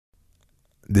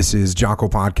This is Jocko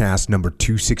Podcast number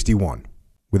 261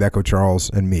 with Echo Charles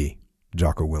and me,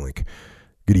 Jocko Willink.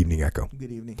 Good evening, Echo.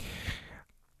 Good evening.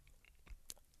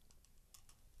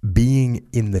 Being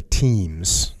in the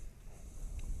teams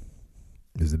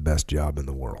is the best job in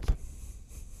the world.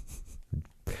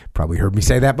 Probably heard me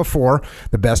say that before.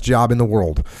 The best job in the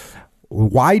world.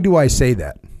 Why do I say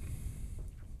that?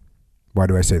 Why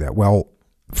do I say that? Well,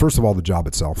 first of all, the job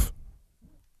itself,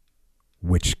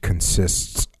 which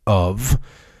consists of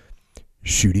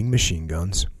shooting machine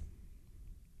guns,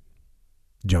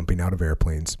 jumping out of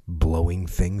airplanes, blowing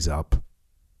things up,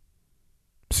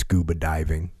 scuba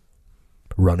diving,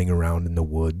 running around in the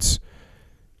woods.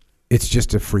 It's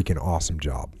just a freaking awesome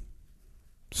job.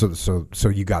 So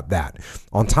you got that.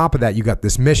 On top of that, you got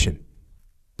this mission.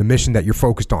 The mission that you're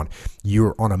focused on.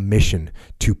 You're on a mission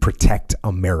to protect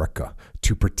America,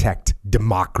 to protect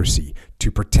democracy,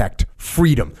 to protect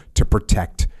freedom, to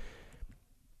protect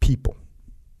people.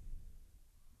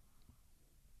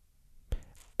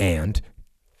 And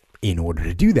in order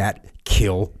to do that,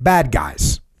 kill bad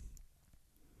guys.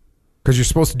 Because you're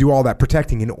supposed to do all that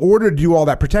protecting. In order to do all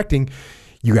that protecting,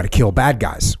 you got to kill bad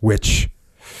guys, which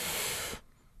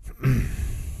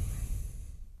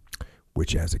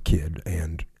as a kid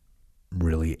and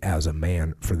really as a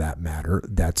man for that matter,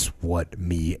 that's what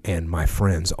me and my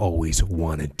friends always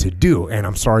wanted to do. And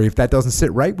I'm sorry if that doesn't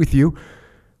sit right with you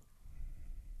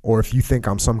or if you think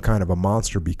I'm some kind of a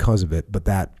monster because of it, but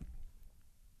that's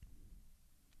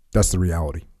the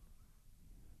reality.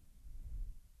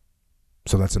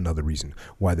 So that's another reason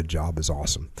why the job is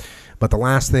awesome. But the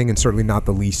last thing, and certainly not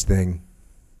the least thing,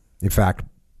 in fact,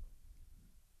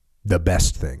 the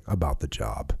best thing about the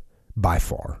job, by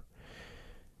far,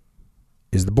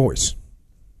 is the boys.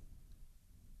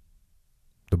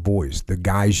 The boys, the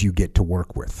guys you get to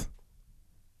work with.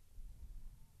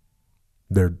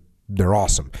 They're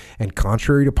awesome. And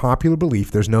contrary to popular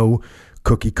belief, there's no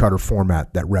cookie cutter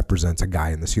format that represents a guy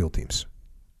in the SEAL teams.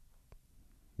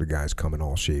 The guys come in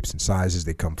all shapes and sizes.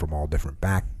 They come from all different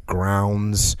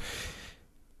backgrounds.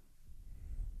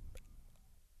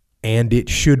 And it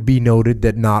should be noted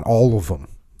that not all of them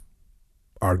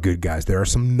are good guys. There are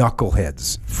some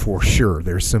knuckleheads for sure.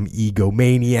 There's some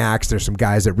egomaniacs. There's some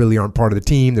guys that really aren't part of the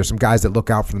team. There's some guys that look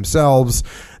out for themselves.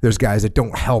 There's guys that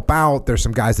don't help out. There's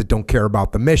some guys that don't care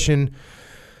about the mission.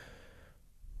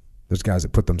 There's guys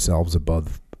that put themselves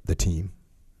above the team.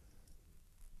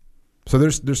 So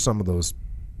there's some of those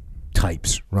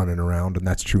types running around, and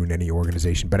that's true in any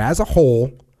organization. But as a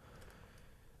whole,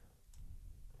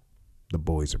 the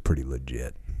boys are pretty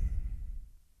legit.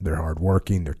 They're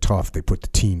hardworking. They're tough. They put the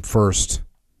team first.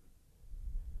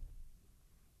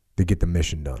 They get the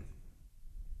mission done.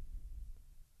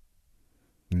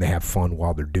 And they have fun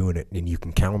while they're doing it, and you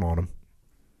can count on them.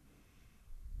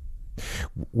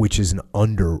 Which is an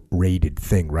underrated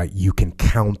thing, right? You can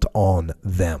count on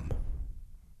them.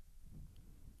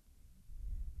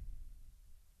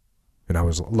 And I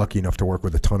was lucky enough to work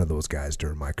with a ton of those guys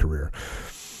during my career.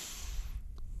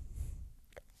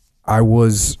 I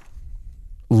was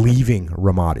leaving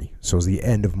Ramadi. So it was the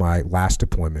end of my last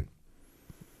deployment.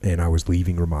 And I was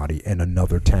leaving Ramadi, and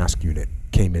another task unit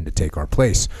came in to take our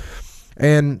place.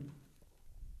 And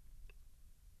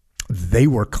they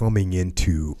were coming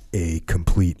into a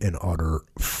complete and utter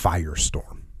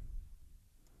firestorm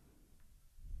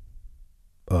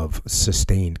of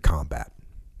sustained combat.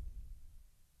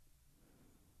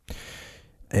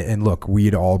 And look, we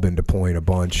had all been deploying a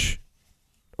bunch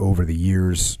over the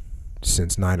years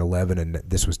since 9/11, and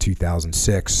this was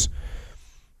 2006,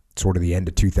 sort of the end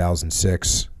of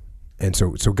 2006. And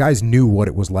so guys knew what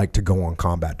it was like to go on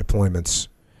combat deployments,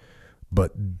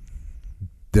 but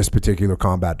this particular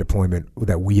combat deployment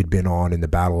that we had been on in the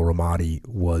Battle of Ramadi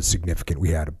was significant. We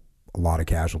had a lot of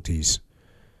casualties.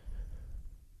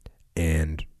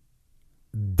 And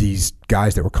these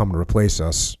guys that were coming to replace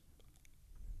us,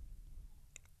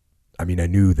 I mean, I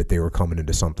knew that they were coming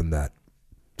into something that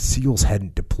SEALs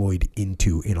hadn't deployed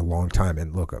into in a long time.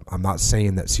 And look, I'm not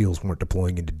saying that SEALs weren't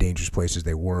deploying into dangerous places.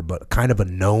 They were, but kind of a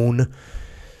known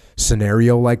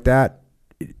scenario like that,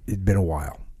 it'd been a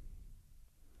while.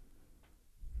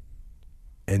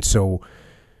 And so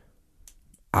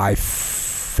I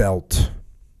felt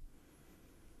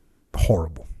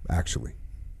horrible, actually.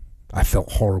 I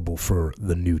felt horrible for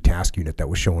the new task unit that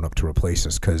was showing up to replace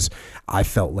us, because I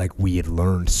felt like we had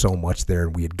learned so much there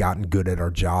and we had gotten good at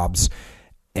our jobs,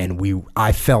 and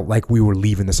I felt like we were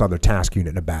leaving this other task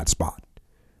unit in a bad spot.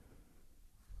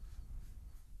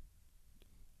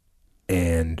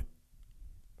 And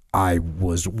I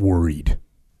was worried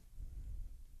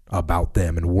about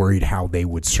them and worried how they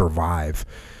would survive.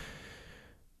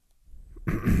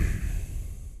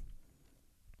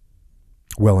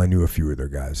 Well, I knew a few of their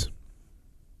guys.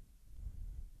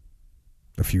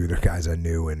 A few of their guys I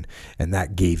knew, and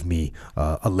that gave me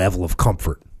a level of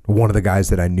comfort. One of the guys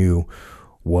that I knew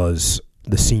was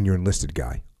the senior enlisted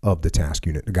guy of the task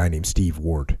unit, a guy named Steve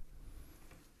Ward.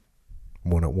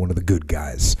 One of the good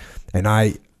guys. And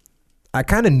I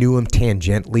kind of knew him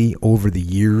tangentially over the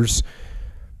years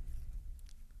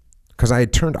because I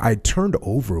had turned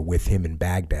over with him in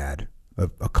Baghdad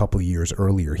a couple of years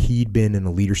earlier. He'd been in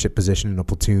a leadership position in a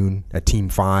platoon at Team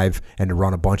 5 and to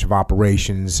run a bunch of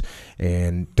operations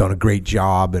and done a great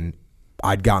job, and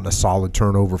I'd gotten a solid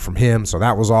turnover from him, so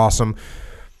that was awesome.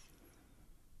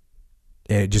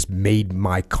 And it just made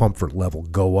my comfort level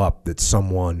go up that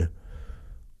someone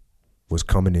was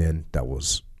coming in that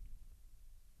was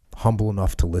humble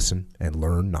enough to listen and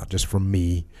learn, not just from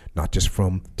me, not just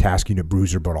from Task Unit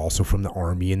Bruiser, but also from the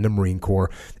Army and the Marine Corps,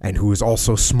 and who is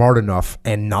also smart enough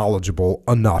and knowledgeable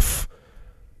enough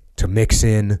to mix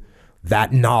in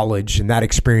that knowledge and that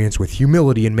experience with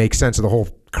humility and make sense of the whole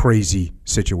crazy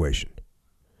situation,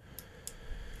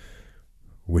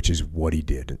 which is what he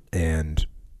did. And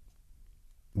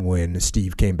when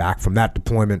Steve came back from that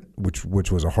deployment,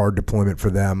 which was a hard deployment for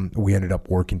them, we ended up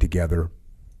working together.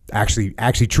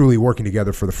 Actually truly working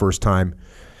together for the first time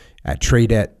at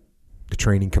TRADET, the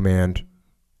training command.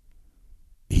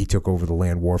 He took over the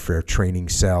land warfare training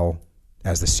cell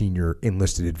as the senior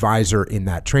enlisted advisor in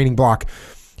that training block,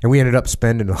 and we ended up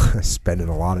spending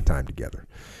a lot of time together,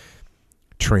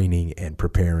 training and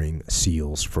preparing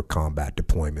SEALs for combat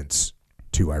deployments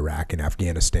to Iraq and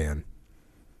Afghanistan.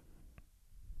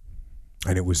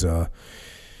 And it was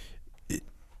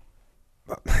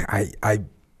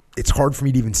it's hard for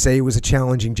me to even say it was a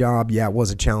challenging job. Yeah, it was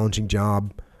a challenging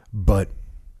job, but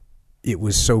it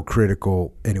was so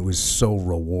critical and it was so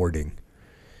rewarding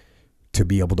to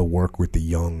be able to work with the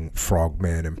young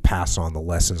frogmen and pass on the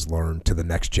lessons learned to the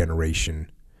next generation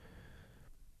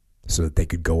so that they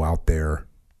could go out there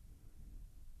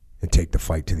and take the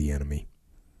fight to the enemy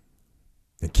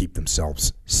and keep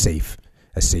themselves safe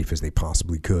as they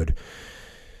possibly could.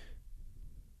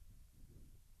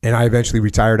 And I eventually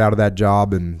retired out of that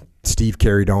job, and Steve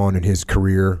carried on in his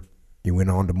career. He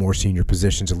went on to more senior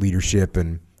positions of leadership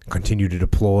and continued to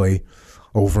deploy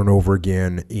over and over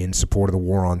again in support of the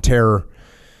war on terror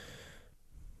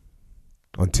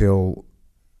until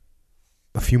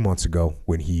a few months ago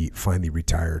when he finally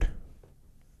retired.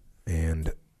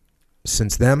 And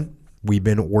since then, we've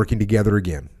been working together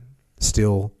again.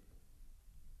 Still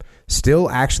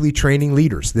actually training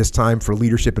leaders, this time for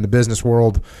leadership in the business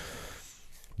world.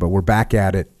 But we're back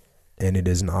at it, and it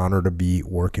is an honor to be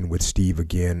working with Steve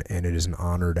again, and it is an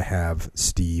honor to have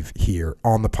Steve here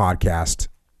on the podcast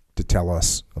to tell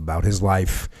us about his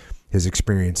life, his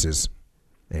experiences,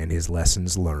 and his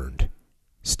lessons learned.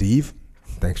 Steve,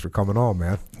 thanks for coming on,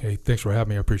 man. Hey, thanks for having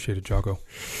me. I appreciate it, Jocko.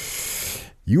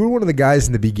 You were one of the guys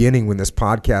in the beginning when this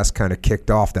podcast kind of kicked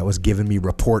off that was giving me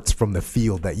reports from the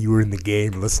field that you were in the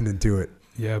game listening to it.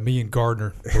 Yeah, me and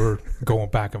Gardner were going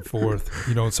back and forth.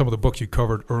 You know, in some of the books you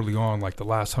covered early on, like the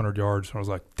last 100 yards, I was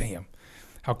like, damn,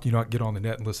 how can you not get on the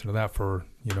net and listen to that for,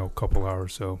 a couple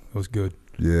hours? So it was good.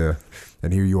 Yeah,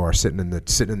 and here you are sitting in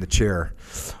the chair.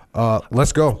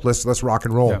 Let's go. Let's rock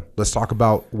and roll. Yeah. Let's talk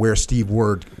about where Steve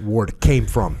Ward came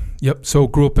from. Yep. So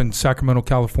grew up in Sacramento,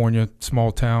 California,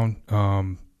 small town.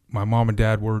 My mom and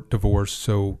dad were divorced,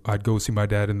 so I'd go see my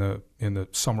dad in the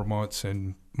summer months,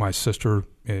 and my sister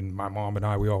and my mom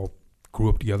and we all grew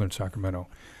up together in Sacramento.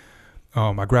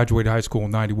 I graduated high school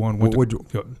in '91.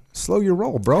 Slow your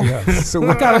roll, bro. Yeah. So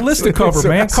I got a list to cover,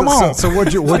 man. Come on. So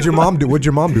what'd your mom do? What'd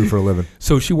your mom do for a living?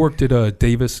 So she worked at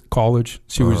Davis College.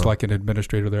 She was like an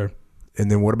administrator there.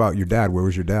 And then what about your dad? Where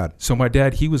was your dad? So my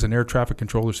dad, he was an air traffic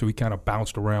controller, so he kind of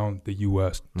bounced around the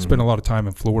U.S. Spent a lot of time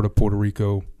in Florida, Puerto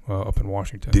Rico, up in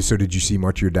Washington. So did you see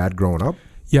much of your dad growing up?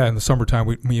 Yeah, in the summertime,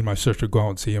 me and my sister go out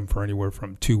and see him for anywhere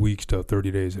from 2 weeks to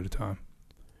 30 days at a time.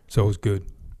 So it was good.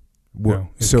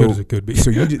 As good as it could be.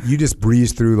 So you just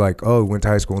breezed through went to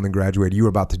high school and then graduated. You were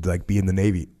about to be in the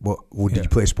Navy. Did you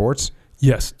play sports?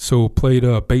 Yes. So played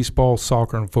baseball,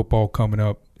 soccer, and football coming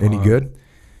up. Any good?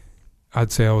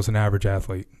 I'd say I was an average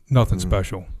athlete. Nothing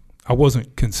special. I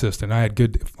wasn't consistent. I had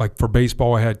good, for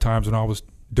baseball, I had times when I was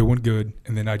doing good,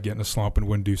 and then I'd get in a slump and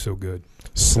wouldn't do so good.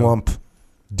 Slump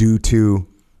due to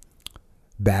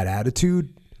bad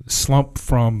attitude? Slump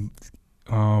from,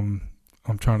 I'm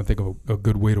trying to think of a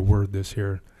good way to word this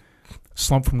here.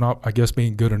 Slump from not, I guess,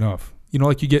 being good enough.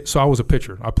 So I was a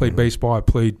pitcher. I played baseball, I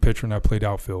played pitcher, and I played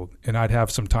outfield. And I'd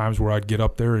have some times where I'd get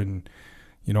up there and,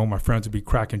 You know, my friends would be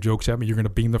cracking jokes at me. You're going to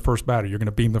beam the first batter. You're going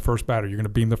to beam the first batter. You're going to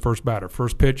beam the first batter.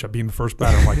 First pitch, I beam the first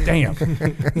batter. I'm like, damn.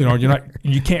 You know,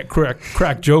 you can't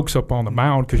crack jokes up on the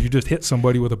mound because you just hit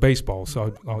somebody with a baseball.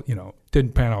 So, you know,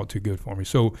 didn't pan out too good for me.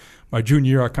 So my junior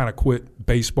year, I kind of quit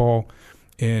baseball.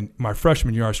 And my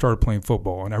freshman year, I started playing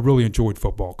football. And I really enjoyed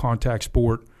football. Contact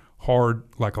sport, hard,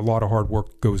 like a lot of hard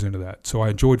work goes into that. So I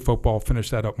enjoyed football, finished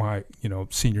that up my, you know,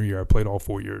 senior year. I played all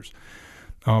 4 years.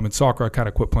 In soccer, I kind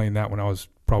of quit playing that when I was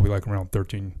probably like around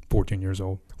 13, 14 years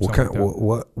old.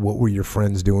 What were your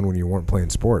friends doing when you weren't playing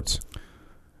sports?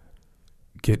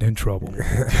 Getting in trouble.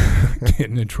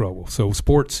 Getting in trouble. So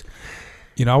sports,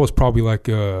 you know, I was probably like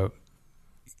I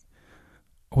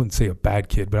wouldn't say a bad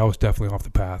kid, but I was definitely off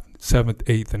the path. 7th,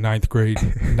 8th, and 9th grade,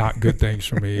 not good things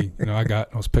for me. You know, I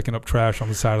was picking up trash on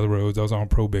the side of the roads. I was on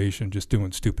probation, just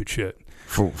doing stupid shit.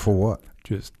 For what?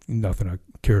 Just nothing I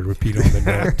care to repeat on the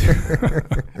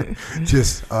net.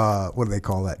 Just what do they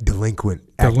call that? Delinquent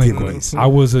activities. I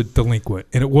was a delinquent,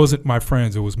 and it wasn't my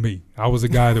friends; it was me. I was a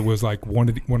guy that was like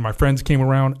when my friends came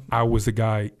around, I was the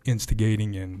guy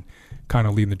instigating and kind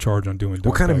of leading the charge on doing.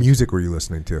 What kind of music were you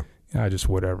listening to? Yeah, just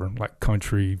whatever, like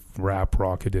country, rap,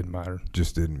 rock. It didn't matter.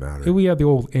 Just didn't matter. We had the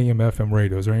old AM, FM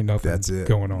radios. There ain't nothing That's it.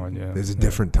 going on. Yeah, there's a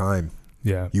different time.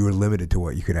 Yeah, you were limited to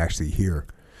what you could actually hear.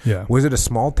 Yeah. Was it a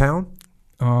small town?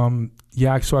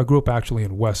 Yeah, so I grew up actually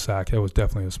in West Sac. It was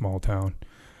definitely a small town.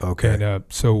 Okay. And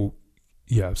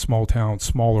yeah, small town,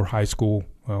 smaller high school.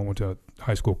 I went to a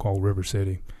high school called River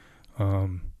City.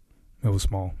 It was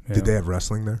small. Yeah. Did they have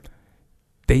wrestling there?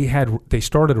 They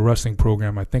started a wrestling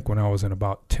program, I think, when I was in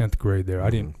about 10th grade there.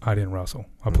 Mm-hmm. I didn't wrestle.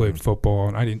 I played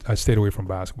football, and I stayed away from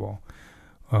basketball.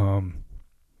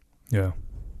 Yeah.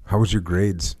 How was your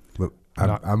grades? I'm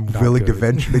not willing good. to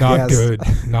venture to not guess. Good.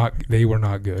 They were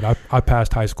not good. I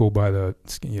passed high school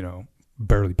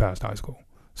barely passed high school.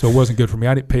 So it wasn't good for me.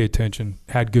 I didn't pay attention,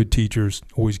 had good teachers,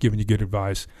 always giving you good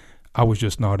advice. I was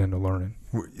just not into learning.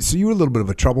 So you were a little bit of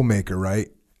a troublemaker, right?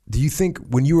 Do you think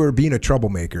when you were being a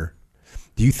troublemaker,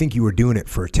 do you think you were doing it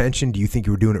for attention? Do you think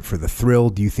you were doing it for the thrill?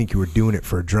 Do you think you were doing it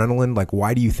for adrenaline? Like,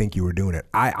 why do you think you were doing it?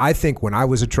 I think when I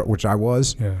was which I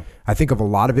was, yeah. I think of a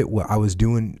lot of it what I was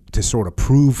doing to sort of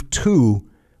prove to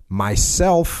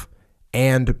myself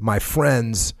and my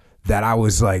friends that I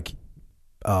was like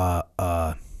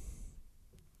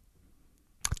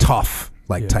tough,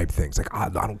 like type things. Like, I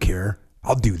don't care.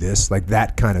 I'll do this. Like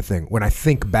that kind of thing. When I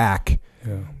think back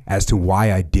as to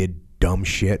why I did dumb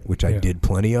shit, which I did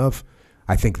plenty of,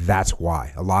 I think that's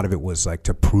why. A lot of it was like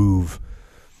to prove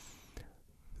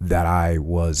that I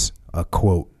was a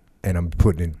quote, and I'm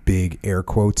putting in big air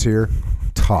quotes here,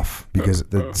 tough, because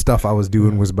the stuff I was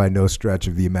doing was by no stretch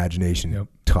of the imagination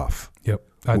tough. Yep.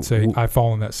 I'd say I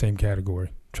fall in that same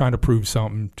category. Trying to prove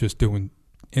something, just doing,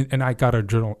 and I got an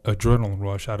adrenaline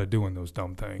rush out of doing those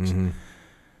dumb things. Mm-hmm.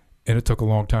 And it took a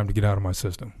long time to get out of my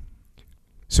system.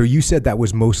 So you said that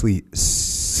was mostly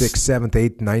 6th, 7th,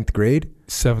 8th, 9th grade?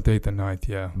 7th, 8th, and 9th,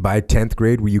 yeah. By 10th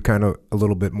grade, were you kind of a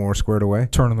little bit more squared away?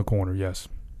 Turning the corner, yes.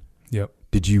 Yep.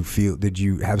 Did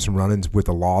you have some run-ins with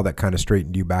the law that kind of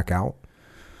straightened you back out?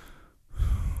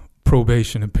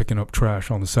 Probation and picking up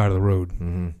trash on the side of the road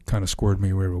kind of squared me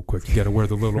away real quick. You got to wear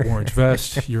the little orange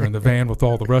vest. You're in the van with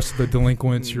all the rest of the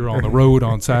delinquents. You're on the road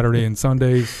on Saturday and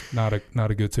Sundays. Not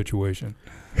a good situation.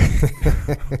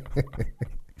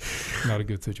 Not a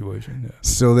good situation. Yeah.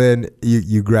 So then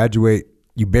you graduate.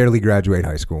 You barely graduate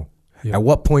high school. Yep. At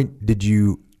what point did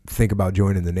you think about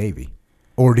joining the Navy,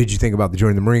 or did you think about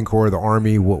joining the Marine Corps, the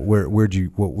Army? What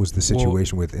was the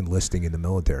situation with enlisting in the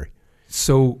military?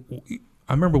 So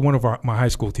I remember one of my high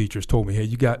school teachers told me, "Hey,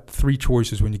 you got 3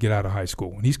 choices when you get out of high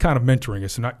school," and he's kind of mentoring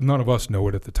us. And none of us know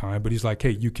it at the time, but he's like,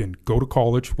 "Hey, you can go to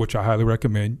college, which I highly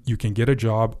recommend. You can get a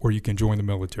job, or you can join the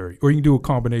military, or you can do a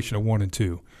combination of 1 and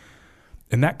 2."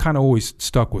 And that kind of always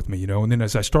stuck with me, you know. And then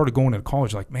as I started going to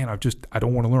college, like, man, I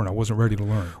don't want to learn. I wasn't ready to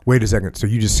learn. Wait a second. So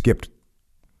you just skipped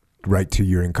right to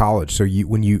you're in college. So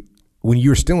when you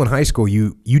were still in high school,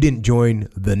 you didn't join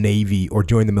the Navy or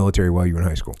join the military while you were in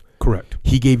high school. Correct.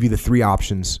 He gave you the 3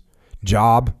 options: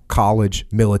 job, college,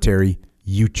 military.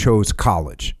 You chose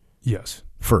college. Yes.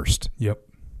 First. Yep.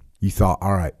 You thought,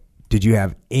 all right. Did you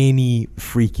have any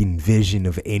freaking vision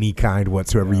of any kind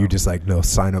whatsoever? You just like, no,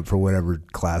 sign up for whatever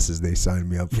classes they signed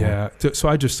me up for. Yeah. So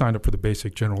I just signed up for the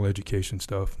basic general education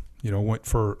stuff. You know, went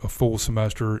for a full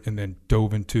semester and then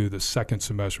dove into the second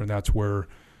semester. And that's where,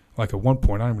 like, at one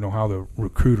point, I don't even know how the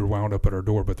recruiter wound up at our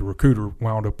door, but the recruiter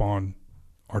wound up on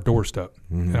our doorstep.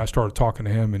 Mm-hmm. And I started talking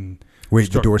to him. And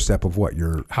wait, the doorstep of what?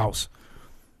 Your house.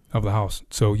 Of the house.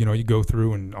 So, you know, you go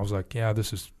through, and I was like, yeah,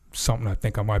 this is something I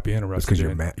think I might be interested because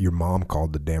in. your mom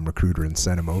called the damn recruiter and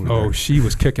sent him over there. Oh, she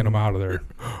was kicking him out of there.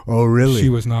 Oh, really? She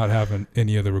was not having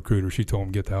any of the recruiters. She told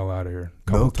him, get the hell out of here.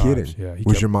 No kidding. Yeah.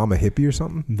 Was your mom a hippie or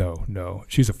something? No.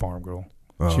 She's a farm girl.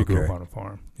 Oh, she grew up on a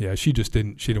farm. Yeah, she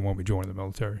didn't want me joining the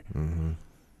military. Mm-hmm.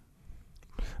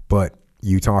 But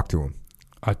you talked to him.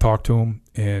 I talked to him,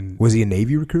 and was he a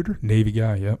Navy recruiter? Navy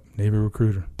guy, yep, Navy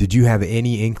recruiter. Did you have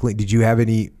any inkling? Did you have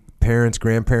any parents,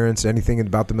 grandparents, anything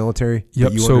about the military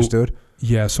that you understood?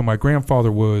 Yeah, so my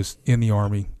grandfather was in the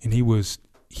Army, and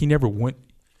he never went.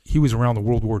 He was around the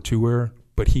World War II era,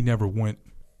 but he never went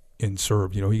and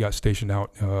served. He got stationed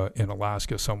out in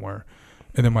Alaska somewhere,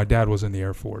 and then my dad was in the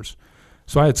Air Force.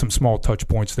 So I had some small touch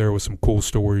points there with some cool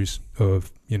stories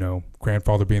of,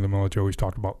 grandfather being in the military. Always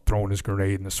talked about throwing his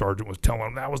grenade, and the sergeant was telling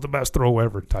him that was the best throw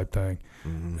ever type thing.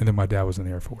 Mm-hmm. And then my dad was in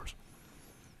the Air Force.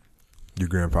 Your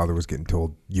grandfather was getting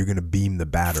told, you're going to beam the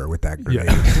batter with that grenade.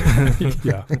 Yeah,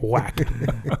 yeah. Whack.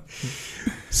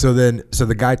 So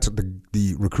the guy,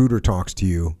 the recruiter talks to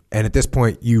you, and at this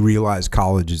point you realize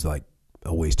college is like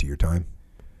a waste of your time?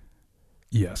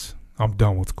 Yes. I'm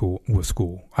done with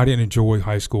school. I didn't enjoy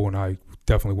high school, and I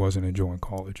definitely wasn't enjoying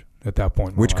college at that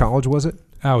point. Which college was it?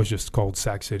 I was just called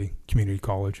Sac City Community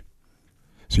College.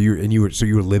 So you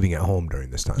were living at home during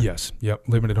this time? Yes. Yep.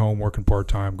 Living at home, working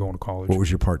part-time, going to college. What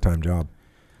was your part-time job?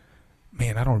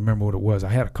 Man, I don't remember what it was. I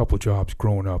had a couple of jobs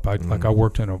growing up. I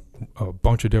worked in a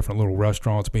bunch of different little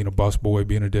restaurants, being a busboy,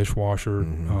 being a dishwasher,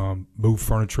 moved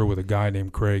furniture with a guy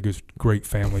named Craig, who's a great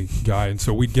family guy. And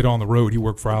so we'd get on the road. He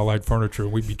worked for Allied Furniture,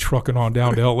 and we'd be trucking on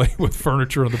down to L.A. with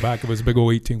furniture on the back of his big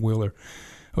old 18-wheeler.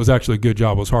 It was actually a good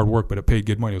job. It was hard work, but it paid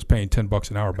good money. It was paying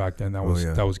 $10 an hour back then. That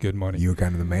was good money. You were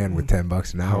kind of the man with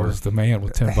 $10 an hour. I was the man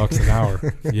with $10 an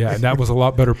hour. Yeah, and that was a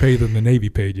lot better pay than the Navy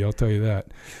paid you. I'll tell you that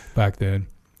back then.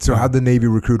 So how'd the Navy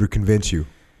recruiter convince you?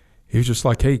 He was just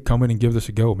like, hey, come in and give this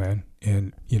a go, man.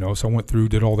 And, so I went through,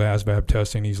 did all the ASVAB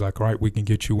testing. He's like, all right, we can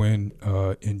get you in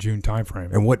June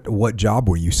timeframe. And what job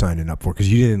were you signing up for?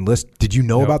 Because you didn't enlist. Did you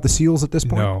know about the SEALs at this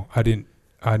point? No, I didn't.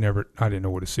 I didn't know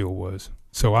what a SEAL was.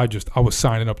 So I was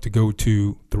signing up to go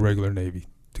to the regular Navy,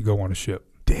 to go on a ship.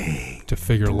 Dang. To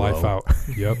figure life out.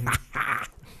 Yep.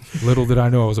 Little did I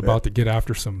know I was about to get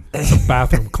after some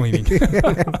bathroom cleaning.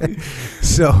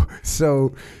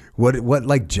 So what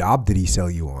like job did he sell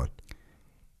you on?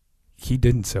 He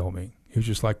didn't sell me. He was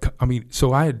just like,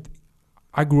 so I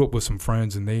grew up with some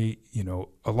friends, and they,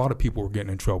 a lot of people were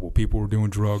getting in trouble. People were doing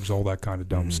drugs, all that kind of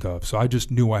dumb stuff. So I just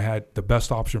knew I had the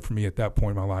best option for me at that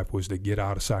point in my life was to get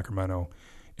out of Sacramento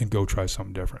and go try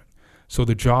something different. So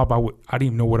the job, I didn't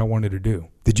even know what I wanted to do.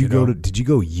 Did you go UD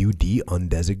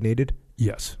undesignated?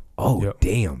 Yes. Oh, yep.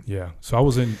 Damn. Yeah. So I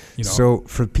was in, So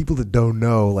for people that don't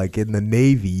know, like in the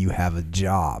Navy, you have a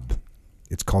job.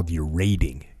 It's called your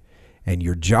rating. And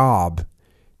your job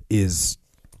is,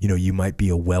 you might be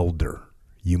a welder.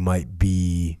 You might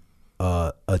be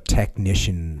a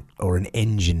technician or an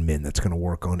engineman that's going to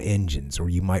work on engines. Or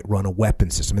you might run a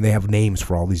weapon system. And they have names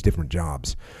for all these different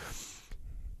jobs.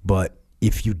 But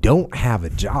if you don't have a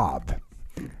job,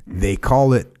 they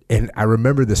call it, and I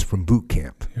remember this from boot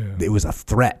camp. Yeah. It was a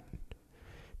threat.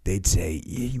 They'd say,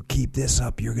 you keep this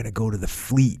up, you're going to go to the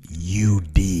fleet,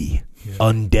 UD,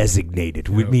 undesignated,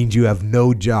 which means you have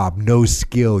no job, no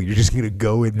skill. You're just going to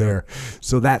go in there.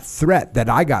 So that threat that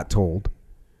I got told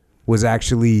was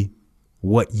actually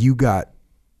what you got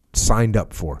signed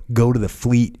up for. Go to the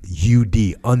fleet,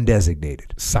 UD,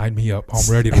 undesignated. Sign me up.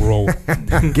 I'm ready to roll.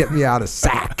 Get me out of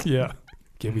SAC. Yeah.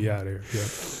 Get me out of here. Yeah.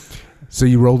 So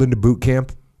you rolled into boot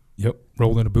camp? Yep.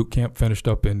 Rolled into boot camp, finished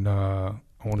up in,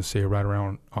 I want to say right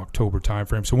around October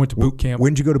timeframe. So went to boot camp.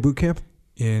 When did you go to boot camp?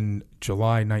 In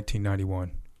July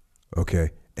 1991. Okay.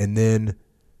 And then,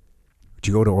 did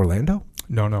you go to Orlando?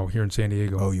 No, here in San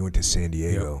Diego. Oh, you went to San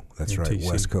Diego. Yep. That's right,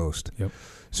 West Coast. Yep.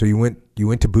 So you went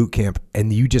to boot camp,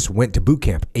 and you just went to boot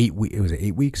camp 8 weeks. Was it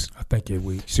 8 weeks? I think 8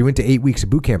 weeks. So you went to 8 weeks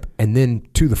of boot camp, and then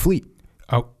to the fleet.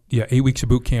 Oh, yeah, 8 weeks of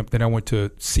boot camp. Then I went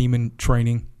to seaman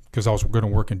training because I was going to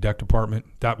work in deck department.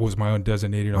 That was my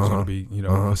undesignated. I was going to be,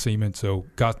 a seaman. So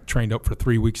got trained up for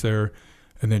 3 weeks there,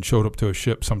 and then showed up to a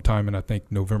ship sometime in, I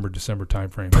think, November, December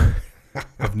timeframe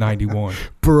of 91.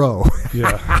 Bro.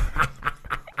 Yeah.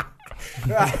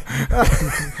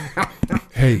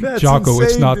 Hey, that's Jocko, insane,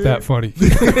 it's not dude. That funny.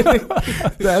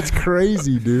 That's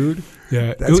crazy, dude.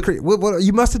 Yeah. That's crazy. Well,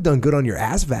 you must have done good on your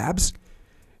ASVABs.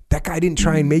 That guy didn't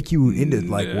try and make you into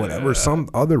whatever, some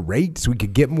other rate so we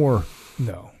could get more.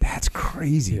 No. That's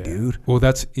crazy, dude. Well,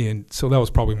 so that was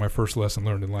probably my first lesson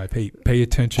learned in life. Hey, pay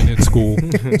attention in school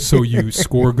so you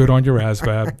score good on your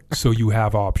ASVAB so you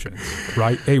have options,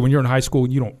 right? Hey, when you're in high school,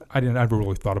 I never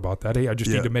really thought about that. Hey, I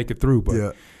just need to make it through.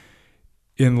 But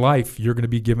in life, you're going to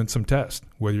be given some tests,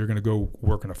 whether you're going to go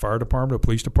work in a fire department, a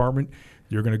police department,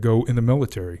 you're going to go in the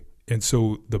military. And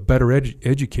so the better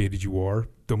educated you are,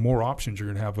 the more options you're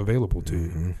going to have available to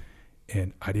you.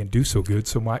 And I didn't do so good,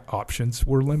 so my options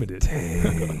were limited.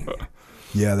 Dang.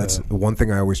 Yeah, that's the one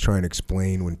thing I always try and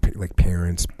explain when like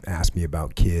parents ask me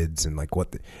about kids and like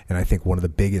and I think one of the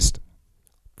biggest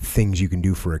things you can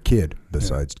do for a kid,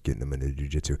 besides getting them into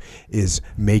jiu-jitsu, is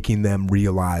making them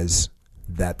realize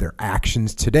that their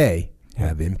actions today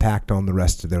have impact on the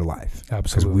rest of their life. Absolutely.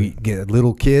 Because we get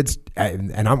little kids,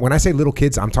 and when I say little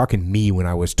kids, I'm talking me when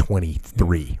I was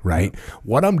 23, right?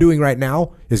 What I'm doing right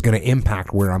now is going to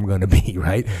impact where I'm going to be,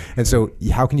 right? And so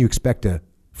how can you expect a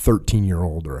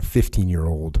 13-year-old or a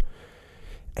 15-year-old,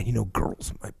 and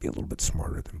girls might be a little bit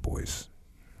smarter than boys.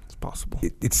 It's possible.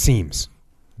 It seems,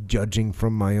 judging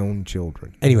from my own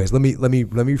children. Anyways, let me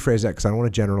rephrase that because I don't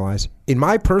want to generalize. In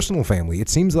my personal family, it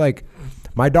seems like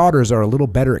my daughters are a little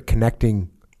better at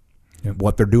connecting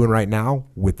what they're doing right now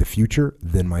with the future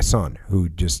than my son, who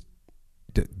just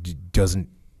doesn't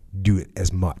do it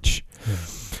as much. Yeah.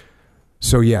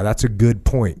 So yeah, that's a good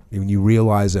point. When you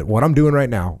realize that what I'm doing right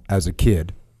now as a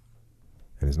kid,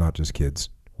 and it's not just kids,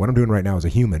 what I'm doing right now as a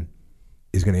human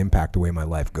is going to impact the way my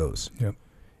life goes. Yep.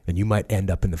 And you might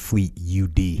end up in the fleet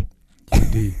UD.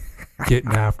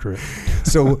 Getting after it.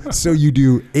 So you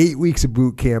do 8 weeks of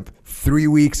boot camp, 3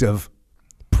 weeks of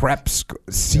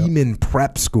seaman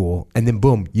prep school, and then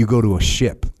boom, you go to a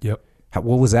ship. Yep.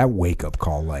 What was that wake up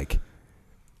call like?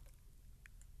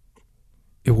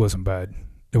 It wasn't bad.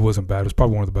 It wasn't bad. It was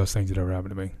probably one of the best things that ever happened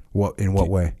to me. In what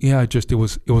way? Yeah, it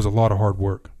was a lot of hard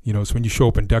work. So when you show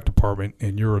up in deck department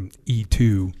and you're an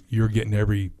E2, you're getting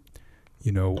every,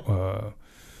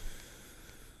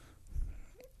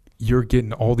 you're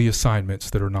getting all the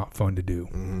assignments that are not fun to do.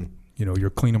 Mm-hmm. You're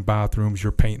cleaning bathrooms,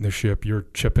 you're painting the ship, you're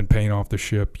chipping paint off the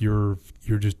ship, you're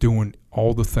just doing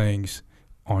all the things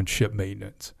on ship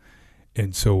maintenance.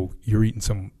 And so you're eating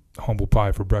some humble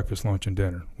pie for breakfast, lunch, and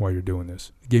dinner while you're doing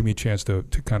this. It gave me a chance to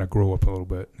kind of grow up a little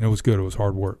bit. And it was good. It was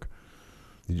hard work.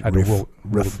 I had to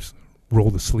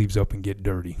roll the sleeves up and get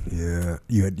dirty. Yeah.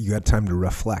 You had time to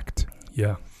reflect.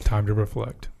 Yeah, time to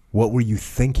reflect. What were you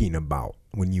thinking about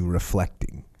when you were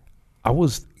reflecting?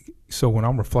 So when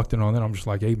I'm reflecting on that, I'm just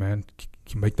like, hey, man,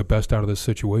 can make the best out of this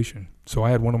situation. So I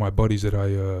had one of my buddies that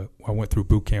I went through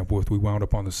boot camp with. We wound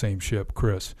up on the same ship,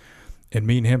 Chris. And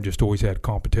me and him just always had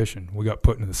competition. We got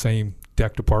put in the same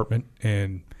deck department,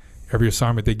 and every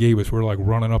assignment they gave us, we were like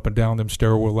running up and down them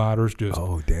stairwell ladders, just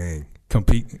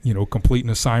completing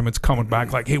assignments, coming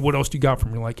back like, hey, what else do you got for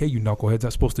me? Like, hey, you knuckleheads,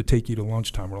 that's supposed to take you to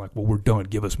lunchtime. We're like, well, we're done.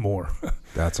 Give us more.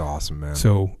 That's awesome, man.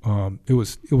 So it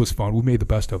was fun. We made the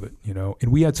best of it, and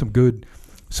we had some good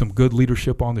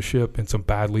leadership on the ship and some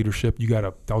bad leadership.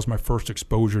 That was my first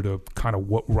exposure to kind of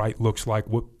what right looks like,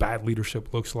 what bad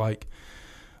leadership looks like.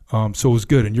 So it was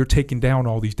good, and you're taking down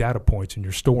all these data points and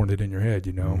you're storing it in your head,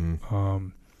 Mm-hmm.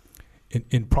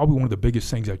 And probably one of the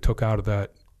biggest things I took out of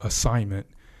that assignment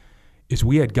is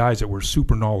we had guys that were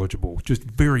super knowledgeable, just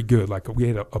very good. Like we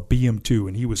had a BM2,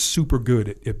 and he was super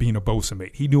good at being a bosun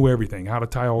mate. He knew everything, how to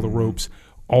tie all the ropes,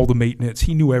 all the maintenance.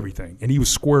 He knew everything, and he was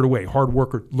squared away. Hard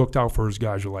worker, looked out for his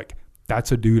guys. You're like,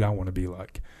 that's a dude I want to be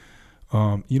like.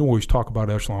 Always talk about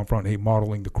Echelon Front, hey,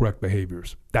 modeling the correct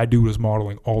behaviors. That dude was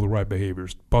modeling all the right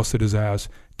behaviors, busted his ass,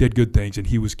 did good things, and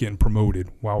he was getting promoted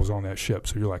while I was on that ship.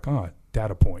 So you're like,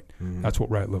 data point. Mm-hmm. That's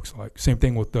what right looks like. Same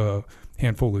thing with the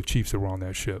handful of chiefs that were on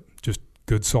that ship. Just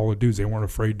good, solid dudes. They weren't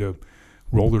afraid to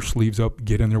roll their sleeves up,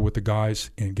 get in there with the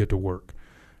guys, and get to work.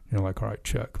 You're like, all right,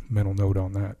 check. Mental note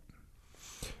on that.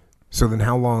 So then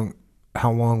how long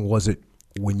was it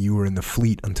when you were in the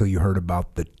fleet until you heard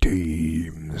about the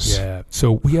teams? Yeah.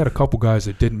 So we had a couple guys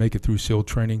that didn't make it through SEAL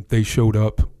training. They showed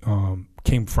up,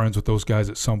 became friends with those guys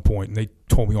at some point, and they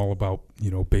told me all about,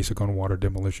 basic underwater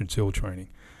demolition SEAL training.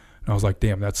 And I was like,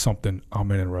 damn, that's something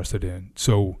I'm interested in.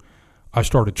 So I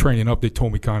started training up. They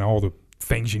told me kind of all the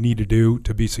things you need to do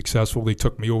to be successful. They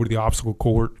took me over to the obstacle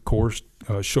course,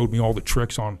 showed me all the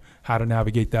tricks on how to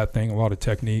navigate that thing, a lot of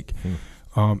technique.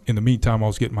 In the meantime, I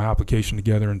was getting my application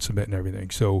together and submitting everything.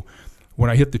 So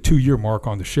when I hit the 2-year mark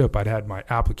on the ship, I'd had my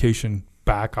application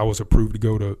back. I was approved to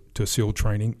go to SEAL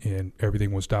training, and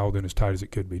everything was dialed in as tight as it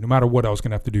could be. No matter what, I was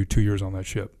going to have to do 2 years on that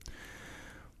ship.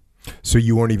 So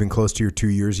you weren't even close to your 2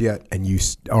 years yet, and you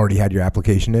already had your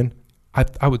application in?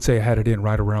 I would say I had it in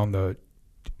right around the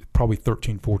probably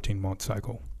 13, 14-month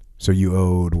cycle. So you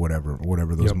owed whatever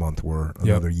those months were,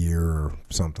 another year or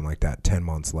something like that, 10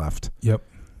 months left.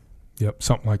 Yep,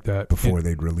 something like that. Before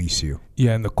they'd release you.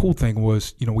 Yeah, and the cool thing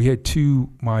was, we had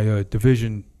my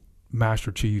division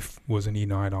Master Chief was an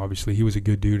E9, obviously. He was a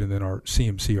good dude. And then our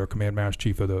CMC, our Command Master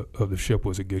Chief of the ship,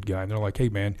 was a good guy. And they're like, hey,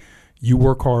 man, you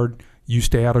work hard. You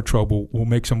stay out of trouble. We'll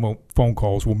make some phone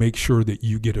calls. We'll make sure that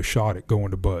you get a shot at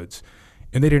going to Buds.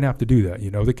 And they didn't have to do that.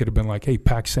 They could have been like, hey,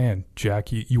 pack sand,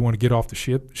 Jack. You want to get off the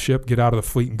ship, get out of the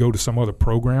fleet and go to some other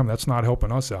program? That's not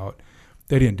helping us out.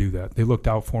 They didn't do that. They looked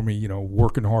out for me,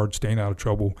 working hard, staying out of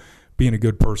trouble, being a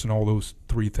good person. All those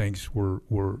three things were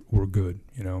good,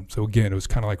 So, again, it was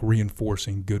kind of like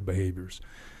reinforcing good behaviors.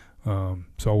 So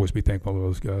always be thankful to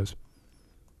those guys.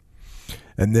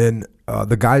 And then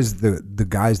the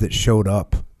guys that showed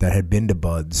up that had been to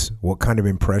Buds, what kind of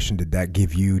impression did that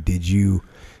give you?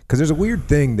 Because there's a weird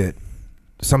thing that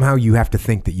somehow you have to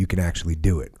think that you can actually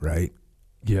do it, right?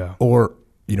 Yeah. Or,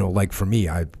 like for me,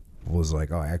 I was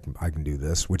like, oh, I can do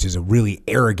this, which is a really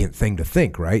arrogant thing to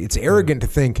think, right? It's arrogant to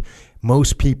think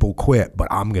most people quit, but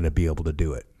I'm going to be able to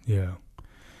do it. Yeah.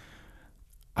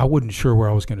 I wasn't sure where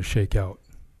I was going to shake out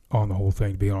on the whole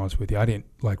thing, to be honest with you. I didn't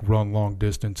run long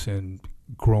distance, and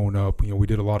growing up, we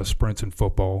did a lot of sprints in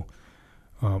football,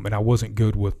 and I wasn't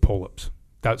good with pull-ups.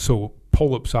 So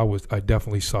pull-ups I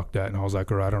definitely sucked at, and I was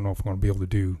like, all right, I don't know if I'm going to be able to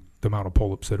do the amount of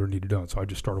pull-ups that are needed done. So I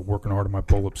just started working hard on my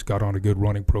pull-ups, got on a good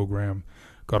running program,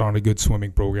 got on a good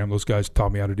swimming program. Those guys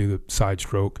taught me how to do the side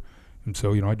stroke. And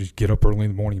so, I just get up early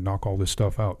in the morning and knock all this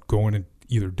stuff out, go in and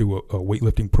either do a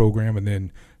weightlifting program and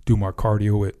then do my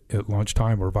cardio at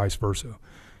lunchtime, or vice versa.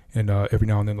 And every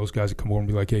now and then those guys would come over and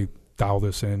be like, hey, dial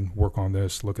this in, work on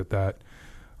this, look at that.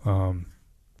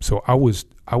 So I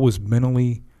was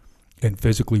mentally and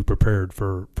physically prepared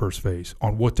for first phase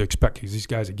on what to expect, because these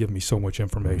guys had given me so much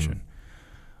information.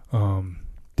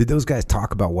 Did those guys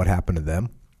talk about what happened to them?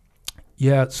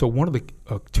 Yeah, so one of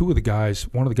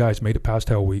the guys made it past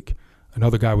Hell Week.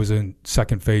 Another guy was in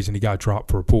second phase and he got dropped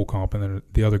for a pool comp, and then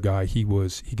the other guy he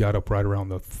got up right around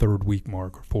the 3rd week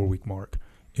mark or 4-week mark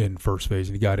in first phase,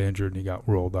 and he got injured and he got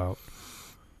rolled out.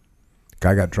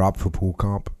 Guy got dropped for pool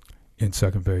comp in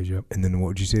second phase. Yep. And then what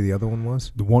would you say the other one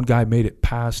was? The one guy made it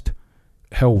past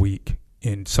Hell Week,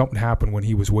 and something happened when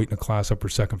he was waiting a class up for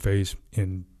second phase,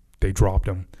 and they dropped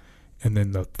him. And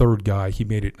then the third guy, he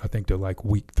made it, I think, to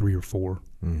week 3 or 4.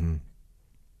 Mm-hmm.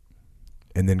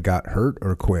 And then got hurt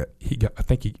or quit? He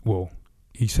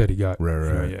said he got.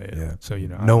 Right. Yeah. So,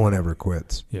 no one ever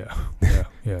quits. Yeah,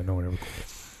 no one ever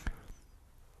quits.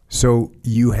 So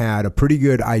you had a pretty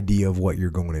good idea of what you're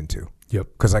going into. Yep.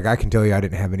 Because I can tell you, I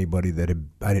didn't have anybody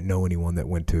I didn't know anyone that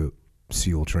went to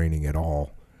SEAL training at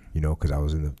all, because I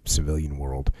was in the civilian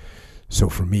world. So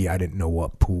for me, I didn't know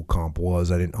what pool comp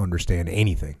was. I didn't understand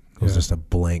anything. It was just a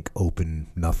blank,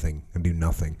 open nothing, and do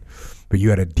nothing. But you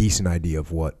had a decent idea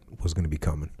of what was going to be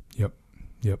coming. Yep.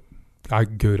 I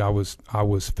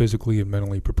was physically and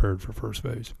mentally prepared for first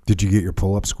phase. Did you get your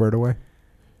pull-up squared away?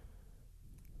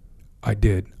 I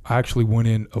did. I actually went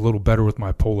in a little better with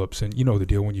my pull-ups, and you know the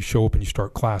deal. When you show up and you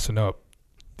start classing up,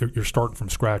 you're starting from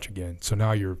scratch again. So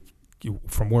now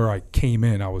from where I came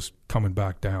in, I was coming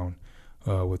back down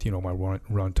with my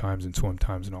run times and swim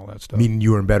times and all that stuff. Meaning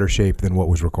you were in better shape than what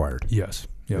was required. Yes.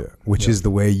 Yep. Yeah. Which is the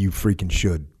way you freaking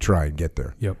should try and get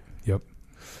there. Yep.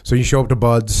 So you show up to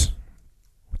Buds.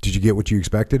 Did you get what you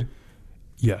expected?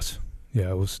 Yes.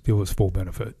 Yeah. It was full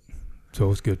benefit. So it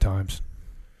was good times.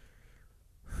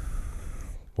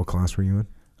 What class were you in?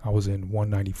 I was in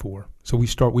 194. So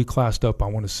we classed up, I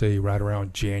want to say, right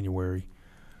around January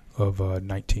of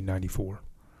 1994.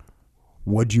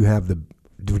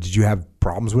 Did you have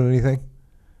problems with anything?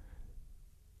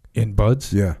 In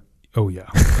Buds? Yeah. Oh, yeah.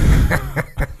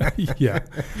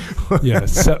 Yeah.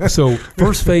 So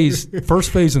first phase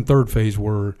and third phase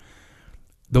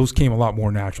those came a lot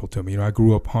more natural to me. I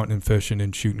grew up hunting and fishing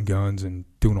and shooting guns and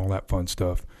doing all that fun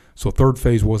stuff. So third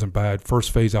phase wasn't bad.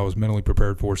 First phase I was mentally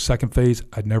prepared for. Second phase,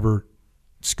 I'd never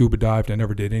scuba dived. I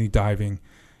never did any diving.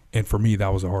 And for me,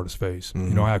 that was the hardest phase.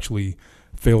 Mm-hmm. I actually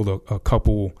failed a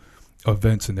couple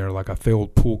events in there. Like I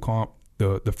failed pool comp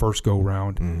the first go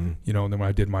round, and then when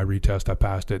I did my retest, I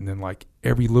passed it. And then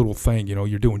every little thing,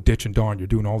 you're doing ditch and darn, you're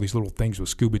doing all these little things with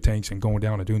scuba tanks and going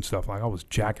down and doing stuff. I was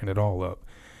jacking it all up.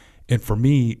 And for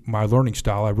me, my learning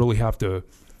style, I really have to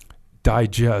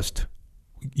digest,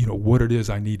 what it is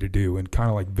I need to do and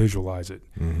kind of visualize it.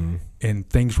 Mm-hmm. And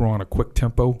things were on a quick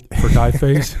tempo for dive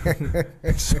phase.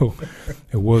 So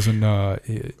it wasn't,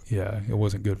 it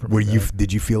wasn't good for me.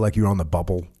 Did you feel like you were on the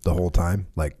bubble the whole time?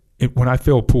 When I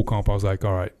failed pool comp, I was like,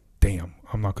 all right, damn,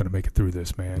 I'm not going to make it through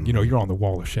this, man. Mm-hmm. You're on the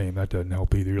wall of shame. That doesn't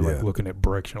help either. You're looking at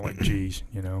bricks and you're like, geez,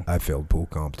 I failed pool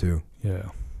comp too. Yeah.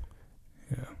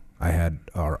 I had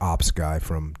our ops guy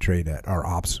from Tradet, our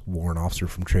ops warrant officer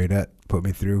from Tradet, put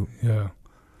me through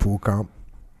pool comp.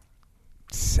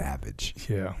 Savage.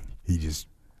 Yeah. He just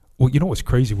Well, you know what's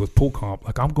crazy with pool comp?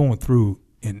 Like, I'm going through,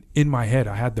 and in my head,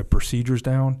 I had the procedures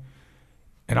down,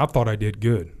 and I thought I did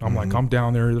good. I'm like, I'm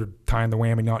down there, they're tying the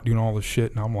whammy knot, doing all this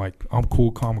shit, and I'm like, I'm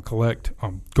cool, calm, and collect.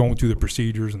 I'm going through the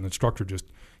procedures, and the instructor just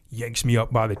yanks me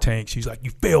up by the tanks. He's like,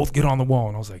 you failed, get on the wall.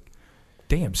 And I was like,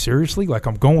 damn, seriously? Like,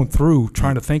 I'm going through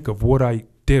trying to think of what I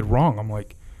did wrong. I'm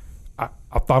like,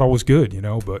 I thought I was good,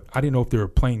 but I didn't know if they were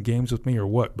playing games with me or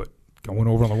what, but I went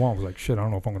over on the wall. I was like, shit, I don't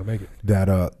know if I'm going to make it.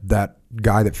 that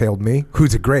guy that failed me,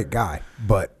 who's a great guy,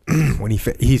 but when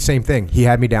he same thing. He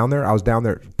had me down there. I was down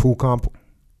there. Pool comp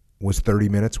was 30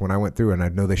 minutes when I went through, and I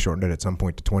know they shortened it at some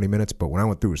point to 20 minutes, but when I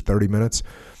went through, it was 30 minutes.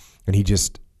 And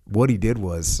what he did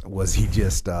was he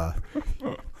just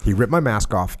he ripped my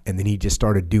mask off, and then he just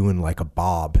started doing like a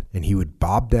bob, and he would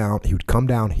bob down, he would come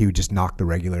down, he would just knock the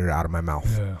regulator out of my mouth.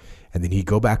 Yeah. And then he'd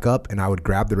go back up, and I would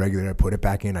grab the regulator, I'd put it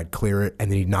back in, I'd clear it, and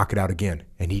then he'd knock it out again.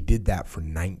 And he did that for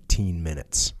 19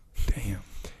 minutes. Damn.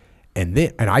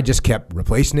 And I just kept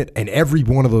replacing it, and every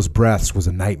one of those breaths was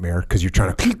a nightmare because you're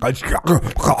trying to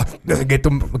get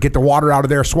the water out of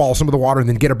there, swallow some of the water, and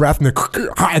then get a breath,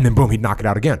 and then boom, he'd knock it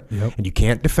out again. Yep. And you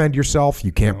can't defend yourself,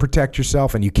 you can't protect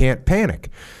yourself, and you can't panic.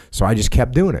 So I just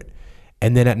kept doing it.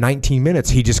 And then at 19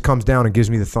 minutes, he just comes down and gives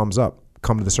me the thumbs up,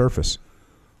 come to the surface.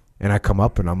 And I come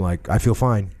up, and I'm like, I feel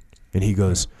fine. And he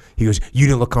goes, you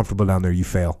didn't look comfortable down there, you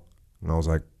fail. And I was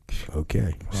like,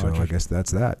 okay, so I guess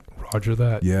that's that. Roger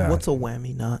that. Yeah. What's a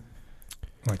whammy knot?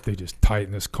 Like, they just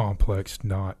tighten this complex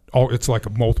knot. Oh, it's like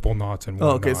multiple knots in one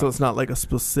Oh, okay, knot. so it's not like a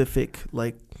specific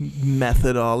like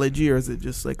methodology, or is it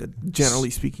just like a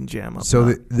generally speaking jam up? So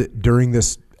knot? during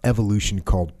this evolution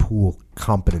called pool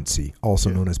competency, also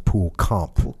known as pool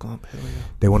comp, Pool comp, hell yeah.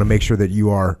 they want to make sure that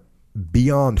you are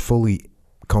beyond fully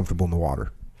comfortable in the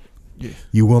water. Yeah.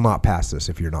 You will not pass this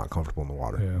if you're not comfortable in the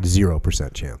water. Yeah.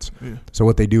 0% chance. Yeah. So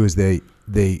what they do is they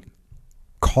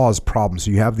cause problems.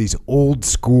 So you have these old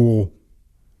school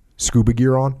scuba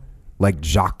gear on, like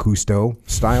Jacques Cousteau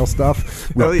style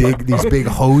stuff with these big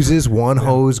hoses. One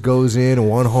hose goes in and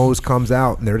one hose comes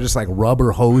out, and they're just like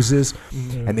rubber hoses.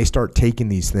 Mm-hmm. And they start taking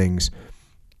these things,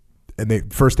 and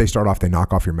they start off, they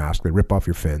knock off your mask, they rip off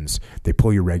your fins, they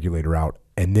pull your regulator out,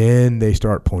 and then they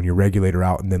start pulling your regulator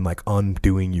out and then like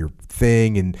undoing your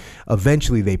thing, and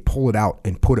eventually they pull it out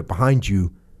and put it behind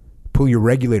you, pull your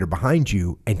regulator behind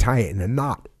you and tie it in a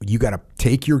knot. You got to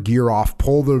take your gear off,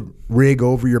 pull the rig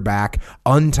over your back,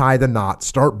 untie the knot,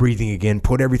 start breathing again,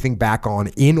 put everything back on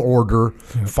in order,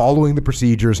 following the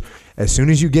procedures. As soon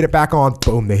as you get it back on,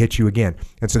 boom, they hit you again.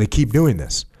 And so they keep doing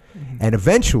this. And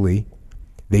eventually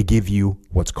they give you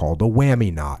what's called a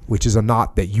whammy knot, which is a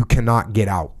knot that you cannot get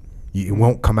out. It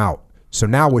won't come out. So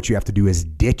now what you have to do is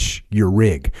ditch your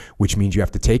rig, which means you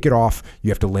have to take it off. You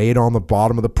have to lay it on the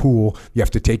bottom of the pool. You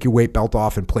have to take your weight belt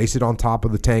off and place it on top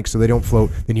of the tank so they don't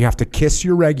float. Then you have to kiss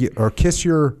your kiss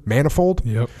your manifold.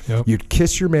 Yep. You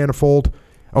kiss your manifold.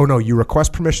 Oh no, you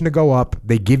request permission to go up.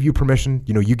 They give you permission.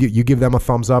 You give them a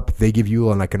thumbs up. They give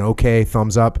you like an okay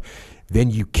thumbs up. Then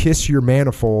you kiss your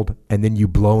manifold, and then you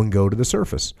blow and go to the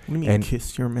surface. What do you mean and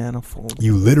kiss your manifold?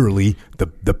 you literally,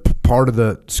 the part of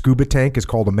the scuba tank is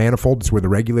called a manifold. It's where the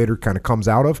regulator kind of comes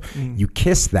out of. You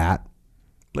kiss that.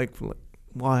 Like,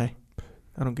 why?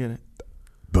 I don't get it.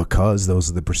 Because those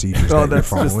are the procedures that That's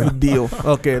you're just following. the deal.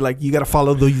 Okay, like you got to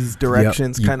follow these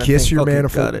directions, Yep. kind of. You kiss thing. your Okay,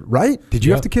 manifold, got it. right? Did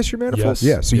you have Yep. to kiss your manifold? Yes.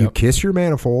 Yeah. So you Yep. kiss your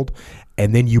manifold,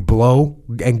 and then you blow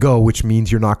and go, which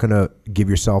means you're not going to give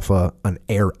yourself an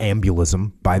air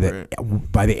embolism by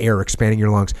the air expanding your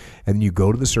lungs. And then you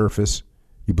go to the surface.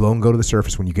 You blow and go to the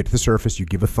surface. When you get to the surface, you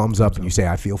give a thumbs up and you say,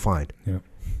 "I feel fine." Yep.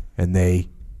 And they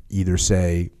either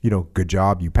say, "Good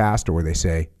job, you passed," or they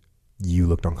say, "You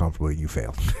looked uncomfortable, you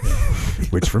failed."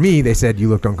 Which for me, they said, "You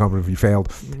looked uncomfortable, you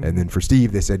failed." And then for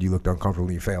Steve, they said, "You looked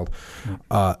uncomfortable, you failed."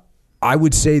 I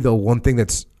would say, though, one thing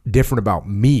that's different about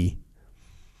me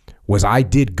was I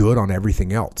did good on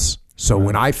everything else. So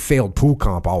when I failed pool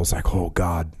comp, I was like, "Oh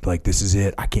God, like this is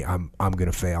it. I can't. I'm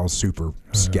gonna fail." I was super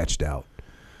sketched out.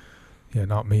 Yeah,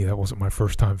 not me. That wasn't my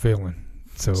first time failing.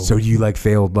 So you like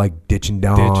failed like ditch and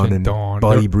dawn and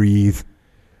buddy breathe.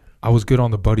 I was good on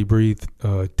the buddy breathe,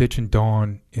 ditch and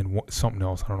dawn, and something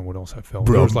else. I don't know what else I failed.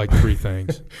 Bro. There was like 3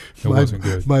 things. It wasn't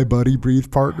good. My buddy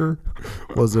breathe partner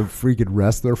was a freaking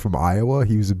wrestler from Iowa.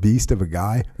 He was a beast of a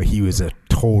guy. He was a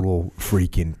total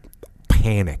freaking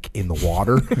panic in the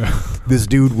water. This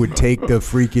dude would take the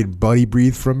freaking buddy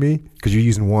breathe from me because you're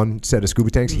using one set of scuba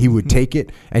tanks. He would take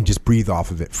it and just breathe off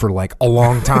of it for like a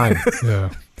long time. Yeah.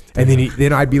 And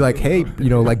then I'd be like, "Hey,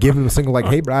 like give him a signal like,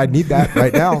 hey, bro, I need that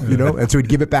right now, And so he'd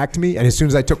give it back to me. And as soon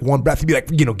as I took one breath, he'd be like,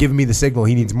 giving me the signal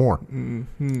he needs more.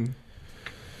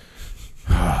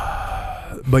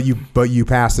 But you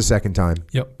passed the second time.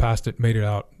 Yep, passed it, made it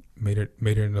out, made it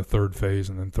in the third phase,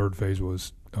 and then third phase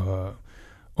was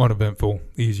uneventful,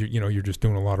 easier. You're just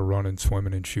doing a lot of running,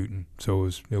 swimming, and shooting. So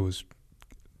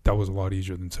that was a lot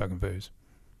easier than second phase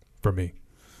for me.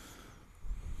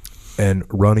 And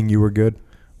running, you were good?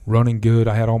 Running good.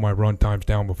 I had all my run times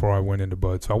down before I went into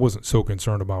Bud, so I wasn't so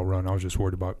concerned about run. I was just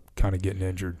worried about kind of getting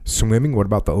injured. Swimming, what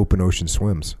about the open ocean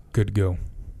swims? Good to go.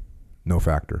 No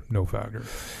factor. No factor.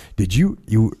 Did you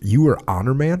were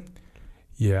honor man?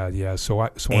 Yeah. So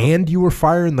you were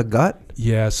fire in the gut?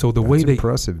 Yeah, so the That's way they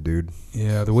impressive, dude.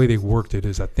 Yeah, the way they worked it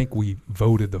is I think we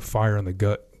voted the fire in the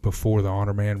gut before the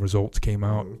honor man results came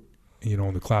out.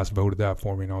 And the class voted that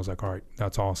for me, and I was like, all right,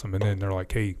 that's awesome. And then they're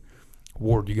like, hey,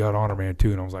 Ward, you got honor man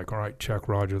too, and I was like, all right, check,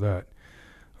 roger that.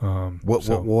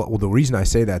 Well, the reason I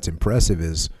say that's impressive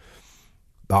is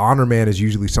the honor man is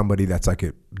usually somebody that's like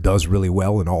it does really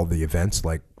well in all the events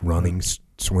like running,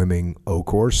 swimming, O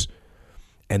course,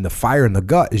 and the fire in the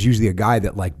gut is usually a guy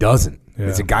that like doesn't. Yeah.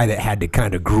 It's a guy that had to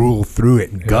kind of gruel through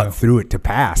it and gut through it to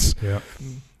pass. Yeah.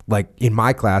 Like in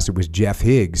my class, it was Jeff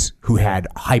Higgs who had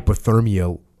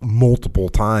hypothermia multiple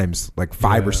times, like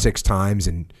 5 or 6 times,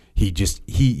 and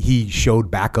he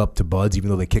showed back up to Buds even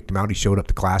though they kicked him out. He showed up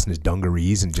to class in his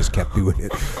dungarees and just kept doing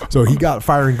it. So he got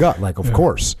fire and gut, like of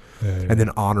course. And then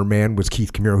honor man was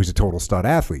Keith Camaro, who's a total stud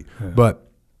athlete. But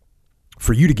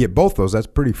for you to get both those, that's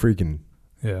pretty freaking.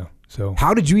 Yeah. So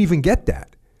how did you even get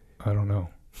that? I don't know,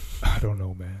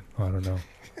 man. I don't know.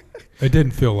 It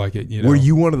didn't feel like it. Were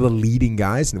you one of the leading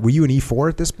guys? Were you an E4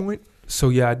 at this point? So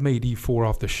yeah, I'd made E4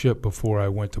 off the ship before I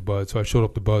went to Buds. So I showed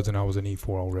up to Buds and I was an E4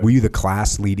 already. Were you the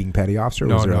class leading petty officer?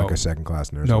 Or was there like a second class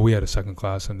in there? No, we had a second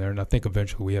class in there, and I think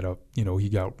eventually we had he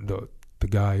got the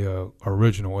guy, our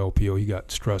original LPO, he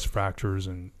got stress fractures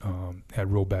and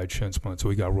had real bad shin splints, so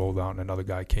he got rolled out, and another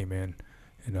guy came in,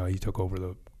 and he took over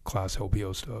the class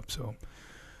LPO stuff. So,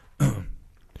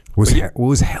 what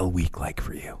was Hell Week like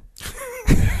for you?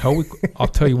 Hell Week, I'll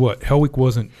tell you what, Hell Week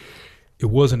wasn't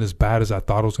as bad as I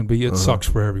thought it was going to be. It sucks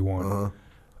for everyone.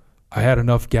 I had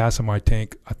enough gas in my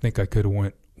tank. I think I could have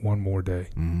went one more day,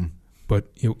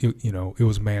 but it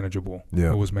was manageable.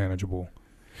 Yeah. It was manageable.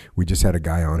 We just had a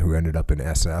guy on who ended up in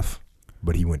SF,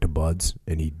 but he went to Buds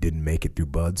and he didn't make it through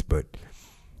Buds, but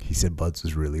he said Buds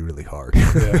was really, really hard.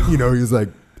 Yeah. He was like,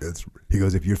 he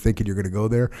goes, if you're thinking you're going to go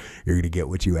there, you're going to get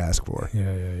what you ask for.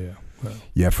 Yeah. Well.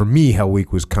 Yeah, for me, Hell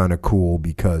Week was kind of cool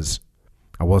because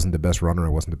I wasn't the best runner. I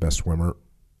wasn't the best swimmer.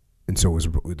 And so it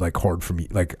was like hard for me.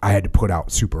 Like I had to put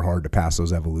out super hard to pass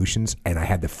those evolutions, and I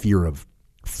had the fear of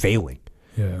failing.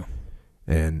 Yeah.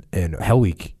 And Hell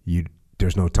Week,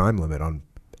 there's no time limit on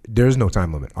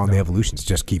the evolutions.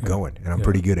 Just keep going, and I'm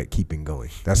pretty good at keeping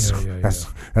going. That's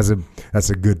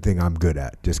a good thing I'm good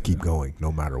at. Just keep going,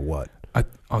 no matter what.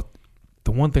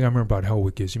 The one thing I remember about Hell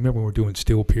Week is, you remember when we were doing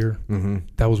Steel Pier? Mm-hmm.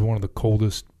 That was one of the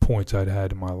coldest points I'd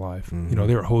had in my life. Mm-hmm.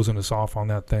 They were hosing us off on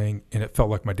that thing, and it felt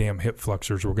like my damn hip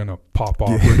flexors were going to pop off.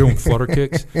 Yeah. We were doing flutter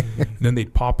kicks, and then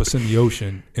they'd pop us in the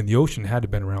ocean, and the ocean had to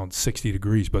have been around 60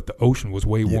 degrees, but the ocean was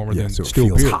way warmer than so Steel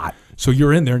Pier. It feels hot. So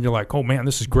you're in there, and you're like, oh, man,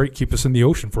 this is great. Keep us in the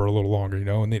ocean for a little longer,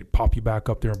 and they'd pop you back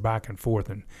up there and back and forth,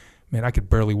 and, man, I could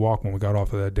barely walk when we got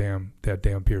off of that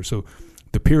damn pier. So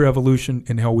the pier evolution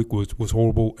in Hell Week was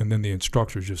horrible, and then the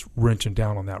instructors just wrenching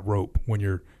down on that rope when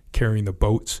you're carrying the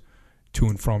boats to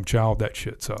and from Chow. That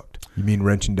shit sucked. You mean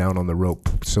wrenching down on the rope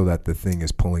so that the thing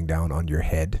is pulling down on your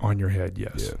head? On your head,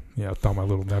 yes. Yeah, I thought my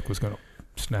little neck was going to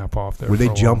snap off there. Were they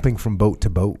jumping from boat to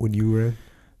boat when you were in?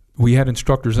 We had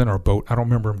instructors in our boat. I don't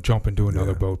remember them jumping to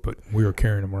another boat, but we were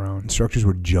carrying them around. Instructors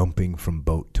were jumping from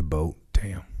boat to boat.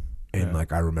 Damn. And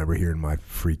I remember hearing my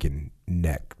freaking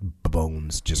neck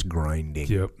bones just grinding.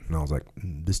 Yep. And I was like,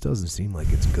 this doesn't seem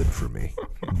like it's good for me.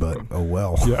 But oh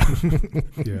well.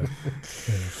 Yeah.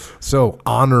 So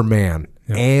honor man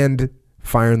and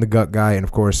fire in the gut guy, and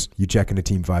of course you check into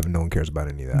Team 5 and no one cares about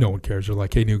any of that. No one cares. They're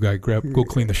like, hey, new guy, go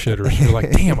clean the shitters. You're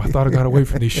like, damn, I thought I got away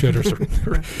from these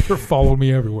shitters. They're following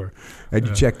me everywhere. And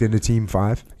you checked into Team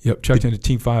 5? Yep, checked into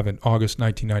Team 5 in August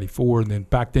 1994. And then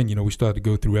back then, we still had to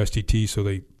go through STT, so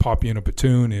they pop you in a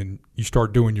platoon and you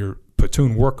start doing your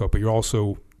platoon workup, but you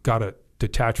also got to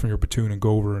detach from your platoon and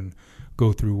go over and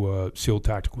go through SEAL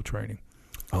tactical training.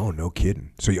 Oh, no kidding.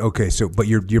 So but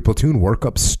your platoon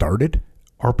workup started?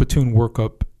 Our platoon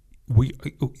workup, we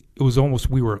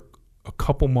were a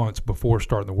couple months before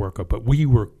starting the workup, but we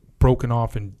were broken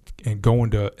off and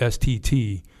going to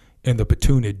STT, and the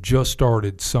platoon had just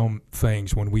started some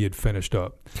things when we had finished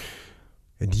up.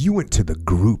 And you went to the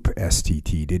group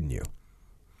STT, didn't you?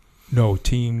 No,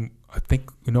 team. I think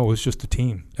it was just the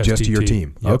team. STT. Just your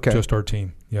team. Yep, okay, just our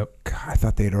team. Yep. God, I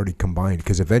thought they had already combined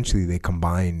because eventually they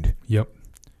combined. Yep.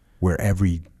 where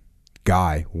every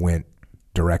guy went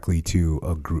directly to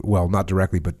a group. Well, not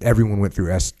directly, but everyone went through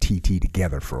STT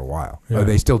together for a while. Yeah.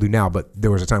 They still do now, but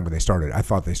there was a time when they started. I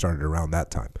thought they started around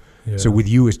that time. Yeah. So with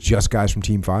you, it's just guys from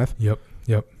Team 5? Yep.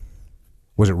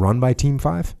 Was it run by Team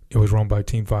 5? It was run by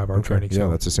Team 5, our training Yeah, cell.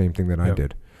 that's the same thing that I Yep.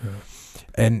 did. Yeah.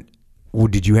 And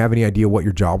did you have any idea what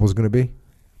your job was going to be?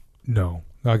 No.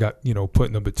 I got, put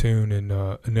in the platoon, and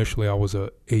initially I was a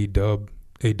dub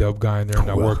guy in there,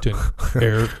 and I worked in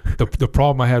air. The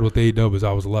problem I had with A-dub is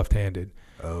I was left-handed.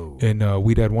 Oh. And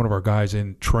we'd had one of our guys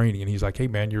in training, and he's like, hey,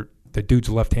 man, the dude's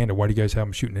left-handed. Why do you guys have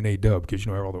him shooting an A-dub? Because,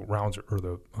 all the rounds or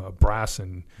the brass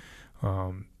and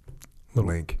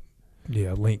Link.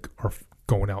 link are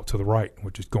going out to the right,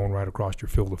 which is going right across your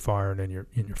field of fire and then you're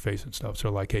in your face and stuff.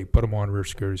 So like, hey, put them on rear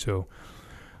security. So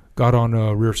got on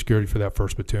rear security for that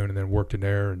first platoon, and then worked in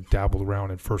there and dabbled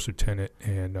around in first lieutenant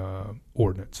and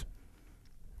ordnance.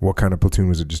 What kind of platoon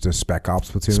was it? Just a spec ops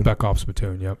platoon? Spec ops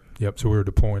platoon, yep. So we were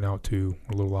deploying out to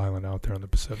a little island out there in the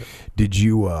Pacific. Did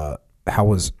you, how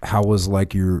was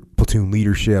like your platoon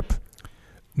leadership?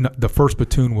 No, the first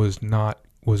platoon was not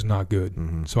good.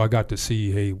 Mm-hmm. So I got to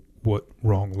see, hey, what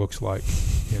wrong looks like,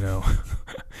 and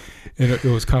it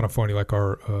was kind of funny. Like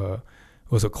it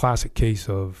was a classic case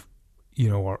of,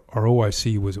 our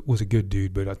OIC was a good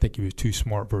dude, but I think he was too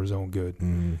smart for his own good.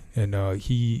 Mm-hmm. And I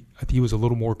think he was a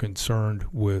little more concerned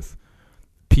with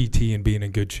PT and being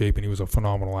in good shape, and he was a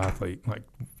phenomenal athlete, like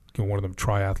one of them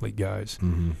triathlete guys.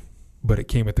 Mm-hmm. But it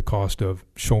came at the cost of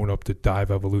showing up to dive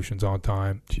evolutions on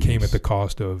time. It came at the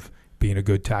cost of being a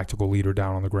good tactical leader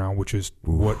down on the ground, which is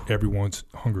what everyone's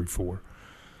hungry for.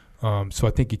 So I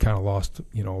think he kind of lost,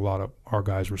 a lot of our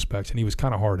guys' respects, and he was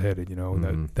kind of hard-headed,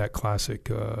 that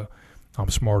classic I'm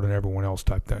smarter than everyone else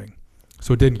type thing.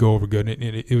 So it didn't go over good, and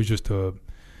it was just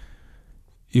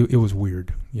it was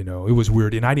weird, it was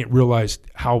weird, and I didn't realize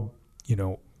how,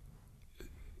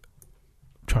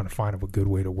 trying to find a good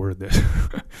way to word this.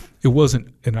 It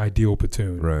wasn't an ideal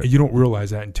platoon. Right. And you don't realize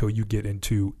that until you get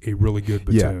into a really good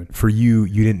platoon. Yeah. For you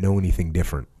didn't know anything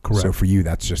different. Correct. So for you,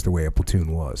 that's just the way a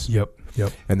platoon was. Yep.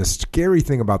 And the scary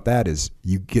thing about that is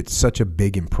you get such a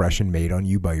big impression made on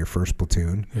you by your first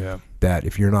platoon that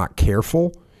if you're not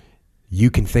careful, you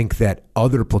can think that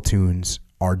other platoons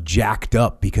are jacked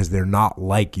up because they're not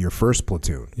like your first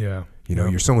platoon. Yeah.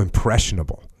 You're so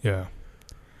impressionable. Yeah.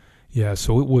 Yeah,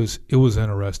 so it was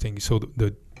interesting. So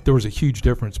there was a huge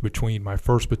difference between my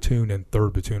first platoon and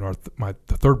third platoon.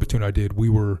 The third platoon I did, we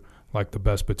were like the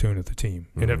best platoon at the team,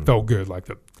 and it felt good. Like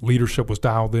the leadership was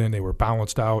dialed in, they were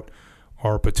balanced out.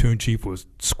 Our platoon chief was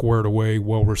squared away,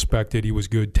 well respected. He was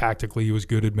good tactically, he was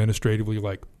good administratively.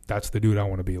 Like that's the dude I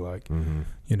want to be like.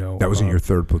 Mm-hmm. That was in your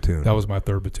third platoon. That was my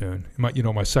third platoon.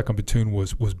 My second platoon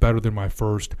was better than my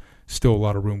first. Still a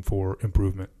lot of room for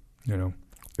improvement.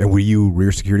 And were you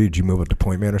rear security? Did you move up to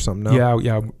point man or something now?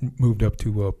 Yeah, I moved up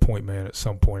to point man at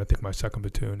some point. I think my second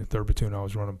platoon and third platoon I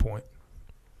was running point.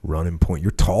 Running point.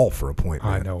 You're tall for a point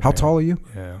man. I know. How man. Tall are you?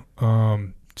 Yeah.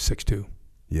 6'2".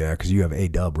 Yeah, because you have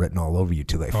A-dub written all over you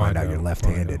till they find out you're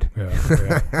left-handed.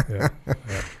 Yeah.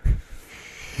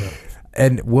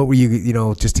 And what were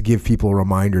you, just to give people a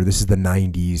reminder, this is the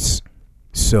 90s,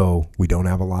 so we don't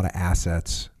have a lot of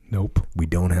assets. Nope. We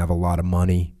don't have a lot of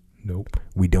money. Nope.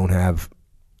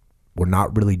 We're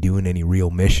not really doing any real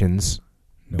missions,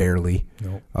 barely.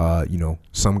 Nope.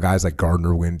 Some guys like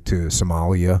Gardner went to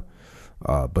Somalia,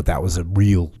 but that was a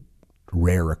real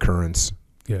rare occurrence.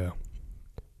 Yeah.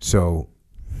 So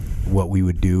what we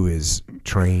would do is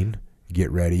train, get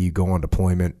ready, go on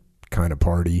deployment, kind of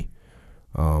party.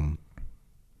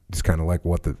 It's kind of like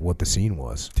what the scene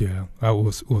was. Yeah, it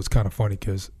was kind of funny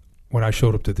because when I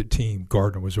showed up to the team,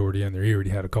 Gardner was already in there. He already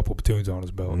had a couple platoons on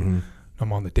his belt. Mm-hmm.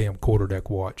 I'm on the damn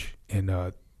quarterdeck watch,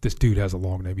 and this dude has a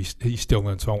long name. He's still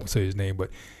in, so I won't say his name,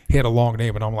 but he had a long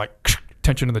name, and I'm like,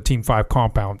 attention to the Team 5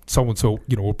 compound. So-and-so,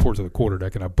 reports to the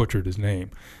quarterdeck, and I butchered his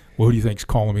name. Well, who do you think's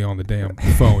calling me on the damn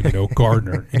phone?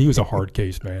 Gardner. And he was a hard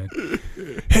case, man.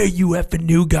 Hey, you effing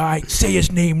new guy, say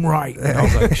his name right. And I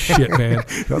was like, shit, man.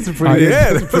 That's a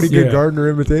pretty good Gardner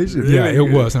imitation. Yeah,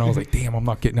 it was. And I was like, damn, I'm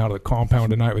not getting out of the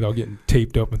compound tonight without getting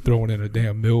taped up and thrown in a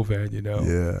damn mill van,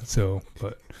 Yeah.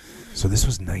 So this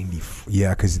was 90.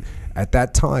 Yeah, because at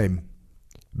that time,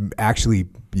 actually,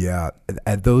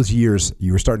 at those years,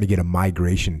 you were starting to get a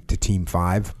migration to Team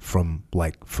 5 from,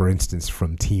 like, for instance,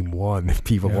 from Team 1.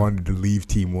 People wanted to leave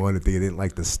Team 1 if they didn't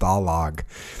like the Stalag.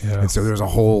 Yeah. And so there was a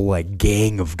whole, like,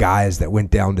 gang of guys that went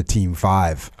down to Team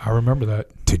 5. I remember that.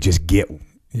 To just get,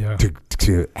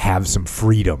 to have some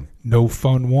freedom. No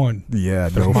fun one. Yeah,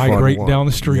 no fun migrating down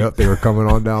the street. Yep, they were coming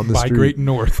on down the street. Migrating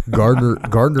north.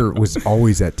 Gardner was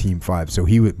always at Team 5, so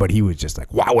he was just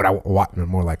like, why would I?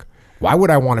 More like, Why would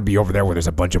I want to be over there where there's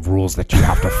a bunch of rules that you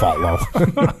have to follow?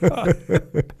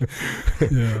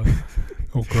 Yeah.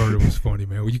 Oh, Gardner was funny,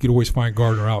 man. Well, you could always find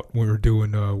Gardner out when we were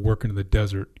doing working in the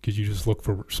desert because you just look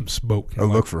for some smoke. Or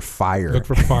look for fire. Look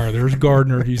for fire. There's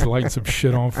Gardner. He's lighting some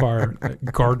shit on fire. That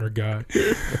Gardner guy.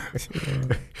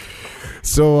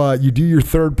 So you do your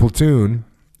third platoon,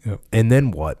 Yep. and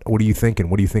then what? What are you thinking?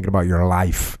 What are you thinking about your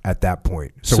life at that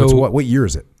point? So it's what year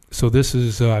is it? So this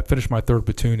is I finished my third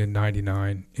platoon in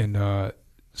 '99, and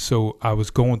so I was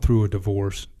going through a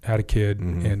divorce, had a kid,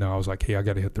 and I was like, hey, I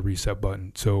got to hit the reset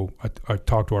button. So I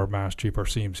talked to our master chief, our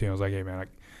CMC, and I was like, hey, man,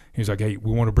 he was like, hey,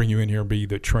 we want to bring you in here and be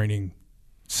the training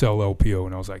cell LPO.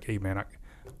 And I was like, hey, man,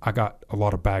 I got a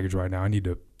lot of baggage right now. I need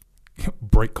to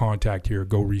break contact here,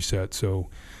 go reset. So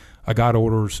I got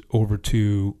orders over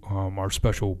to our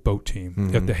special boat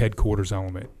team at the headquarters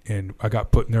element, and I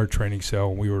got put in their training cell,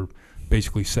 and we were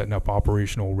basically setting up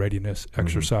operational readiness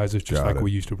exercises just like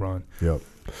we used to run. Yep.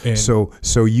 And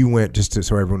So you went,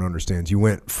 so everyone understands, you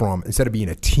went from, instead of being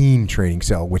a team training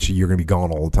cell, which you're going to be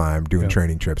gone all the time doing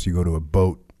training trips, you go to a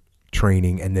boat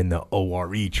training and then the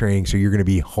ORE training, so you're going to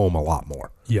be home a lot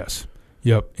more. Yes.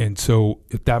 Yep. And so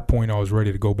at that point, I was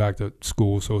ready to go back to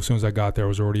school. So as soon as I got there, I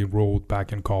was already enrolled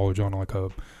back in college on like a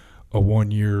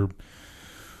 1 year,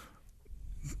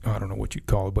 I don't know what you'd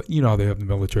call it, but you know how they have the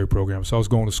military program. So I was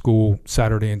going to school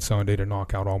Saturday and Sunday to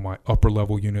knock out all my upper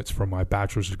level units from my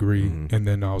bachelor's degree, and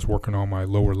then I was working on my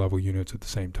lower level units at the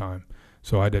same time.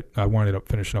 So I wound up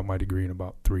finishing up my degree in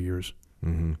about 3 years.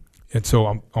 And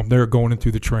so I'm there going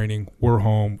into the training. We're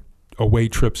home, away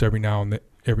trips every now and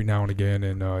again,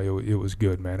 and it was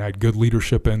good, man. I had good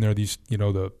leadership in there. These,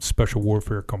 the special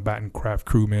warfare combatant craft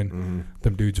crewmen,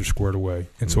 them dudes are squared away.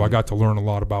 And so I got to learn a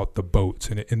lot about the boats,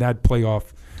 and that play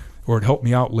off, or it helped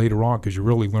me out later on because you're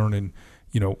really learning,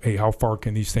 hey, how far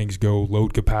can these things go,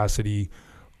 load capacity,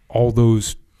 all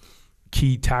those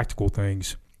key tactical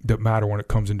things that matter when it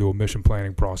comes into a mission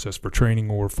planning process for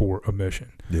training or for a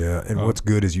mission. Yeah, and what's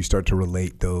good is you start to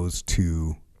relate those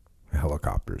to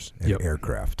helicopters and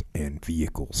aircraft and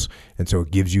vehicles, and so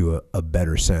it gives you a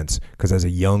better sense. Because as a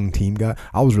young team guy,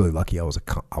 I was really lucky. I was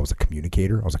a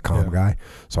communicator. I was a comm guy,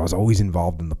 so I was always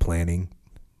involved in the planning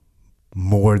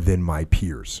more than my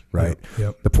peers. Right.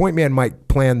 The point man might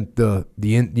plan the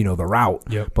route,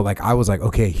 but like I was like,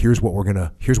 okay, here's what we're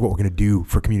gonna do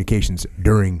for communications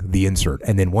during the insert,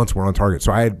 and then once we're on target.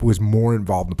 So I was more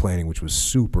involved in the planning, which was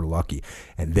super lucky.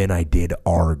 And then I did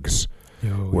ARGs.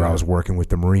 Where I was working with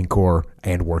the Marine Corps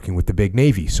and working with the big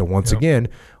Navy. So once again,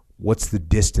 what's the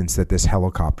distance that this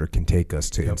helicopter can take us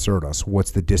to insert us? What's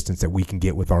the distance that we can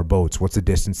get with our boats? What's the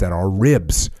distance that our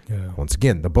ribs, once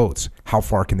again, the boats, how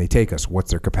far can they take us? What's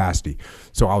their capacity?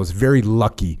 So I was very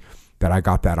lucky that I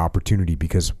got that opportunity,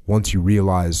 because once you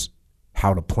realize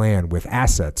how to plan with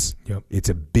assets, it's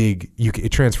a big, it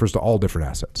transfers to all different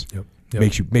assets.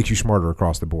 Makes you smarter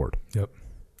across the board.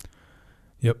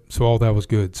 So all that was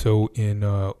good. So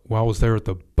while I was there at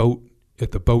the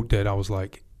boat dead, I was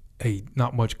like, hey,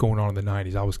 not much going on in the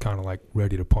 90s. I was kind of like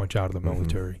ready to punch out of the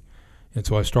military. And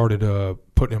so I started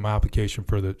putting in my application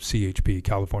for the CHP,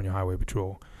 California Highway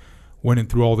Patrol. Went in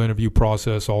through all the interview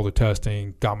process, all the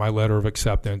testing, got my letter of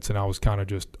acceptance, and I was kind of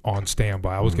just on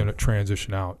standby. I was going to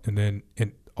transition out. And then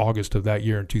in August of that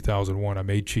year, in 2001, I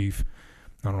made chief.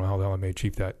 I don't know how the hell I made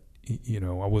chief that.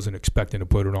 I wasn't expecting to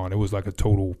put it on. It was like a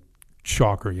total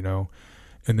shocker,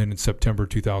 and then in September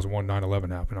 2001, 9/11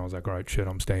 happened. I was like, all right, shit,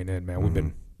 I'm staying in, man. We've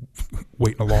been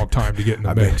waiting a long time to get in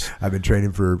the mix. I've been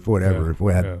training for whatever.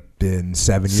 It had been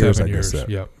 7 years, 7 I years.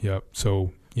 guess. Yep.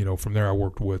 So, from there I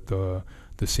worked with the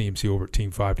CMC over at Team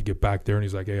 5 to get back there, and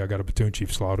he's like, hey, I got a platoon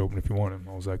chief slot open if you want him.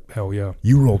 I was like, hell yeah.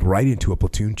 You rolled right into a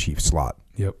platoon chief slot.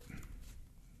 Yep.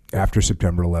 After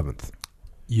September 11th.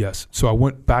 Yes. So I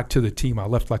went back to the team. I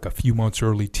left like a few months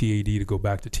early TAD to go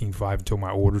back to Team 5 until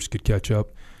my orders could catch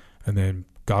up, and then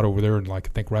got over there, and like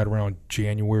I think right around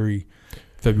January,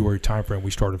 February timeframe,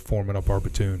 we started forming up our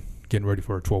platoon, getting ready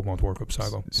for a 12-month workup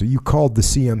cycle. So you called the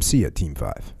CMC at Team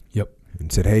 5. Yep.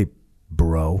 And said, hey,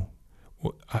 bro.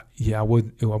 Well, I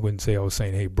wouldn't say I was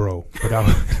saying, hey, bro. But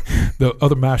the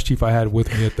other master chief I had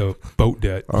with me at the boat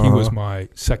deck, he was my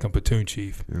second platoon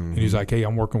chief. And he's like, hey,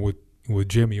 I'm working with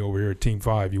Jimmy over here at Team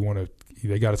 5.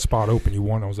 They got a spot open. You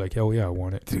want it? I was like, hell yeah, I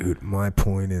want it. Dude, my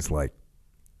point is like,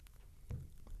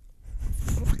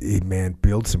 man,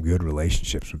 build some good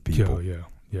relationships with people.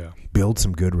 Yeah. Build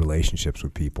some good relationships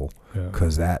with people,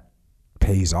 because that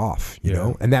pays off, you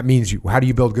know? And that means how do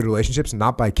you build good relationships?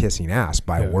 Not by kissing ass,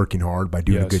 by working hard, by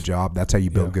doing a good job. That's how you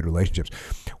build good relationships.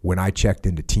 When I checked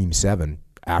into Team 7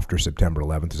 after September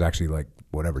 11th, it was actually like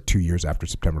 2 years after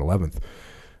September 11th,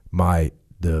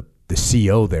 the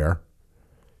CO there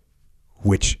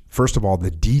which, first of all,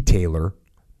 the detailer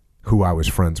who I was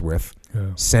friends with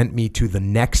sent me to the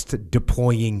next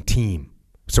deploying team.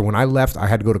 So when I left, I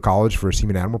had to go to college for a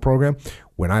Seaman Admiral program.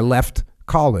 When I left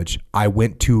college, I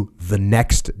went to the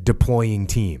next deploying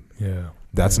team. Yeah.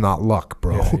 That's not luck,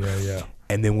 bro. Yeah.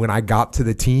 And then when I got to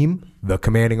the team, the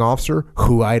commanding officer,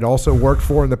 who I'd also worked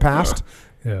for in the past,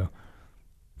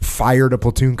 fired a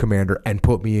platoon commander and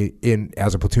put me in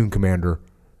as a platoon commander,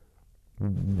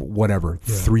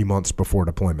 3 months before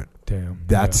deployment. Damn.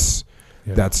 That's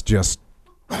just,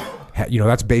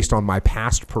 that's based on my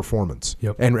past performance.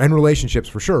 Yep. And relationships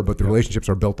for sure, but the relationships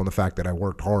are built on the fact that I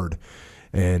worked hard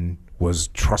and was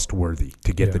trustworthy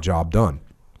to get the job done.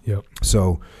 Yep.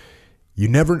 So you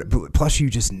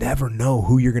just never know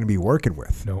who you're going to be working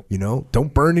with. Nope.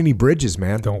 Don't burn any bridges,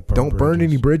 man. Don't burn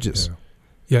any bridges.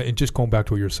 Yeah, and just going back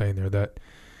to what you were saying there, that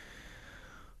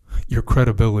your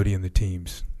credibility in the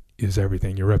teams is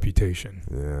everything. Your reputation.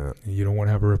 Yeah. You don't want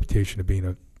to have a reputation of being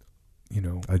a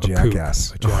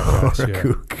jackass. A jackass. Or a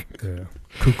kook. Yeah.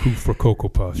 Cuckoo for Cocoa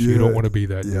Puffs. You don't want to be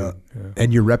that dude. Yeah.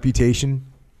 And your reputation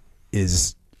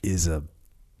is a,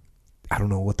 I don't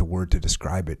know what the word to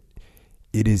describe it.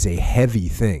 It is a heavy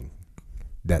thing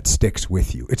that sticks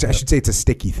with you. I should say it's a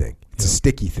sticky thing. It's a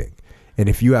sticky thing. And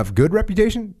if you have good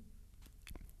reputation,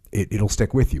 it'll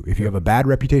stick with you. If you have a bad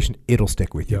reputation, it'll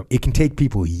stick with you. Yep. It can take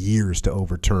people years to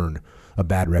overturn a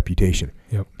bad reputation.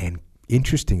 Yep. And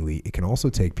interestingly, it can also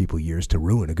take people years to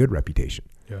ruin a good reputation.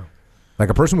 Yeah. Like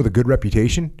a person with a good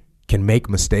reputation can make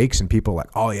mistakes and people are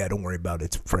like, oh yeah, don't worry about it.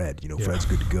 It's Fred. Fred's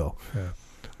good to go. Yeah.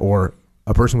 Or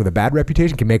a person with a bad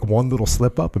reputation can make one little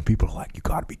slip up and people are like, you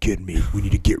gotta be kidding me. We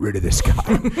need to get rid of this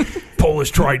guy. Polish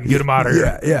Triton, get him out of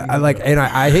here. Yeah.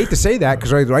 I hate to say that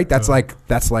because right, that's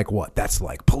like what? That's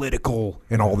like political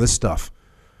and all this stuff.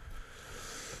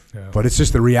 Yeah. But it's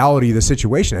just the reality of the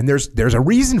situation. And there's a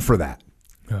reason for that.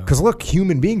 Because look,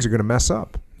 human beings are going to mess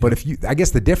up. But I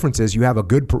guess the difference is you have a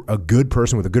good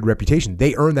person with a good reputation.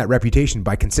 They earn that reputation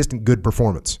by consistent good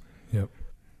performance. Yep.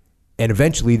 And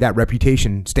eventually that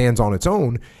reputation stands on its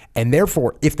own. And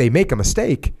therefore, if they make a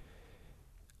mistake,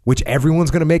 which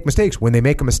everyone's going to make mistakes, when they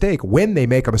make a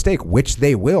mistake, which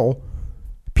they will,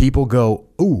 people go,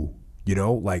 ooh,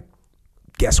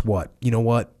 guess what? You know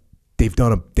what? They've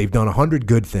done 100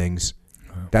 good things.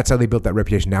 That's how they built that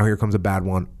reputation. Now here comes a bad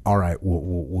one. All right,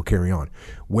 we'll carry on.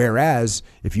 Whereas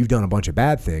if you've done a bunch of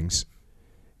bad things,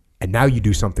 and now you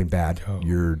do something bad,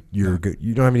 you're good.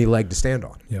 You don't have any leg to stand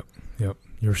on. Yep.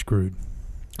 You're screwed.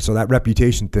 So that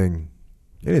reputation thing,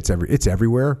 it's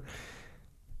everywhere.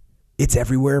 It's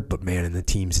everywhere, but man, in the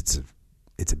teams,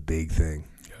 it's a big thing.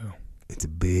 Yeah. It's a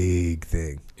big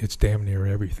thing. It's damn near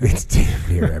everything. It's damn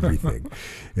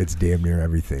near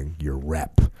everything. Your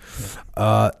rep.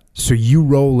 Yeah. So you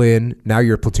roll in. Now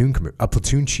you're a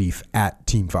platoon chief at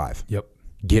Team 5. Yep.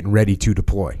 Getting ready to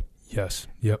deploy. Yes.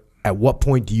 Yep. At what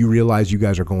point do you realize you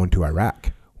guys are going to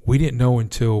Iraq? We didn't know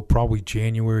until probably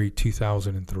January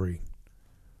 2003.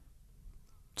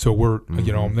 So we're,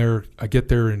 I'm there. I get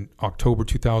there in October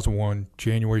 2001.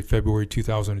 January, February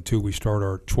 2002, we start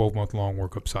our 12-month-long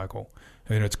workup cycle.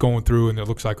 And it's going through, and it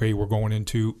looks like, hey, we're going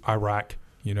into Iraq.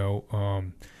 No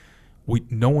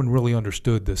one really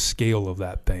understood the scale of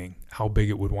that thing, how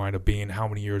big it would wind up being, how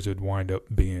many years it would wind up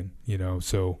being.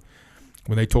 So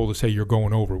when they told us, hey, you're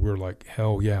going over, we were like,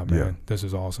 hell yeah, man, this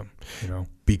is awesome.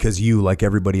 Because you, like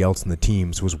everybody else in the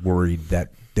teams, was worried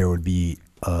that there would be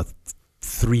a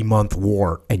 3-month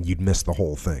war and you'd miss the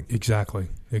whole thing. Exactly.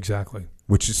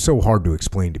 Which is so hard to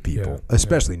explain to people,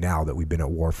 especially now that we've been at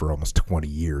war for almost 20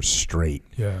 years straight.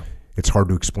 Yeah. It's hard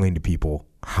to explain to people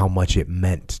how much it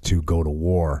meant to go to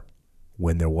war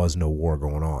when there was no war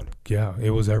going on. Yeah, it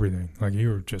was everything. Like, you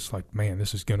were just like, man,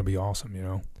 this is going to be awesome,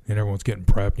 And everyone's getting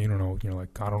prepped. You don't know,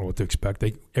 I don't know what to expect.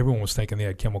 Everyone was thinking they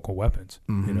had chemical weapons,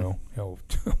 we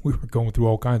were going through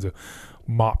all kinds of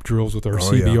mop drills with our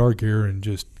CBR gear and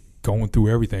just going through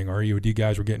everything. Our EOD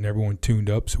guys were getting everyone tuned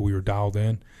up, so we were dialed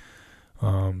in.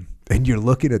 And you're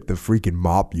looking at the freaking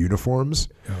mop uniforms.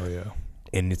 Oh, yeah.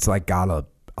 And it's like got a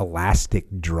elastic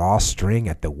drawstring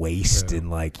at the waist. And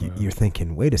you're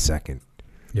thinking, wait a second.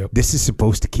 Yep. This is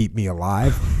supposed to keep me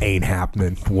alive. Ain't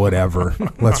happening. Whatever.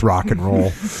 Let's rock and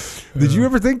roll. Did you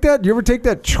ever think that? You ever take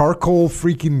that charcoal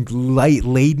freaking light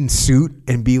laden suit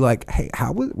and be like, hey,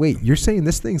 wait, you're saying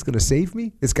this thing's going to save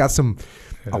me? It's got some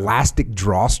elastic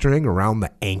drawstring around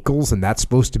the ankles and that's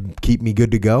supposed to keep me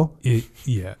good to go?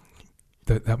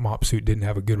 That mop suit didn't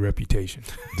have a good reputation.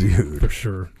 Dude. For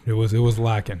sure. It was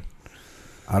lacking.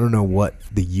 I don't know what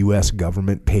the U.S.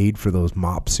 government paid for those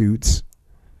mop suits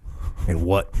and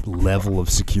what level of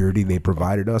security they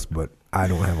provided us, but I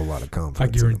don't have a lot of I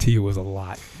confidence. guarantee it was a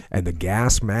lot. And the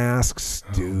gas masks,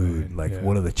 dude, man,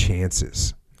 what are the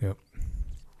chances? Yep.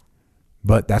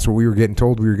 But that's what we were getting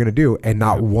told we were going to do, and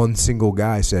not one single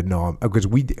guy said no. Because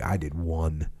I did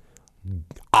one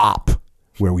op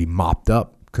where we mopped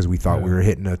up because we thought we were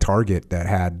hitting a target that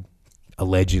had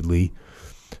allegedly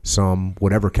some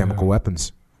whatever chemical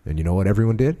weapons. And you know what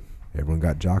everyone did? Everyone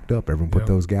got jocked up. Everyone put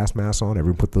those gas masks on.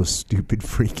 Everyone put those stupid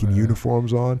freaking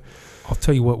uniforms on. I'll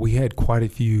tell you what, we had quite a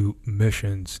few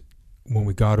missions when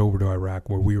we got over to Iraq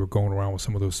where we were going around with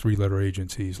some of those 3-letter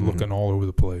agencies, looking all over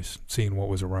the place, seeing what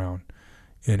was around.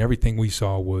 And everything we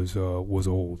saw was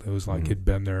old. It was like it'd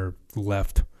been there,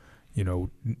 left,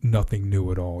 nothing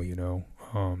new at all,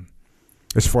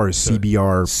 As far as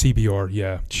CBR,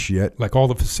 yeah. shit. Like all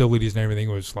the facilities and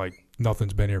everything was like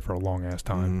nothing's been here for a long ass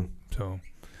time.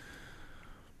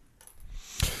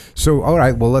 So, all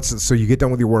right, well, so you get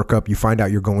done with your workup, you find out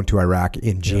you're going to Iraq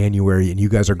in January, and you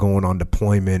guys are going on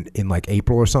deployment in like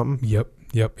April or something?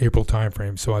 Yep, April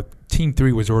timeframe. So Team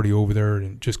 3 was already over there,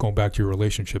 and just going back to your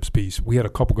relationships piece, we had a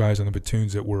couple guys on the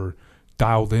platoons that were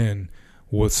dialed in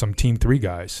with some Team 3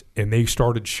 guys, and they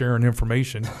started sharing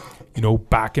information,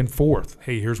 back and forth.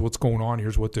 Hey, here's what's going on,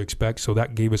 here's what to expect. So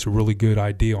that gave us a really good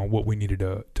idea on what we needed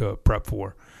to prep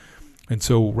for. And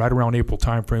so right around April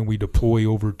timeframe, we deploy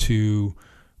over to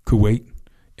Kuwait,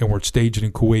 and we're staged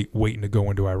in Kuwait waiting to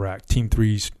go into Iraq. Team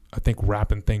 3's, I think,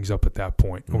 wrapping things up at that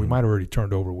point. Or we might have already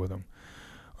turned over with them.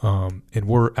 And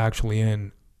we're actually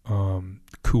in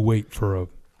Kuwait for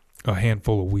a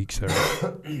handful of weeks there.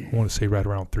 I want to say right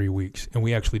around 3 weeks. And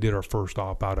we actually did our first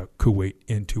op out of Kuwait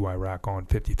into Iraq on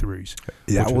 53s.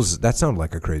 That sounded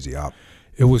like a crazy op.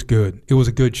 It was good. It was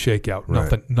a good shakeout.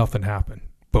 Right. Nothing happened.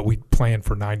 But we planned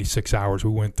for 96 hours.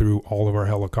 We went through all of our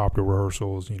helicopter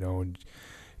rehearsals, and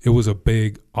it was a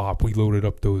big op. We loaded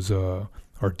up those our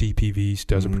DPVs,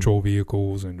 Desert Patrol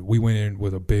vehicles, and we went in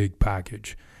with a big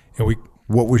package. And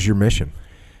what was your mission?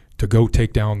 To go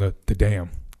take down the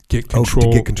dam, get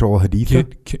control. To get control of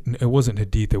Haditha? It wasn't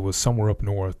Haditha. It was somewhere up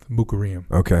north,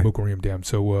 Mukarram. Okay. Mukarram Dam.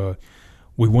 So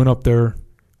we went up there,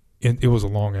 and it was a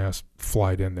long ass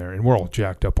flight in there, and we're all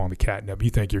jacked up on the catnip.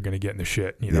 You think you're going to get in the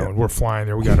shit, and we're flying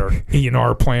there. We got our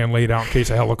E&R plan laid out in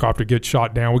case a helicopter gets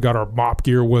shot down. We got our mop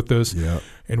gear with us,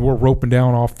 and we're roping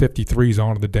down off 53s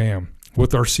onto the dam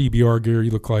with our CBR gear. You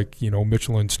look like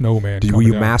Michelin snowman. Were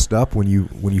you masked up when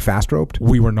you fast roped?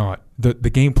 We were not.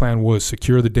 The game plan was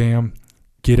secure the dam,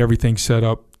 get everything set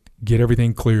up, get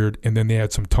everything cleared, and then they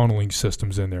had some tunneling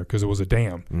systems in there because it was a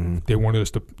dam. They wanted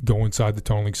us to go inside the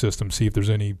tunneling system, see if there's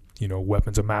any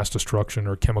weapons of mass destruction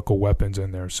or chemical weapons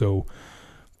in there. So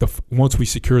once we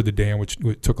secured the dam, which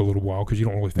took a little while because you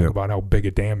don't really think about how big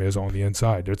a dam is on the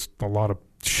inside. There's a lot of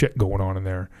shit going on in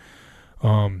there.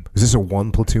 Is this a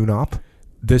one platoon op?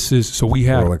 This is so we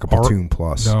had like a platoon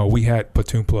plus. No, we had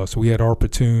platoon plus. So we had our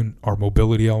platoon, our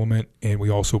mobility element, and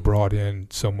we also brought in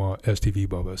some STV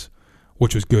bubbas,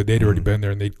 which was good. They'd already been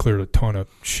there, and they'd cleared a ton of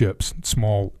ships,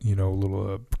 small,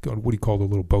 little what do you call the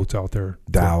little boats out there?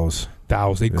 Dhows.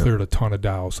 They cleared a ton of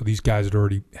dhows. So these guys had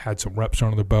already had some reps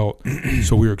under their belt.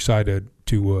 So we were excited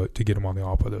to get them on the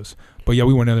op with us. But yeah,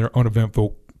 we went in there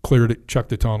uneventful, cleared it, checked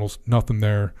the tunnels, nothing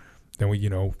there. Then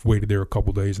we waited there a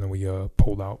couple days, and then we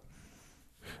pulled out.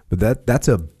 But that's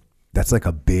the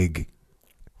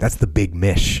big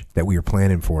mish that we were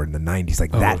planning for in the 90s,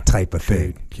 like that type of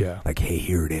thing. Yeah. Like, hey,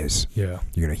 here it is. Yeah.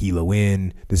 You're going to helo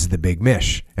in. This is the big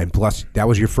mish. And plus, that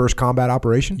was your first combat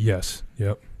operation? Yes.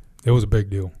 Yep. It was a big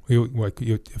deal.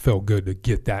 It felt good to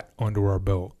get that under our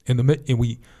belt. And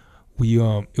we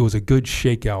it was a good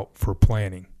shakeout for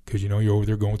planning because, you're over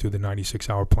there going through the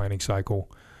 96-hour planning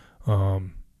cycle.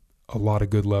 A lot of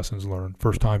good lessons learned.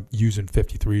 First time using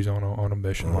 53s on a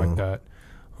mission like that.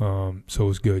 So it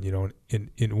was good,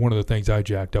 And one of the things I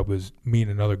jacked up is me and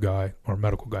another guy, our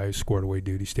medical guy, who squared away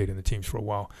duty, stayed in the teams for a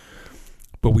while.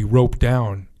 But we roped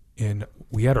down, and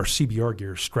we had our CBR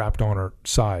gear strapped on our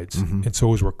sides. And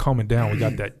so as we're coming down, we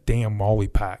got that damn molly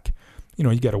pack.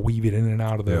 You got to weave it in and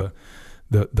out of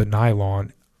the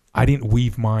nylon. I didn't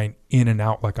weave mine in and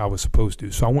out like I was supposed to.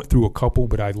 So I went through a couple,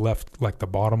 but I left like the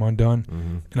bottom undone.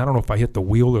 And I don't know if I hit the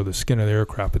wheel or the skin of the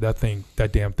aircraft, but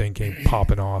that damn thing came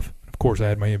popping off. Of course, I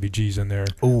had my MVGs in there.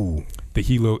 Ooh. The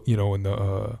helo, and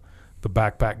the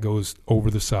backpack goes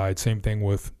over the side. Same thing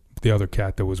with the other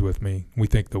cat that was with me. We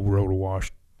think the rotor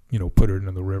wash, put it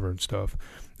into the river and stuff.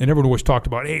 And everyone always talked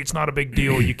about, hey, it's not a big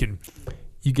deal. You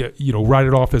get, write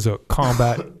it off as a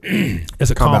combat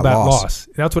loss.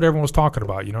 That's what everyone was talking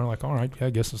about, like, all right, yeah, I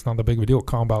guess it's not that big of a deal.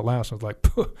 Combat loss. I was like,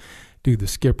 dude, the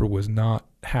skipper was not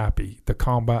happy. The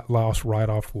combat loss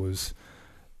write-off was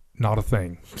not a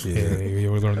thing. Yeah. We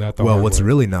learned that the Well, hard what's way.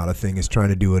 really not a thing is trying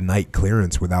to do a night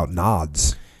clearance without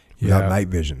nods, without Yeah. night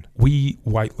vision. We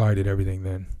white lighted everything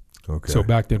then. Okay. So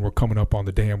back then we're coming up on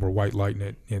the dam, we're white lighting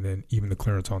it, and then even the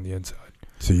clearance on the inside.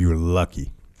 So you were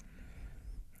lucky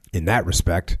in that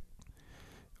respect.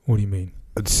 What do you mean?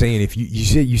 I'm saying if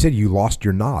you said you lost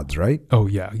your nods, right? Oh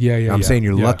yeah. I'm saying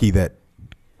you're yeah. lucky that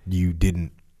you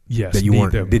didn't. Yes. That you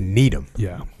need them. didn't need them.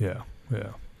 Yeah.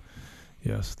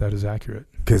 Yes, that is accurate.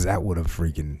 Because that would have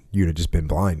you'd have just been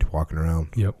blind walking around,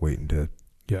 Yep. waiting to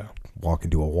Yeah. walk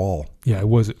into a wall. Yeah, it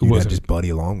was. It You'd have wasn't. just buddy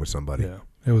along with somebody. Yeah,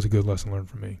 it was a good lesson learned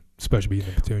for me, especially being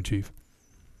the platoon chief.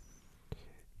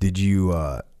 Did you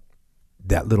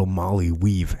that little Molly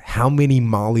weave? How many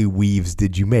Molly weaves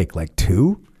did you make? Like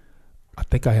 2? I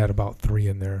think I had about 3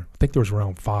 in there. I think there was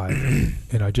around 5,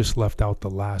 and I just left out the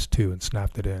last 2 and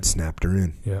snapped it in. Snapped her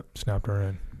in. Yep, snapped her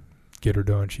in. Get her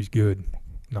done. She's good.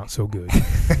 Not so good.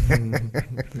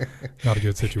 Not a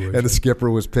good situation. And the skipper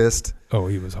was pissed. Oh,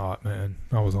 he was hot, man.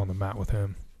 I was on the mat with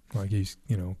him. Like he's,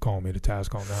 calling me to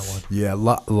task on that one. Yeah,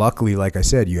 luckily, like I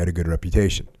said, you had a good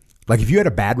reputation. Like if you had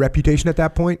a bad reputation at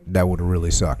that point, that would have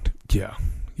really sucked. Yeah.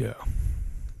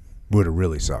 Would have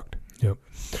really sucked. Yep.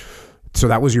 So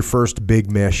that was your first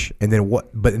big mish, and then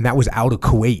what? And that was out of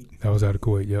Kuwait. That was out of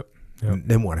Kuwait. Yep. And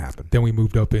then what happened? Then we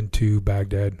moved up into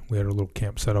Baghdad. We had a little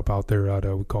camp set up out there.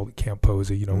 We called it Camp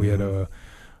Posey. We had I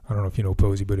don't know if you know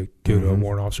Posey, but a good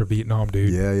warrant officer, Vietnam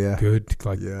dude. Yeah. Good,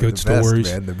 good the stories.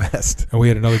 Best, man, the best. And we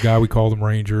had another guy, we called him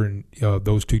Ranger, and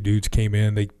those 2 dudes came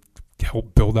in. They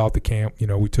helped build out the camp.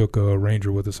 We took a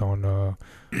Ranger with us on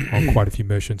quite a few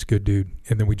missions. Good dude.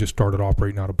 And then we just started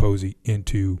operating out of Posey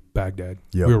into Baghdad.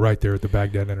 Yep. We were right there at the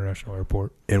Baghdad International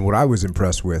Airport. And what I was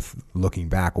impressed with looking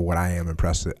back, or what I am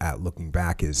impressed at looking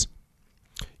back, is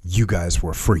you guys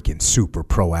were freaking super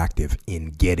proactive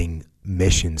in getting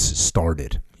missions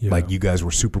started. Yeah. Like you guys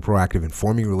were super proactive in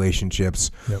forming relationships.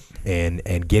 Yep.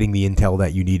 and getting the intel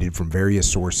that you needed from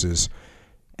various sources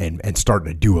and starting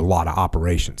to do a lot of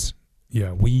operations.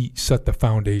 Yeah, we set the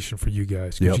foundation for you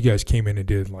guys because you guys came in and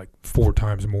did like 4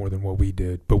 times more than what we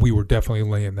did. But we were definitely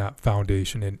laying that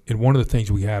foundation. And one of the things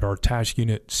we had, our task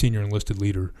unit senior enlisted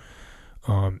leader,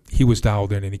 he was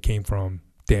dialed in and he came from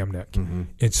Dam Neck. Mm-hmm.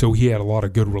 And so he had a lot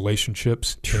of good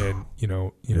relationships. And,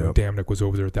 Dam Neck was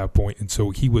over there at that point. And so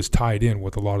he was tied in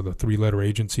with a lot of the 3-letter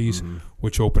agencies,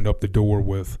 which opened up the door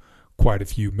with quite a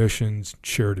few missions,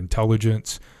 shared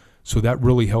intelligence. So that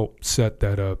really helped set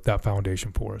that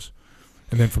foundation for us.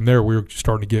 And then from there, we were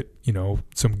starting to get,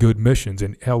 some good missions.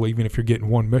 And hell, even if you're getting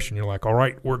 1 mission, you're like, all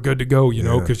right, we're good to go,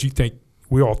 because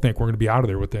we all think we're going to be out of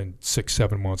there within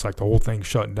 6-7 months, like the whole thing's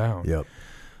shutting down. Yep.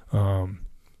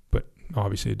 But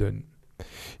obviously it didn't.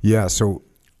 Yeah. So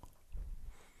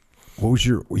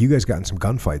you guys got in some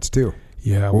gunfights too.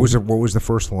 Yeah. What was the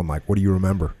first one like? What do you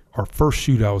remember? Our first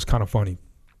shootout was kind of funny.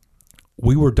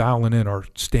 We were dialing in our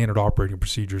standard operating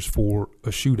procedures for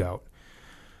a shootout,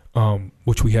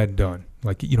 which we hadn't done.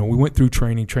 Like, we went through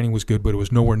training. Training was good, but it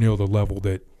was nowhere near the level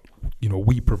that,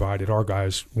 we provided our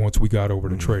guys once we got over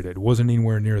to trade it. It wasn't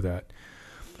anywhere near that.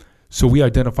 So we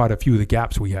identified a few of the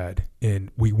gaps we had,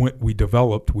 and we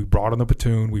brought in the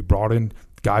platoon, we brought in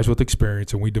guys with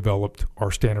experience, and we developed our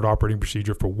standard operating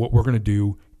procedure for what we're going to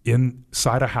do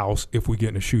inside a house if we get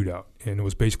in a shootout. And it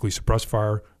was basically suppress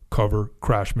fire, cover,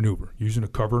 crash, maneuver. Using a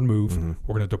cover and move,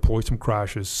 we're going to deploy some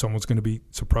crashes. Someone's going to be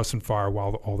suppressing fire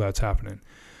while all that's happening.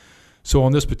 So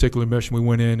on this particular mission, we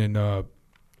went in and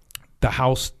the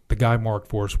house the guy marked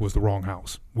for us was the wrong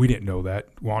house. We didn't know that.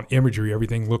 Well, on imagery,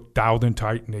 everything looked dialed in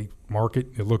tight, and they mark it.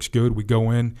 It looks good. We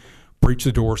go in, breach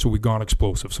the door, so we've gone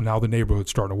explosive. So now the neighborhood's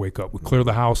starting to wake up. We clear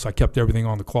the house. I kept everything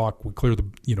on the clock. We clear the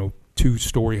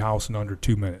 2-story house in under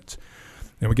 2 minutes.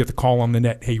 Then we get the call on the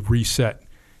net, hey, reset.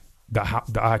 The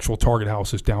actual target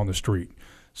house is down the street.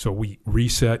 So we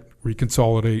reset,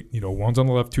 reconsolidate, one's on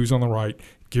the left, two's on the right,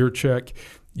 gear check,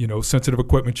 sensitive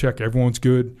equipment check, everyone's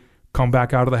good. Come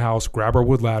back out of the house, grab our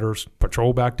wood ladders,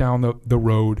 patrol back down the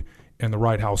road, and the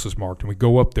right house is marked. And we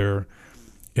go up there,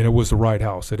 and it was the right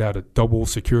house. It had a double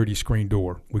security screen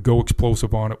door. We go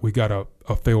explosive on it. We got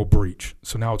a failed breach.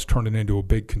 So now it's turning into a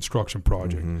big construction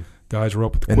project. Guys are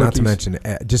up with the quickies. And not to mention,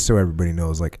 just so everybody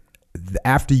knows, like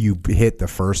after you hit the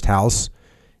first house,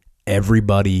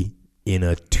 everybody in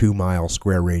a 2-mile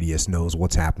square radius knows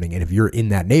what's happening. And if you're in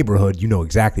that neighborhood, you know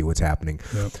exactly what's happening.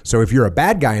 Yep. So if you're a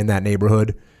bad guy in that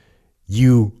neighborhood,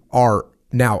 you are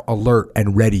now alert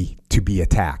and ready to be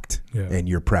attacked, and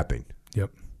you're prepping.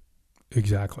 Yep,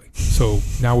 exactly. So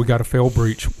now we got a failed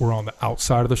breach. We're on the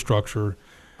outside of the structure.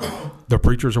 The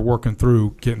breachers are working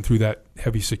through, getting through that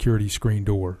heavy security screen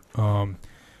door.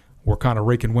 We're kind of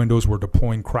raking windows. We're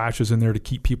deploying crashes in there to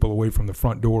keep people away from the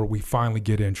front door. We finally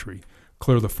get entry,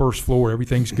 clear the first floor.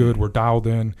 Everything's good. We're dialed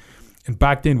in. And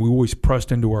back then, we always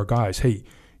pressed into our guys. Hey,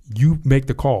 you make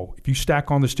the call. If you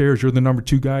stack on the stairs, you're the number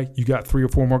 2 guy. You got 3 or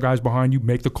 4 more guys behind you.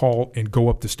 Make the call and go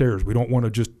up the stairs. We don't want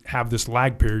to just have this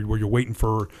lag period where you're waiting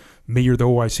for me or the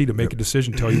OIC to make a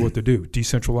decision, tell you what to do.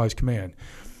 Decentralized command.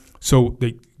 So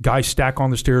the guys stack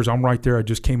on the stairs. I'm right there. I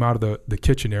just came out of the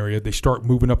kitchen area. They start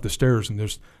moving up the stairs, and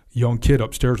there's a young kid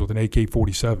upstairs with an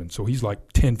AK-47. So he's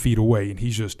like 10 feet away, and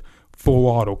he's just full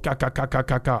auto.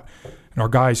 And our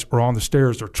guys are on the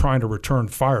stairs. They're trying to return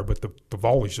fire, but the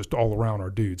volley's just all around our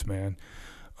dudes, man.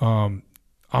 I'm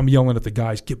yelling at the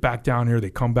guys, get back down here. They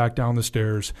come back down the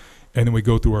stairs, and then we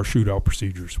go through our shootout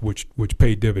procedures, which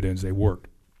paid dividends. They worked.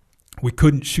 We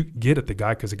couldn't get at the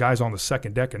guy because the guy's on the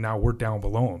second deck, and now we're down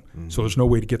below him. Mm-hmm. So there's no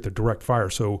way to get the direct fire.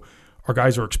 So our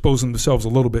guys are exposing themselves a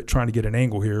little bit, trying to get an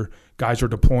angle here. Guys are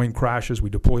deploying crashes. We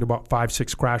deployed about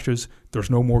 5-6 crashes. There's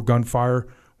no more gunfire.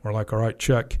 We're like, all right,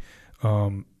 check.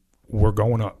 We're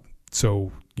going up.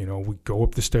 So, we go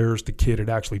up the stairs. The kid had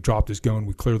actually dropped his gun.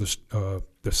 We clear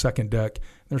the second deck.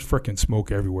 There's freaking smoke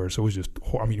everywhere. So it was just,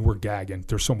 we're gagging.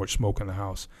 There's so much smoke in the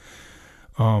house.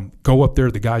 Go up there.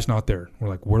 The guy's not there. We're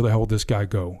like, where the hell did this guy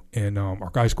go? And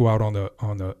our guys go out on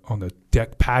the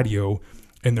deck patio,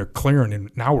 and they're clearing. And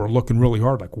now we're looking really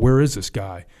hard, like, where is this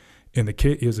guy? And the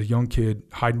kid is a young kid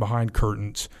hiding behind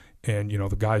curtains, and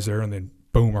the guy's there. And then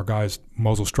boom, our guys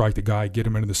muzzle strike the guy, get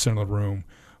him into the center of the room.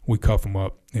 We cuff him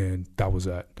up, and that was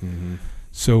that. Mm-hmm.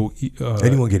 So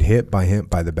anyone get hit by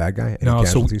the bad guy? Any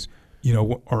casualties?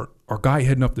 So our guy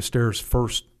heading up the stairs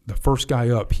first. The first guy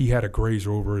up, he had a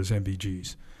grazer over his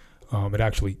MVGs. It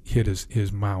actually hit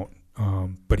his mount,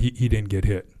 but he didn't get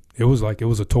hit. It was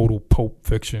a total Pulp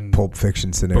Fiction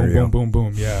scenario. Boom, boom,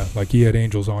 boom, boom. Yeah, like he had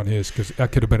angels on his, because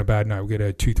that could have been a bad night. We could have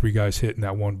had 2-3 guys hit in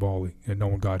that one volley, and no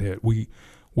one got hit. We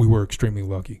were extremely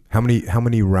lucky. How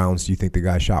many rounds do you think the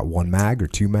guy shot? 1 mag or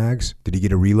 2 mags? Did he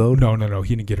get a reload? No.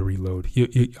 He didn't get a reload.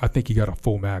 I think he got a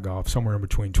full mag off, somewhere in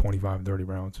between 25 and 30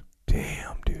 rounds.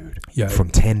 Damn, dude. Yeah.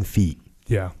 From 10 feet.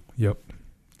 Yeah. Yep.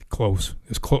 Close.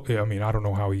 It's close. I don't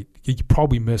know how he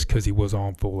probably missed because he was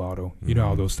on full auto. You know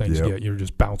how those things get. You're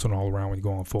just bouncing all around when you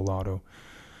go on full auto.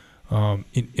 And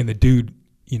the dude,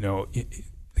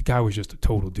 the guy was just a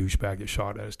total douchebag that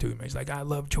shot at us too. He's like, I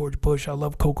love George Bush. I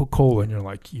love Coca-Cola. And you're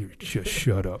like, you just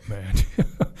shut up, man.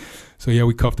 So yeah,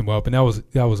 we cuffed him up, and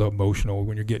that was emotional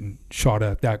when you're getting shot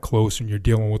at that close and you're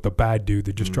dealing with a bad dude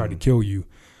that just tried to kill you.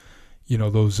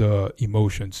 Those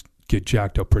emotions get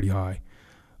jacked up pretty high.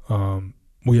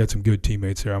 We had some good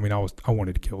teammates there. I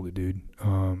wanted to kill the dude,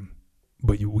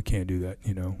 but we can't do that,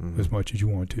 as much as you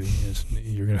want to.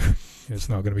 It's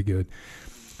not gonna be good.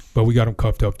 But we got him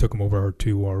cuffed up, took him over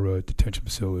to our detention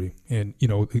facility, and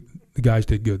the guys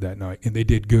did good that night, and they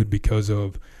did good because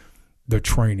of the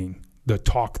training, the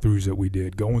talk-throughs that we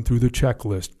did, going through the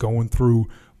checklist, going through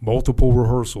multiple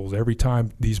rehearsals. Every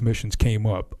time these missions came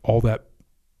up, all that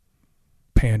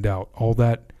panned out, all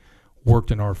that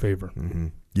worked in our favor. Mm-hmm.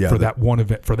 Yeah, for that one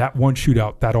event, for that one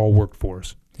shootout, that all worked for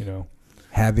us.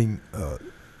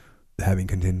 Having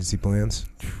contingency plans,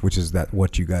 which is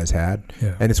what you guys had,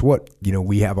 and it's what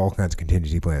we have all kinds of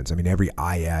contingency plans. Every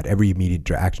IAD, every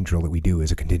immediate action drill that we do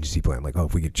is a contingency plan. Like,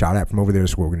 if we get shot at from over there,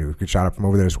 that's what we're gonna do. If we get shot at from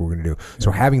over there, that's what we're gonna do. Yeah.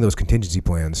 So having those contingency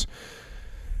plans,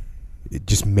 it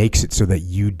just makes it so that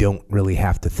you don't really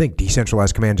have to think.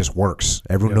 Decentralized command just works.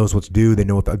 Everyone knows what to do. They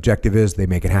know what the objective is. They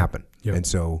make it happen. Yep. And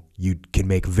so you can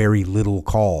make very little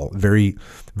call. You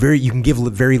can give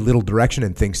very little direction,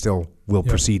 and things still will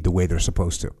proceed the way they're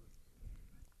supposed to.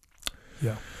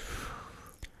 Yeah.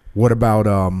 What about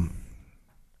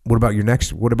your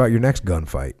next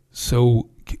gunfight? So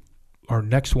our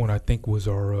next one, I think, was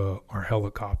our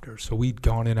helicopter. So we'd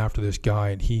gone in after this guy,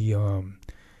 and he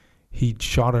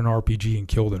shot an RPG and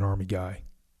killed an Army guy.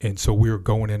 And so we were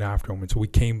going in after him. And so we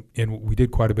came in, we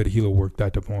did quite a bit of helo work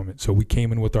that deployment. So we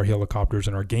came in with our helicopters,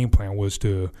 and our game plan was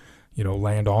to,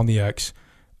 land on the X,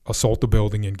 assault the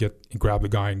building, and grab the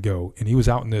guy and go. And he was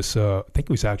out in this, I think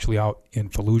he was actually out in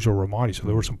Fallujah, Ramadi. So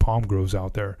there were some palm groves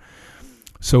out there.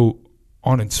 So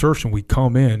on insertion, we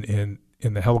come in,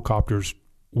 and the helicopters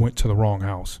went to the wrong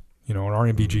house. And our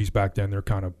MVGs back then,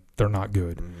 they're not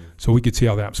good. Mm-hmm. So we could see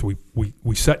how that. So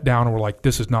we sat down, and we're like,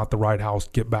 this is not the right house.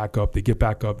 Get back up. They get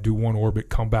back up, do one orbit,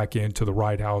 come back into the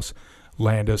right house,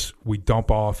 land us. We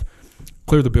dump off,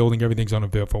 clear the building. Everything's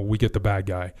uneventful. We get the bad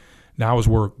guy. Now, as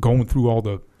we're going through all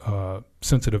the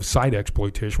sensitive site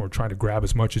exploitation, we're trying to grab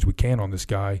as much as we can on this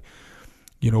guy.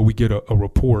 We get a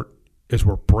report as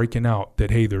we're breaking out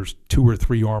that, hey, there's 2 or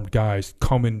 3 armed guys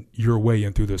coming your way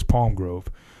in through this palm grove.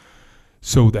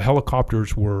 So the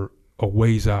helicopters were a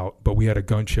ways out, but we had a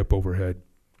gunship overhead.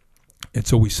 And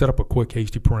so we set up a quick,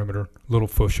 hasty perimeter, little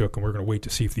foot shook, and we're going to wait to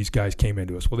see if these guys came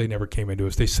into us. Well, they never came into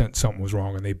us. They sensed something was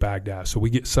wrong, and they bagged ass. So we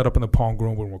get set up in the Palm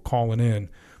Grove, and we're calling in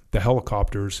the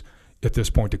helicopters at this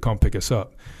point to come pick us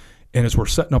up. And as we're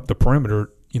setting up the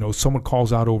perimeter, someone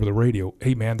calls out over the radio,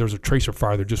 hey, man, there's a tracer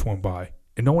fire that just went by.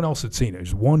 And no one else had seen it.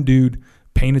 There's one dude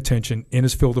paying attention in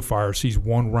his field of fire, sees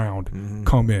one round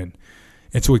come in.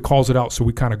 And so he calls it out. So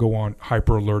we kind of go on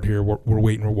hyper alert here. We're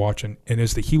waiting, we're watching. And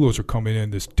as the helos are coming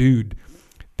in, this dude,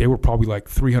 they were probably like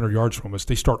 300 yards from us.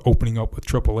 They start opening up with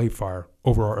AAA fire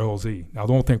over our LZ. Now,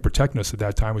 the only thing protecting us at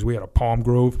that time was we had a Palm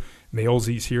Grove, and the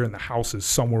LZ's here, and the house is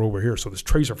somewhere over here. So this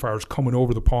tracer fire is coming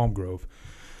over the Palm Grove.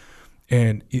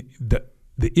 And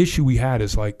the issue we had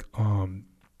is like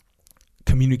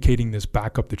communicating this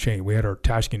back up the chain. We had our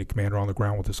task unit commander on the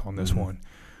ground with us on this one.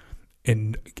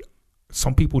 And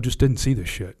some people just didn't see this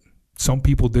shit. Some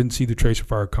people didn't see the tracer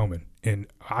fire coming. And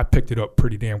I picked it up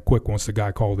pretty damn quick once the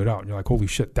guy called it out. And you're like, holy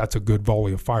shit, that's a good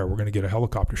volley of fire. We're going to get a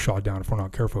helicopter shot down if we're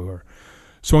not careful here.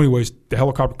 So anyways, the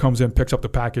helicopter comes in, picks up the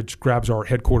package, grabs our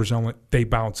headquarters element, they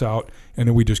bounce out, and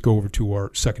then we just go over to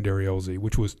our secondary LZ,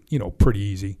 which was, pretty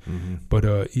easy. But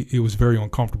it was very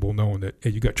uncomfortable knowing that, hey,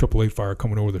 you got AAA fire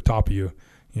coming over the top of you.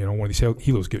 When these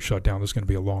helos get shut down, there's going to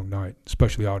be a long night,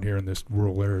 especially out here in this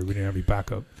rural area. We didn't have any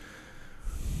backup.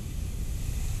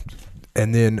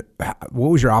 And then what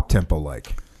was your op tempo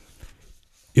like?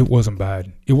 It wasn't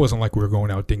bad. It wasn't like we were going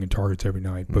out digging targets every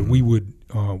night, but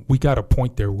we got a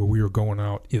point there where we were going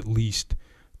out at least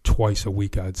twice a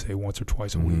week, I'd say, once or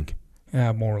twice a week.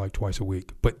 Yeah, more like twice a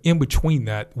week. But in between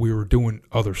that, we were doing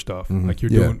other stuff. Like you're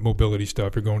doing mobility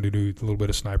stuff. You're going to do a little bit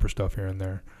of sniper stuff here and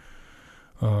there,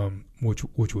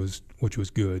 which was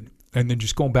good. And then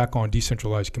just going back on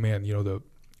decentralized command,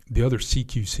 the other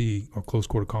CQC, or close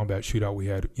quarter combat shootout we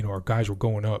had, our guys were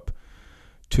going up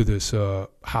to this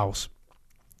house.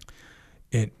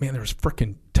 And, man, there's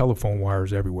freaking telephone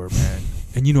wires everywhere, man.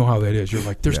 And you know how that is. You're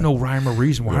like, there's no rhyme or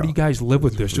reason. How do you guys live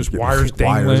with this? Just wires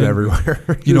dangling. Wires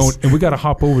everywhere. And we got to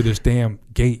hop over this damn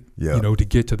gate, to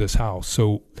get to this house.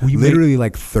 So we literally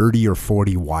like 30 or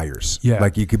 40 wires. Yeah.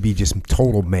 Like you could be just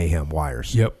total mayhem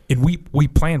wires. Yep. And we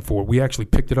planned for it. We actually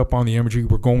picked it up on the imagery.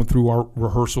 We're going through our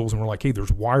rehearsals, and we're like, hey,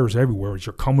 there's wires everywhere. As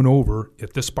you're coming over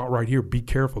at this spot right here, be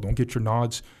careful. Don't get your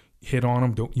nods hit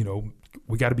on them.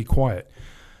 We got to be quiet.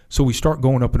 So we start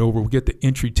going up and over. We get the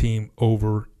entry team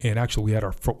over, and actually we had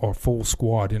our full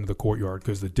squad into the courtyard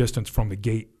because the distance from the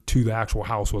gate to the actual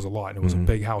house was a lot, and it was a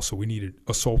big house, so we needed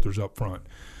assaulters up front.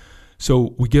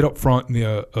 So we get up front, and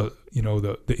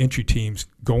the entry team's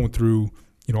going through,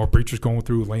 our breachers going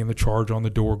through, laying the charge on the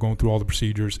door, going through all the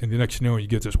procedures, and the next thing you know, you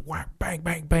get this whack, bang,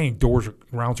 bang, bang,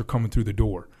 rounds are coming through the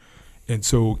door. And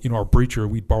so, our breacher,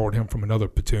 we borrowed him from another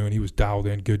platoon. He was dialed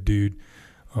in, good dude.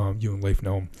 You and Leif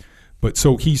know him. But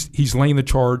so he's laying the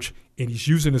charge, and he's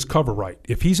using his cover right.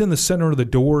 If he's in the center of the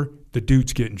door, the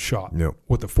dude's getting shot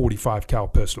with a .45 cal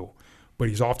pistol. But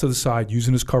he's off to the side,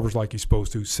 using his covers like he's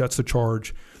supposed to, sets the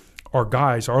charge. Our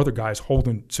other guys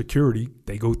holding security,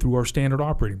 they go through our standard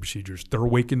operating procedures. They're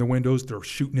awaking the windows. They're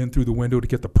shooting in through the window to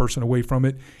get the person away from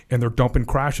it, and they're dumping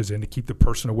crashes in to keep the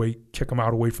person away, kick them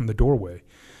out away from the doorway.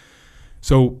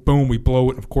 So, boom, we blow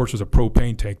it. And, of course, there's a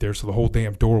propane tank there, so the whole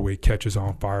damn doorway catches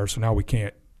on fire. So now we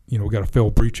can't. We got a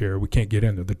filled breach area. We can't get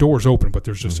in there. The door's open, but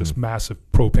there's just this massive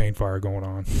propane fire going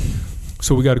on.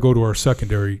 So we got to go to our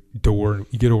secondary door. And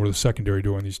you get over to the secondary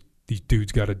door, and these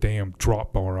dudes got a damn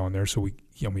drop bar on there. So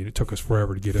it took us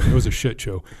forever to get in. It was a shit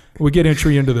show. We get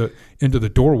entry into the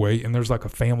doorway, and there's like a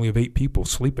family of 8 people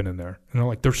sleeping in there. And they're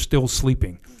like, they're still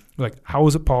sleeping. Like, how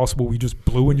is it possible? We just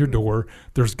blew in your door.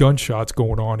 There's gunshots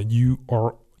going on, and you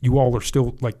all are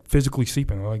still like physically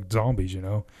sleeping like zombies,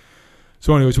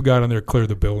 So anyways, we got in there, cleared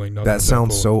the building. That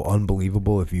sounds so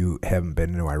unbelievable if you haven't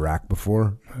been to Iraq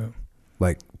before. Yeah.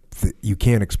 Like, you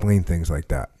can't explain things like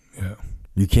that. Yeah.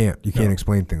 You can't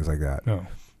explain things like that. No.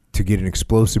 To get an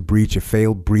explosive breach, a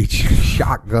failed breach,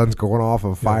 shotguns going off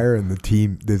of fire, and the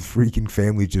freaking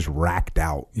family just racked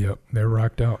out. Yep, they were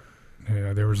racked out.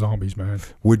 Yeah, they were zombies, man.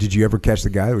 Did you ever catch the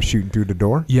guy that was shooting through the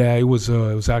door? Yeah, it was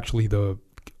actually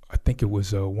I think it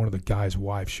was one of the guy's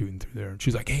wives shooting through there. And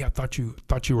she's like, hey, I thought you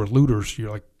were looters.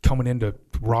 You're like coming in to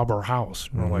rob our house.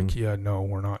 And we're like, yeah, no,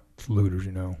 we're not looters,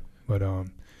 But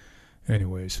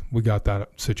anyways, we got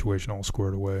that situation all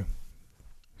squared away.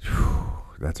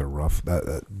 That's a rough...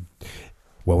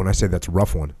 Well, when I say that's a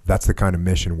rough one, that's the kind of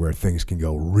mission where things can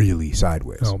go really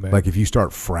sideways. Oh, man. Like if you start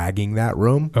fragging that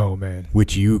room... Oh, man.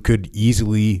 Which you could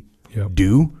easily...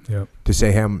 do. Yep. To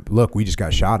say, hey, look, we just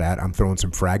got shot at. I'm throwing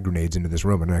some frag grenades into this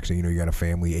room. And actually, you got a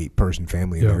family, 8-person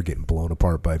family, and they're getting blown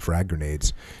apart by frag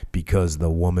grenades because the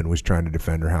woman was trying to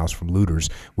defend her house from looters,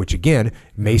 which, again,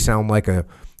 may sound like a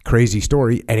crazy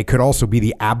story, and it could also be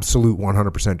the absolute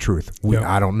 100% truth.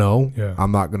 I don't know. Yeah.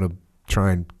 I'm not going to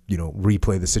try and,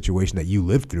 replay the situation that you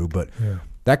lived through, but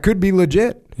that could be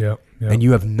legit. Yeah. And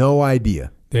you have no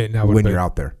idea when you're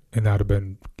out there. And that would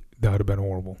have been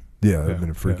horrible. Yeah, it would have been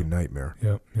a freaking nightmare.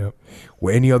 Yep.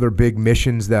 Well, any other big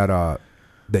missions that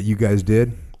you guys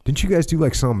did? Didn't you guys do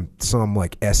like some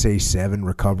like SA-7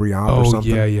 recovery op or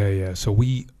something? Yeah. So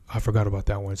I forgot about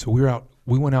that one. So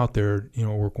we went out there,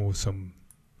 working with some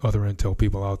other intel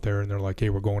people out there, and they're like, hey,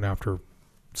 we're going after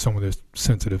some of this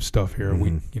sensitive stuff here.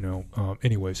 Mm-hmm.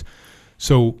 Anyways,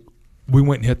 so we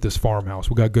went and hit this farmhouse.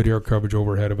 We got good air coverage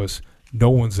overhead of us. No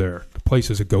one's there. The place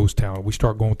is a ghost town. We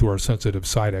start going through our sensitive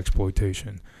site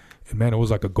exploitation. And man, it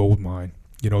was like a gold mine.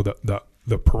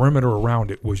 The perimeter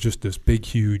around it was just this big,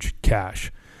 huge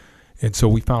cache. And so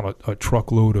we found a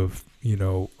truckload of,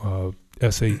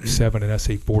 SA-7 and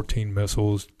SA-14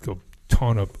 missiles, a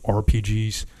ton of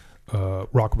RPGs,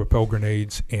 rocket propelled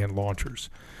grenades, and launchers.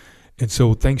 And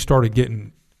so things started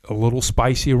getting a little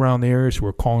spicy around the area. So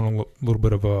we're calling a little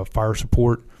bit of a fire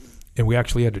support. And we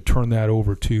actually had to turn that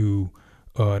over to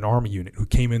an Army unit who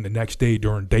came in the next day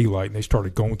during daylight, and they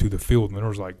started going through the field, and there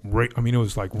was like, it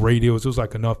was like radios. It was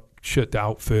like enough shit to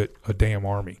outfit a damn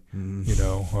army,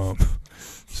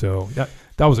 So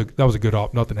that was a good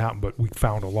op. Nothing happened, but we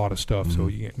found a lot of stuff. So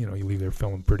you leave there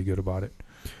feeling pretty good about it.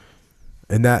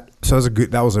 And that was a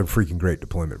freaking great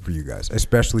deployment for you guys,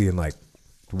 especially in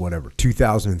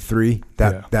 2003.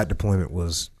 That deployment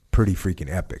was pretty freaking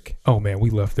epic. Oh man, we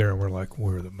left there and we're like,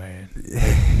 we're the man.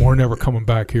 We're never coming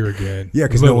back here again. Yeah,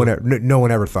 because no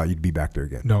one ever thought you'd be back there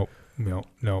again. No.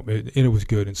 It was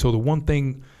good. And so the one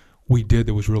thing we did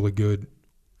that was really good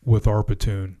with our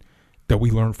platoon that we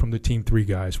learned from the Team 3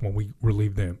 guys when we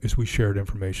relieved them is we shared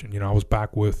information. I was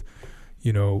back with,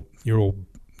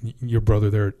 your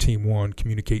brother there at Team 1,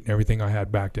 communicating everything I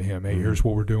had back to him. Hey, here's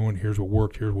what we're doing. Here's what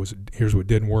worked. Here's what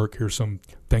didn't work. Here's some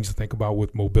things to think about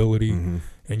with mobility.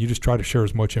 And you just try to share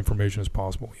as much information as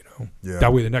possible, Yeah.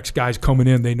 That way the next guy's coming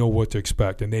in, they know what to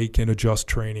expect, and they can adjust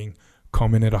training,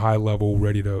 come in at a high level,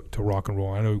 ready to rock and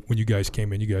roll. I know when you guys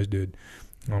came in, you guys did,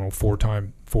 4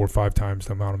 or 5 times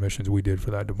the amount of missions we did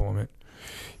for that deployment.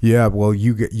 Yeah, well,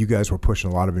 you guys were pushing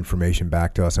a lot of information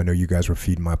back to us. I know you guys were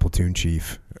feeding my platoon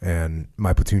chief, and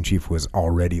my platoon chief was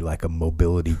already like a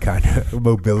mobility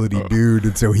dude,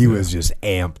 and so he was just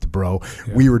amped, bro.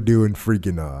 Yeah. We were doing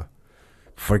freaking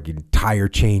tire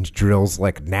change drills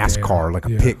like NASCAR, like a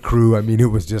pit crew. I mean, it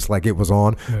was just like it was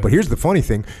on. Yeah. But here's the funny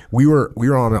thing: we were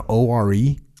on an ORE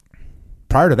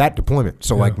prior to that deployment.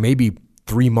 So like maybe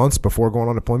 3 months before going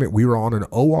on deployment, we were on an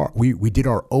OR. We did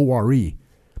our ORE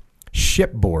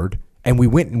shipboard, and we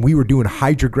went and we were doing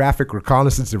hydrographic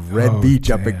reconnaissance of Red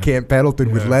Beach up at Camp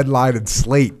Pendleton with lead line and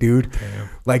slate, dude. Damn.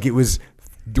 Like it was,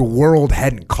 the world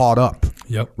hadn't caught up.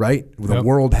 Yep. Right? The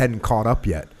world hadn't caught up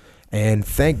yet. And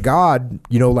thank God,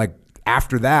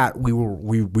 after that, we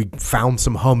found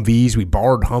some Humvees. We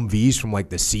borrowed Humvees from like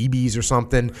the Seabees or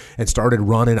something, and started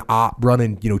running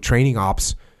training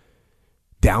ops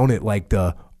down at like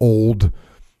the old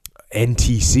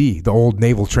NTC, the old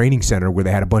Naval Training Center, where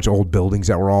they had a bunch of old buildings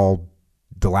that were all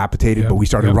dilapidated, but we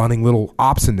started running little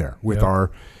ops in there with our,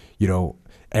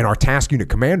 and our task unit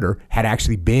commander had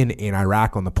actually been in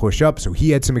Iraq on the push-up, so he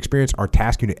had some experience. Our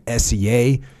task unit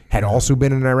SEA had also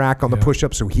been in Iraq on the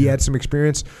push-up, so he had some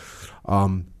experience,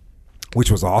 which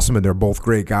was awesome, and they're both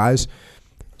great guys.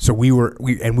 So we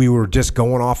were just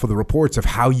going off of the reports of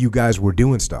how you guys were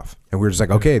doing stuff. And we were just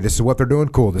like, okay, this is what they're doing.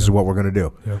 Cool. This is what we're going to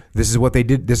do. Yeah. This is what they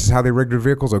did. This is how they rigged their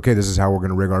vehicles. Okay, this is how we're going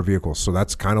to rig our vehicles. So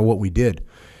that's kind of what we did.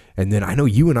 And then I know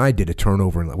you and I did a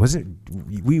turnover.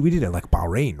 We did it like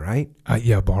Bahrain, right?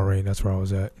 Yeah, Bahrain. That's where I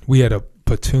was at. We had a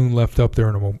platoon left up there,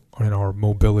 and our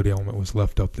mobility element was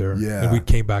left up there. Yeah. And we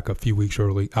came back a few weeks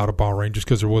early out of Bahrain just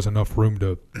because there wasn't enough room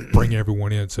to bring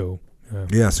everyone in. So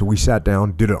yeah, so we sat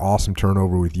down, did an awesome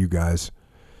turnover with you guys,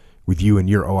 with you and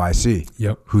your OIC.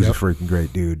 Yep. Who's a freaking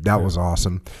great dude. That was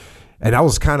awesome. And that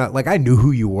was kind of like, I knew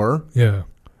who you were. Yeah.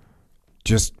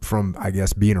 Just from, I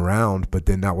guess, being around. But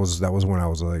then that was when I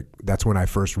was like, that's when I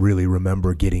first really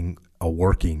remember getting a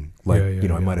working, like,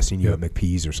 I might have seen you at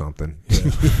McPee's or something.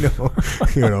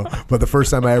 Yeah. But the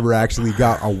first time I ever actually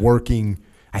got a working,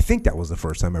 I think that was the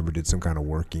first time I ever did some kind of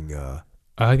working,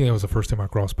 I think that was the first time I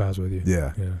crossed paths with you.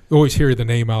 Yeah. Always hear the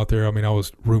name out there. I mean, I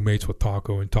was roommates with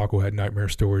Taco, and Taco had nightmare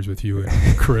stories with you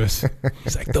and Chris.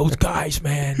 He's like, those guys,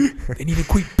 man, they need to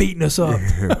quit beating us up.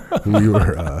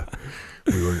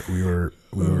 We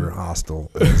were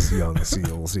hostile as young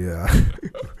SEALs. Yeah,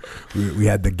 we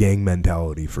had the gang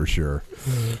mentality for sure,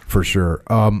 for sure.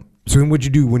 So then what'd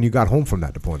you do when you got home from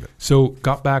that deployment? So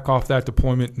got back off that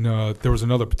deployment, and there was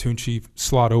another platoon chief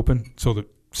slot open. So the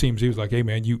CMZ was like, "Hey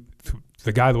man,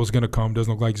 the guy that was going to come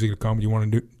doesn't look like he's going to come. Do you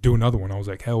want to do another one?" I was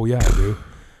like, "Hell yeah, I do."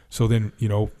 So then,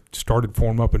 started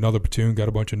forming up another platoon, got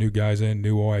a bunch of new guys in,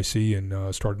 new OIC,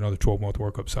 and started another 12-month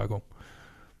workup cycle.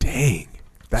 Dang.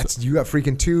 You got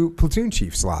freaking 2 platoon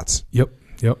chief slots. Yep.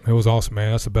 It was awesome,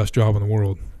 man. That's the best job in the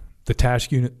world. The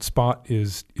task unit spot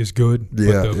is good, but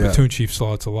the platoon chief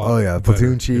slot's a lot. Oh yeah, better.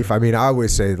 platoon chief. Yeah. I mean, I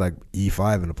always say like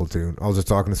E5 in a platoon. I was just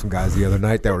talking to some guys the other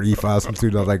night that were E5 some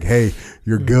students. I was like, "Hey,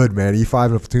 you're good, man. E5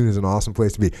 in a platoon is an awesome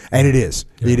place to be," and it is.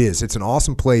 Yeah. It is. It's an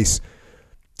awesome place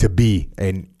to be,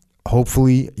 and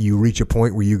hopefully you reach a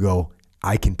point where you go,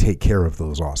 I can take care of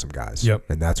those awesome guys. Yep.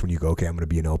 And that's when you go, okay, I'm going to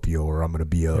be an LPO, or I'm going to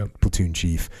be a platoon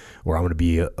chief, or I'm going to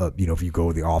be if you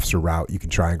go the officer route, you can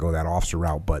try and go that officer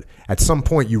route. But at some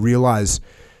point you realize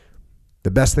the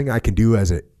best thing I can do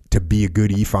to be a good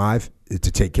E5 is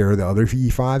to take care of the other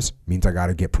E5s. Means I got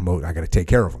to get promoted. I got to take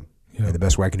care of them. Yep. And the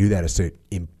best way I can do that is to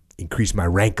increase my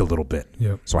rank a little bit.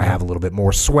 Yep. So I have a little bit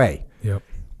more sway. Yep.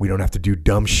 We don't have to do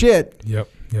dumb shit. Yep.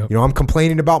 I'm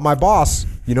complaining about my boss.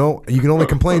 You can only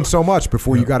complain so much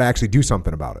before you got to actually do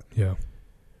something about it. Yeah,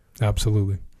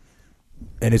 absolutely.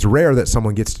 And it's rare that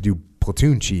someone gets to do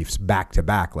platoon chiefs back to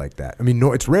back like that. I mean,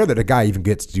 no, it's rare that a guy even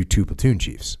gets to do 2 platoon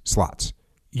chiefs slots.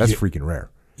 That's freaking rare.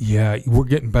 Yeah, we're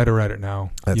getting better at it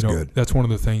now. That's good. That's one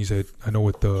of the things that I know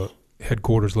at the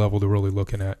headquarters level they're really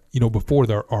looking at. Before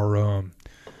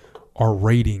our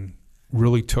rating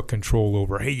really took control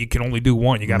over, hey, you can only do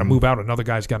one. You got to move out. Another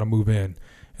guy's got to move in.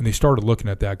 And they started looking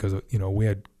at that because,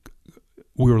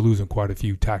 we were losing quite a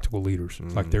few tactical leaders.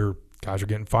 Like their guys are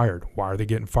getting fired. Why are they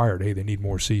getting fired? Hey, they need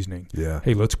more seasoning. Yeah.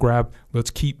 Hey, let's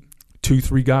keep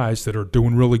 2-3 guys that are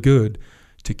doing really good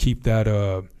to keep that,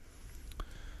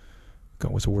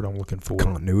 what's the word I'm looking for?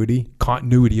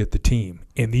 Continuity at the team.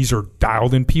 And these are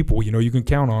dialed in people. You can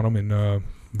count on them and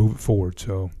move it forward.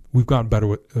 So we've gotten better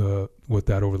with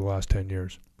that over the last 10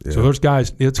 years. Yeah. So there's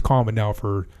guys, it's common now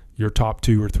for your top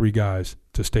 2 or 3 guys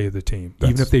to stay at the team.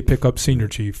 Even if they pick up senior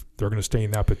chief, they're going to stay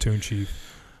in that platoon chief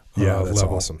that's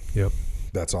level. Awesome. Yep.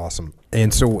 That's awesome.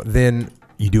 And so then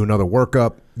you do another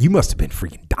workup. You must have been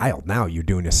freaking dialed now. You're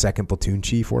doing a second platoon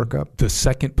chief workup? The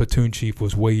second platoon chief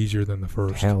was way easier than the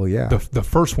first. Hell yeah. The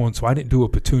first one, so I didn't do a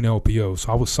platoon LPO,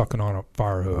 so I was sucking on a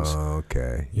fire hose.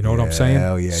 Okay. You know what I'm saying?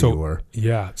 Hell yeah, you were.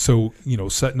 Yeah. So,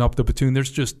 setting up the platoon,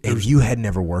 and you had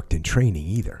never worked in training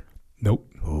either. Nope.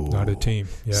 Ooh. Not a team.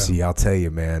 Yeah. See, I'll tell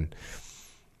you, man.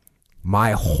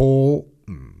 My whole,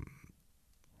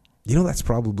 that's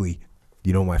probably,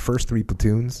 my first 3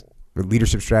 platoons, the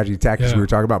leadership strategy tactics we were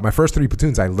talking about. My first 3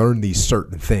 platoons, I learned these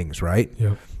certain things, right?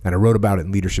 Yep. And I wrote about it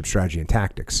in leadership strategy and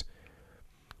tactics.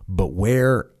 But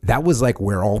that was like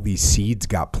where all these seeds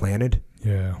got planted.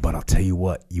 Yeah. But I'll tell you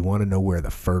what, you want to know where the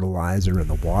fertilizer and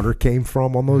the water came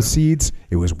from on those seeds?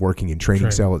 It was working in training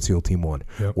cell at SEAL Team 1,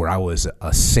 where I was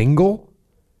a single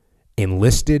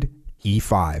enlisted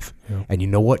E5. Yep. And you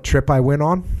know what trip I went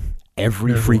on?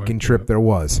 Every freaking trip there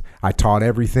was. I taught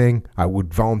everything. I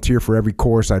would volunteer for every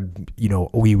course.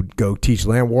 We would go teach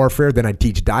land warfare. Then I'd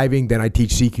teach diving. Then I'd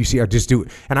teach CQC. I'd just do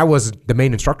it. And I wasn't the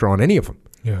main instructor on any of them.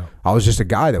 Yeah. I was just a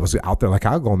guy that was out there like,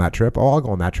 I'll go on that trip. Oh, I'll go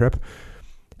on that trip.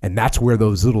 And that's where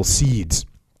those little seeds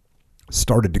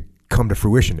started to come to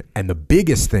fruition. And the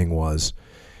biggest thing was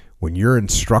when you're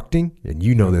instructing, and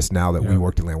you know this now that we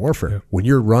worked in land warfare, when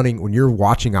you're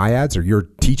watching IADS or you're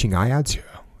teaching IADS,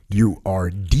 you are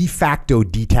de facto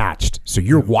detached. So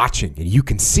you're watching and you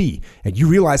can see and you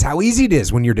realize how easy it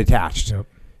is when you're detached. Yep.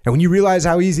 And when you realize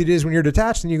how easy it is when you're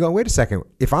detached, and you go, wait a second,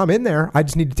 if I'm in there, I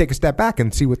just need to take a step back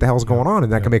and see what the hell's going on,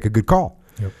 and I can make a good call.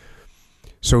 Yep.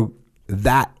 So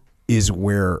that is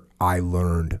where I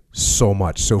learned so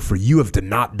much. So for you have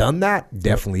not done that,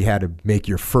 definitely had to make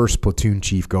your first platoon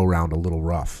chief go around a little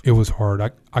rough. It was hard.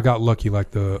 I got lucky.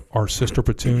 Like our sister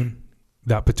platoon,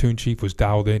 that platoon chief was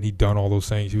dialed in. He'd done all those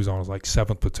things. He was on his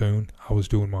 7th platoon. I was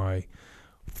doing my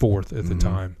 4th at the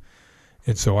time.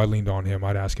 And so I leaned on him.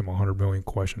 I'd ask him 100 million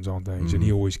questions on things, and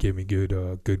he always gave me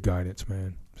good guidance,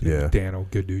 man. So yeah. Dano,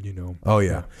 good dude, Oh,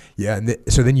 yeah. Yeah. And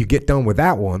so then you get done with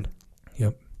that one.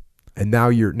 Yep. And now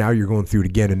you're going through it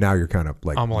again, and now you're kind of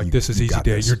like, I'm like, this is easy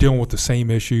day. You're dealing with the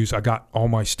same issues. I got all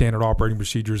my standard operating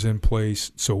procedures in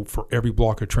place. So for every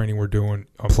block of training we're doing,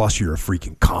 plus you're a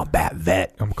freaking combat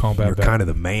vet. I'm a combat vet. You're kind of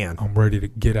the man. I'm ready to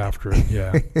get after it.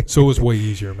 Yeah. So it was way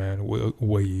easier, man.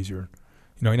 Way easier.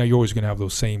 Now you're always going to have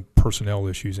those same personnel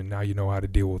issues, and now you know how to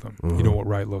deal with them. You know what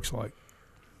right looks like.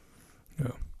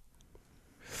 Yeah.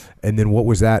 And then what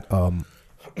was that?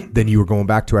 Then you were going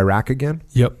back to Iraq again?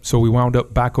 Yep. So we wound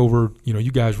up back over,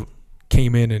 you guys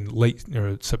came in late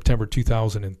September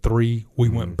 2003. We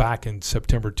went back in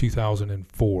September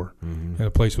 2004. And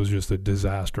the place was just a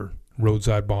disaster.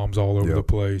 Roadside bombs all over the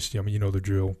place. I mean, you know the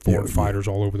drill. Foreign fighters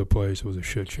all over the place. It was a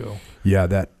shit show. Yeah,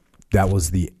 that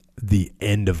was the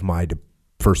end of my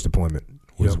first deployment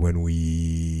was when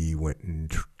we went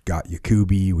and got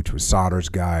Yakubi, which was Sauter's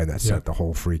guy, and that set the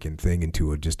whole freaking thing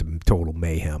into just a total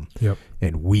mayhem. Yep.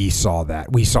 And we saw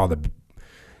that. We saw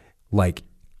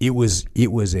it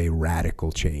was a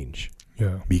radical change.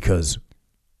 Yeah. Because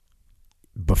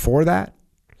before that,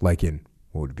 like in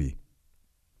what would it be?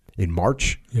 In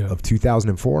March of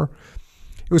 2004,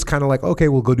 it was kind of like, okay,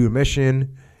 we'll go do a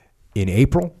mission. In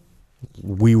April,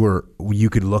 you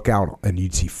could look out and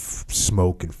you'd see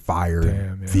smoke and fire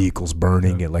and vehicles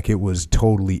burning. And it was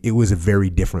a very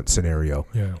different scenario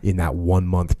in that 1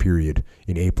 month period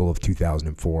in April of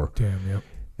 2004. Damn, yep.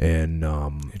 And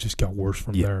it just got worse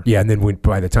from there. Yeah, and then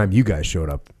by the time you guys showed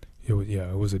up, it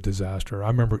was a disaster. I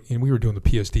remember, and we were doing the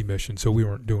PSD mission, so we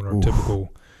weren't doing our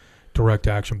typical direct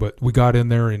action, but we got in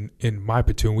there in my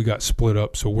platoon. We got split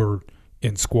up, so we're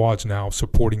in squads now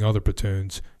supporting other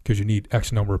platoons because you need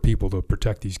X number of people to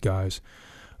protect these guys.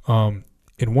 And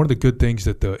one of the good things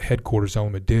that the headquarters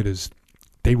element did is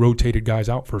they rotated guys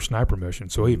out for a sniper mission.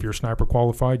 So hey, if you're sniper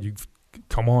qualified, you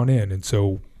come on in. And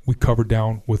so we covered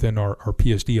down within our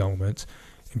PSD elements,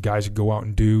 and guys would go out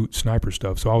and do sniper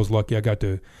stuff. So I was lucky. I got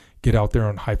to get out there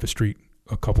on Haifa Street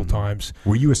a couple times.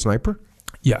 Were you a sniper?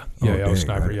 Yeah, I was a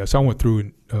sniper. Yeah, so I went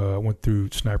through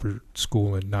sniper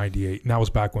school in '98, and that was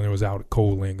back when it was out at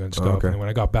Coaling and stuff. And when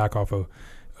I got back off of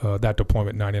that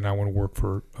deployment in '99, I went to work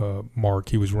for Mark.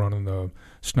 He was running the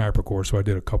sniper course, so I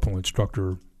did a couple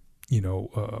instructor,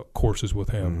 courses with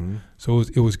him. So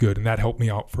it was good, and that helped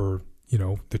me out for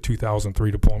the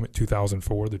 2003 deployment,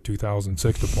 2004, the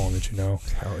 2006 deployment. Hell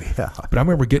yeah! But I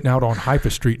remember getting out on Haifa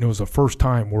Street, and it was the first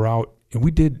time we're out, and we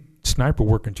did sniper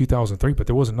work in 2003, but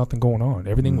there wasn't nothing going on.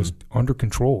 Everything was under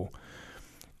control.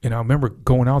 And I remember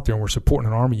going out there, and we're supporting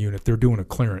an Army unit. They're doing a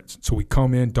clearance. So we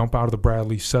come in, dump out of the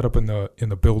Bradley, set up in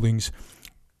the buildings.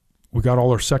 We got all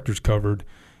our sectors covered.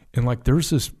 And there's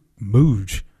this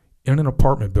Mooj in an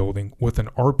apartment building with an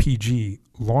RPG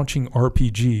launching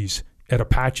RPGs at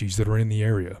Apaches that are in the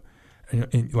area.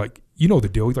 And the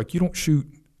deal. You don't shoot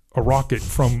a rocket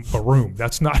from a room.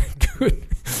 That's not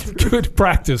good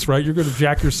practice, right? You're going to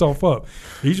jack yourself up.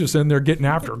 He's just in there getting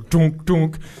after dunk,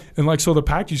 dunk. And so the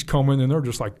Apaches come in and they're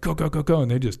just like, go, go, go, go. And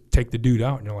they just take the dude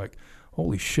out. And you're like,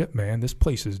 holy shit, man, this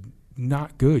place is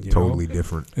not good. Totally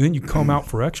different. And then you come out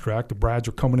for extract. The Brads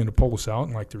are coming in to pull us out.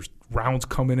 And there's rounds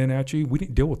coming in at you. We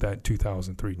didn't deal with that in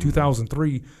 2003.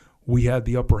 2003, we had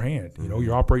the upper hand.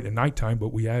 You're operating at nighttime,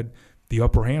 but we had the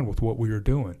upper hand with what we were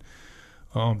doing.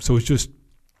 So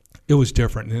it was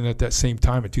different. And then at that same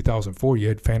time in 2004, you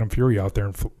had Phantom Fury out there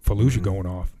in Fallujah going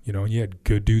off, and you had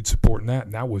good dudes supporting that.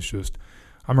 And that was just,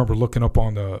 I remember looking up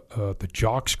on the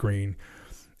jock screen,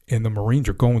 and the Marines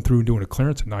are going through and doing a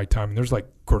clearance at nighttime, and there's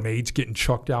grenades getting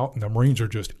chucked out, and the Marines are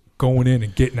just going in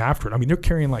and getting after it. I mean, they're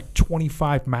carrying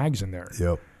 25 mags in there.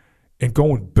 Yep. And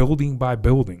going building by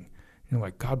building. And you're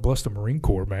like, God bless the Marine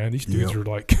Corps, man. These dudes are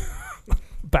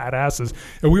badasses,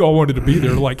 and we all wanted to be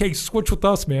there. Hey, switch with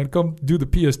us, man. Come do the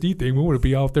PSD thing. We want to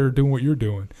be out there doing what you're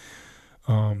doing.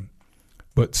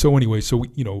 But so anyway,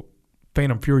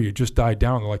 Phantom Fury had just died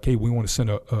down. They're like, hey, we want to send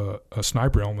a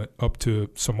sniper element up to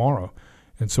Samara,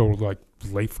 and so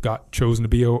Leif got chosen to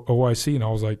be OIC, and I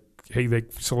was like, hey, they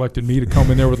selected me to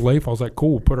come in there with Leif. I was like,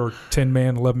 cool. Put our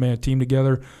 10-man, 11-man team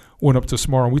together. Went up to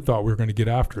Samara, and we thought we were going to get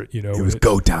after it. It was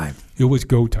go time. It was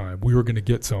go time. We were going to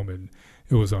get some, and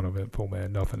it was uneventful,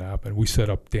 man. Nothing happened. We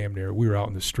set up damn near. We were out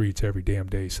in the streets every damn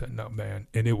day setting up, man.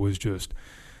 And it was just,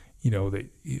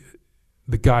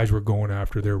 the guys were going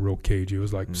after their real cagey. It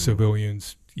was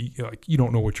civilians. You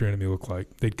don't know what your enemy looked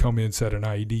like. They'd come in, set an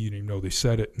IED. You didn't even know they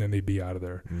set it, and then they'd be out of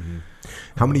there.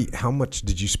 How much time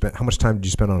did you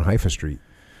spend on Haifa Street?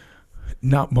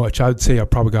 Not much. I would say I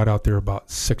probably got out there about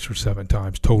 6 or 7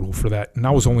 times total for that. And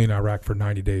I was only in Iraq for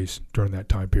 90 days during that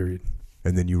time period.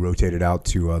 And then you rotated out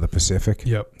to the Pacific?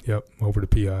 Yep, over to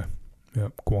PI.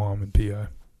 Yep, Guam and PI.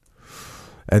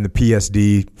 And the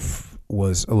PSD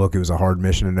was, it was a hard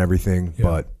mission and everything,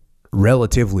 but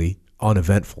relatively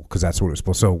uneventful because that's what it was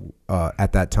supposed to. So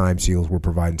at that time, SEALs were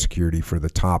providing security for the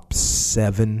top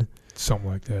 7 something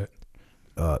like that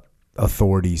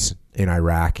authorities in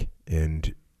Iraq,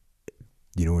 and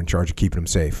in charge of keeping them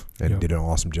safe, and did an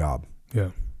awesome job. Yeah.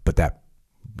 But that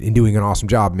in doing an awesome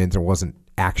job means there wasn't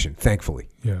action, thankfully.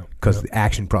 Yeah. Because the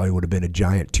action probably would have been a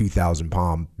giant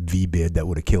 2,000-pound V-bid that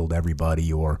would have killed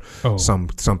everybody or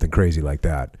something crazy like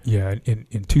that. Yeah,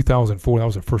 in 2004, that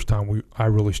was the first time I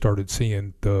really started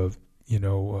seeing the,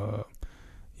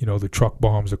 the truck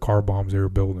bombs, the car bombs they were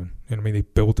building. And I mean, they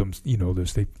built them,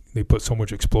 they put so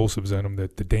much explosives in them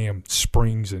that the damn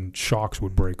springs and shocks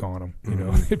would break on them.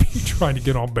 They'd be trying to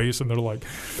get on base and they're like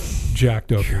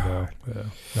jacked up, Yeah,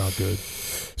 not good.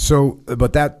 So,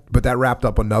 but that wrapped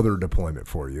up another deployment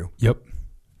for you. Yep.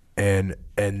 And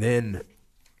then,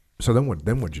 so then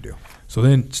what'd you do? So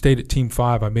then stayed at Team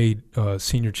 5. I made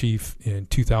senior chief in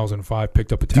 2005,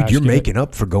 picked up a task Dude, you're unit. making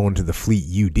up for going to the Fleet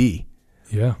UD.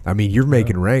 Yeah. I mean, you're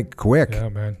making rank quick. Yeah,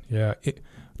 man. Yeah.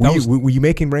 Were you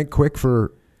making rank quick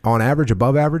for, on average,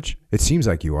 above average? It seems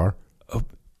like you are.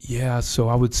 Yeah, so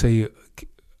I would say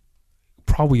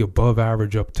probably above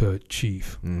average up to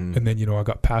chief. Mm-hmm. And then, I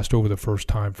got passed over the first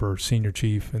time for senior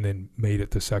chief and then made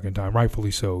it the second time,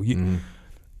 rightfully so. You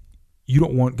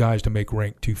don't want guys to make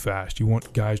rank too fast. You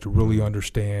want guys to really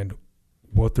understand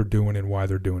what they're doing and why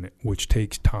they're doing it, which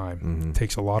takes time. Mm-hmm. It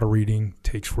takes a lot of reading,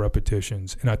 takes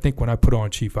repetitions. And I think when I put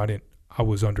on chief, I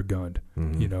was undergunned,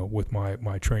 with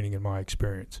my training and my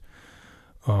experience.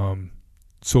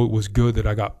 So it was good that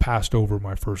I got passed over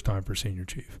my first time for senior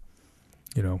chief.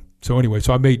 So anyway,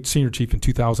 so I made senior chief in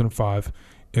 2005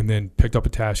 and then picked up a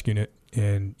task unit.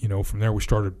 And, from there we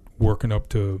started working up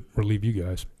to relieve you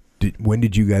guys. When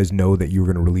did you guys know that you were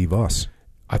going to relieve us?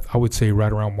 I would say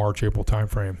right around March, April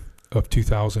timeframe of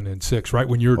 2006, right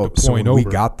when you're deploying so when over. we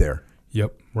got there.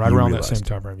 Yep, right around that same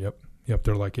time frame. Yep.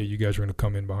 They're like, hey, you guys are going to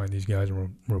come in behind these guys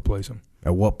and replace them.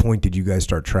 At what point did you guys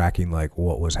start tracking like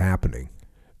what was happening?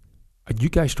 You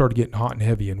guys started getting hot and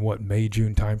heavy in what, May,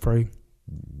 June timeframe?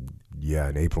 Yeah,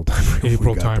 in April timeframe.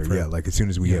 April timeframe. Yeah, like as soon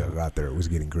as we got there, it was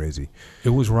getting crazy. It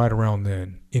was right around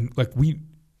then.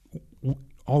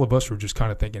 All of us were just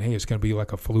kind of thinking, hey, it's going to be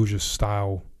like a Fallujah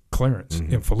style clearance,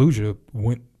 and Fallujah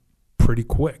went pretty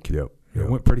quick. Yep. It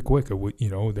went pretty quick. There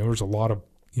was a lot of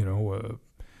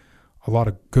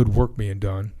good work being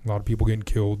done. A lot of people getting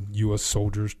killed. U.S.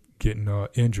 soldiers getting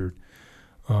injured.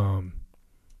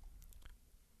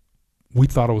 We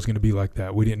thought it was going to be like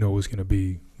that. We didn't know it was going to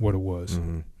be what it was.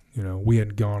 We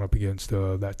hadn't gone up against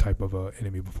that type of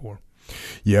enemy before.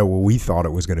 Yeah, well, we thought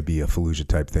it was going to be a Fallujah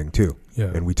type thing too. Yeah,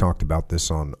 and we talked about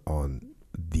this on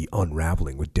the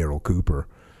Unraveling with Daryl Cooper.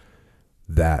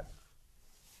 That's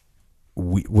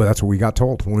what we got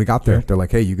told when we got there. Yeah. They're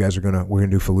like, "Hey, you guys we're gonna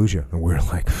do Fallujah," and we're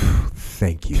like,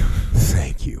 "Thank you.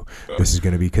 This is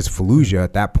going to be," because Fallujah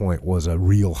at that point was a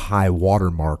real high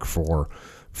watermark for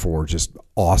just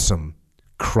awesome,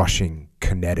 crushing,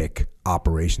 kinetic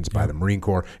operations by the Marine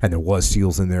Corps, and there was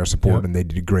SEALs in there supporting, and they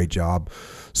did a great job.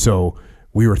 So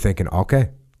we were thinking,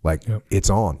 okay, it's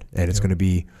on, and it's going to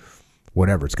be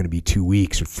whatever. It's going to be 2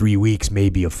 weeks or 3 weeks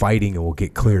maybe of fighting, and we'll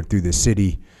get cleared through the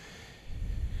city.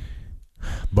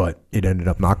 But it ended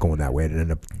up not going that way. It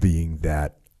ended up being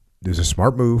that there's a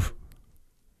smart move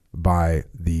by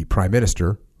the Prime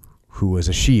Minister, who was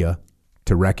a Shia,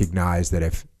 to recognize that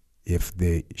if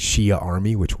the Shia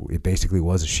army, which it basically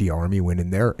was a Shia army, went in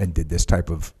there and did this type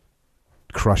of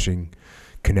crushing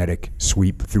kinetic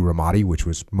sweep through Ramadi, which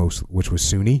was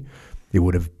Sunni, it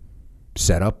would have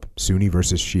set up Sunni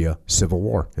versus Shia civil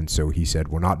war. And so he said,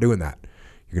 we're not doing that.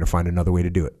 You're going to find another way to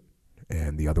do it.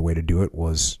 And the other way to do it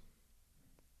was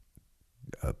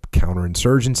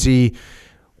counterinsurgency,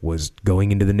 was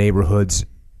going into the neighborhoods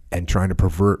and trying to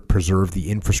preserve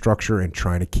the infrastructure and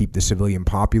trying to keep the civilian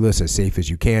populace as safe as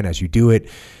you can as you do it,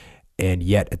 and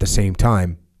yet at the same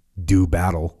time do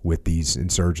battle with these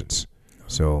insurgents.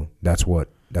 So that's what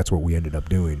we ended up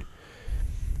doing.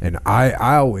 And I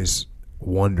always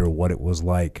wonder what it was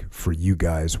like for you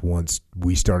guys once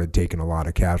we started taking a lot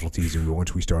of casualties and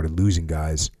once we started losing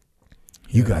guys.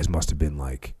 You guys must have been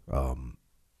like a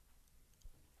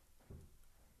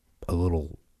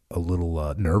little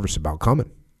nervous about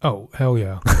coming. Oh, hell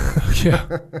yeah.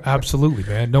 Yeah, absolutely,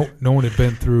 man. No one had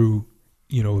been through,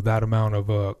 that amount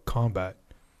of combat,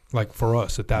 like for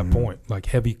us at that point, like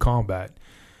heavy combat.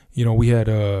 We had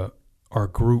our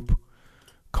group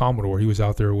Commodore. He was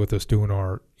out there with us doing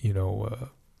our,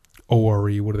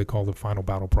 ORE, what do they call the final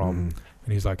battle problem?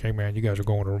 And he's like, hey, man, you guys are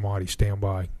going to Ramadi, stand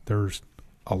by. There's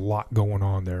a lot going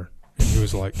on there. And he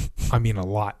was like, I mean, a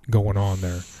lot going on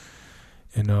there.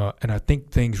 And I think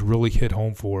things really hit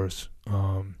home for us.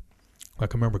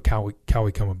 Like I remember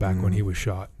Cowie coming back when he was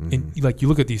shot. And like you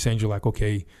look at these things, you're like,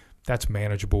 okay, that's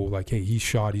manageable. Like, hey, he's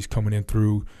shot, he's coming in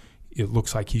through. It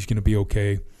looks like he's going to be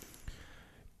okay.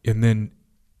 And then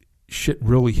shit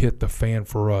really hit the fan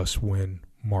for us when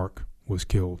Mark was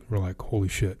killed. We're like, holy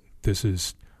shit,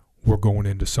 we're going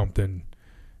into something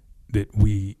that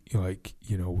we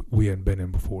hadn't been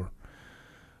in before.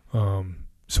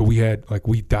 So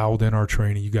we dialed in our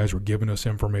training. You guys were giving us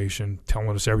information,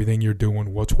 telling us everything you're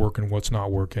doing, what's working, what's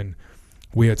not working.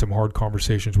 We had some hard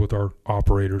conversations with our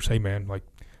operators. Hey man, like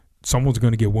someone's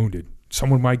going to get wounded.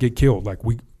 Someone might get killed. Like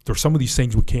there's some of these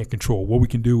things we can't control. What we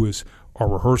can do is our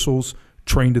rehearsals,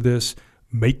 train to this,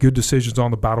 make good decisions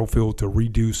on the battlefield to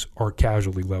reduce our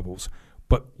casualty levels.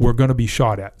 But we're going to be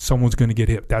shot at. Someone's going to get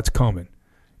hit. That's coming.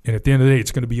 And at the end of the day,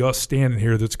 it's going to be us standing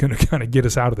here that's going to kind of get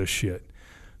us out of this shit.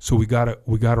 So we gotta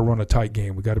run a tight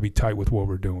game. We got to be tight with what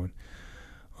we're doing.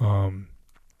 And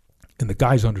the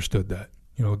guys understood that.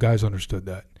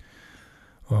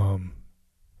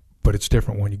 But it's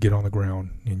different when you get on the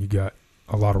ground and you got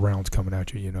a lot of rounds coming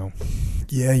at you.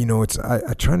 Yeah, it's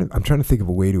I'm trying to think of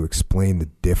a way to explain the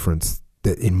difference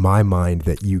that in my mind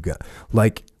that you got.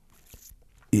 Like,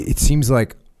 it seems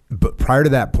like, but prior to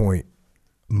that point,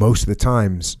 most of the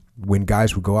times when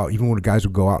guys would go out, even when guys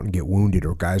would go out and get wounded,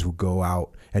 or guys would go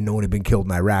out and no one had been killed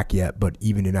in Iraq yet, but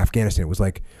even in Afghanistan,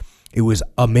 it was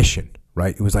a mission,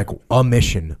 right? It was like a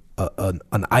mission,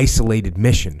 an isolated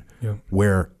mission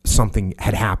where something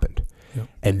had happened. Yep.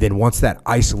 And then once that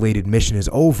isolated mission is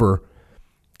over,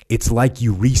 it's like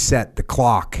you reset the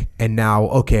clock, and now,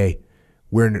 okay,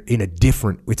 we're in a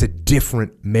different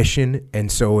mission,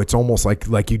 and so it's almost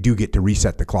like you do get to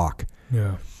reset the clock.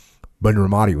 Yeah. But in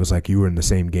Ramadi, it was like you were in the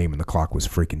same game and the clock was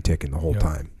freaking ticking the whole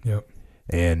time. Yep.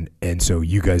 And so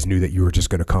you guys knew that you were just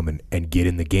going to come and get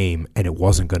in the game, and it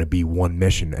wasn't going to be one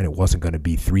mission, and it wasn't going to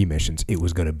be 3 missions. It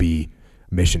was going to be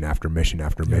mission after mission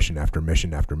after mission after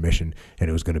mission after mission, and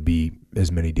it was going to be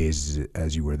as many days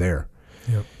as you were there.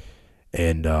 Yep.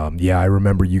 And I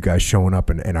remember you guys showing up,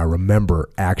 and I remember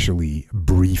actually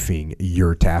briefing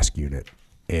your task unit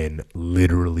and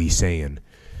literally saying,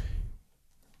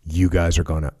 you guys are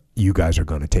gonna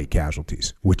take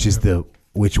casualties,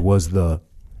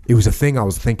 it was a thing I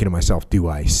was thinking to myself, do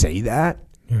I say that?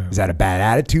 Yeah. Is that a bad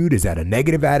attitude? Is that a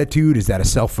negative attitude? Is that a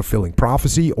self-fulfilling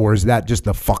prophecy? Or is that just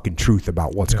the fucking truth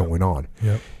about what's going on?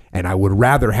 Yep. And I would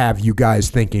rather have you guys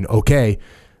thinking, okay,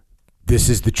 this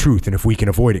is the truth, and if we can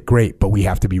avoid it, great, but we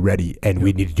have to be ready, and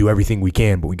we need to do everything we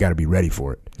can, but we got to be ready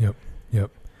for it.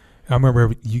 Yep. I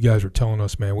remember you guys were telling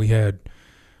us, man, we had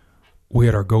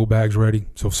our go bags ready.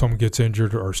 So if someone gets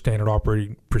injured, our standard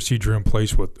operating procedure in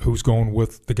place with who's going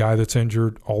with the guy that's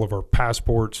injured, all of our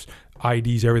passports,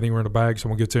 IDs, everything were in a bag.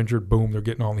 Someone gets injured, boom, they're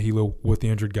getting on the helo with the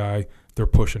injured guy. They're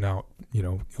pushing out,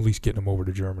 at least getting them over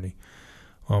to Germany.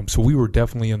 So we were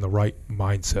definitely in the right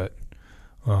mindset.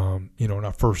 In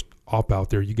our first op out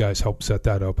there, you guys helped set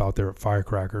that up out there at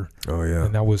Firecracker. Oh, yeah.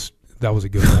 And that was a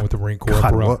good one with the Marine Corps.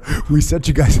 God, we set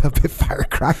you guys up at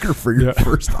Firecracker for your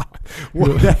first op.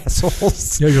 What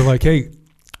assholes. Yeah, you're like, hey,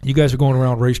 you guys are going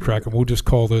around racetrack, and we'll just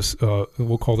call this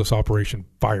Operation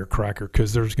Firecracker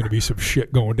because there's going to be some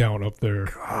shit going down up there.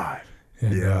 God.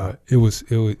 And it was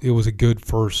a good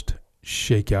first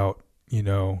shakeout, and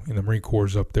the Marine Corps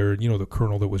is up there. The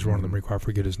colonel that was running the Marine Corps, I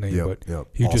forget his name, but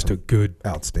he was just a good,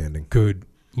 outstanding, good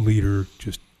leader,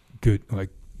 just good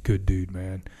dude,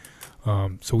 man.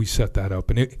 So we set that up,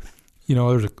 and it,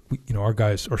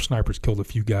 there's our snipers killed a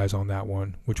few guys on that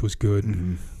one, which was good.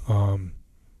 Mm-hmm.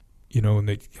 And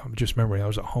I'm just remembering there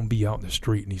was a Humvee out in the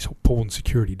street, and he's pulling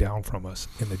security down from us,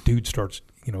 and the dude starts,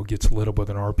 gets lit up with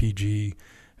an RPG,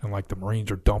 and like the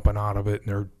Marines are dumping out of it,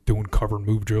 and they're doing cover and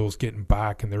move drills, getting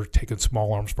back, and they're taking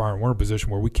small arms fire, and we're in a position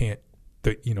where we can't,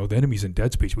 the enemy's in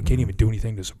dead space, we can't even do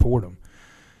anything to support them.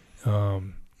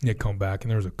 They come back,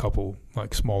 and there was a couple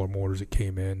like smaller mortars that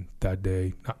came in that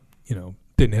day. Not,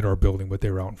 didn't hit our building, but they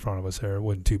were out in front of us there. It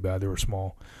wasn't too bad. They were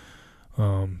small,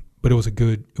 but it was a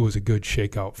good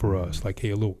shakeout for us. Like, hey,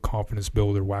 a little confidence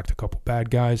builder. Whacked a couple bad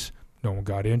guys. No one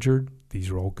got injured. These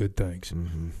are all good things.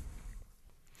 Mm-hmm.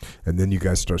 And then you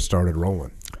guys started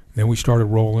rolling. Then we started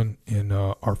rolling. And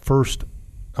our first,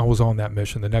 I was on that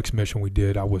mission. The next mission we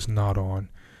did, I was not on,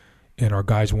 and our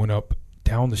guys went up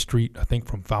down the street, I think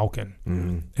from Falcon,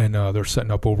 and they're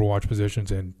setting up overwatch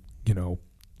positions, and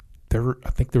I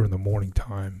think they're in the morning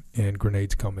time, and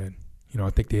grenades come in. I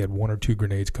think they had 1 or 2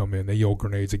 grenades come in. They yelled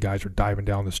grenades. The guys are diving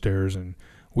down the stairs, and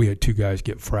we had 2 guys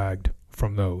get fragged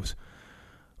from those.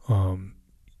 And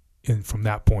from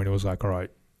that point, it was like, all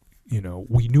right,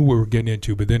 we knew what we were getting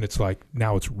into, but then it's like,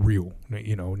 now it's real.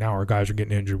 Now our guys are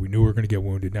getting injured. We knew we were going to get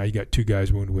wounded. Now you got 2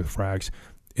 guys wounded with frags.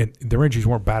 And their injuries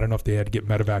weren't bad enough; they had to get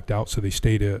medevaced out, so they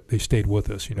stayed with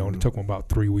us, and it took them about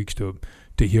 3 weeks to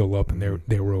heal up, and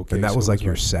they were okay. And that was like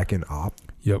your second op?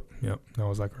 Yep. That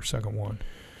was like our second one.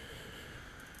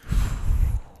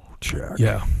 Check.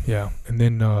 Yeah. And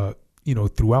then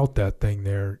throughout that thing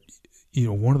there,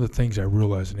 one of the things I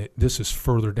realized, and this is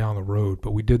further down the road,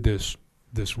 but we did this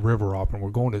river op, and we're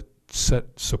going to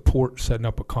setting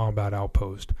up a combat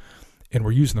outpost, and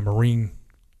we're using the Marine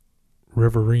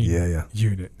Riverine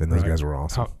unit. And those guys were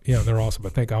awesome. They're awesome.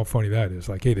 But think how funny that is.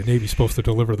 Like, hey, the Navy's supposed to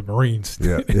deliver the Marines.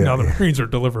 Yeah, now the Marines are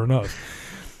delivering us.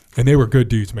 And they were good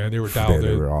dudes, man. They were dialed in.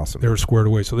 They were awesome. They were squared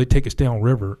away. So they take us down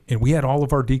river, and we had all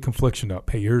of our deconfliction up.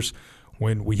 Hey, here's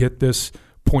when we hit this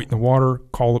point in the water,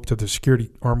 call up to the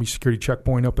Army security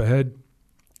checkpoint up ahead,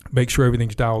 make sure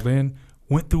everything's dialed in.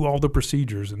 Went through all the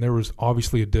procedures, and there was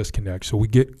obviously a disconnect. So we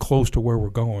get close to where we're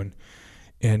going,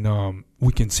 and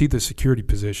we can see the security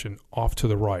position off to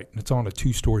the right. And it's on a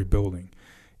 2-story building.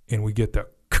 And we get the,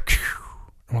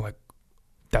 and we're like,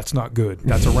 that's not good.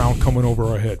 That's a round coming over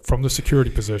our head from the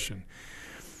security position.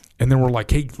 And then we're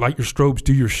like, hey, light your strobes,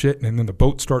 do your shit. And then the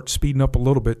boat starts speeding up a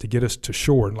little bit to get us to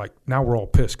shore. And like, now we're all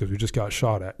pissed because we just got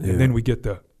shot at. Yeah. And then we get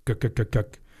the, and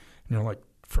you're like,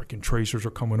 freaking tracers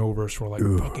are coming over us. We're like,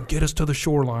 fucking get us to the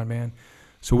shoreline, man.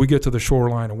 So we get to the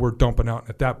shoreline, and we're dumping out. And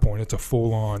at that point, it's a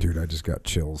full-on. Dude, I just got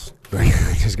chills. I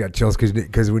just got chills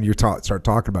because when you start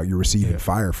talking about you're receiving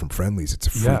fire from friendlies, it's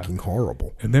freaking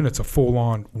horrible. And then it's a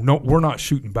full-on. No, we're not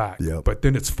shooting back. Yep. But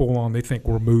then it's full-on. They think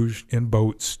we're mooged in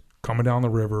boats coming down the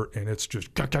river, and it's just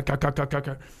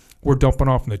we're dumping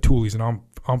off in the Toolies, and I'm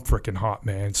freaking hot,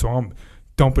 man. So I'm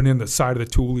dumping in the side of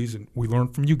the Toolies, and we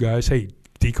learned from you guys, hey,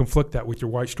 deconflict that with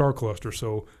your White Star cluster.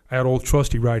 So I had old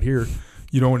Trusty right here.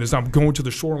 And as I'm going to the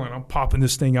shoreline, I'm popping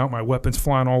this thing out, my weapons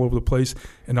flying all over the place,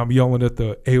 and I'm yelling at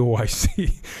the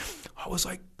AOIC. I was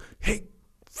like, hey,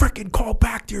 freaking call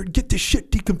back there and get this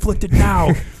shit deconflicted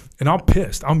now. And I'm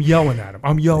pissed. I'm yelling at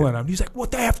him. He's like,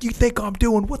 what the F do you think I'm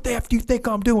doing? What the F do you think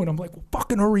I'm doing? I'm like, well,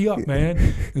 fucking hurry up,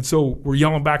 man. And so we're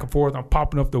yelling back and forth. I'm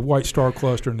popping up the White Star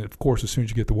cluster, and of course, as soon as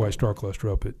you get the White Star cluster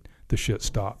up, the shit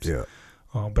stops. Yeah.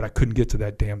 But I couldn't get to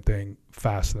that damn thing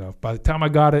fast enough. By the time I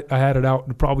got it, I had it out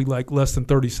in probably like less than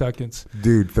 30 seconds.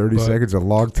 Dude, 30 seconds, a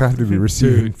long time to be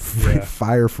receiving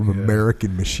fire from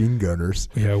American machine gunners.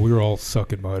 Yeah, we were all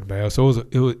sucking mud, man. So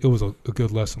it was a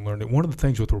good lesson learned. And one of the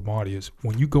things with Ramadi is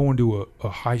when you go into a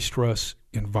high-stress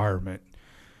environment,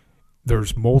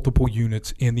 there's multiple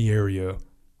units in the area.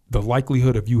 The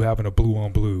likelihood of you having a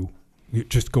blue-on-blue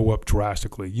just go up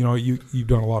drastically. You've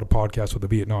done a lot of podcasts with the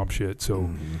Vietnam shit, so...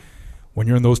 Mm-hmm. When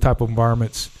you're in those type of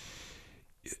environments,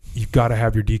 you've got to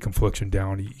have your deconfliction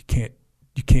down. You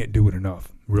can't do it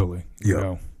enough, really.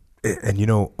 Yeah. And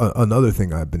another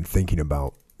thing I've been thinking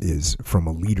about is from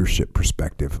a leadership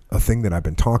perspective. A thing that I've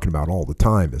been talking about all the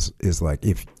time is like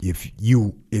if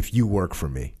you work for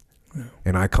me,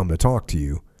 and I come to talk to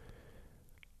you,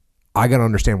 I got to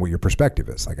understand what your perspective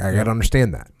is. Like, I got to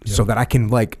understand that so that I can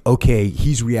okay,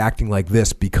 he's reacting like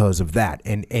this because of that.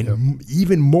 And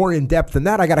even more in depth than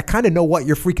that, I got to kind of know what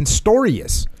your freaking story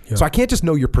is. Yep. So I can't just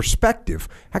know your perspective.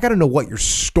 I got to know what your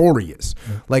story is.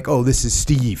 Yep. Like, oh, this is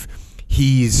Steve.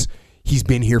 He's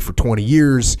been here for 20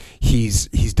 years. He's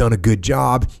done a good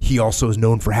job. He also is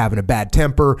known for having a bad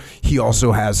temper. He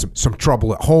also has some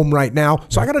trouble at home right now.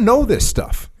 So I got to know this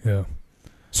stuff. Yeah.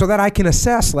 So that I can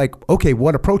assess, okay,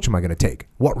 what approach am I going to take?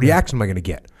 What reaction am I going to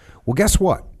get? Well, guess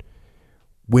what?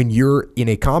 When you're in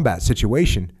a combat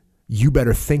situation, you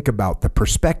better think about the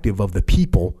perspective of the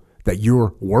people that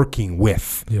you're working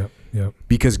with. Yeah.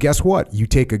 Because guess what? You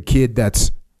take a kid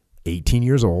that's 18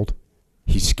 years old,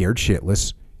 he's scared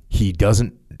shitless, he's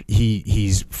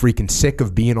freaking sick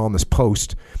of being on this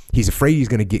post, he's afraid he's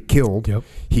going to get killed,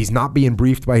 he's not being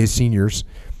briefed by his seniors,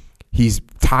 he's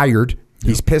tired,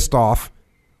 he's pissed off,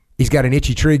 he's got an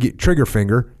itchy trigger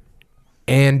finger,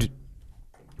 and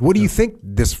what do you think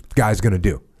this guy's going to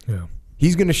do? Yeah,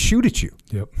 he's going to shoot at you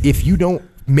if you don't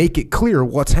make it clear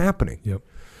what's happening.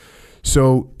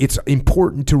 So it's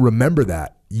important to remember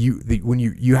that when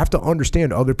you have to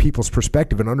understand other people's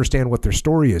perspective and understand what their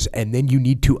story is, and then you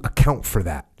need to account for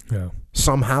that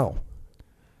somehow.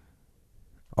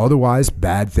 Otherwise,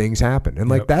 bad things happen, and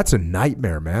that's a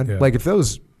nightmare, man. Yeah. Like if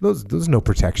there's no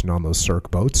protection on those Cirque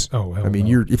boats. Oh, hell I mean,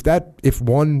 no. if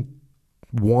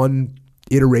one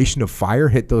iteration of fire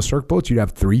hit those Cirque boats, you'd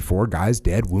have 3-4 guys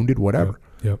dead, wounded, whatever.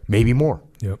 Maybe more.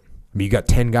 I mean, you got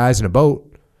 10 guys in a boat.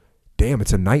 Damn,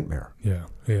 it's a nightmare. Yeah.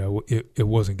 It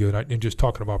wasn't good. And just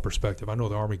talking about perspective, I know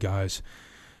the Army guys.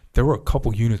 There were a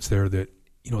couple units there that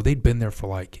they'd been there for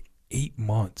like 8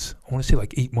 months. I want to say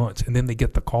like 8 months, and then they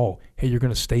get the call, hey, you're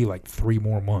going to stay like 3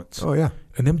 more months. Oh, yeah.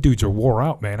 And them dudes are wore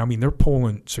out, man. I mean, they're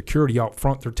pulling security out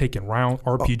front. They're taking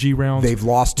RPG rounds. They've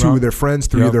lost 2 of their friends,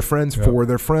 3 of their friends, 4 of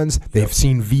their friends. They've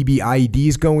seen VB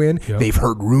IEDs go in. They've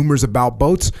heard rumors about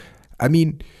boats. I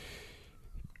mean,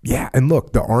 yeah. And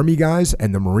look, the Army guys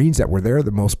and the Marines that were there,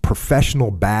 the most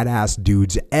professional, badass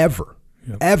dudes ever.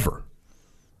 Yep. ever.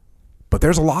 But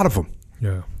there's a lot of them.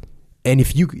 Yeah. And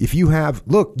if you have,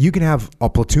 look, you can have a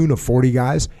platoon of 40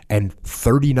 guys and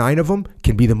 39 of them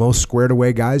can be the most squared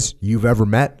away guys you've ever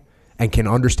met and can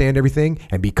understand everything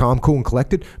and be calm, cool, and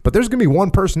collected. But there's going to be one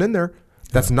person in there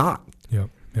that's not. Yep.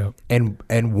 Yep.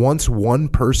 And once one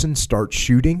person starts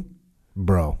shooting,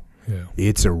 bro, Yeah.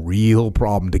 it's a real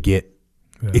problem to get.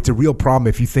 Yeah. It's a real problem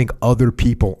if you think other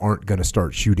people aren't going to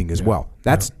start shooting as well.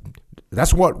 That's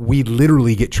what we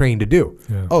literally get trained to do.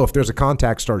 Yeah. Oh, if there's a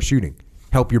contact, start shooting.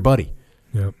 Help your buddy.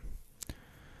 Yep.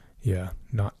 Yeah.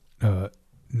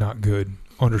 Not good.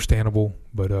 Understandable,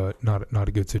 but not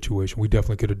a good situation. We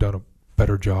definitely could have done a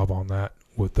better job on that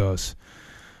with us.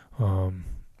 Yeah,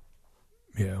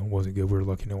 it wasn't good. We were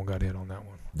lucky no one got hit on that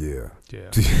one. Yeah. Yeah.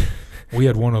 We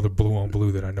had one other blue on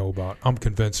blue that I know about. I'm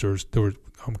convinced there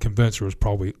was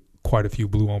probably quite a few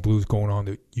blue on blues going on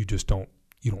that you don't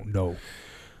know.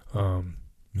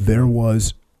 There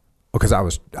was,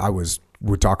 because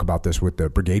we talk about this with the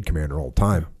brigade commander all the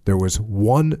time. There was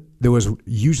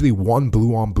usually one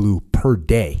blue on blue per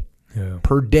day. Yeah.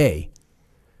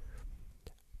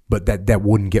 But that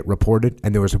wouldn't get reported,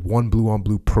 and there was one blue on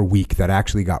blue per week that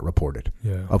actually got reported.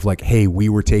 Yeah. Of like, hey, we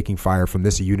were taking fire from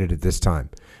this unit at this time.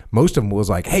 Most of them was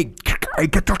like, hey,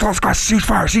 get those guys, cease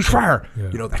fire.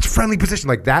 Yeah. That's friendly position.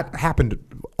 Like that happened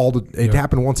it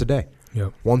happened once a day. Yeah.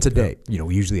 Once a day.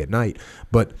 Usually at night.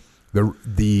 But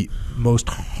the most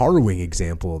harrowing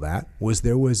example of that was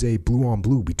there was a blue on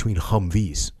blue between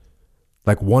Humvees.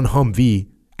 Like one Humvee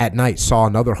at night saw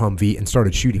another Humvee and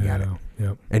started shooting at it.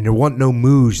 Yep. And there wasn't no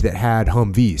Mooj that had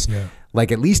Humvees. Yeah.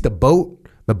 Like at least the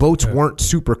boats weren't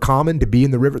super common to be in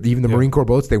the river. Even the Marine Corps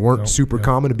boats, they weren't super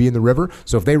common to be in the river.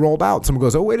 So if they rolled out, someone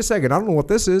goes, oh, wait a second, I don't know what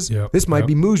this is. This might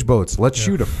be Mooj boats. Let's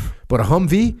shoot them. But a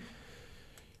Humvee,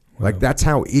 that's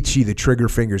how itchy the trigger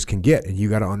fingers can get. And you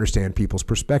got to understand people's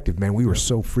perspective. Man, we were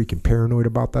so freaking paranoid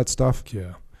about that stuff.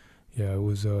 Yeah. Yeah, it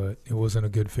wasn't a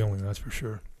good feeling, that's for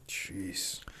sure.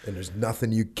 Jeez. And there's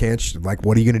nothing you can't,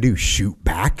 what are you going to do? Shoot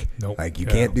back? Nope. You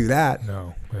can't do that.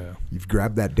 No. Yeah. You've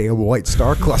grabbed that damn white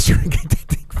star cluster and get that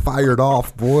thing fired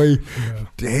off, boy. Yeah.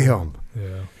 Damn.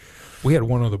 Yeah. We had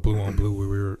one other blue on blue where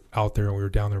we were out there and we were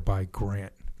down there by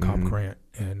Grant, Cop Grant.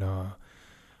 And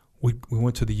we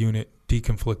went to the unit,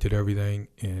 deconflicted everything,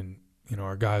 and,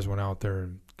 our guys went out there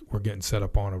and we're getting set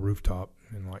up on a rooftop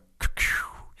and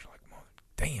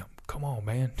damn, come on,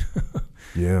 man.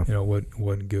 Yeah.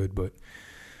 Wasn't good, but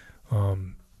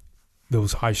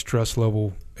those high stress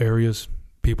level areas,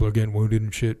 people are getting wounded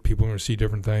and shit. People are going to see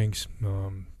different things.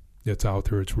 It's out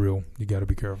there. It's real. You got to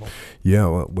be careful. Yeah.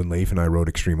 Well, when Leif and I wrote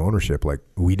Extreme Ownership,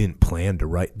 we didn't plan to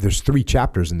write. There's 3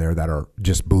 chapters in there that are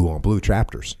just blue on blue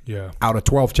chapters. Yeah. Out of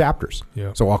 12 chapters.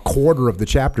 Yeah. So a quarter of the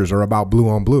chapters are about blue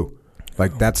on blue.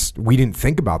 We didn't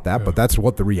think about that, but that's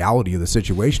what the reality of the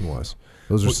situation was.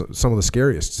 Those are some of the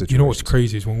scariest situations. You know what's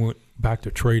crazy is when we went back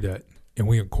to TRADET and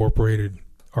we incorporated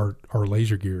our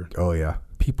laser gear. Oh, yeah.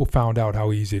 People found out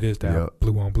how easy it is to have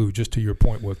blue on blue, just to your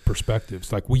point with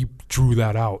perspectives. We drew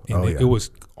that out, and it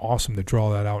was awesome to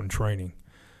draw that out in training.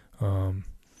 But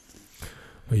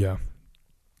yeah.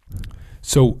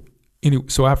 So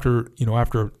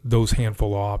after those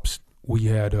handful of ops, we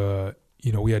had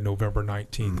November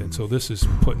 19th, and so this is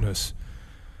putting us,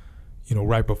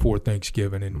 right before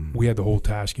Thanksgiving, and we had the whole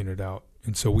task unit out,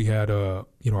 and so we had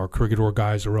our Corregidor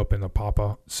guys are up in the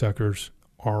Papa sectors.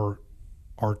 Our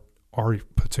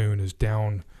platoon is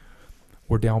down.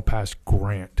 We're down past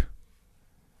Grant.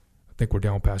 I think we're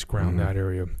down past Grant in that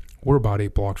area. We're about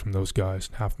 8 blocks from those guys,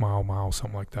 half mile,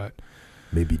 something like that.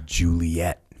 Maybe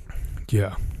Juliet.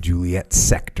 Yeah. Juliet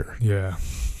sector. Yeah.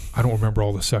 I don't remember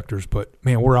all the sectors, but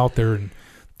man, we're out there and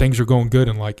things are going good.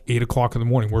 And 8 o'clock in the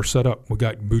morning, we're set up. We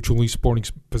got mutually supporting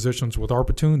positions with our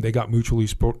platoon. They got mutually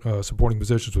supporting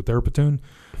positions with their platoon.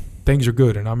 Things are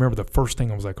good. And I remember the first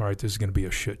thing I was like, all right, this is going to be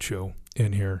a shit show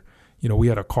in here. We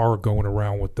had a car going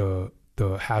around with the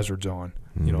hazards on,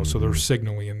 so they're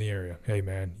signaling in the area. Hey,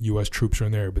 man, U.S. troops are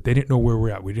in there. But they didn't know where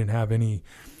we're at. We didn't have any,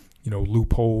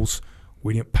 loopholes.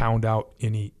 We didn't pound out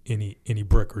any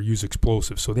brick or use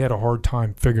explosives. So they had a hard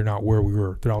time figuring out where we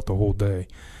were throughout the whole day.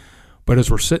 But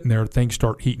as we're sitting there, things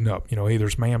start heating up. Hey,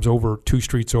 there's MAMs over 2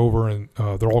 streets over, and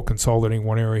they're all consolidating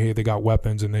one area. Hey, they got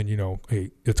weapons, and then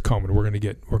hey, it's coming. We're gonna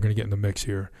get in the mix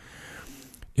here.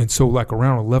 And so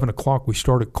around 11 o'clock, we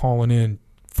started calling in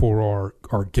for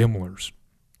our Gimlers,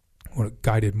 a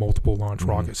guided multiple launch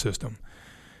rocket system.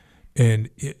 And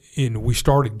we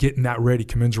started getting that ready,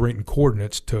 commensurating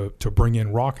coordinates to bring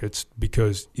in rockets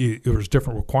because there was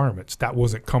different requirements. That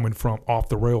wasn't coming from off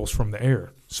the rails from the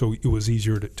air. So it was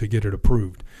easier to get it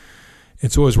approved.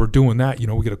 And so as we're doing that,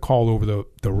 we get a call over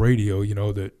the radio,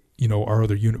 that, our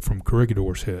other unit from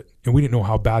Corregidor's hit. And we didn't know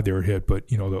how bad they were hit, but,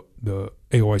 the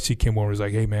AOIC came over and was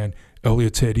like, hey, man,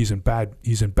 Elliot's hit. He's in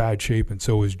bad shape, and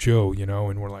so is Joe,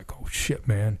 and we're like, oh, shit,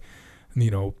 man.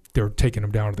 And, they're taking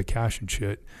him down to the cache and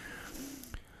shit,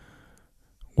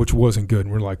 which wasn't good.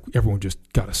 And we're like, everyone just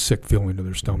got a sick feeling to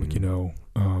their stomach, and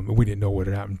we didn't know what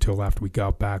had happened until after we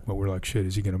got back, but we're like, shit,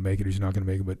 is he going to make it? Is he not going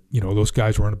to make it? But, those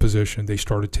guys were in a position. They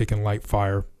started taking light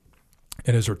fire.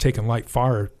 And as they're taking light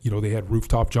fire, they had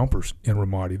rooftop jumpers in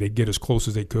Ramadi. They'd get as close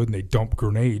as they could, and they'd dump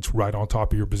grenades right on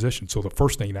top of your position. So the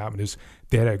first thing that happened is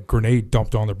they had a grenade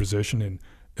dumped on their position, and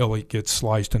Elliot gets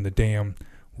sliced in the damn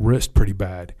wrist pretty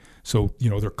bad. So,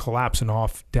 they're collapsing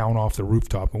down off the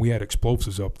rooftop, and we had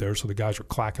explosives up there, so the guys were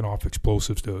clacking off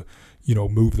explosives to,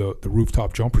 move the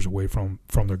rooftop jumpers away from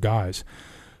their guys.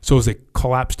 So as they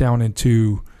collapse down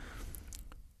into,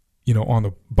 on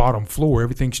the bottom floor,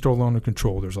 everything's still under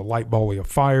control. There's a light volley of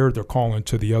fire. They're calling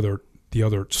to the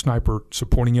other sniper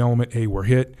supporting element, hey, we're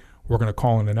hit. We're going to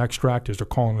call in an extract. As they're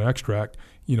calling an extract,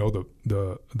 the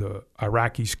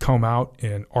Iraqis come out,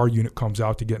 and our unit comes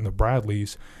out to get in the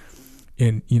Bradleys.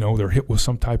 And, they're hit with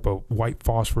some type of white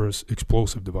phosphorus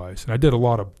explosive device. And I did a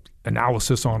lot of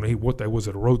analysis on, hey, was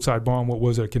it a roadside bomb? What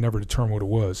was it? I can never determine what it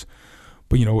was.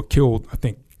 But, it killed, I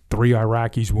think, 3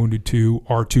 Iraqis, wounded 2.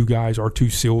 Our 2 guys, our 2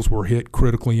 SEALs were hit,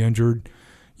 critically injured.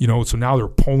 So now they're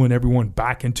pulling everyone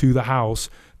back into the house.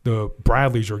 The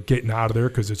Bradleys are getting out of there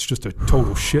because it's just a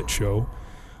total shit show.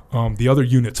 The other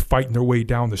units fighting their way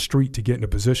down the street to get in a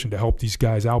position to help these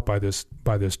guys out by this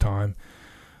time.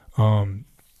 And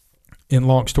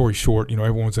long story short,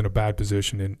 everyone's in a bad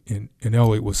position, and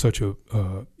Elliot was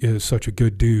is such a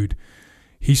good dude.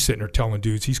 He's sitting there telling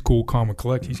dudes he's cool, calm, and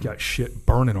collect. He's got shit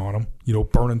burning on him,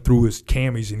 burning through his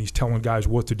camis, and he's telling guys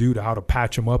what to do, to how to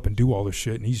patch him up and do all this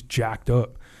shit, and he's jacked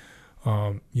up.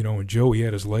 And Joe, he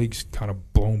had his legs kind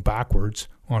of blown backwards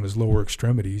on his lower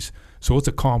extremities. So it's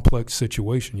a complex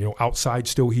situation. Outside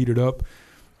still heated up,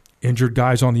 injured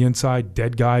guys on the inside,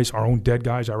 dead guys, our own dead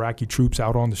guys, Iraqi troops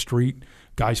out on the street,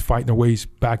 guys fighting their ways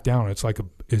back down. It's like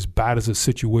as bad as a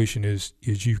situation as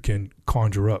you can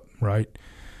conjure up, right?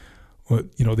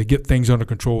 They get things under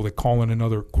control. They call in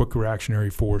another quick reactionary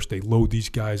force. They load these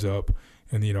guys up,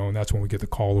 and and that's when we get the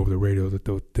call over the radio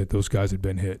that those guys had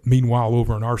been hit. Meanwhile,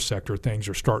 over in our sector, things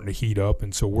are starting to heat up,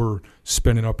 and so we're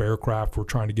spinning up aircraft. We're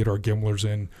trying to get our Gimlers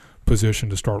in position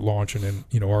to start launching,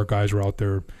 and our guys are out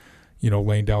there,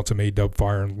 laying down some AW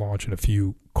fire and launching a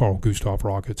few Carl Gustav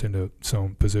rockets into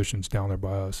some positions down there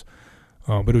by us.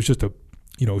 But it was just a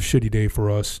shitty day for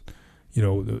us.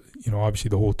 Obviously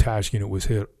the whole task unit was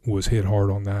hit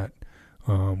hard on that.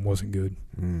 Wasn't good.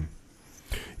 Mm.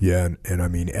 Yeah, and I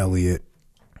mean, Elliot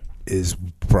is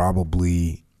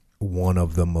probably one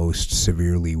of the most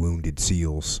severely wounded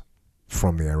SEALs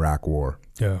from the Iraq War.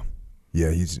 Yeah.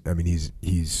 Yeah, he's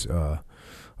a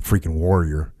freaking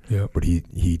warrior. Yeah. But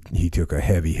he took a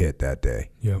heavy hit that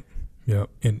day. Yep. Yeah.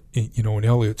 And in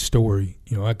Elliot's story,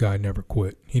 that guy never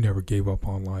quit. He never gave up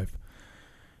on life.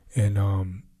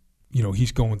 And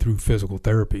he's going through physical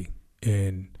therapy,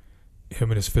 and him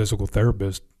and his physical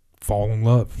therapist fall in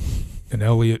love, and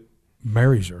Elliot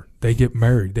marries her. They get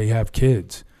married. They have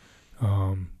kids,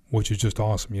 which is just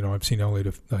awesome. I've seen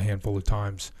Elliot a handful of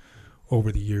times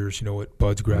over the years, at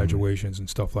Bud's graduations and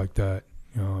stuff like that.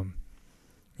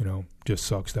 Just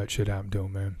sucks that shit happened to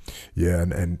him, man. Yeah,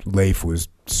 and Leif was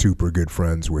super good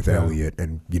friends with Elliot,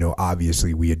 and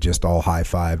obviously we had just all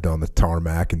high-fived on the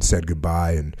tarmac and said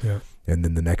goodbye, and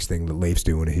then the next thing that Leif's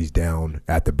doing, he's down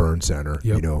at the burn center,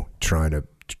 trying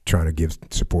to give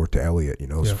support to Elliot.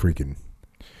 It's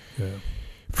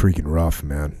freaking rough,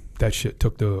 man. That shit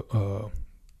took the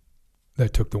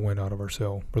wind out of our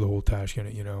sail for the whole task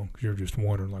unit. Because you're just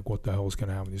wondering like what the hell is going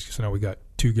to happen. So now we got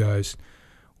 2 guys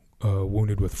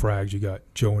wounded with frags. You got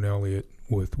Joe and Elliot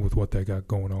with what they got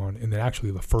going on, and then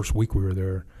actually the first week we were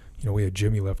there, we had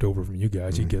Jimmy left over from you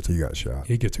guys. He got shot.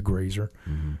 He gets a grazer.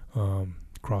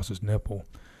 Across his nipple.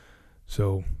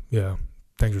 So yeah,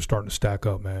 things are starting to stack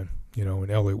up, man. And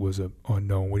Elliot was a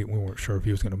unknown. We weren't sure if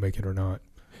he was going to make it or not.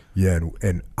 Yeah,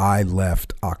 and I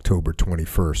left October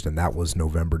 21st, and that was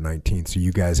November 19th. So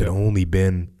you guys had only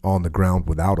been on the ground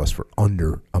without us for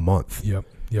under a month. Yep.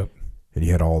 And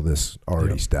you had all this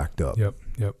already stacked up. Yep.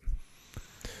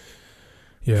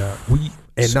 Yeah,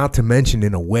 and not to mention,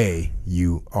 in a way,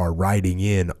 you are riding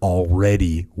in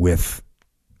already with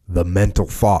the mental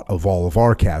thought of all of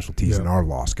our casualties and our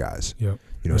lost guys.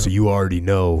 So you already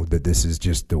know that this is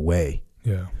just the way.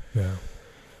 Yeah.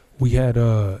 We had,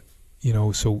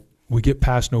 so we get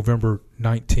past November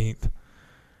 19th.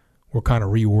 We're kind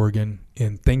of reorging,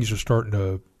 and things are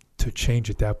starting to change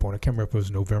at that point. I can't remember if it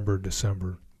was November or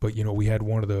December, But, we had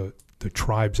one of the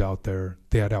tribes out there.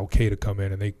 They had Al-Qaeda come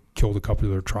in, and they killed a couple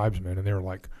of their tribesmen. And they were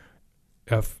like,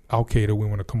 F Al-Qaeda, we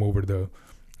want to come over to the,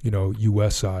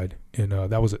 U.S. side. And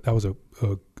that was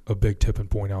a big tipping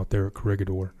point out there at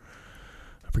Corregidor.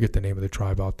 I forget the name of the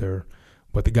tribe out there.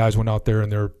 But the guys went out there,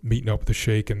 and they're meeting up with the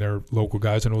sheikh and their local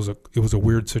guys. And it was a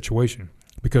weird situation.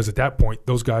 Because at that point,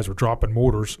 those guys were dropping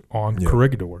mortars on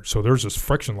Corregidor. So there's this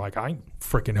friction, like, I ain't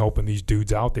freaking helping these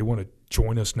dudes out. They want to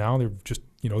join us now. They're just,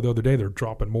 the other day they're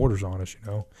dropping mortars on us,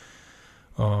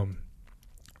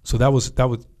 So that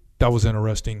was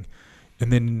interesting.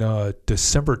 And then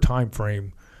December time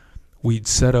frame, we'd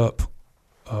set up,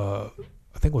 I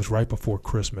think it was right before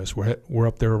Christmas. We're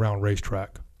up there around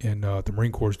Racetrack. And the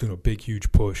Marine Corps is doing a big,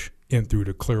 huge push in through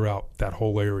to clear out that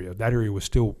whole area. That area was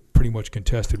still pretty much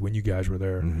contested when you guys were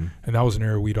there. Mm-hmm. And that was an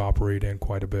area we'd operate in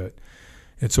quite a bit.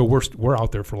 And so we're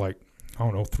out there for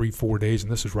 3-4 days,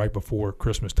 and this is right before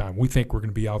Christmas time. We think we're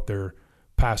going to be out there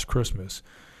past Christmas.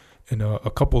 And a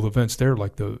couple of events there,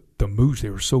 like the Moose, they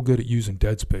were so good at using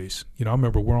dead space. I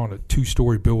remember we're on a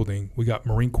 2-story building. We got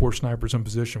Marine Corps snipers in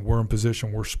position. We're in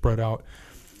position. We're spread out.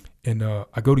 And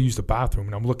I go to use the bathroom,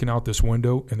 and I'm looking out this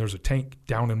window, and there's a tank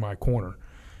down in my corner.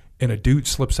 And a dude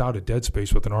slips out of dead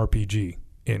space with an RPG.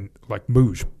 And like,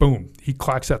 moosh, boom. He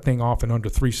clacks that thing off in under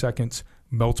 3 seconds,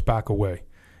 melts back away.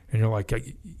 And you're like,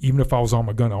 even if I was on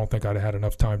my gun, I don't think I'd have had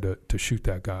enough time to shoot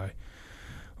that guy.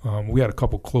 We had a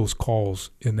couple close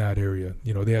calls in that area.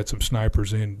 They had some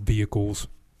snipers in vehicles.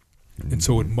 Mm-hmm. And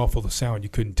so it muffled the sound. You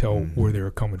couldn't tell where they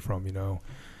were coming from,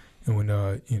 And when,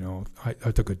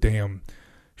 I took a damn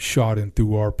shot in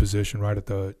through our position right at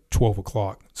the 12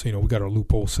 o'clock. So, we got our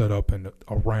loophole set up, and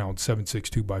a round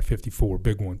 7.62 by 54,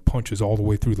 big one, punches all the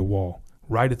way through the wall,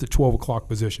 right at the 12 o'clock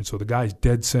position. So the guy's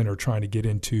dead center trying to get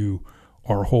into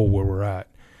our hole where we're at.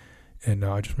 And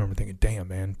I just remember thinking, damn,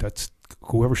 man, that's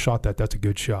whoever shot that, that's a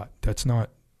good shot. That's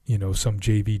not, some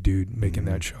JV dude making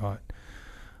that shot.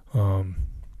 And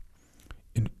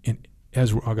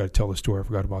as I got to tell the story, I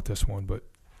forgot about this one, but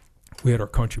we had our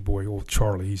country boy, old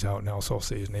Charlie. He's out now, so I'll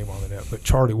say his name on the net. But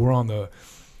Charlie,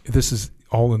 this is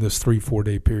all in this 3-4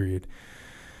 day period.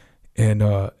 And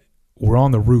we're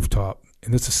on the rooftop,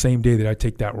 and it's the same day that I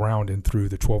take that round in through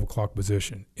the 12 o'clock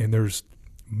position. And there's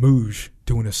Mooj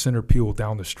doing a center peel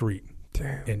down the street.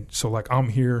 Damn. And so, I'm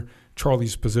here.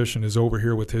 Charlie's position is over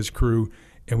here with his crew.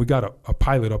 And we got a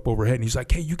pilot up overhead, and he's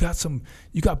like, hey, you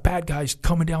got bad guys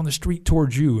coming down the street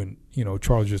towards you. And,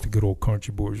 Charlie's just a good old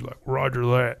country boy. He's like, roger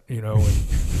that, and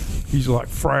he's like,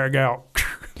 frag out.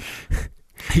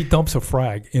 He dumps a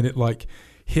frag, and it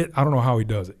hit, I don't know how he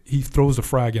does it. He throws the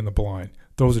frag in the blind,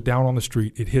 throws it down on the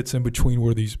street. It hits in between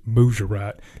where these moves are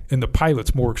at, and the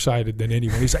pilot's more excited than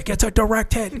anyone. He's like, it's a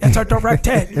direct hit. It's a direct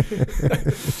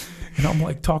hit. And I'm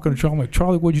like talking to Charlie. I'm like,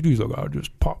 Charlie, what'd you do? He's like, I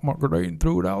just popped my grenade and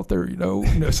threw it out there,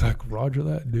 And it's like, roger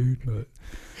that, dude. But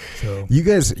so you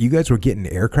guys were getting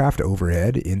aircraft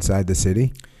overhead inside the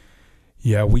city?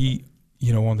 Yeah, we,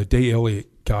 on the day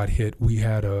Elliot got hit, we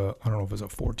had I don't know if it was a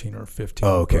 14 or a 15.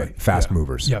 Oh, okay. Fast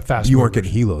movers. Yeah, fast You movers. weren't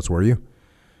getting helos, were you?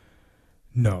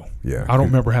 No. Yeah. I don't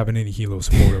remember having any helos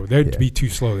support over. They'd be too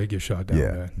slow. They'd get shot down.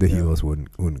 Yeah. Man. The helos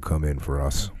wouldn't come in for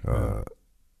us.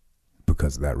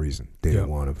 Because of that reason. They didn't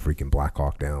want a freaking Black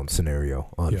Hawk Down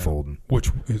scenario unfolding. Which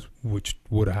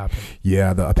would have happened.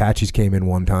 Yeah, the Apaches came in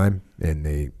one time and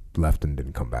they left and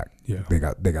didn't come back. Yeah. They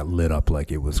got lit up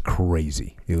like it was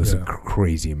crazy. It was a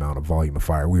crazy amount of volume of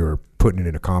fire. We were putting it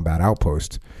in a combat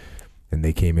outpost, and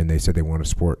they came in, they said they wanted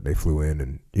support. They flew in,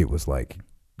 and it was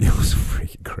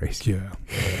freaking crazy. Yeah.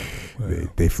 Well,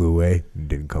 They flew away and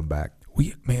didn't come back.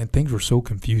 Things were so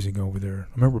confusing over there.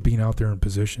 I remember being out there in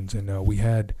positions, and we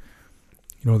had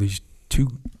these two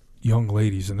young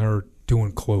ladies, and they're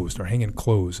doing clothes. They're hanging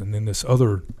clothes. And then this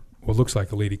other, what looks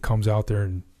like a lady, comes out there,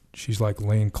 and she's like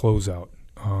laying clothes out.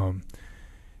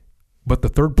 But the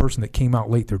third person that came out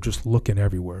late, they're just looking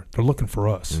everywhere. They're looking for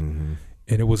us. Mm-hmm.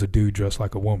 And it was a dude dressed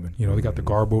like a woman. They got the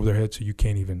garb over their head, so you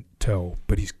can't even tell.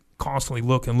 But he's constantly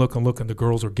looking. The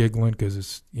girls are giggling because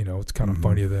it's, it's kind of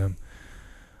funny to them.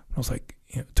 I was like,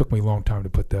 it took me a long time to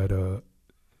put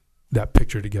that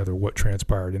picture together, what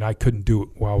transpired, and I couldn't do it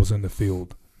while I was in the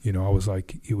field. I was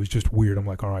like, it was just weird. I'm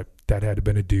like, all right, that had to have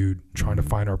been a dude trying to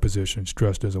find our positions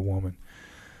dressed as a woman.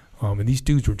 And these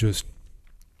dudes were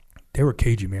they were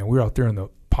cagey, man. We were out there in the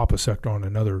Papa sector on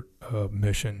another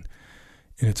mission,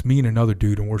 and it's me and another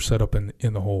dude, and we're set up in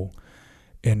the hole.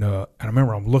 And I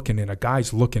remember I'm looking, and a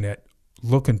guy's looking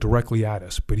directly at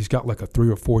us, but he's got like a 3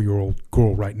 or 4 year old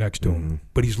girl right next to him.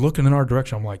 But he's looking in our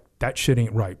direction. I'm like, that shit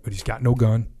ain't right. But he's got no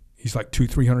gun. He's like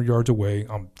 200-300 yards away.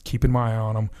 I'm keeping my eye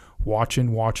on him,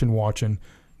 watching.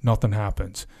 Nothing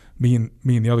happens. Me and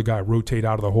the other guy rotate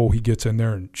out of the hole. He gets in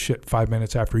there, and shit, 5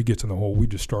 minutes after he gets in the hole, we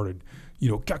just started,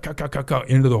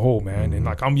 into the hole, man. And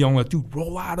like I'm yelling at dude,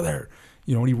 roll out of there.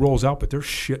 And he rolls out, but there's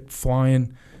shit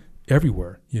flying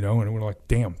everywhere, and we're like,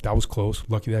 damn, that was close.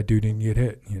 Lucky that dude didn't get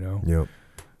hit, Yep.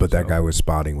 But that guy was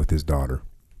spotting with his daughter.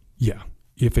 Yeah.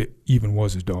 If it even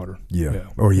was his daughter. Yeah.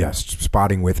 Or yes,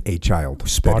 spotting with a child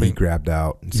that he grabbed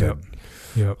out and said,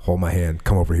 Yep. hold my hand,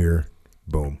 come over here.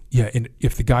 Boom. Yeah, and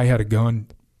if the guy had a gun,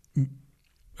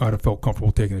 I'd have felt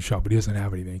comfortable taking the shot, but he doesn't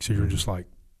have anything. So you're just like,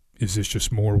 is this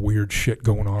just more weird shit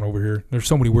going on over here? There's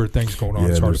so many weird things going on.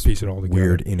 It's hard to piece it all together.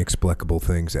 Weird, inexplicable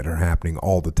things that are happening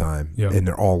all the time. Yep. And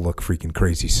they all look freaking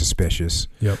crazy suspicious.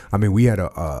 Yep. I mean, we had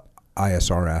a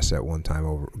ISR asset one time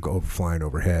over flying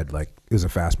overhead, like it was a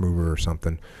fast mover or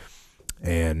something.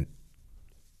 And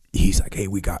he's like, hey,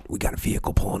 we got a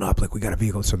vehicle pulling up. Like, we got a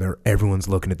vehicle. So everyone's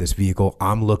looking at this vehicle.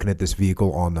 I'm looking at this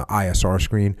vehicle on the ISR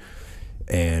screen.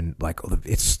 And like,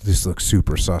 this looks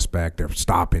super suspect. They're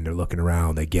stopping. They're looking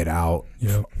around. They get out.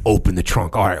 Yep. Open the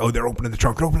trunk. All right. Oh, they're opening the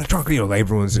trunk. Open the trunk.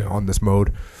 Everyone's on this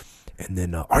mode. And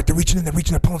then, all right, they're reaching in.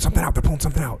 They're pulling something out. They're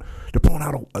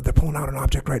pulling out an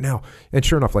object right now. And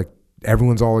sure enough, like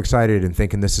everyone's all excited and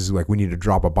thinking this is like we need to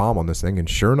drop a bomb on this thing. And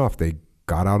sure enough, they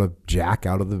got out of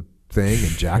the thing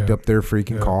and jacked up their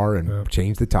freaking car and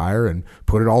changed the tire and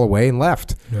put it all away and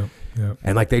left. Yeah. Yeah.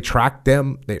 And like they tracked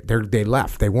them, they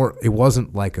left. It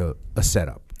wasn't like a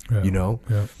setup, Yeah.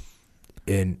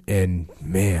 And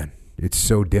man, it's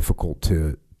so difficult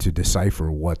to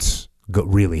decipher what's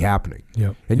really happening.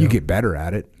 Yeah. And you get better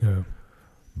at it. Yeah.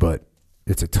 But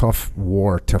it's a tough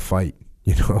war to fight,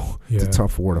 It's a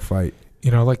tough war to fight. I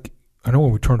know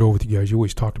when we turned over with you guys, you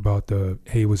always talked about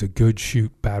hey, it was a good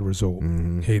shoot, bad result.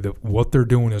 Mm-hmm. Hey, what they're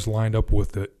doing is lined up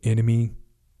with the enemy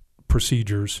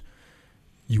procedures.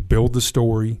 You build the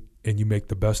story and you make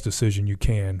the best decision you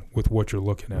can with what you're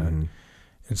looking at. Mm-hmm.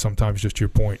 And sometimes, just to your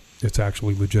point, it's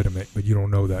actually legitimate, but you don't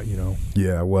know that,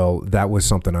 Yeah, well, that was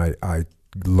something I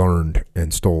learned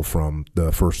and stole from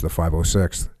the 1st, the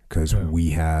 506th, because we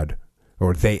had,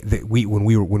 or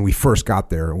when we first got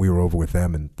there, we were over with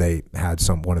them, and they had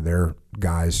one of their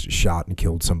guys shot and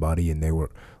killed somebody, and they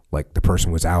were like, the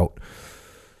person was out.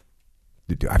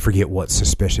 I forget what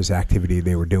suspicious activity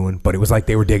they were doing, but it was like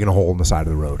they were digging a hole in the side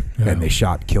of the road, and they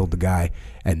killed the guy,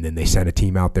 and then they sent a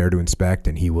team out there to inspect,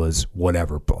 and he was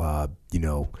whatever,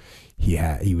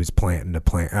 he was planting a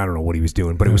plant. I don't know what he was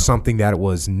doing, but it was something that it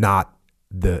was not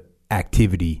the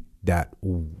activity that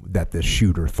the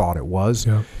shooter thought it was.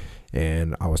 Yeah.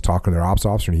 And I was talking to their ops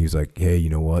officer, and he was like, "Hey, you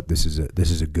know what? This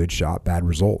is a good shot, bad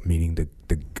result." Meaning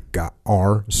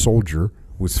our soldier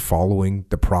was following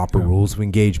the proper rules of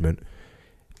engagement.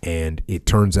 And it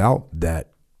turns out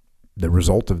that the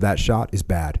result of that shot is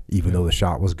bad. Even though the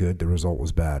shot was good, the result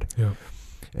was bad. Yeah.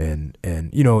 And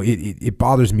it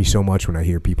bothers me so much when I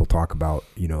hear people talk about,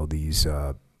 these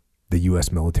the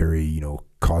U.S. military,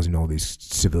 causing all these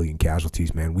civilian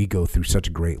casualties. Man, we go through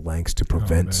such great lengths to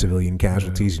prevent civilian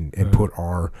casualties and put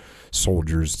our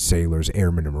soldiers, sailors,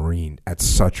 airmen, and Marine at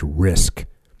such risk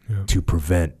to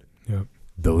prevent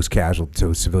those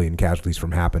civilian casualties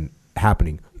from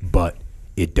happening. But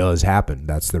it does happen.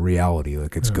 That's the reality.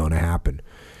 Like, it's going to happen.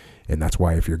 And that's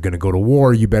why if you're going to go to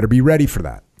war, you better be ready for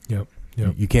that. Yep.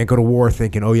 You can't go to war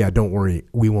thinking, oh, yeah, don't worry,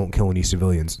 we won't kill any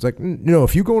civilians. It's like, no,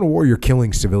 if you go to war, you're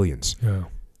killing civilians. Yeah.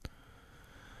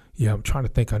 Yeah, I'm trying to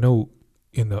think. I know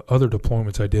in the other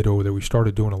deployments I did over there, we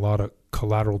started doing a lot of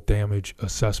collateral damage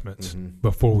assessments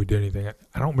before we did anything.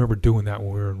 I don't remember doing that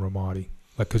when we were in Ramadi.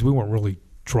 Because we weren't really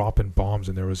dropping bombs,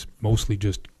 and there was mostly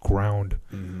just ground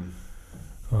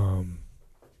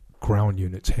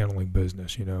units handling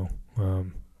business,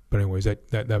 But anyways,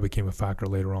 that became a factor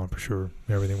later on for sure.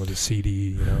 Everything with the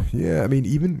CD, Yeah, I mean,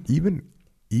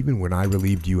 even when I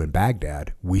relieved you in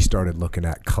Baghdad, we started looking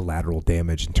at collateral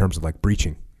damage in terms of like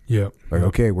breaching. Yeah. Like,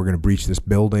 okay, we're going to breach this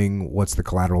building. What's the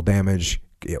collateral damage?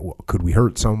 Could we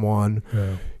hurt someone?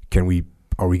 Yeah.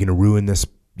 Are we going to ruin this?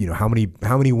 How many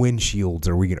windshields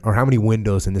are we going, or how many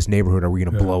windows in this neighborhood are we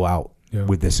going to blow out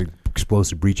with this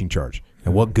explosive breaching charge?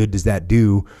 And what good does that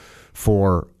do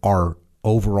for our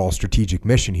overall strategic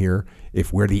mission here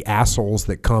if we're the assholes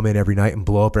that come in every night and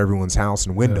blow up everyone's house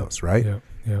and windows, right?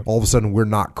 Yeah. All of a sudden, we're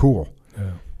not cool.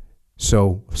 Yeah.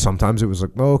 So sometimes it was like,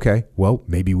 oh, okay, well,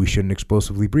 maybe we shouldn't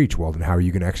explosively breach. Well, then how are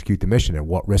you going to execute the mission, and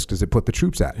what risk does it put the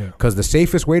troops at? Because the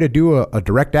safest way to do a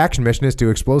direct action mission is to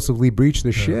explosively breach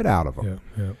the shit out of them.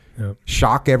 Yeah.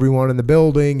 Shock everyone in the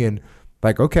building, and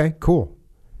like, okay, cool.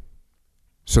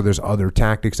 So there's other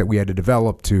tactics that we had to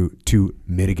develop to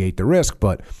mitigate the risk.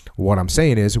 But what I'm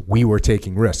saying is we were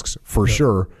taking risks for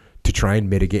sure to try and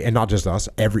mitigate, and not just us,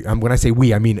 when I say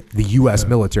we, I mean the U.S.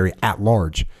 military at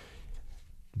large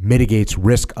mitigates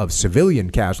risk of civilian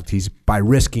casualties by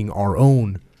risking our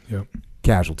own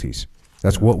casualties.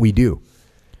 That's what we do.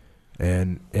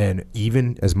 And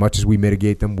even as much as we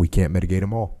mitigate them, we can't mitigate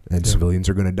them all, and civilians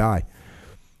are going to die.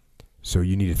 So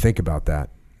you need to think about that.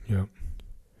 Yeah.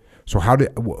 So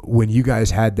when you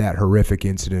guys had that horrific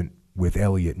incident with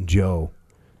Elliot and Joe,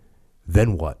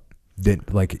 then what? Then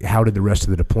how did the rest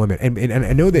of the deployment? And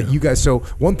I know that you guys. So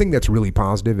one thing that's really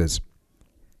positive is,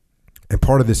 and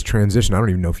part of this transition, I don't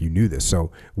even know if you knew this.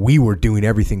 So we were doing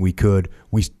everything we could.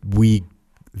 We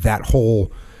that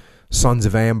whole Sons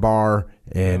of Ambar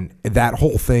and that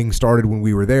whole thing started when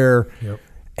we were there. Yep.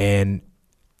 And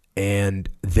then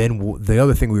the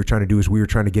other thing we were trying to do is we were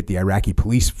trying to get the Iraqi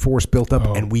police force built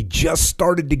up, and we just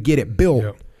started to get it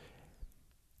built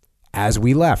as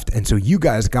we left. And so you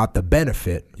guys got the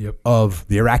benefit of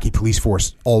the Iraqi police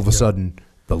force. All of a sudden,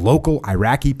 the local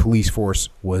Iraqi police force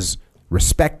was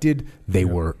respected. They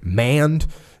were manned.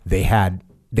 They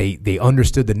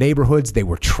understood the neighborhoods. They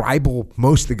were tribal.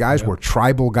 Most of the guys were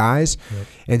tribal guys.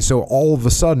 And so all of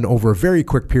a sudden, over a very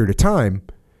quick period of time,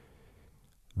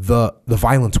 the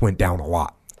violence went down a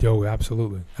lot. Yo,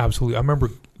 absolutely. Absolutely. I remember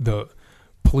the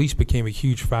police became a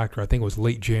huge factor. I think it was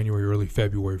late January, early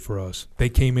February for us. They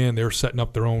came in, they were setting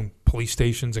up their own police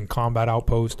stations and combat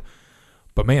outposts.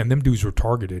 But man, them dudes were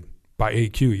targeted by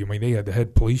AQ. I mean, they had the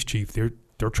head police chief.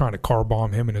 They're trying to car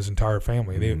bomb him and his entire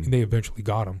family. They eventually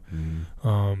got him.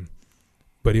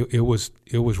 But it was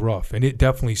rough, and it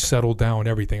definitely settled down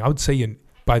everything. I would say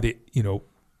by the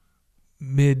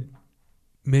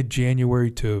mid-January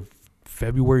to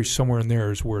February, somewhere in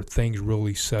there is where things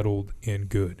really settled in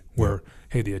good. Where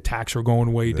hey, the attacks are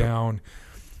going way down.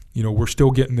 We're still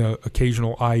getting the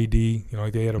occasional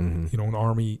IED. They had an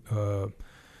Army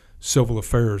civil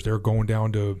affairs. They're going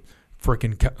down to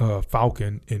frickin'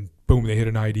 Falcon, and boom, they hit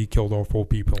an IED, killed all 4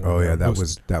 people. Oh yeah,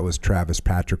 that was Travis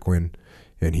Patriquin,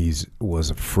 and was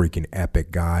a freaking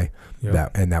epic guy.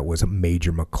 That was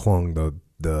Major McClung,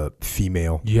 the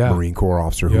female Marine Corps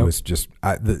officer who was just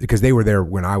because they were there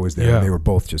when I was there, and they were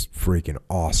both just freaking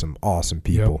awesome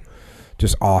people,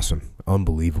 just awesome,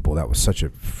 unbelievable. That was such a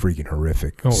freaking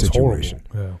horrific situation.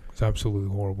 Horrible. Yeah, it's absolutely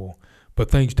horrible. But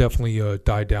things definitely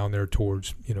died down there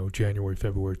towards January,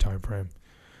 February timeframe.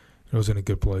 It was in a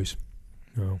good place.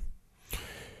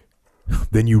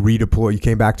 Then you redeploy. You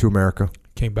came back to America.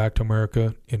 Came back to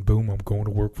America, and boom, I'm going to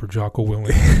work for Jocko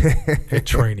Willink at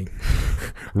training.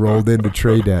 Rolled into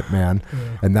TRADET, man,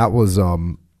 and that was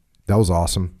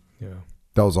awesome. Yeah,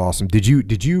 that was awesome. Did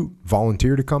you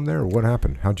volunteer to come there, or what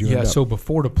happened? How'd you? End up? So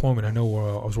before deployment, I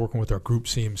know I was working with our group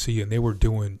CMC, and they were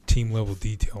doing team level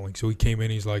detailing. So he came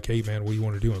in, he's like, "Hey, man, what do you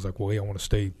want to do?" I was like, "Well, hey, I want to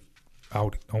stay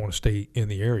out. I want to stay in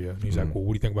the area." And he's like, "Well,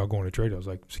 what do you think about going to TRADET?" I was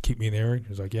like, "So keep me in the area."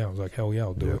 He's like, "Yeah." I was like, "Hell yeah,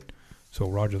 I'll do it." So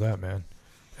roger that, man.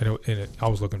 And I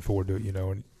was looking forward to it,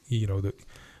 and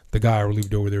the guy I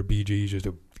relieved over there, BG, he's just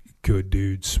a good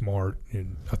dude, smart,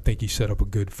 and I think he set up a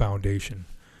good foundation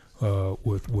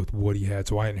with what he had.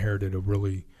 So I inherited a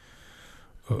really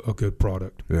a good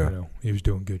product. Yeah, he was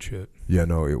doing good shit. Yeah,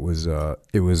 no, it was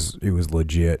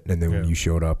legit. And then when you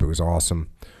showed up, it was awesome.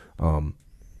 And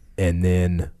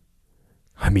then,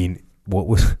 I mean, what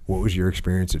was your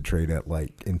experience at TRADET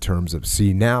like in terms of?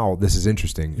 See, now this is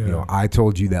interesting. Yeah. I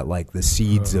told you that like the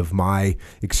seeds of my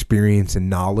experience and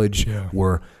knowledge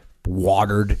were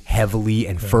watered heavily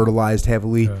and fertilized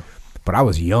heavily, but I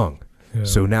was young. Yeah.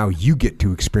 So now you get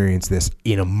to experience this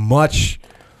in a much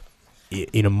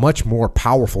more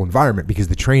powerful environment because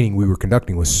the training we were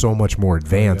conducting was so much more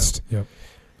advanced.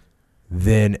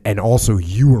 And also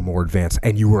you were more advanced,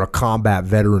 and you were a combat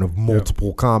veteran of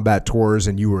multiple combat tours,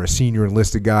 and you were a senior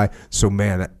enlisted guy. So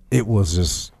man, it was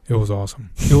awesome.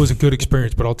 It was a good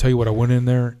experience, but I'll tell you what, I went in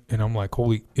there and I'm like,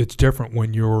 holy, it's different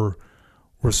when you're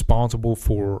responsible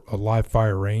for a live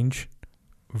fire range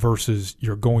versus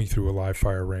you're going through a live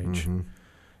fire range. Mm-hmm.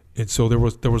 And so there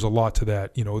was a lot to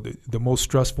that. The most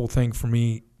stressful thing for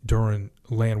me during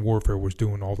land warfare was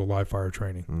doing all the live fire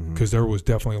training, because there was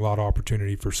definitely a lot of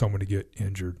opportunity for someone to get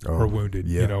injured or wounded.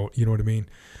 You know what I mean?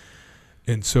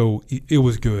 And so it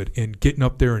was good. And getting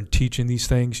up there and teaching these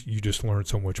things, you just learn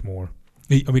so much more.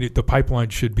 I mean, the pipeline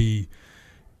should be,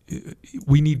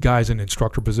 we need guys in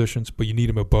instructor positions, but you need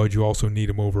them at BUD. You also need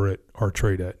them over at our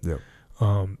TRADET. Yeah.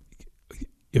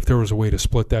 If there was a way to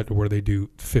split that to where they do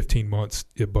 15 months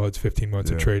at BUDS, 15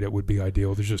 months at TRADET would be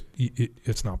ideal. There's just,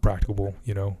 it's not practical,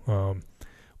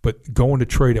 But going to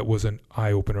TRADET was an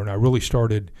eye-opener, and I really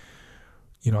started,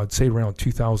 I'd say around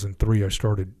 2003,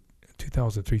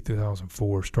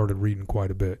 2004, started reading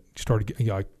quite a bit.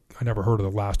 I never heard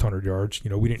of the last 100 yards.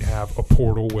 We didn't have a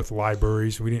portal with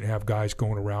libraries. We didn't have guys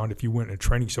going around. If you went in a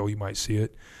training cell, you might see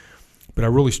it. But I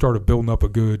really started building up a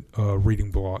good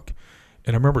reading block.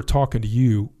 And I remember talking to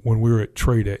you when we were at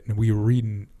Trade It, and we were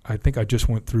reading, I think I just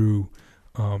went through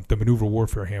the Maneuver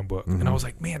Warfare Handbook. Mm-hmm. And I was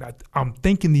like, man, I'm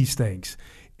thinking these things.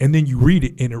 And then you read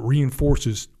it, and it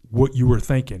reinforces what you were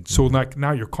thinking. So like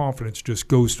now your confidence just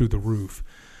goes through the roof.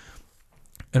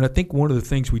 And I think one of the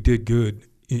things we did good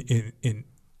in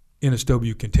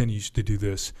NSW continues to do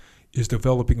this is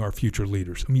developing our future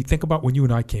leaders. I mean, think about when you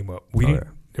and I came up.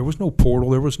 There was no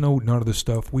portal. There was none of this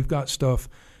stuff. We've got stuff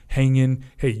hanging.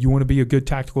 Hey, you want to be a good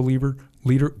tactical leader?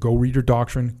 Go read your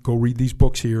doctrine. Go read these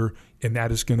books here, and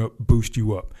that is going to boost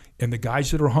you up. And the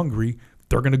guys that are hungry,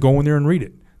 they're going to go in there and read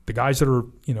it. The guys that are,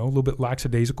 a little bit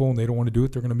lackadaisical and they don't want to do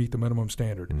it, they're going to meet the minimum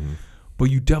standard. Mm-hmm. But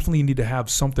you definitely need to have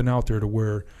something out there to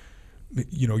where,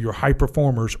 your high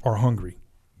performers are hungry.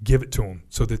 Give it to them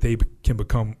so that they can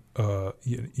become, a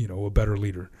better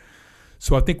leader.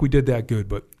 So I think we did that good.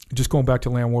 But just going back to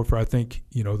land warfare, I think,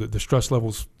 the stress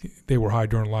levels, they were high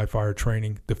during live fire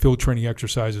training. The field training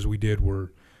exercises we did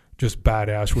were just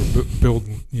badass. We're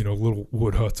building, little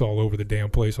wood huts all over the damn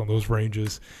place on those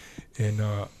ranges. And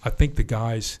I think the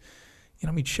guys,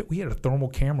 we had a thermal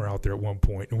camera out there at one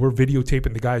point, and we're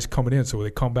videotaping the guys coming in. So when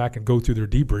they come back and go through their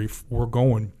debrief, we're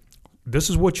going,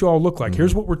 this is what you all look like. Mm-hmm.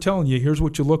 Here's what we're telling you. Here's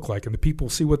what you look like. And the people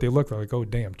see what they look like. Oh,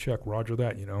 damn, check, roger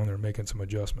that, and they're making some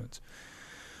adjustments.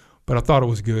 But I thought it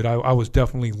was good. I was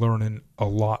definitely learning a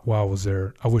lot while I was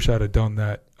there. I wish I'd have done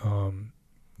that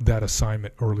that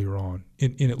assignment earlier on.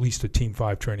 In at least a Team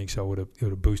 5 training cell, it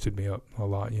would have boosted me up a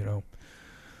lot,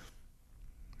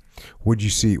 What'd you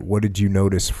see? What did you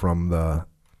notice from the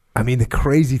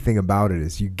crazy thing about it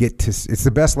is you get to, it's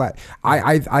the best.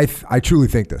 I truly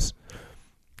think this.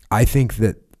 I think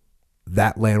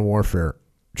that land warfare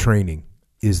training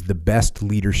is the best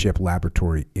leadership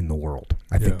laboratory in the world.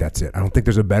 I think that's it. I don't think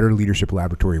there's a better leadership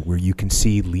laboratory where you can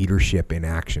see leadership in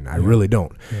action. I really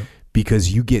don't,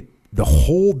 because you get the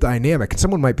whole dynamic. And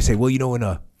someone might say, well,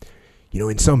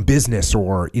 in some business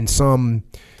or in some,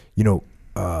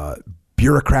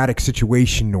 bureaucratic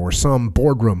situation or some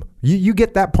boardroom, you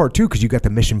get that part too, because you got the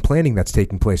mission planning that's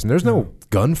taking place, and there's no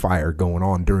gunfire going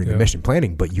on during the mission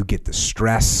planning, but you get the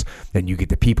stress, and you get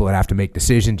the people that have to make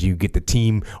decisions, you get the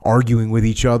team arguing with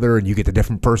each other, and you get the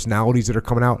different personalities that are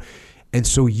coming out, and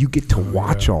so you get to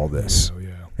watch all this,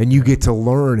 and you get to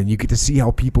learn, and you get to see how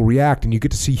people react, and you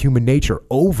get to see human nature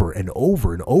over and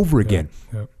over and over again,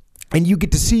 and you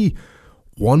get to see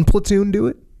one platoon do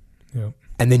it,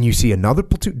 and then you see another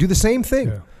platoon do the same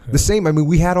thing. The same.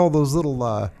 We had all those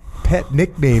little pet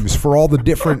nicknames for all the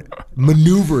different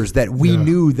maneuvers that we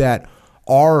knew that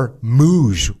our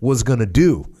Mooj was going to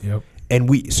do.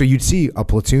 And so you'd see a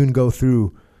platoon go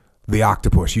through the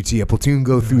octopus. You'd see a platoon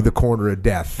go through the corner of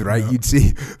death, right? You'd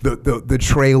see the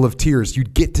trail of tears.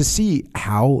 You'd get to see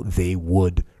how they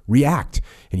would react.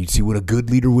 And you'd see what a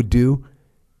good leader would do.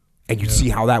 And you'd see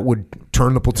how that would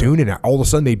turn the platoon, and all of a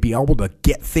sudden they'd be able to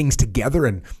get things together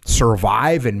and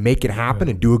survive and make it happen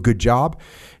and do a good job.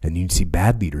 And you'd see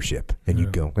bad leadership, and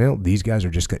you'd go, well, these guys are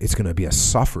it's going to be a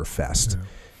suffer fest.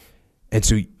 And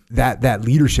so that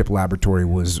leadership laboratory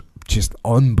was just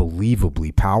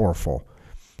unbelievably powerful,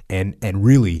 and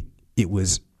really it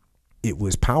was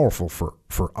powerful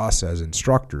for us as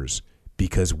instructors,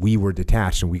 because we were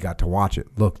detached and we got to watch it.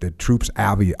 Look, the troops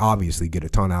obviously get a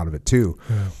ton out of it too,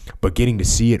 but getting to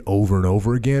see it over and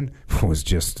over again was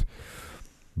just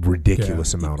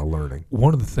ridiculous amount of learning.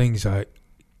 One of the things I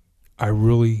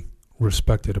really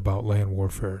respected about land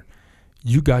warfare,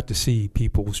 you got to see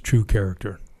people's true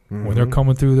character. Mm-hmm. When they're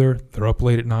coming through there, they're up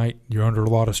late at night, you're under a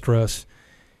lot of stress.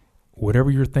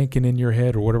 Whatever you're thinking in your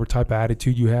head or whatever type of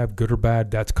attitude you have, good or bad,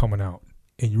 that's coming out.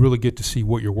 And you really get to see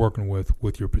what you're working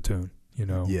with your platoon.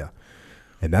 Yeah.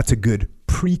 And that's a good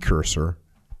precursor,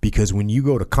 because when you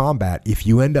go to combat, if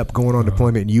you end up going on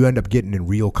deployment and you end up getting in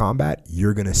real combat,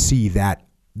 you're going to see that.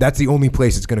 That's the only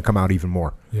place it's going to come out even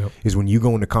more, is when you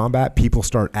go into combat, people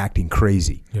start acting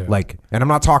crazy. And I'm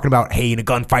not talking about, hey, in a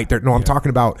gunfight. I'm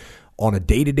talking about on a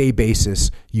day-to-day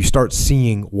basis, you start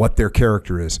seeing what their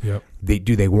character is.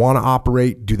 Do they want to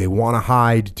operate? Do they want to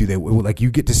hide? Do they,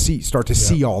 you get to start to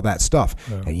see all that stuff,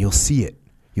 and you'll see it.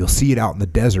 You'll see it out in the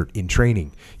desert in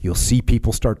training. You'll see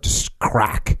people start to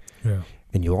crack,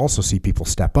 and you'll also see people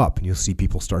step up, and you'll see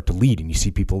people start to lead, and you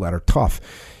see people that are tough.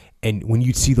 And when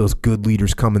you see those good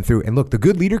leaders coming through, and look, the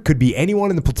good leader could be anyone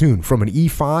in the platoon, from an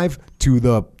E5 to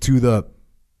the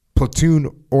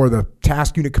platoon or the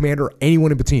task unit commander,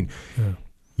 anyone in between.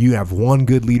 You have one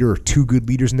good leader or two good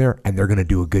leaders in there, and they're going to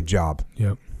do a good job.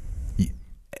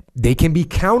 they can be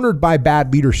countered by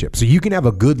bad leadership. So you can have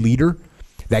a good leader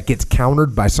that gets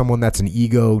countered by someone that's an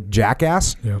ego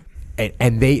jackass. Yep.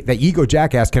 And the ego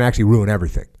jackass can actually ruin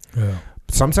everything. Yeah.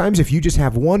 Sometimes if you just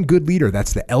have one good leader,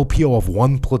 that's the LPO of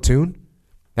one platoon,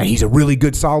 and he's a really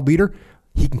good, solid leader,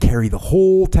 he can carry the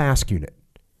whole task unit.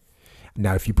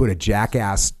 Now, if you put a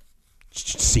jackass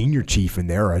senior chief in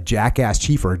there, or a jackass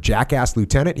chief, or a jackass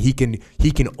lieutenant, he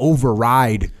can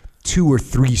override 2 or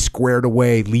 3 squared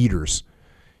away leaders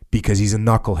because he's a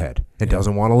knucklehead and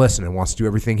doesn't want to listen and wants to do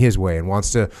everything his way and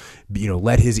wants to,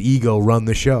 let his ego run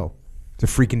the show. It's a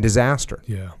freaking disaster.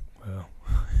 Yeah.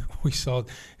 Well,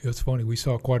 it's funny. We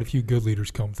saw quite a few good leaders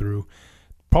come through.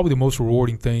 Probably the most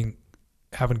rewarding thing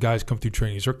having guys come through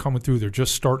training is they're coming through. They're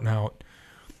just starting out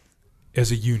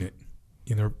as a unit.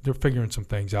 They're figuring some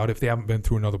things out if they haven't been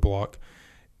through another block,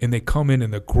 and they come in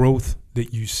and the growth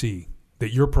that you see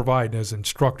that you're providing as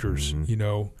instructors,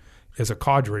 as a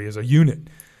cadre, as a unit,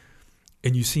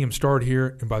 and you see them start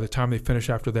here, and by the time they finish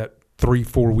after that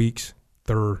 3-4 weeks,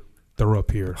 they're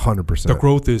up here. 100%. The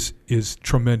growth is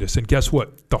tremendous, and guess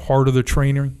what? The harder the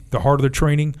training,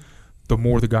 the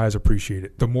more the guys appreciate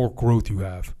it. The more growth you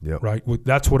have. Yep. Right.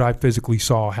 That's what I physically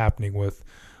saw happening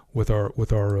with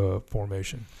our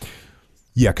formation.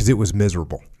 Yeah, because it was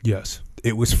miserable. Yes.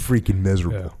 It was freaking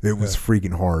miserable. Yeah. It was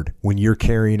freaking hard. When you're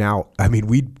carrying out,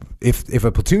 if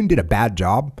a platoon did a bad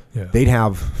job, they'd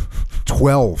have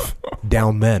 12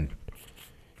 down men.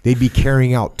 They'd be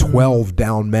carrying out 12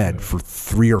 down men for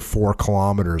 3 or 4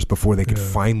 kilometers before they could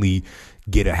finally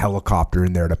get a helicopter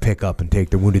in there to pick up and take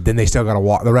the wounded. Then they still got to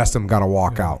walk. The rest of them got to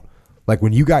walk out. Like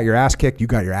when you got your ass kicked, you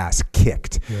got your ass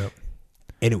kicked. Yep.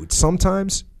 And it would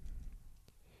sometimes,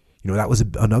 that was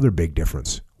another big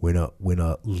difference when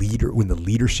the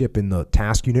leadership in the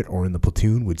task unit or in the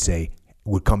platoon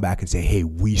would come back and say, "Hey,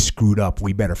 we screwed up.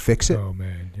 We better fix it." Oh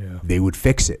man, yeah. They would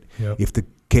fix it. Yep.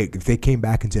 If they came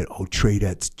back and said, "Oh,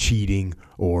 Tradet's cheating,"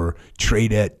 or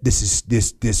 "Tradet,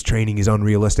 this training is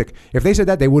unrealistic," if they said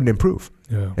that, they wouldn't improve,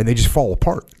 and they just fall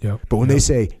apart. Yep. But when they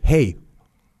say, "Hey,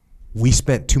 we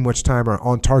spent too much time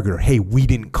on target," or "Hey, we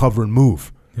didn't cover and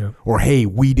move," or "Hey,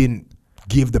 we didn't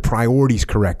give the priorities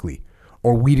correctly,"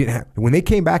 or "We didn't have," when they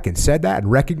came back and said that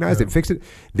and recognized it, fixed it,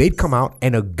 they'd come out,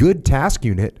 and a good task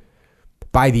unit,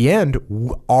 by the end,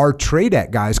 our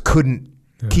Tradet guys couldn't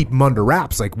keep them under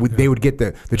wraps. Like they would get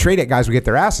the Tradet guys would get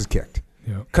their asses kicked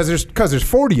because there's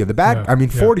 40 of the bad.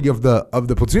 40 of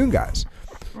the platoon guys,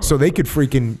 so they could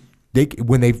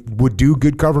when they would do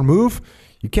good cover move,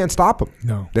 you can't stop them.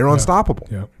 No, they're unstoppable.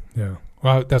 Yeah.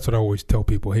 Well, that's what I always tell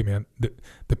people. Hey, man,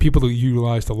 the people that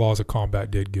utilized the laws of combat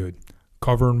did good.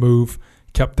 Cover and move,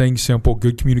 kept things simple,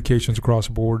 good communications across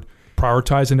the board,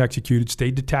 prioritized and executed,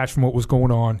 stayed detached from what was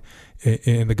going on.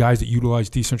 And the guys that utilize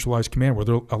decentralized command, where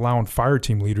they're allowing fire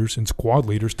team leaders and squad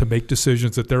leaders to make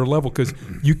decisions at their level, because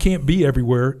you can't be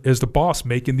everywhere as the boss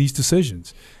making these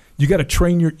decisions. You got to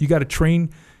train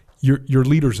your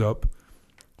leaders up,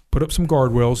 put up some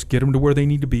guardrails, get them to where they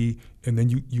need to be, and then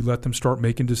you let them start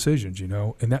making decisions.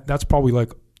 And that's probably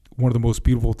like one of the most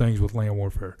beautiful things with land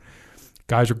warfare.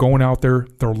 Guys are going out there,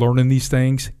 they're learning these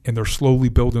things, and they're slowly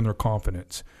building their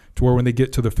confidence to where when they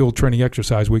get to the field training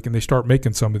exercise week and they start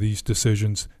making some of these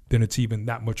decisions, then it's even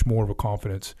that much more of a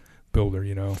confidence builder,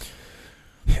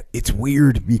 It's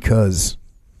weird because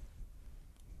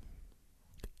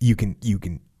you can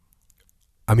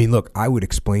look, I would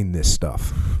explain this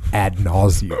stuff ad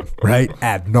nauseum, right?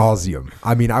 Ad nauseum.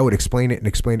 I would explain it.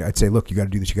 I'd say, look, you got to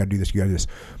do this, you got to do this, you got to do this.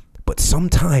 But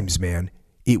sometimes, man,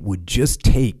 it would just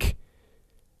take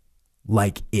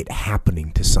like it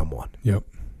happening to someone. Yep.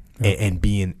 And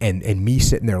being and me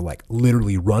sitting there like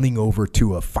literally running over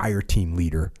to a fire team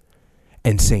leader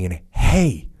and saying,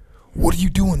 "Hey, what are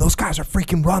you doing? Those guys are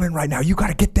freaking running right now. You got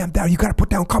to get them down. You got to put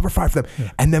down cover fire for them."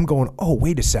 Yeah. And them going, "Oh,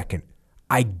 wait a second.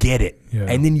 I get it." Yeah.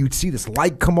 And then you'd see this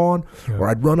light come on, or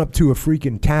I'd run up to a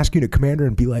freaking task unit commander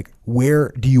and be like, "Where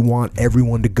do you want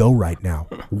everyone to go right now?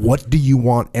 What do you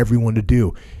want everyone to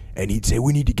do?" And he'd say,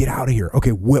 "We need to get out of here."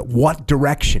 Okay, what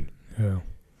direction? Yeah.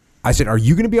 I said, "Are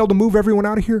you going to be able to move everyone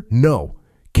out of here?" "No."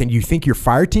 "Can you think your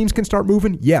fire teams can start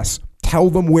moving?" "Yes."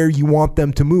 "Tell them where you want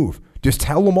them to move. Just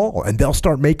tell them all, and they'll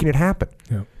start making it happen."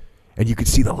 Yeah. And you could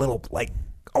see the little, like,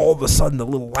 all of a sudden the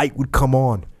little light would come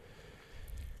on.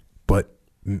 But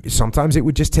sometimes it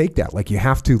would just take that. Like, you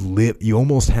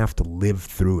almost have to live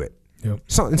through it. Yep.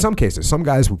 So in some cases, some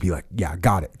guys would be like, "Yeah,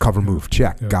 got it. Cover, move,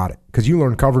 check, got it." Because you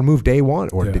learn cover and move day one,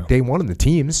 or day one in the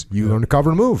teams. You learn to cover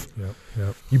and move.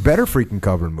 Yep. You better freaking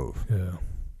cover and move.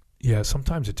 Yeah.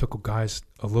 Sometimes it took guys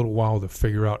a little while to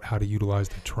figure out how to utilize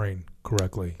the terrain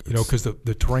correctly. Because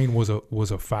the terrain was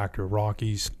a factor.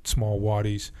 Rockies, small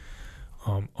wadis,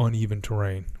 uneven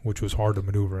terrain, which was hard to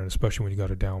maneuver in, especially when you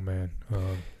got a down man.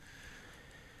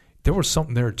 There was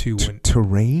something there too. When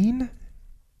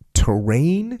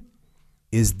Terrain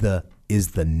is the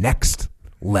next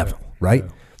level, right?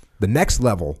 Yeah. The next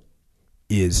level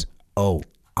is,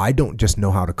 I don't just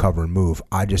know how to cover and move.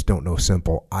 I just don't know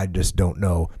simple. I just don't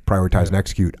know prioritize and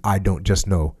execute. I don't just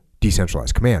know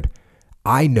decentralized command.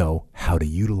 I know how to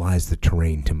utilize the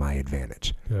terrain to my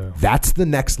advantage. Yeah. That's the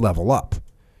next level up.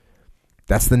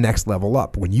 That's the next level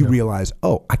up. When you realize,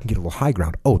 I can get a little high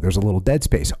ground. There's a little dead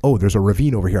space. There's a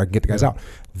ravine over here. I can get the guys out.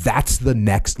 That's the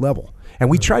next level. And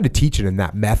we tried to teach it in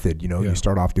that method. You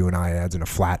start off doing IADs in a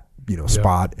flat,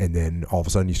 spot, and then all of a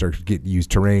sudden you start to get use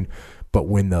terrain. But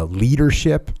when the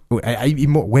leadership,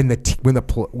 when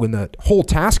the whole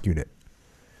task unit,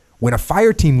 when a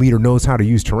fire team leader knows how to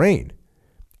use terrain,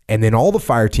 and then all the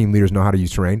fire team leaders know how to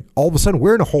use terrain, all of a sudden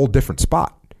we're in a whole different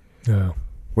spot. Yeah.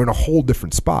 We're in a whole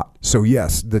different spot. So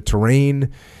yes, the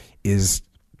terrain is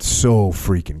so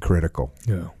freaking critical.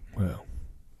 Yeah. Well,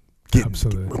 Get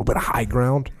absolutely. a little bit of high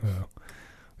ground.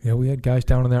 Yeah, we had guys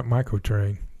down in that micro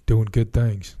terrain doing good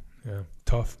things. Yeah,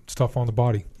 tough stuff on the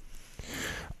body.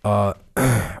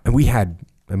 And we had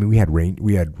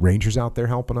rangers out there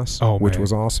helping us, which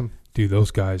was awesome. Dude,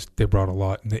 those guys, they brought a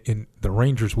lot. And the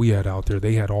rangers we had out there,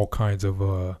 they had all kinds of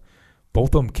both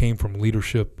of them came from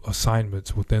leadership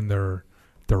assignments within their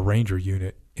ranger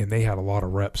unit, and they had a lot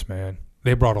of reps, man.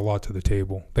 They brought a lot to the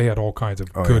table. They had all kinds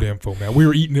of good info, man. We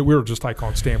were eating it. We were just like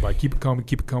on standby. Keep it coming,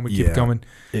 keep it coming, keep it coming.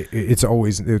 It's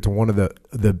one of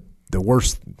the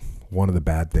worst, one of the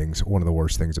bad things, one of the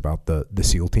worst things about the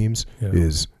SEAL teams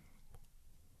is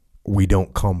we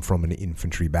don't come from an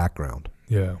infantry background.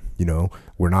 Yeah.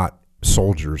 We're not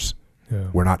soldiers. Yeah.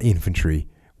 We're not infantry.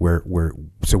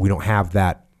 So we don't have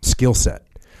that skill set.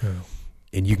 Yeah.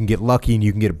 And you can get lucky and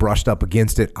you can get brushed up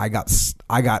against it. I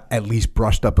got at least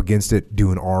brushed up against it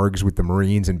doing ARGs with the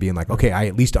Marines and being like, okay, I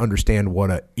at least understand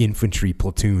what an infantry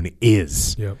platoon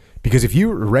is. Yep. Because if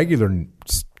you're a regular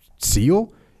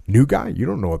SEAL, new guy, you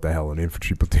don't know what the hell an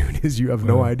infantry platoon is. You have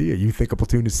no idea. You think a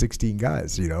platoon is 16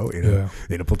 guys, in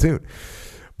a platoon.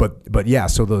 But yeah,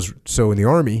 so in the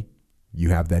Army, you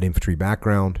have that infantry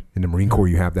background. In the Marine Corps,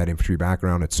 you have that infantry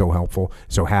background. It's so helpful.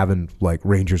 So having like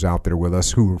Rangers out there with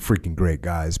us, who are freaking great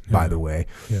guys, by the way,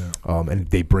 and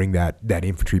they bring that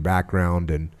infantry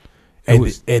background, and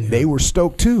they were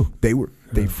stoked too. They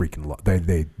freaking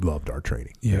they loved our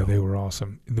training. Yeah, they were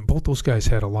awesome. Both those guys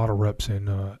had a lot of reps in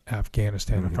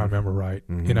Afghanistan, if I remember right.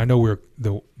 And I know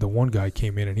the one guy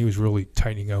came in and he was really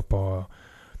tightening up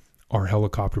our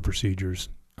helicopter procedures.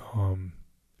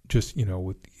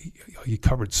 He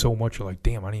covered so much. You're like,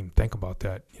 damn, I didn't even think about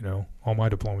that. All my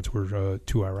deployments were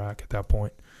to Iraq at that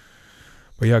point.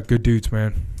 But yeah, good dudes,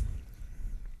 man.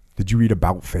 Did you read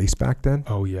About Face back then?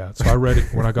 Oh yeah. So I read it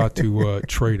when I got to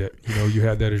trade it. You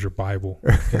had that as your Bible.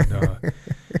 And,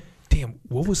 damn,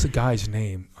 what was the guy's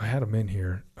name? I had him in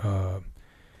here.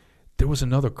 There was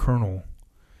another colonel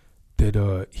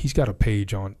that he's got a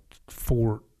page on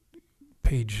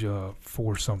page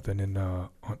 4 something in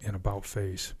About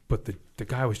Face, but the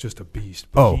guy was just a beast.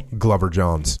 Glover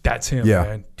Johns. That's him,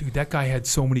 man. Dude, that guy had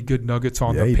so many good nuggets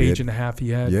on the page and a half he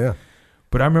had. Yeah.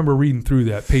 But I remember reading through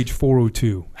that, page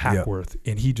 402, Hackworth,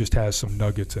 and he just has some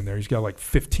nuggets in there. He's got like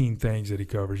 15 things that he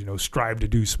covers. Strive to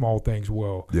do small things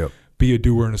well. Yep. Be a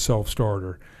doer and a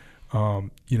self-starter. The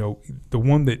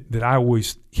one that I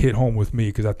always hit home with me,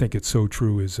 because I think it's so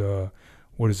true, is the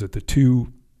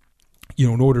two.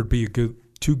 In order to be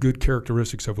two good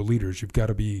characteristics of a leader is you've got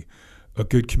to be a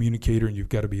good communicator and you've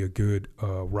got to be a good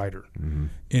writer. Mm-hmm.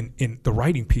 And the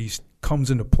writing piece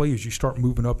comes into play as you start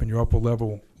moving up in your upper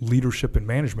level leadership and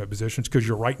management positions, because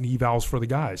you're writing evals for the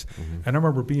guys. Mm-hmm. And I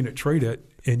remember being at TradeIt,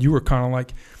 and you were kind of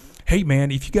like, hey man,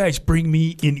 if you guys bring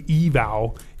me an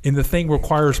eval and the thing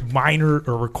requires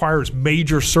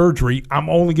major surgery, I'm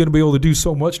only going to be able to do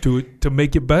so much to it to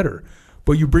make it better.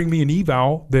 But you bring me an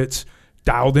eval that's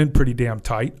dialed in pretty damn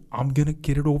tight, I'm going to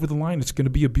get it over the line. It's going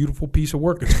to be a beautiful piece of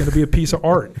work. It's going to be a piece of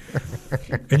art.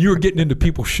 And you were getting into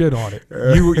people's shit on it.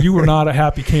 You were not a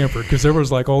happy camper, because there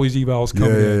was like all these evals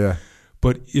coming in. Yeah.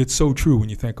 But it's so true when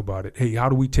you think about it. Hey, how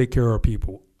do we take care of our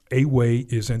people? A way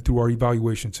is in through our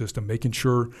evaluation system, making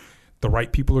sure the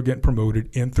right people are getting promoted,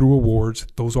 and through awards.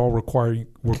 Those all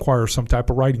require some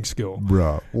type of writing skill.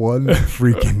 Bruh, one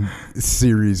freaking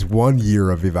series, 1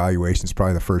 year of evaluation is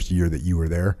probably the first year that you were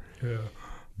there. Yeah.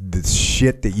 The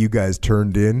shit that you guys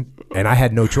turned in, and I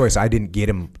had no choice. I didn't get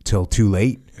him till too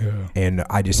late, and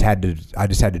I just had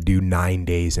to do 9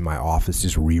 days in my office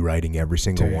just rewriting every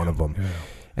single one of them. Yeah.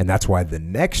 And that's why the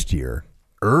next year,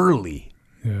 early,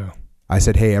 I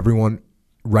said, "Hey, everyone,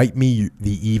 write me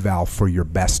the eval for your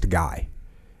best guy.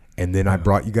 And then I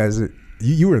brought you guys,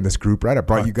 you were in this group, right? I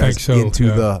brought you guys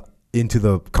into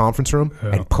the conference room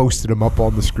and posted them up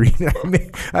on the screen.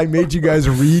 I made you guys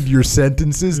read your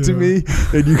sentences to me,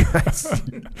 and you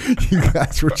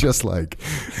guys were just like,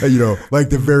 like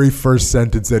the very first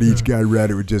sentence that each guy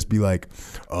read, it would just be like,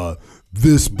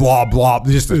 this blah blah,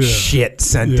 just a shit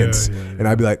sentence, and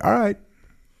I'd be like, all right,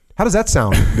 how does that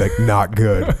sound? Like, not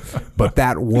good, but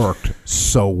that worked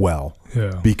so well.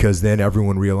 Yeah. Because then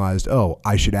everyone realized, oh,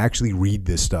 I should actually read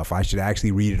this stuff. I should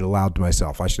actually read it aloud to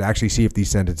myself. I should actually see if these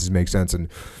sentences make sense. And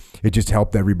it just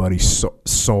helped everybody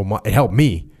so much. It helped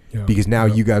me because now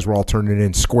you guys were all turning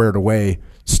in squared away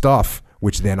stuff,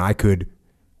 which then I could,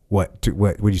 what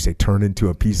would you say, turn into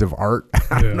a piece of art?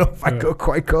 I don't know if I could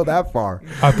quite go that far.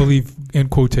 I believe, in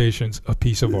quotations, a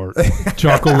piece of art.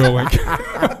 Jocko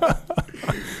Willink.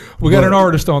 We got an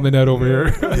artist on the net over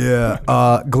here.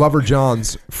 Yeah. Glover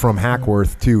Johns from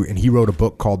Hackworth, too, and he wrote a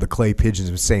book called The Clay Pigeons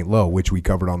of St. Lo, which we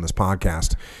covered on this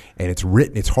podcast. And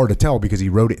it's hard to tell because he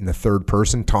wrote it in the third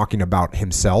person, talking about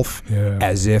himself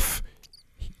as if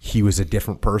he was a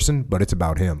different person, but it's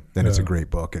about him. And it's a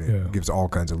great book, and it gives all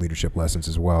kinds of leadership lessons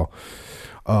as well.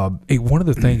 Hey, one of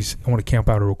the things, I want to camp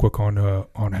out real quick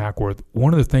on Hackworth.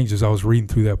 One of the things is I was reading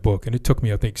through that book, and it took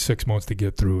me, I think, 6 months to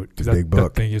get through it. It's a big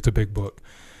book. It's a big book.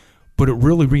 But it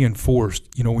really reinforced,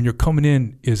 when you're coming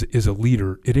in as a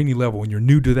leader at any level and you're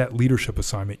new to that leadership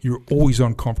assignment, you're always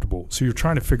uncomfortable. So you're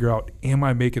trying to figure out, am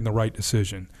I making the right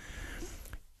decision?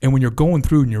 And when you're going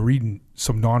through and you're reading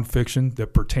some nonfiction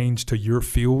that pertains to your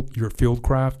field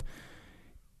craft,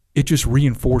 it just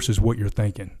reinforces what you're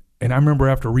thinking. And I remember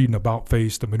after reading About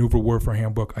Face, the Maneuver Warfare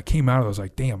Handbook, I came out, I was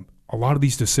like, damn, a lot of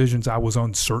these decisions I was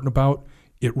uncertain about,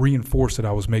 it reinforced that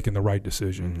I was making the right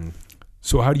decision. Mm-hmm.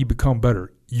 So how do you become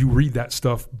better? You read that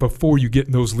stuff before you get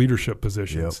in those leadership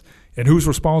positions. Yep. And who's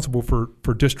responsible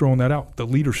for distroing that out? The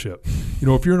leadership.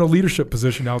 If you're in a leadership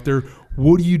position out there,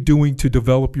 what are you doing to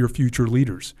develop your future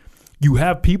leaders? You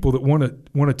have people that want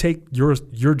to take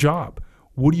your job.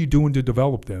 What are you doing to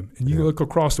develop them? And you look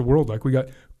across the world, like we got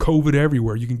COVID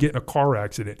everywhere. You can get in a car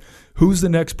accident. Who's the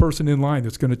next person in line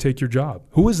that's going to take your job?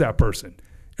 Who is that person?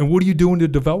 And what are you doing to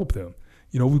develop them?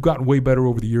 We've gotten way better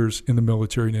over the years in the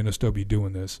military and NSW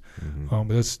doing this. Mm-hmm.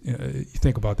 But that's you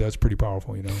think about that, it's pretty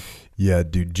powerful, Yeah,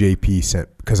 dude. JP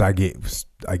sent, because I gave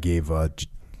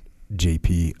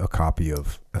JP a copy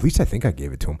of, at least I think I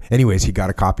gave it to him. Anyways, he got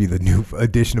a copy of the new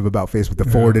edition of About Face with the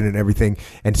forward in and everything,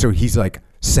 and so he's like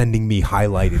sending me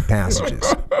highlighted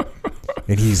passages,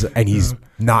 and he's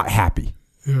not happy.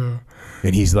 Yeah,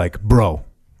 and he's like, bro,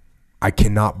 I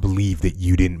cannot believe that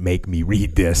you didn't make me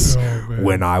read this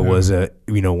when I was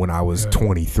when I was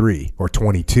 23 or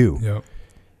 22. Yep.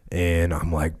 And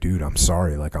I'm like, dude, I'm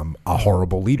sorry. Like, I'm a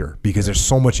horrible leader because there's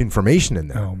so much information in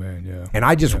there. Oh man, yeah. And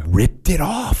I just ripped it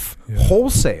off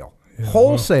wholesale,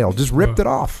 just ripped it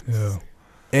off. Yeah.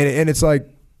 And it's like,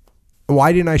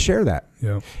 why didn't I share that?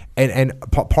 Yeah. And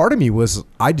part of me was,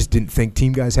 I just didn't think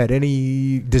team guys had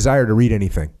any desire to read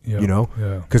anything,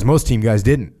 because most team guys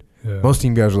didn't. Yeah. Most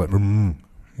team guys were like,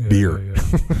 beer.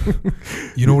 Yeah.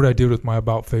 You know what I did with my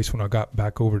About Face when I got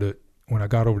over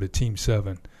to Team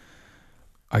 7?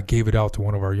 I gave it out to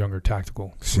one of our younger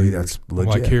tactical. See, that's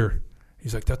legit. I'm like, here.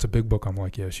 He's like, that's a big book. I'm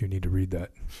like, yes, you need to read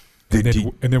that.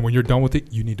 And then when you're done with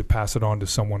it, you need to pass it on to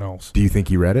someone else. Do you think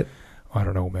he read it? I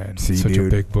don't know, man. See, it's such a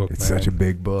big book, It's such a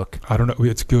big book. I don't know.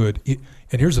 It's good.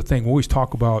 And here's the thing. We always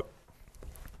talk about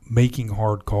making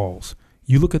hard calls.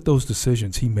 You look at those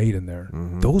decisions he made in there.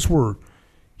 Mm-hmm.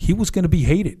 He was going to be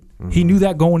hated. Mm-hmm. He knew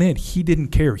that going in. He didn't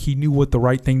care. He knew what the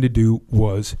right thing to do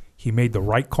was. He made the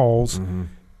right calls. Mm-hmm.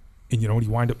 And, he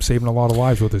wind up saving a lot of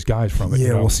lives with his guys from it.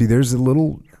 Yeah, well, see, there's a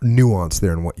little nuance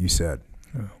there in what you said.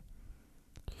 Yeah.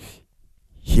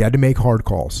 He had to make hard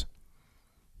calls.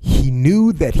 He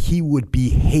knew that he would be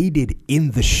hated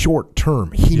in the short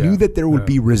term. He knew that there would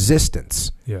be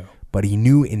resistance. Yeah. But he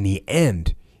knew in the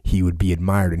end he would be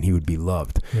admired and he would be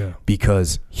loved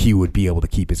because he would be able to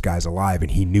keep his guys alive.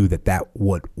 And he knew that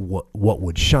what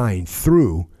would shine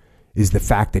through is the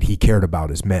fact that he cared about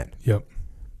his men. Yep.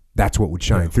 That's what would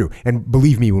shine through. And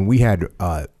believe me, when we had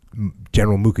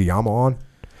General Mukayama on,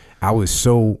 I was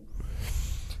so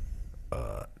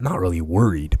not really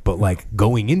worried, but like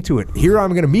going into it, here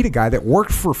I'm going to meet a guy that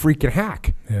worked for freaking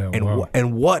Hack. Yeah,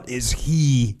 and what is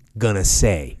he going to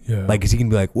say? Yeah. Like, is he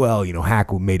going to be like, well,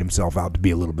 Hack made himself out to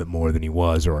be a little bit more than he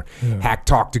was, or Hack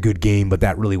talked a good game, but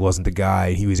that really wasn't the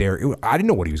guy. He was I didn't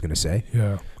know what he was going to say.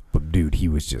 Yeah. But dude, he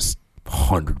was just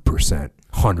 100%.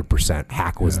 100%.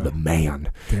 Hack was Yeah. the man.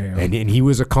 Damn. And he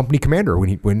was a company commander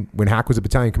when Hack was a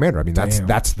battalion commander. I mean, that's Damn.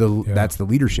 that's the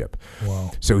leadership.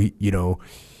 Wow. So he,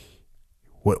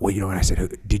 what and I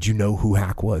said, did you know who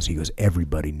Hack was? He goes,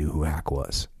 everybody knew who Hack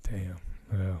was. Damn.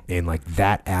 Yeah. And like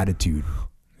that attitude.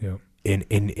 Yeah. And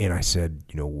I said,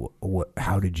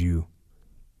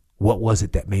 what was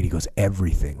it that made? He goes,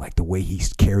 everything. Like the way he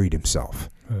carried himself,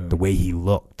 the way he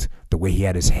looked, the way he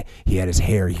had his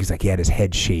hair. He's like, he had his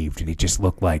head shaved, and he just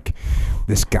looked like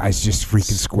this guy's just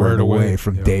freaking squared away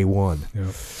from day one.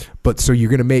 Yeah. But so you're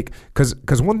gonna make,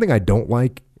 because one thing I don't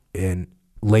like, and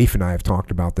Leif and I have talked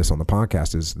about this on the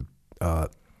podcast, is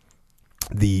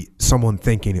someone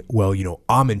thinking, well,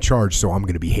 I'm in charge, so I'm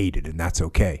going to be hated, and that's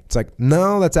okay. It's like,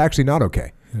 no, that's actually not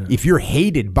okay. Yeah. If you're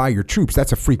hated by your troops,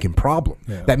 that's a freaking problem.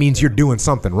 Yeah. That means you're doing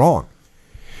something wrong.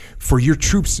 For your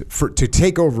troops to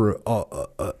take over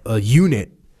a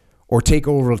unit, or take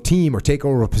over a team, or take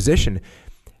over a position,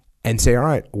 and say, all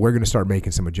right, we're going to start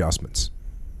making some adjustments.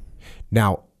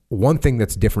 Now, one thing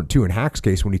that's different too in Hack's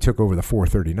case, when he took over the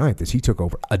 439th, is he took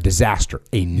over a disaster,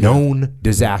 a known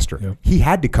disaster. Yeah. He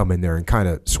had to come in there and kind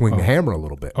of swing the hammer a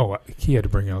little bit. Oh, he had to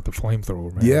bring out the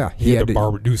flamethrower, man. Yeah, he had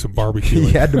to do some barbecuing.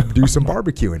 He had to do some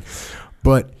barbecuing,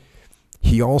 but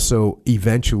he also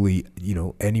eventually,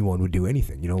 anyone would do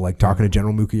anything. Like talking to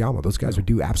General Mukayama, those guys would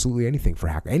do absolutely anything for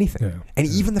Hack, anything, and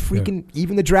even the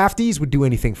draftees would do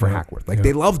anything for Hackworth. Like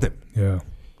they loved him. Yeah.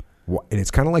 And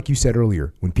it's kind of like you said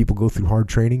earlier, when people go through hard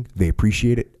training, they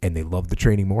appreciate it and they love the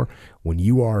training more. When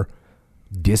you are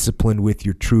disciplined with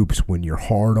your troops, when you're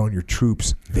hard on your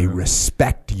troops, they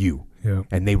respect you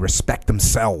and they respect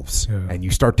themselves. Yeah. And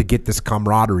you start to get this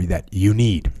camaraderie that you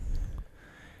need.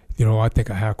 I think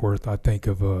of Hackworth. I think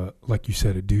of, like you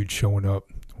said, a dude showing up,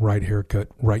 right haircut,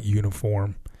 right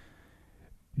uniform.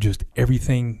 Just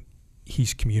everything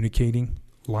he's communicating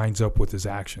lines up with his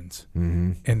actions.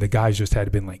 Mm-hmm. And the guys just had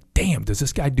to been like, damn, does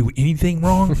this guy do anything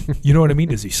wrong? You know what I mean?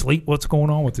 Does he sleep? What's going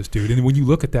on with this dude? And when you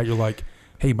look at that, you're like,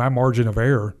 hey, my margin of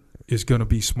error is going to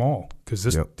be small because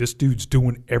this dude's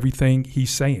doing everything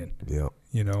he's saying. Yeah.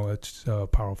 It's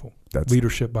powerful. That's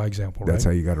leadership by example, That's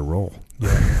right? how you got to roll.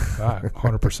 Yeah,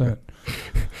 100%.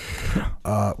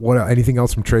 What? Anything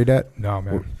else from Tradet? No,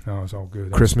 man. No, it's all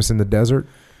good. Christmas in the desert?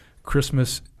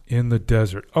 Christmas in the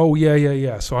desert. Oh,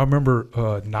 yeah. So I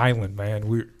remember Nyland, man.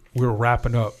 We were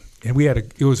wrapping up, and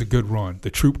it was a good run.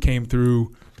 The troop came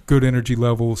through, good energy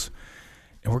levels,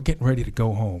 and we're getting ready to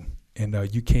go home.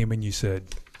 And you came in, you said,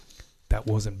 that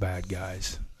wasn't bad,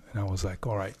 guys. And I was like,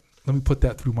 all right, let me put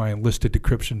that through my enlisted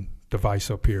decryption device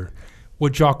up here.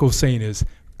 What Jocko's saying is,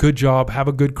 good job, have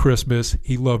a good Christmas.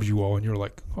 He loves you all. And you're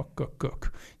like,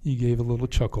 hook. You gave a little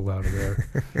chuckle out of there.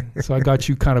 So I got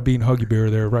you kind of being Huggy Bear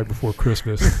there right before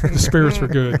Christmas. The spirits were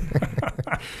good.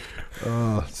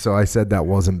 So I said that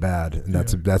wasn't bad. And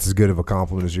that's as good of a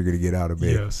compliment as you're going to get out of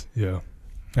me. Yes, yeah.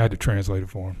 I had to translate it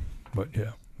for him. But,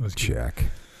 yeah. It was good. Check.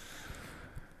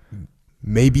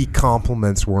 Maybe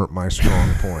compliments weren't my strong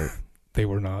point. They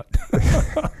were not.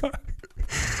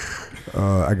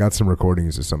 I got some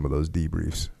recordings of some of those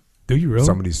debriefs. Do you really?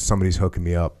 Somebody's hooking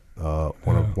me up.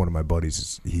 One of my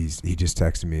buddies, he just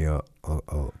texted me a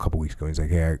couple weeks ago. He's like,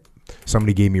 hey,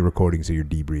 somebody gave me recordings of your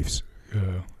debriefs.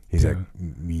 Yeah. He's like,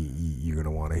 you're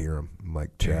gonna want to hear them. I'm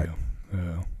like, check.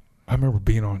 Yeah. I remember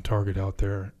being on target out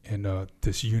there, and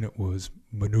this unit was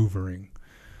maneuvering.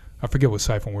 I forget what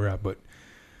siphon we're at, but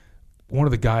one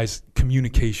of the guys'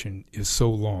 communication is so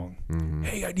long. Mm-hmm.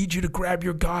 Hey, I need you to grab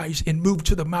your guys and move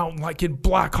to the mountain like in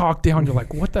Black Hawk Down. You're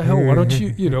like, what the hell? Why don't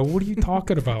you, what are you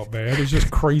talking about, man? It's just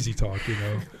crazy talk,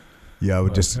 Yeah, I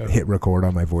would just hit record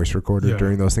on my voice recorder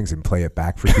during those things and play it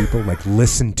back for people. Like,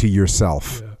 listen to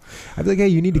yourself. Yeah. I'd be like, hey,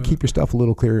 you need to keep your stuff a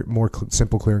little clear, more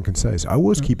simple, clear, and concise. I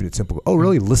was keeping it simple. Oh,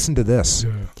 really? Listen to this.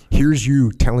 Yeah. Here's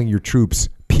you telling your troops,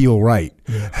 peel right.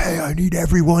 Yeah. Hey, I need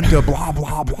everyone to blah,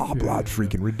 blah, blah, blah.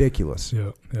 Freaking ridiculous.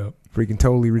 Yeah. Freaking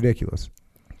totally ridiculous.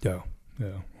 Yeah.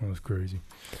 That was crazy.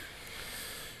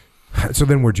 So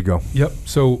then where'd you go? Yep.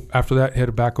 So after that,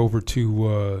 headed back over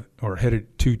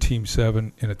headed to Team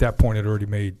 7. And at that point, I'd already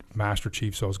made Master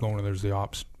Chief. So I was going and there's the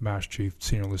Ops Master Chief,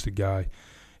 senior enlisted guy.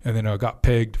 And then I got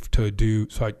pegged to do,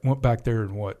 so I went back there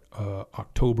in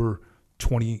October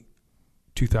 2009.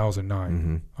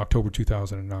 Mm-hmm. October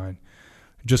 2009.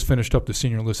 Just finished up the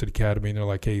Senior Enlisted Academy, and they're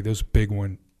like, hey, this big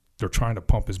one, they're trying to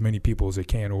pump as many people as they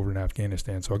can over in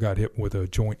Afghanistan. So I got hit with a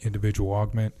joint individual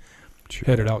augment,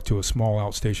 headed out to a small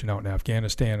outstation out in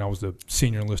Afghanistan. I was the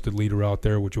senior enlisted leader out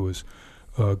there, which was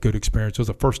a good experience. It was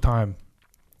the first time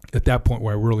at that point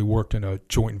where I really worked in a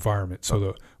joint environment.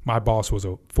 So my boss was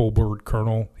a full bird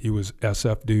colonel. He was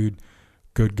SF dude,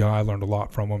 good guy. I learned a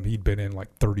lot from him. He'd been in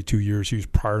like 32 years. He was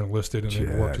prior enlisted and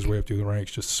then worked his way up through the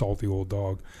ranks. Just salty old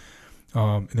dog.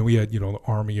 And then we had, the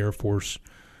Army, Air Force,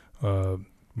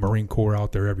 Marine Corps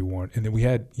out there, everyone. And then we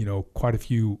had, quite a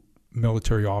few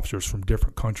military officers from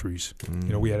different countries.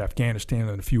 We had Afghanistan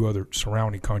and a few other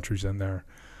surrounding countries in there.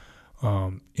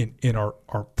 In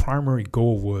our primary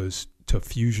goal was to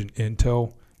fusion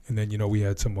intel, and then we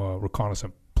had some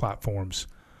reconnaissance platforms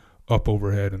up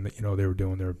overhead, and they were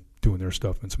doing their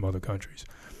stuff in some other countries.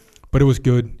 But it was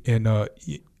good, and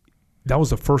that was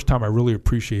the first time I really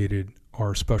appreciated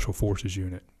our Special Forces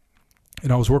unit.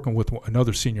 And I was working with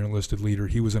another senior enlisted leader.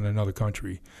 He was in another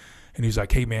country, and he's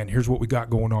like, "Hey man, here's what we got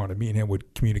going on." And me and him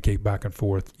would communicate back and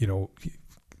forth,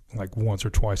 like once or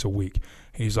twice a week.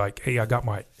 And he's like, "Hey, I got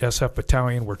my SF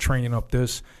battalion. We're training up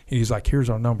this." And he's like, "Here's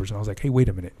our numbers." And I was like, "Hey, wait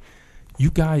a minute. You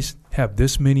guys have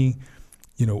this many,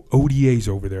 ODAs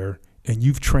over there, and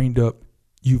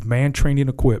you've man trained and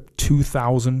equipped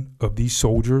 2,000 of these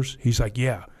soldiers?" He's like,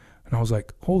 "Yeah." And I was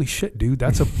like, "Holy shit, dude,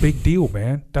 that's a big deal,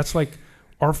 man. That's like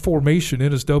our formation,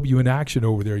 NSW in action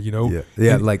over there, Yeah,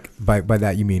 and, like by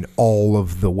that you mean all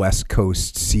of the West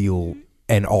Coast SEAL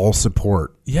and all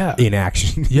support in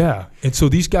action. Yeah. And so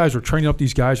these guys are training up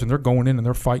these guys, and they're going in and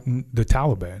they're fighting the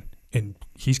Taliban. And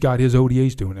he's got his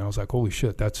ODAs doing it. I was like, holy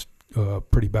shit, that's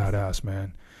pretty badass,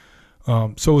 man.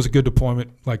 So it was a good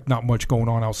deployment, like not much going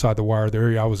on outside the wire. The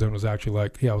area I was in was actually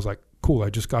like, I was like, cool,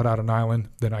 I just got out of Nyland.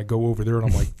 Then I go over there, and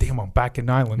I'm like, damn, I'm back in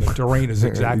Nyland. The terrain is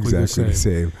exactly the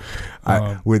same.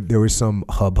 There was some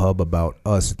hubbub about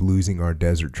us losing our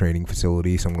desert training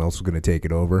facility. Someone else was going to take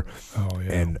it over. Oh,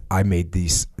 yeah. And I made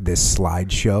this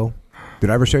slideshow. Did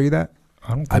I ever show you that?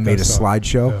 I made a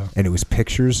slideshow, and it was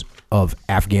pictures of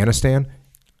Afghanistan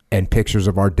and pictures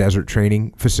of our desert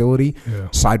training facility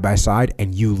side by side,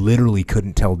 and you literally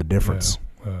couldn't tell the difference.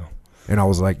 Yeah. And I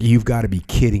was like, you've got to be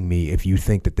kidding me if you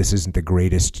think that this isn't the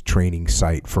greatest training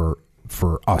site for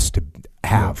us to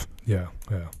have. Yeah.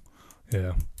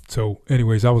 So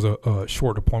anyways, that was a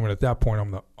short deployment. At that point,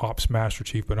 I'm the ops master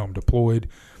chief, but I'm deployed.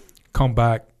 Come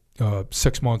back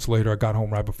 6 months later. I got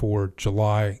home right before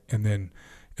July. And then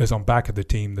as I'm back at the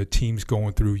team's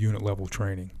going through unit level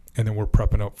training. And then we're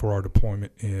prepping up for our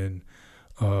deployment in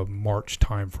March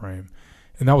timeframe.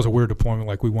 And that was a weird deployment.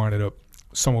 Like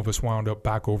some of us wound up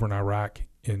back over in Iraq.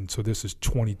 And so this is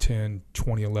 2010,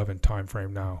 2011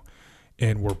 timeframe now.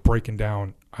 And we're breaking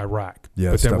down Iraq.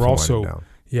 Yeah, but then we're also,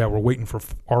 we're waiting for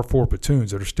our 4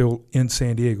 platoons that are still in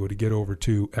San Diego to get over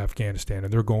to Afghanistan.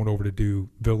 And they're going over to do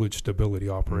village stability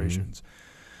operations.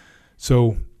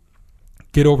 So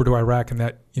get over to Iraq, and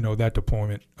that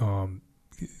deployment,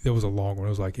 it was a long one. It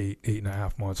was like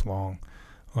 8.5 months long.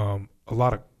 A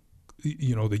lot of,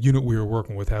 the unit we were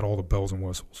working with had all the bells and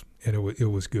whistles, and it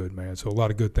was good, man. So a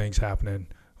lot of good things happening.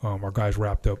 Our guys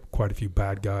wrapped up quite a few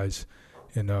bad guys,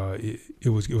 and it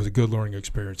was a good learning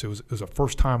experience. It was the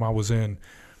first time I was in,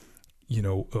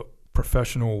 a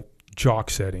professional jock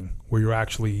setting where you're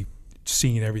actually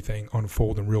seeing everything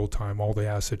unfold in real time, all the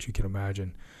assets you can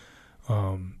imagine.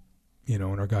 And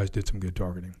our guys did some good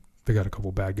targeting. They got a couple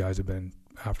of bad guys that have been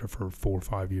after for 4 or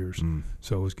 5 years.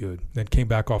 So it was good. Then came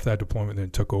back off that deployment and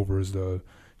then took over as the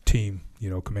team,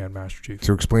 command master chief.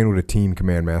 So explain what a team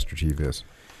command master chief is.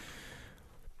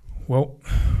 Well,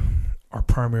 our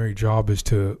primary job is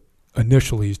to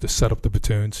set up the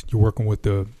platoons. You're working with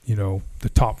the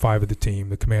top 5 of the team,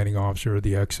 the commanding officer,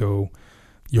 the XO,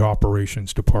 your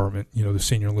operations department, the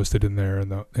senior enlisted in there,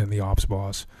 and the ops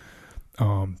boss.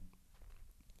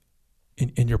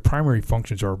 And your primary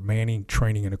functions are manning,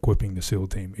 training, and equipping the SEAL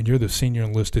team. And you're the senior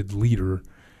enlisted leader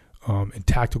and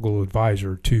tactical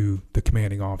advisor to the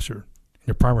commanding officer.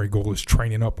 Your primary goal is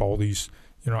training up all these.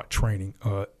 You're not training,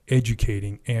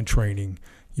 educating and training.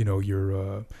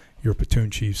 Your platoon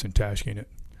chiefs and task unit,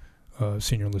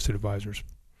 senior enlisted advisors,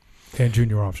 and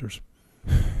junior officers.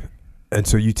 And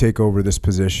so you take over this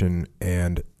position,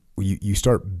 and you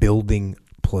start building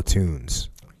platoons.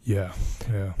 Yeah.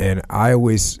 And I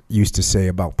always used to say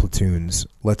about platoons,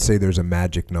 let's say there's a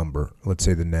magic number. Let's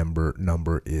say the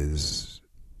number is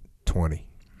 20.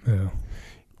 Yeah.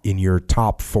 In your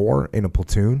top 4 in a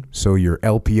platoon, so your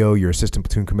LPO, your assistant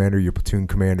platoon commander, your platoon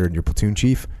commander, and your platoon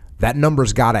chief, that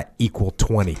number's got to equal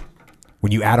 20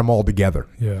 when you add them all together.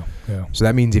 Yeah. So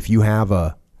that means if you have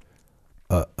a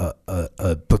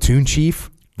platoon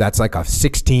chief that's like a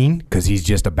 16 because he's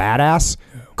just a badass,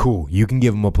 cool. You can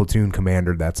give him a platoon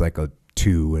commander that's like a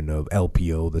 2 and a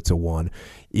LPO that's a 1.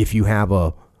 If you have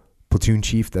a platoon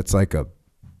chief that's like a,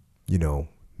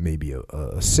 maybe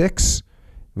a 6,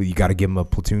 You got to give them a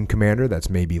platoon commander that's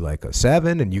maybe like a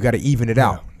 7, and you got to even it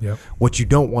out. Yep. What you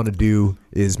don't want to do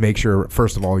is make sure,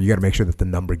 first of all, you got to make sure that the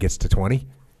number gets to 20.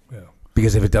 Yeah.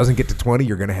 Because if it doesn't get to 20,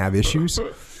 you're going to have issues.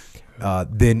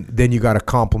 Then you got to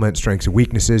complement strengths and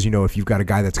weaknesses. You know, if you've got a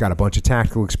guy that's got a bunch of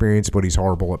tactical experience, but he's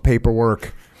horrible at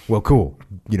paperwork, well, cool.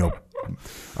 You know,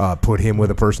 put him with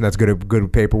a person that's good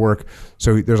with paperwork.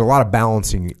 So there's a lot of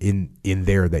balancing in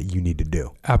there that you need to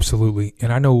do. Absolutely.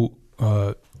 And I know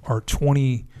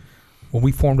when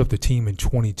we formed up the team in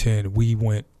 2010, we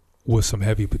went with some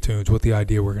heavy platoons with the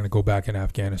idea we're going to go back in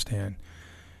Afghanistan.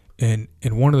 And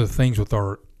one of the things with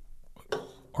our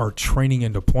training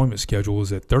and deployment schedule is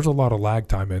that there's a lot of lag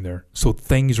time in there. So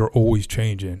things are always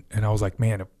changing. And I was like,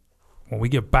 man, when we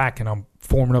get back and I'm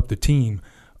forming up the team,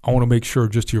 I want to make sure,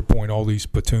 just to your point, all these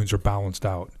platoons are balanced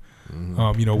out.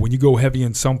 Mm-hmm. You know, when you go heavy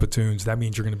in some platoons, that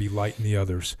means you're going to be light in the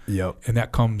others. Yep. And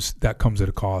that comes at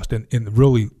a cost. And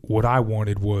really what I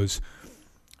wanted was,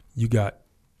 you got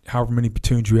however many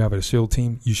platoons you have at a SEAL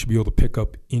team, you should be able to pick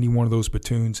up any one of those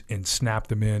platoons and snap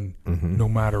them in, no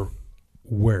matter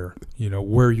where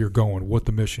you're going, what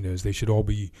the mission is. They should all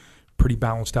be pretty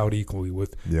balanced out equally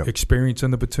with experience in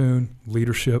the platoon,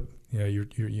 leadership. Yeah, you're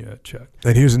check.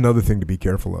 And here's another thing to be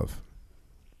careful of,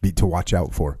 to watch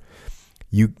out for.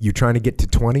 You're trying to get to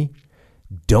 20.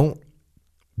 Don't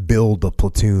build a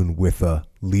platoon with a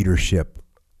leadership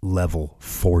level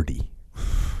 40.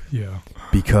 Yeah.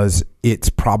 Because it's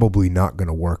probably not going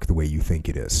to work the way you think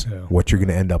it is. Yeah. What you're going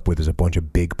to end up with is a bunch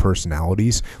of big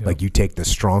personalities. Yep. Like you take the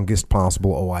strongest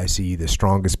possible OIC, the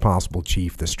strongest possible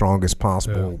chief, the strongest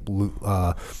possible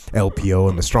LPO,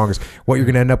 and the strongest. What you're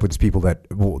going to end up with is people that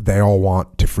they all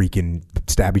want to freaking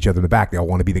stab each other in the back. They all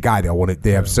want to be the guy.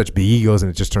 They have such big egos, and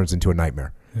it just turns into a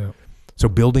nightmare. Yeah. So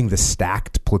building the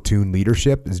stacked platoon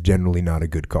leadership is generally not a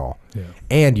good call. Yeah.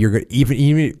 And you're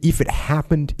even if it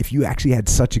happened, if you actually had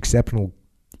such exceptional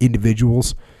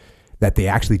individuals that they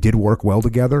actually did work well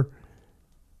together,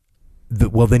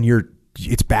 then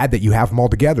it's bad that you have them all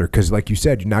together, because, like you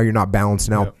said, now you're not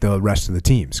balancing out the rest of the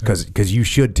teams, because you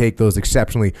should take those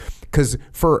exceptionally, because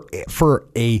for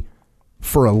a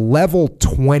level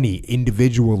 20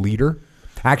 individual leader,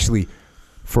 actually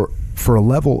for a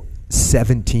level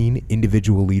 17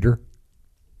 individual leader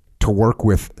to work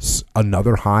with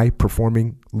another high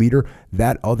performing leader,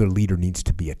 that other leader needs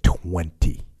to be a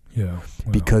 20. Yeah. Wow.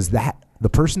 Because the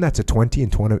person that's a 20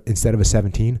 and 20 instead of a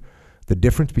 17, the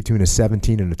difference between a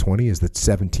 17 and a 20 is that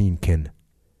 17 can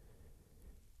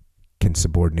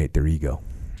subordinate their ego.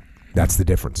 That's the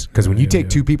difference. Because when you take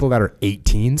two people that are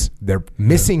 18s, their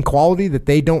missing quality that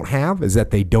they don't have is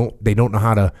that they don't know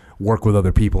how to work with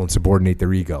other people and subordinate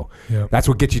their ego. Yeah. That's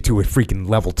what gets you to a freaking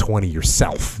level 20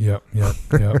 yourself. Yeah.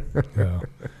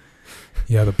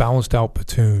 Yeah, the balanced out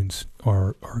platoons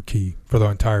are key for the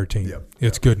entire team.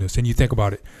 It's goodness. And you think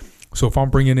about it. So if I'm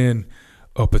bringing in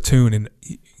a platoon, and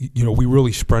we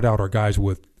really spread out our guys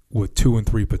with 2 and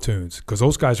 3 platoons, because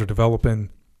those guys are developing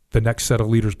the next set of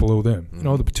leaders below them.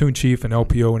 Mm-hmm. The platoon chief and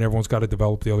LPO, and everyone's got to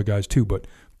develop the other guys too. But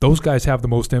those guys have the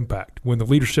most impact. When the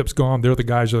leadership's gone, they're the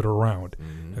guys that are around,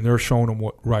 and they're showing them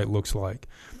what right looks like.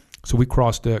 So we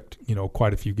cross-decked,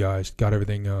 quite a few guys, got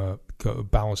everything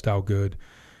balanced out good.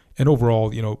 And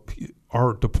overall,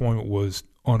 our deployment was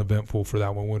uneventful for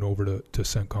that one. Went over to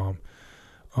CENTCOM.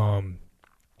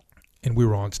 And we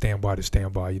were on standby to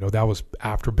standby. That was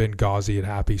after Benghazi at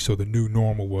Happy. So the new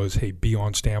normal was, hey, be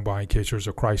on standby in case there's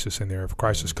a crisis in there. If a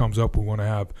crisis comes up, we want to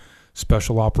have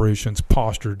special operations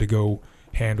postured to go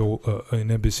handle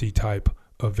an embassy type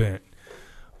event.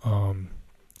 And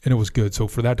it was good. So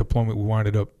for that deployment, we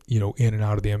winded up, in and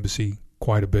out of the embassy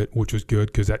quite a bit, which was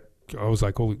good, because I was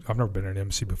like, holy, I've never been in an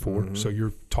embassy before. Mm-hmm. So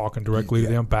you're talking directly to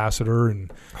the ambassador,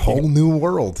 and whole new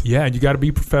world. Yeah, and you got to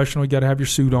be professional. You got to have your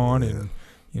suit on, and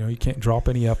you can't drop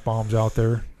any F-bombs out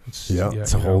there. It's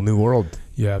a whole new world.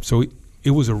 Yeah, so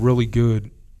it was a really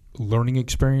good learning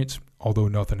experience, although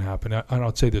nothing happened. And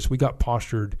I'll say this: we got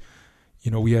postured.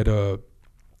 We had a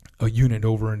unit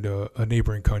over in a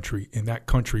neighboring country, and that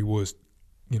country was,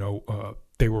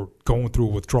 they were going through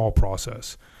a withdrawal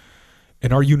process.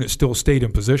 And our unit still stayed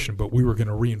in position, but we were going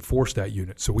to reinforce that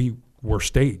unit. So we were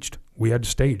staged. We had to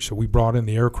stage. So we brought in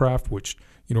the aircraft, which,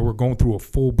 we're going through a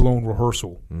full-blown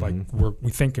rehearsal. Mm-hmm. Like we're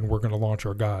thinking we're going to launch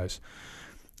our guys.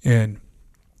 And,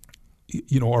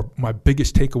 my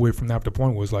biggest takeaway from that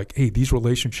deployment was like, hey, these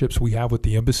relationships we have with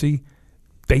the embassy,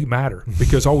 they matter.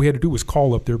 Because all we had to do was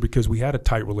call up there, because we had a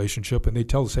tight relationship, and they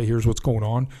tell us, hey, here's what's going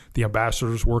on. The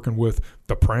ambassador's working with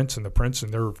the prince, and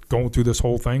they're going through this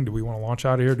whole thing. Do we want to launch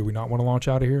out of here? Do we not want to launch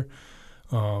out of here?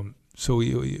 So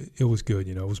it was good.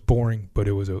 It was boring, but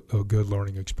it was a good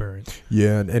learning experience.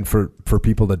 Yeah, and for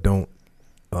people that don't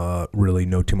really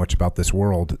know too much about this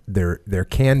world, there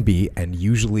can be and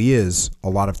usually is a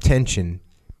lot of tension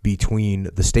between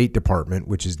the State Department,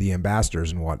 which is the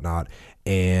ambassadors and whatnot,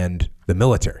 and the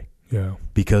military. Yeah.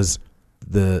 Because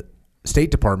the State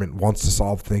Department wants to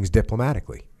solve things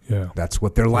diplomatically. Yeah. That's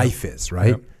what their life is, right?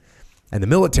 Yep. And the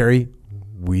military,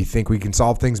 we think we can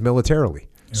solve things militarily.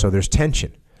 Yeah. So there's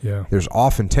tension. Yeah. There's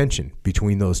often tension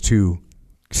between those two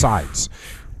sides.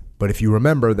 But if you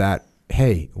remember that,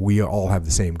 hey, we all have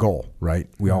the same goal, right?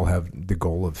 We all have the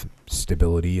goal of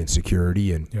stability and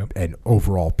security and Yep. and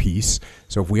overall peace.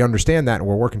 So if we understand that and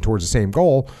we're working towards the same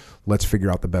goal, let's figure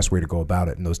out the best way to go about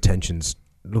it. And those tensions,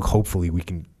 hopefully, we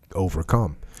can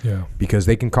overcome. Yeah. Because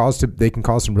they can cause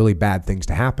some really bad things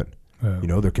to happen. Yeah. You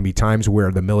know, there can be times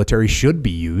where the military should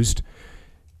be used,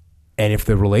 and if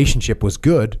the relationship was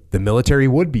good, the military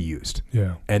would be used.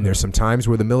 Yeah. And there's some times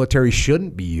where the military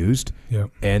shouldn't be used, Yeah.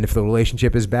 and if the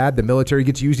relationship is bad, the military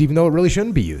gets used even though it really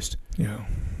shouldn't be used. Yeah.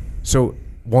 So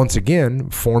once again,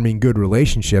 forming good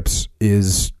relationships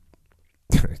is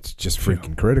it's just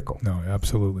freaking critical. No,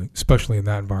 absolutely. Especially in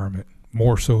that environment.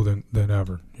 More so than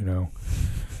ever, you know.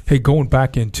 Hey, going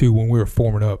back into when we were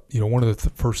forming up, you know, one of the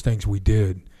first things we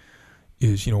did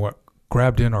is, you know what,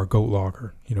 grabbed in our goat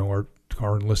locker, you know,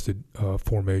 our enlisted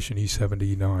formation, E7 to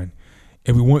E9,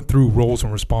 and we went through roles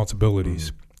and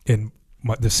responsibilities. And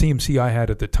the CMC I had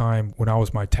at the time when I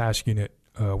was my task unit,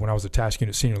 when I was a task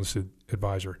unit senior enlisted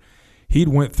advisor, he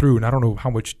went through, and I don't know how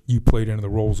much you played into the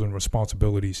roles and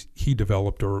responsibilities he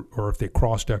developed or if they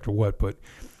cross-decked or what, but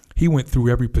he went through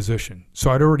every position.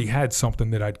 So I'd already had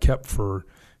something that I'd kept for,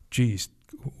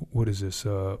 what is this,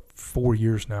 4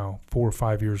 years now, 4 or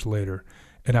 5 years later.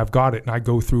 And I've got it, and I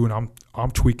go through, and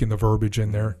I'm tweaking the verbiage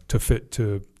in there to fit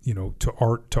to, you know, to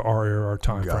our era, our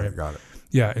time frame. Got it.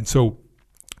 Yeah, and so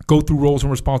go through roles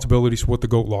and responsibilities with the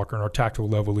goat locker and our tactical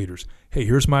level leaders. Hey,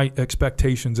 here's my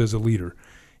expectations as a leader.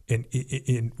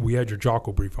 And we had your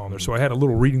Jocko brief on there. So I had a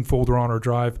little reading folder on our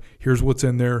drive. Here's what's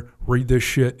in there. Read this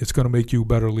shit. It's going to make you a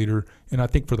better leader. And I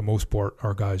think for the most part,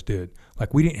 our guys did.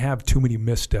 Like, we didn't have too many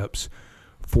missteps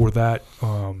for that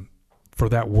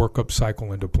workup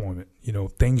cycle and deployment. You know,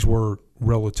 things were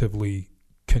relatively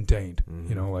contained.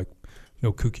 You know, like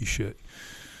no kooky shit,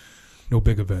 no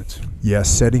big events. Yes,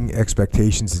 setting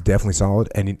expectations is definitely solid.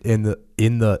 And in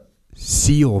the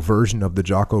SEAL version of the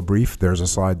Jocko brief, there's a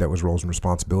slide that was roles and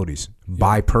responsibilities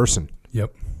by person.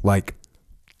 Yep. Like,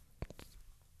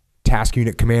 task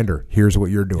unit commander, here's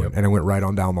what you're doing. Yep. And I went right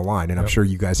on down the line. And I'm Yep. sure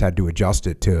you guys had to adjust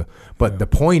it too. But the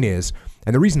point is,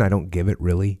 and the reason I don't give it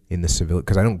really in the civil,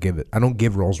 because I don't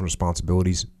give roles and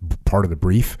responsibilities part of the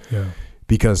brief. Yeah.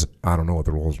 Because I don't know what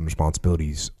the roles and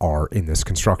responsibilities are in this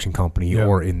construction company Yeah.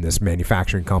 or in this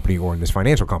manufacturing company or in this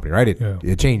financial company, right?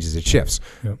 It changes, it shifts.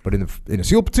 Yeah. But in a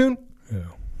SEAL platoon, Yeah.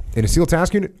 in a SEAL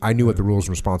task unit, I knew what the rules and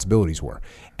responsibilities were.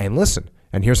 And listen,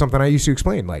 and here's something I used to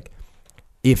explain. Like,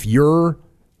 if you're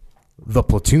the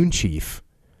platoon chief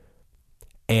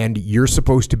and you're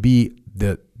supposed to be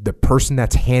the person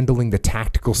that's handling the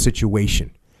tactical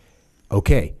situation,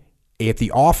 okay, if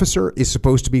the officer is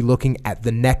supposed to be looking at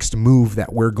the next move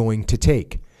that we're going to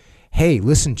take, hey,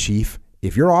 listen, chief,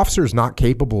 if your officer is not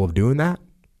capable of doing that,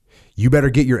 you better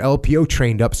get your LPO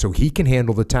trained up so he can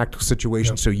handle the tactical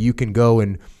situation. Yep. So you can go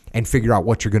and figure out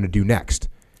what you're going to do next.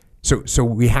 So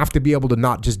we have to be able to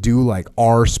not just do like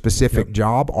our specific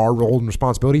job, our role and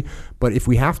responsibility, but if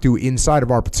we have to inside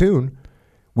of our platoon,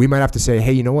 we might have to say,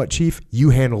 hey, you know what, chief, you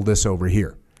handle this over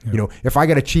here. Yep. You know, if I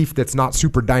got a chief that's not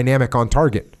super dynamic on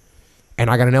target and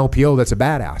I got an LPO that's a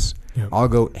badass, I'll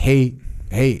go, hey,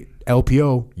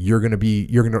 LPO, you're gonna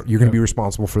be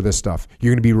responsible for this stuff.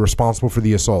 You're gonna be responsible for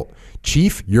the assault.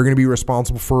 Chief, you're gonna be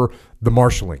responsible for the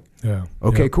marshaling. Yeah.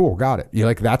 Okay, cool, got it. You're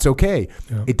like, that's okay.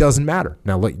 Yeah. It doesn't matter.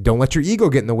 Now, don't let your ego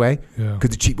get in the way. Yeah.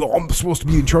 Because the chief, I'm supposed to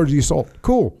be in charge of the assault.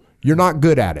 Cool. You're not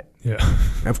good at it. Yeah.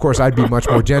 And of course, I'd be much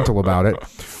more gentle about it.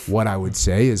 What I would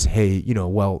say is, hey,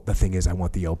 the thing is, I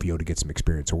want the LPO to get some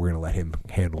experience, so we're going to let him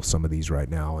handle some of these right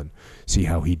now and see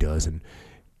how he does. And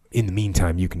in the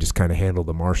meantime, you can just kind of handle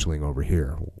the marshaling over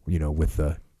here, with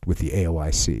the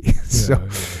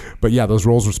AOIC. But yeah, those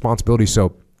roles and responsibilities.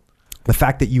 So the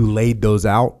fact that you laid those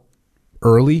out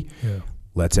early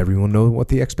lets everyone know what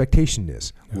the expectation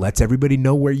is. Lets everybody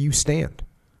know where you stand.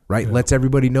 Right? Lets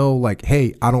everybody know, like,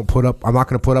 hey, I'm not going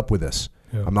to put up with this.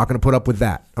 Yeah. I'm not going to put up with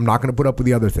that. I'm not going to put up with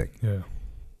the other thing. Yeah.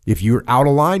 If you're out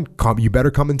of line, you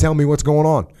better come and tell me what's going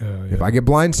on. If I get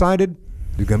blindsided,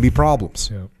 there's going to be problems.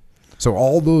 Yeah. So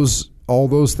all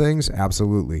those things,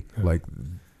 absolutely. Yeah. Like,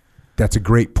 that's a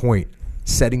great point.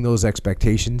 Setting those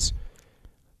expectations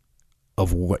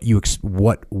of what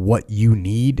you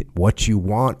need, what you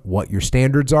want, what your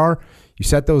standards are. You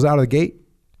set those out of the gate.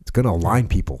 It's going to align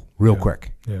people real Yeah.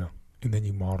 quick. Yeah. And then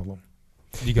you model them.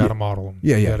 You got to model them.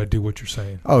 Yeah, You yeah. got to do what you're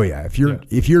saying. Oh yeah, if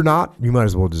you're not, you might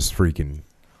as well just freaking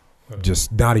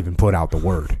just not even put out the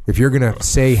word. If you're going to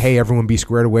say, "Hey, everyone be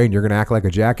squared away," and you're going to act like a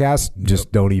jackass,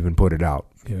 just don't even put it out.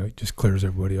 Yeah, it just clears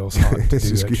everybody else hot to do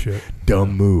This is that good. shit.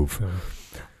 Dumb move.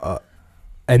 Yeah.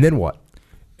 And then what?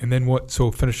 And then what?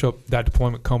 So finish up that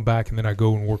deployment, come back, and then I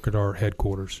go and work at our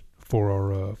headquarters for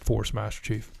our Force Master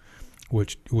Chief,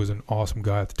 which was an awesome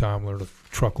guy at the time. Learned a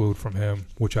truckload from him,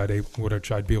 which I'd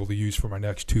be able to use for my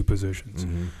next two positions.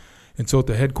 Mm-hmm. And so at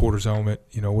the headquarters element,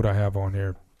 what I have on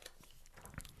here.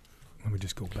 Let me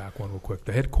just go back one real quick.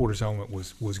 The headquarters element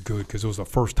was good because it was the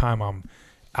first time I'm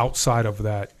outside of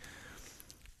that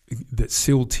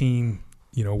SEAL team.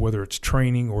 Whether it's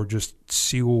training or just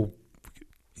SEAL,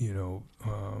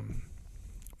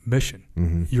 mission.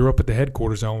 Mm-hmm. You're up at the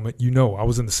headquarters element. I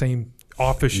was in the same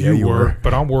office Yeah, you were.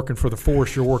 but I'm working for the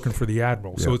Force. You're working for the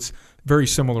Admiral. So Yeah. it's very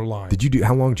similar line.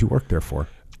 How long did you work there for?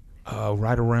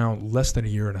 Right around less than a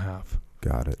year and a half.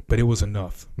 Got it. But it was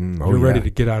enough. Oh, You're ready yeah. to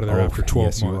get out of there Oh, after 12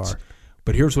 yes, you months. are.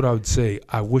 But here's what I would say.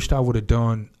 I wished I would have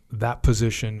done that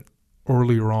position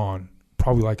earlier on,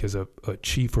 probably like as a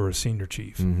chief or a senior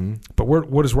chief. Mm-hmm. But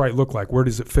what does right look like? Where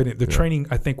does it fit in? The Yeah. training,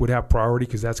 I think, would have priority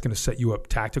because that's going to set you up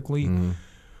tactically. Mm-hmm.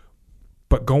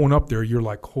 But going up there, you're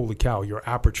like, holy cow, your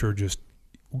aperture just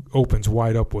opens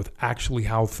wide up with actually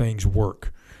how things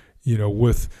work,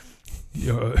 with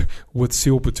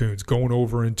SEAL platoons going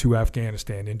over into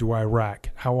Afghanistan, into Iraq,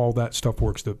 how all that stuff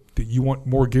works. You want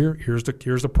more gear? Here's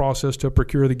the process to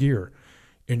procure the gear.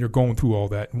 And you're going through all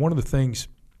that. And one of the things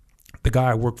the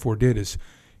guy I worked for did is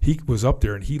he was up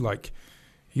there and he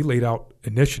laid out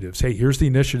initiatives. Hey, here's the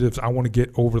initiatives I want to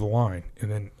get over the line. And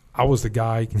then I was the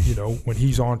guy, when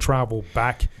he's on travel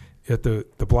back at the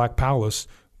Black Palace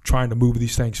trying to move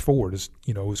these things forward as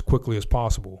quickly as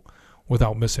possible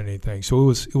without missing anything. So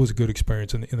it was a good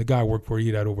experience. And the guy I worked for,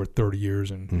 he'd had over 30 years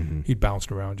and he'd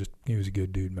bounced around. He was a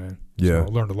good dude, man. Yeah.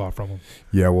 So I learned a lot from him.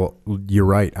 Yeah, well, you're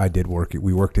right. I did work.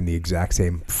 We worked in the exact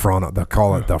same front. They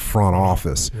call it the front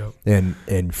office. Yep.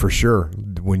 And for sure,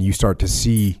 when you start to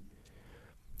see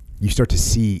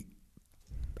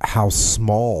how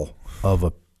small of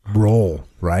a role,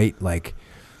 right? Like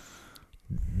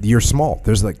you're small.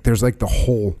 There's like the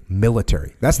whole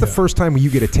military. That's the first time you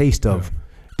get a taste of.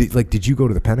 Did you go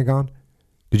to the Pentagon?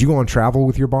 Did you go on travel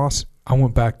with your boss? I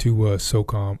went back to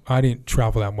SOCOM. I didn't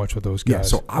travel that much with those guys. Yeah,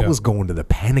 so I was going to the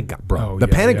Pentagon, bro. Oh, the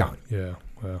yeah, Pentagon. Yeah.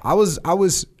 Well, I was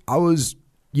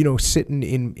sitting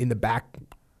in the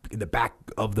back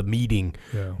of the meeting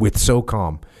with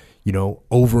SOCOM,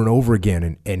 over and over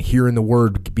again and hearing the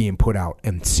word being put out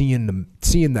and seeing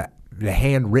the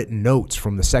handwritten notes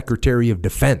from the Secretary of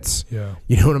Defense. Yeah.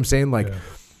 You know what I'm saying? Like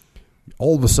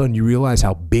all of a sudden you realize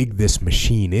how big this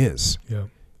machine is. Yeah.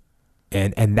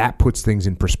 And that puts things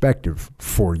in perspective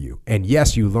for you. And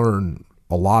yes, you learn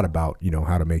a lot about,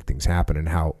 how to make things happen and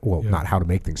not how to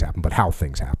make things happen, but how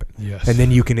things happen. Yes. And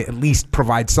then you can at least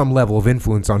provide some level of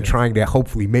influence on trying to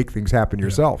hopefully make things happen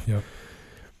yourself. Yeah.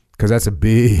 Because that's a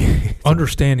big...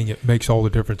 Understanding it makes all the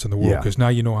difference in the world Yeah. because now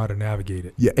you know how to navigate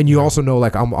it. Yeah, and you also know,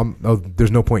 like,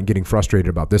 there's no point in getting frustrated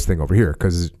about this thing over here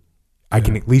because I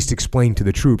can at least explain to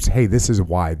the troops, hey, this is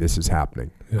why this is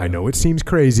happening. Yeah. I know it seems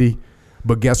crazy,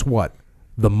 but guess what?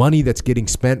 The money that's getting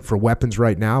spent for weapons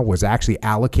right now was actually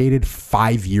allocated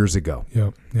 5 years ago.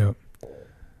 Yeah.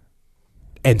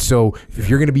 And so if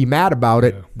you're going to be mad about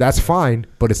it, Yeah. that's fine,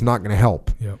 but it's not going to help.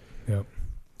 Yeah.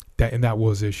 That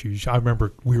was issues. I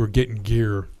remember we were getting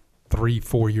gear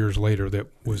 3-4 years later that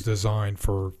was designed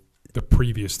for the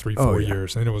previous 3-4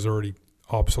 years, and it was already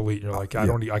obsolete. You're like,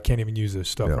 I can't even use this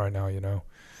stuff right now,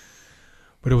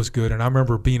 But it was good. And I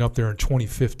remember being up there in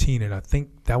 2015, and I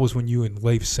think that was when you and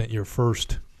Leif sent your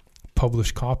first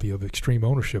published copy of Extreme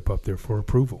Ownership up there for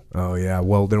approval. Oh, yeah.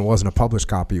 Well, then it wasn't a published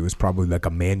copy. It was probably like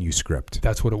a manuscript.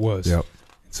 That's what it was. Yep.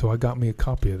 So I got me a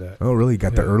copy of that. Oh, really? You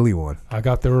got the early one. I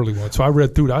got the early one. So I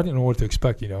read through it. I didn't know what to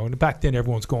expect, And back then,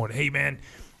 everyone's going, hey, man,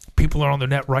 people are on the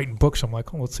net writing books. I'm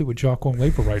like, let's see what Jocko and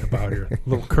Leif are writing about here. A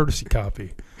little courtesy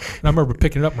copy. And I remember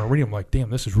picking it up and reading. I'm like, damn,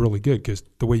 this is really good because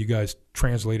the way you guys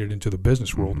translated into the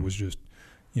business world was just,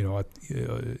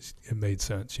 it made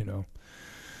sense,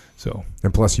 So.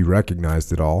 And plus, you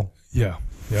recognized it all. Yeah.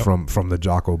 Yep. From the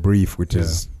Jocko brief, which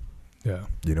is,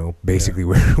 basically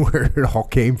where it all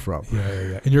came from.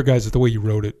 Yeah. And your guys, the way you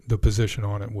wrote it, the position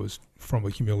on it was from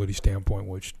a humility standpoint,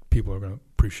 which people are going to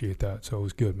appreciate that. So it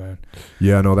was good, man.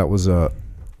 Yeah, no, that was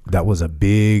a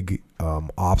big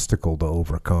obstacle to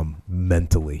overcome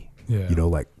mentally. Yeah.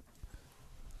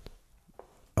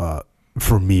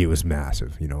 For me, it was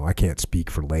massive. I can't speak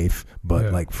for Leif,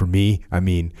 but like for me, I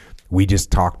mean, we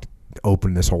just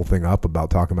opened this whole thing up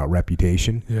about talking about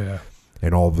reputation. Yeah.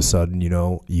 And all of a sudden, you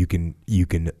know, you can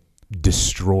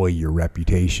destroy your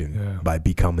reputation by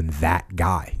becoming that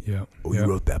guy. Yeah. Oh, you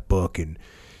wrote that book, and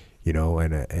you know,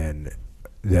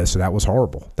 so that was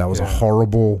horrible. That was a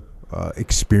horrible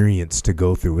experience to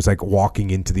go through. It was like walking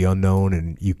into the unknown,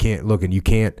 and you can't look, and you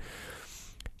can't.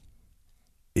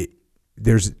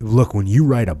 When you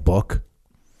write a book,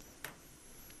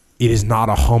 it is not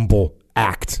a humble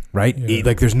act, right? Yeah.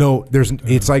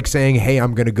 It's like saying, hey,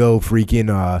 I'm going to go freaking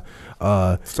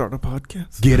start a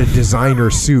podcast, get a designer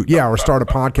suit. Yeah. Or start a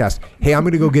podcast. Hey, I'm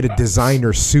going to go get a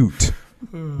designer suit,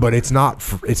 but it's not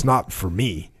for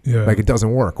me. Yeah. Like, it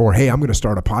doesn't work. Or, hey, I'm going to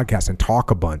start a podcast and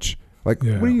talk a bunch. Like,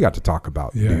 what do you got to talk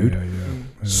about, dude? Yeah.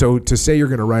 So to say you're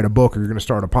going to write a book, or you're going to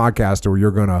start a podcast, or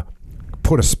you're going to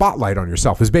put a spotlight on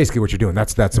yourself is basically what you're doing.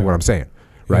 That's what I'm saying,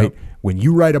 right? Yep. When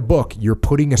you write a book, you're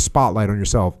putting a spotlight on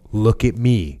yourself. Look at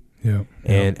me. Yeah.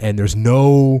 And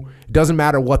it doesn't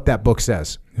matter what that book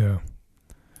says. Yeah.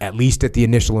 At least at the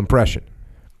initial impression.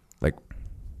 Like,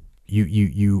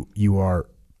 you are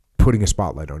putting a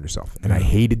spotlight on yourself. And I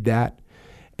hated that.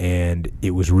 And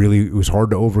it was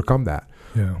hard to overcome that.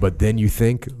 Yeah. But then you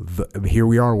think, here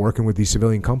we are working with these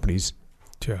civilian companies,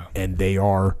 and they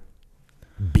are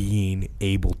being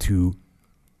able to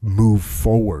move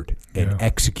forward and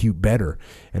execute better.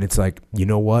 And it's like, you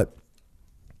know what?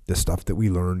 The stuff that we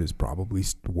learned is probably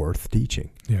worth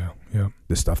teaching. Yeah.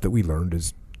 The stuff that we learned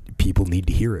is people need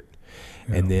to hear it.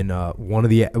 Yeah. And then one of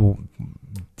the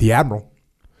admiral,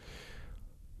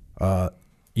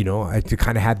 you know, I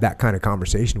kind of had that kind of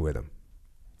conversation with him.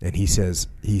 And he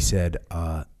said,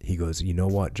 he goes, you know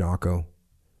what, Jocko?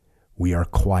 We are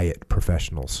quiet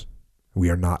professionals. We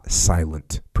are not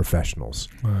silent professionals.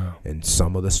 Wow. And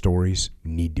some of the stories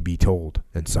need to be told,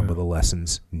 and some of the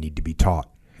lessons need to be taught.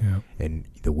 Yeah. And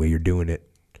the way you're doing it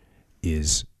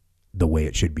is the way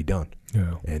it should be done.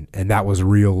 Yeah. And that was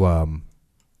real,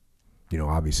 you know,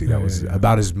 obviously that was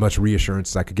about as much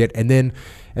reassurance as I could get. And then,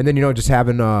 you know, just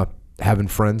having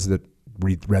friends that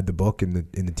read the book in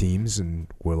the teams and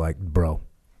were like, bro,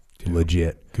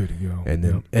 legit. Good to go. And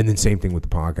then same thing with the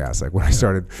podcast. Like when I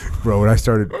started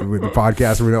with the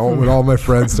podcast, when all my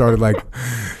friends started like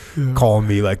calling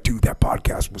me like, dude, that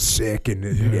podcast was sick. And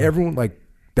everyone, like,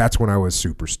 that's when I was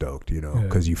super stoked, you know,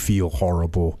 because you feel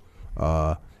horrible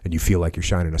and you feel like you're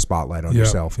shining a spotlight on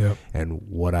yourself. Yep. And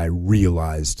what I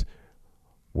realized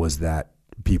was that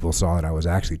people saw that I was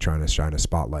actually trying to shine a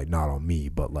spotlight, not on me,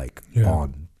 but like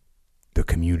on the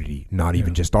community, not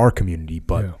even just our community,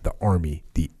 but the Army,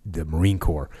 the Marine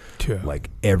Corps, like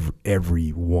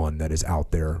everyone that is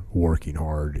out there working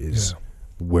hard is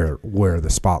where the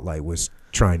spotlight was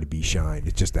trying to be shined.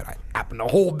 It's just that I happen to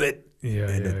hold it,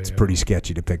 and it's pretty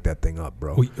sketchy to pick that thing up,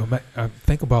 bro. Well,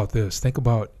 think about this. Think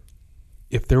about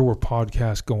if there were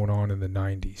podcasts going on in the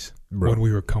 90s when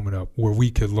we were coming up, where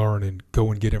we could learn and go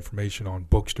and get information on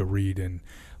books to read and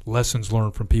lessons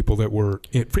learned from people that were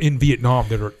in Vietnam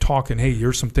that are talking, hey,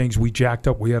 here's some things we jacked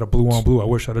up. We had a blue on blue. I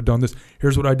wish I'd have done this.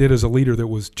 Here's what I did as a leader that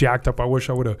was jacked up. I wish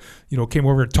I would have, came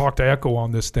over and talked to Echo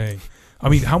on this thing. I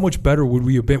mean, how much better would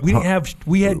we have been? We had shit.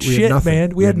 We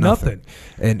had nothing.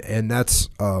 And that's,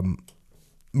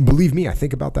 believe me, I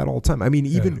think about that all the time. I mean,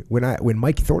 even when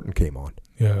Mike Thornton came on,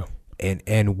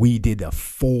 and we did a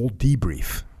full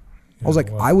debrief. I was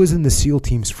like, I was in the SEAL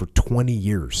teams for 20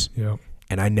 years. Yeah.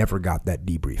 And I never got that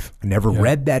debrief. I never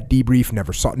read that debrief,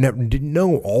 didn't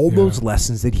know all those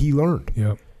lessons that he learned.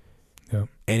 Yeah. And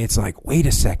it's like, wait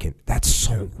a second, that's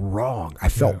so wrong. I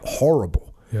felt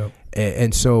horrible. Yeah.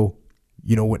 And so,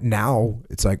 you know what, now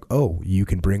it's like, oh, you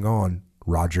can bring on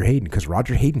Roger Hayden, because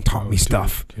Roger Hayden taught me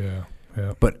stuff.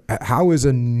 Yeah. But how is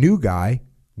a new guy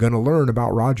going to learn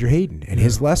about Roger Hayden and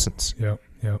his lessons? Yeah.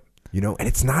 And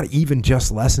it's not even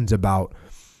just lessons about,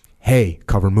 hey,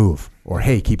 cover move, or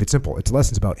hey, keep it simple. It's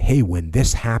lessons about, hey, when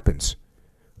this happens,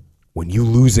 when you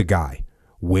lose a guy,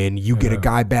 when you get a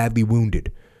guy badly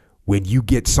wounded, when you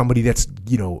get somebody that's,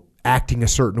 acting a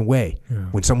certain way,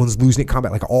 when someone's losing in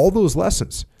combat, like all those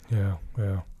lessons. Yeah.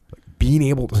 Being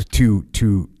able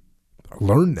to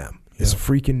learn them is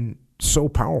freaking so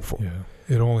powerful. Yeah.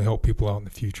 It only help people out in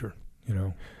the future.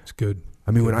 It's good.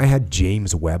 I mean, when I had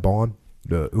James Webb on,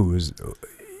 who was,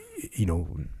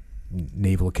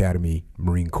 Naval Academy,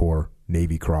 Marine Corps,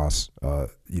 Navy Cross,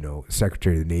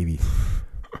 Secretary of the Navy.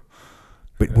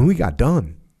 But when we got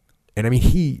done, and I mean,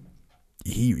 he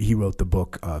wrote the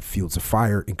book Fields of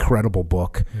Fire, incredible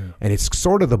book, and it's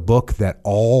sort of the book that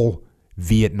all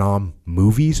Vietnam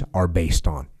movies are based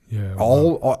on.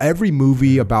 Every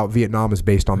movie about Vietnam is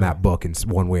based on that book in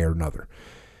one way or another,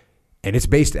 and it's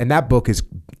based. And that book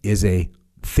is a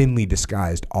thinly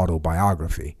disguised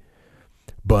autobiography.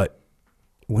 But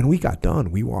when we got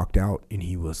done, we walked out and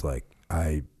he was like,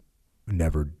 I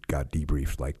never got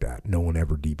debriefed like that. No one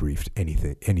ever debriefed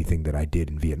anything that I did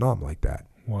in Vietnam like that.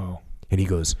 Wow. And he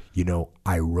goes,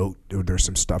 I wrote, there's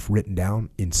some stuff written down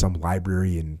in some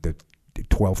library in the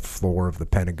 12th floor of the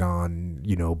Pentagon,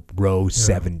 row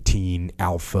 17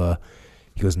 Alpha.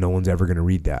 He goes, no one's ever going to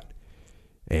read that.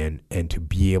 And to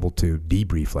be able to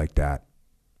debrief like that,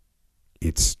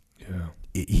 he's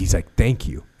like, thank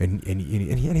you. And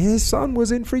his son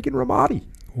was in freaking Ramadi.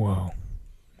 Wow.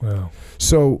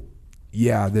 So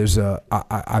yeah, there's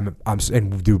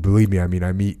and dude, believe me, I mean,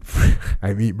 I meet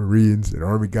Marines and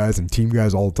Army guys and team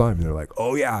guys all the time, and they're like,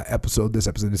 oh yeah, this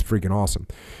episode is freaking awesome,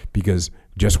 because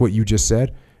just what you just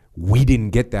said, we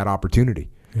didn't get that opportunity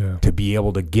to be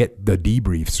able to get the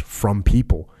debriefs from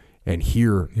people and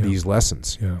hear these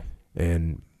lessons. Yeah.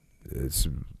 And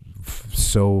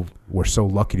we're so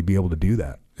lucky to be able to do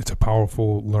that. It's a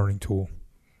powerful learning tool.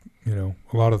 A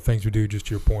lot of the things we do, just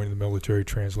to your point, in the military,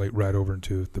 translate right over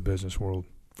into the business world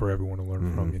for everyone to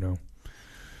learn from.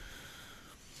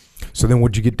 So then,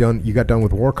 what'd you get done? You got done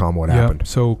with Warcom. What happened?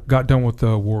 So got done with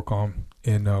Warcom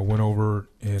and went over.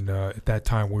 And at that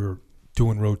time, we were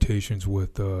doing rotations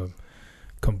with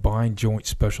Combined Joint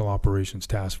Special Operations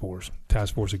Task Force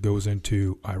that goes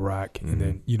into Iraq, and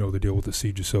then they deal with the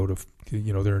siege of Soda.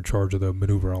 They're in charge of the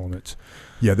maneuver elements.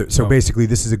 Yeah. So basically,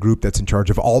 this is a group that's in charge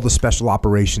of all the special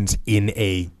operations in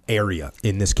a area.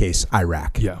 In this case,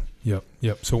 Iraq. Yeah. Yep.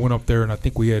 So went up there, and I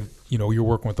think we had you're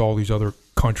working with all these other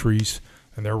countries,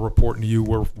 and they're reporting to you.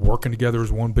 We're working together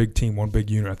as one big team, one big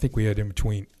unit. I think we had in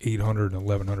between 800 and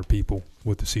 1,100 people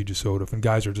with the siege of Soda, and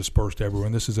guys are dispersed everywhere.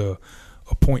 And this is a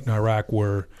point in Iraq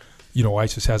where,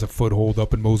 ISIS has a foothold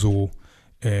up in Mosul,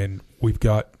 and we've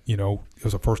got, it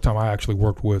was the first time I actually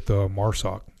worked with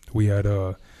MARSOC. We had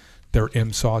their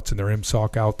MSOTs and their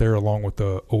MSOC out there along with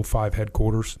the 05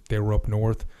 headquarters. They were up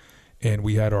north, and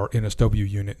we had our NSW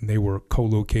unit, and they were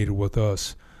co-located with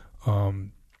us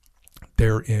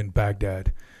there in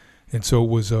Baghdad. And so it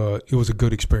was a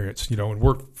good experience, and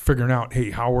we're figuring out,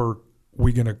 hey, how are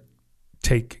we going to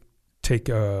take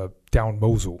down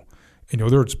Mosul?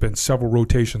 There's been several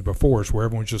rotations before us where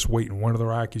everyone's just waiting. One of the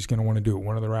Iraqis going to want to do it.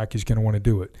 One of the Iraqis going to want to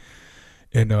do it.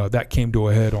 And that came to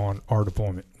a head on our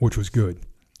deployment, which was good.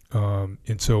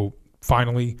 And so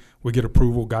finally we get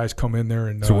approval. Guys come in there.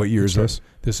 And so what year is this?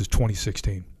 This is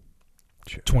 2016.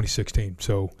 2016.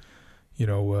 So,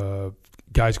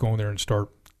 guys go in there and start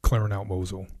clearing out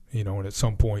Mosul. And at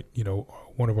some point,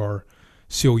 one of our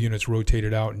SEAL units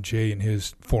rotated out, and Jay and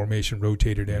his formation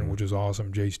rotated in, which was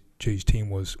awesome. Jay's team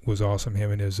was awesome.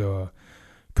 Him and his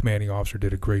commanding officer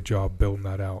did a great job building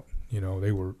that out. It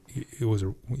was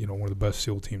one of the best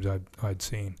SEAL teams I'd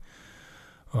seen.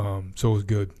 So it was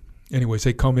good. Anyways,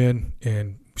 they come in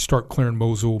and start clearing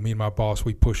Mosul. Me and my boss,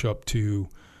 we push up to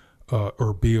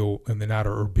Erbil, and then out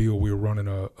of Erbil, we were running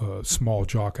a small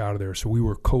JOC out of there. So we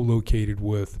were co-located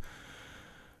with,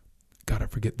 God, I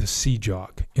forget, the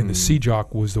CJOC. And the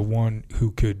CJOC was the one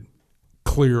who could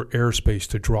clear airspace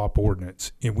to drop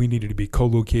ordnance. And we needed to be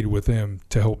co-located with them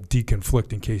to help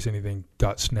deconflict in case anything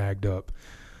got snagged up.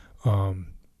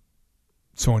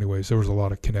 So anyways, there was a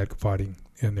lot of kinetic fighting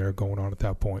in there going on at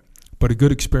that point. But a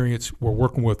good experience. We're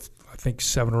working with, I think,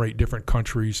 7 or 8 different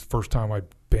countries. First time I'd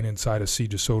been inside a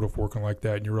siege of Soda working like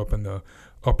that, and you're up in the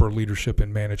upper leadership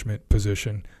and management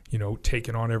position,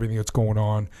 taking on everything that's going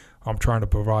on. I'm trying to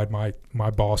provide my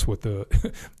boss with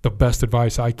the best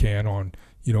advice I can on,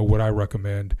 what I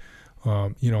recommend.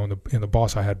 And the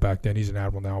boss I had back then, he's an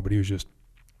admiral now, but he was just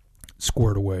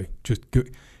squared away. Just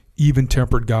good,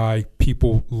 even-tempered guy.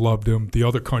 People loved him. The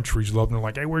other countries loved him. They're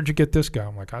like, hey, where'd you get this guy?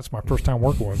 I'm like, that's my first time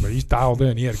working with him, but he's dialed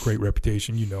in. He had a great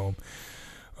reputation. him.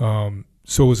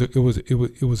 So it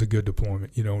was a good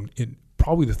deployment. And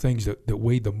probably the things that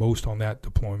weighed the most on that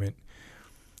deployment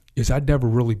is I'd never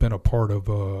really been a part of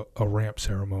a ramp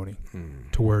ceremony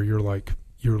to where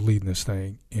you're leading this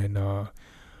thing. And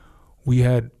we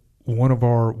had one of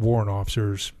our warrant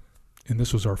officers, and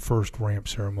this was our first ramp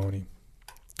ceremony.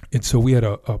 And so we had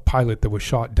a pilot that was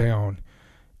shot down,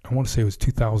 I want to say it was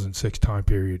 2006 time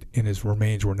period, and his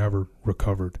remains were never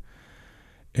recovered.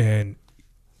 And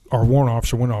our warrant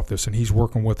officer went off this, and he's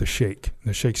working with the sheikh. And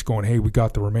the sheikh's going, hey, we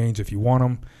got the remains if you want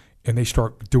them. And they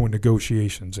start doing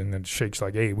negotiations. And then the sheikh's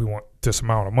like, hey, we want this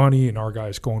amount of money. And our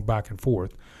guy's going back and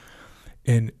forth.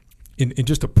 And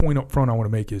just a point up front I want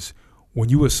to make is when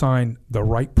you assign the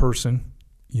right person,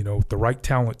 the right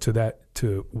talent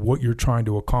to what you're trying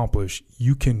to accomplish,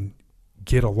 you can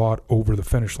get a lot over the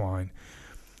finish line.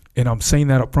 And I'm saying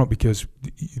that up front because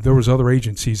there was other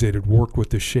agencies that had worked with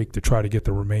this sheikh to try to get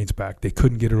the remains back. They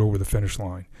couldn't get it over the finish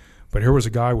line. But here was a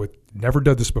guy with never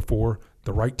done this before,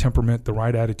 the right temperament, the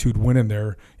right attitude, went in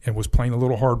there and was playing a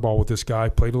little hardball with this guy,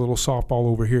 played a little softball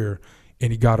over here,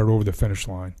 and he got it over the finish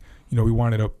line. We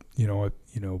winded up,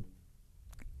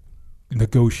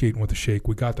 negotiating with the sheikh.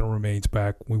 We got the remains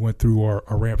back. We went through our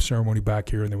ramp ceremony back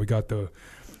here, and then we got the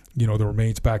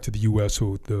remains back to the U.S.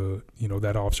 so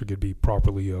that officer could be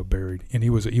properly buried. And he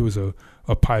was a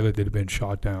pilot that had been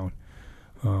shot down.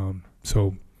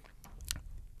 So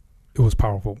it was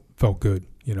powerful. Felt good.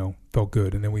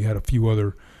 And then we had a few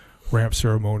other ramp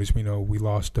ceremonies. We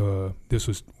lost. This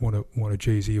was one of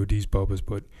Jay-Z-O.D.'s Bubba's,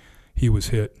 but he was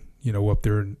hit. Up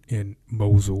there in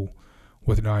Mosul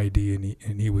with an IED,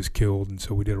 and he was killed. And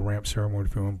so we did a ramp ceremony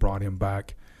for him, brought him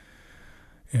back.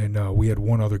 And we had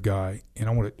one other guy,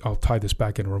 and I'll tie this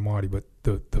back into Ramadi, but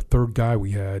the third guy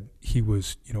we had, he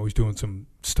was, he's doing some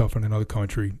stuff in another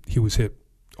country. He was hit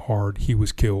hard. He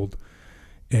was killed.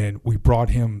 And we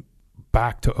brought him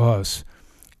back to us,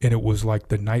 and it was like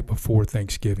the night before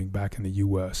Thanksgiving back in the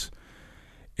U.S.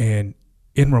 And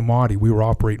in Ramadi, we were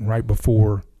operating right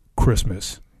before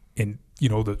Christmas. And,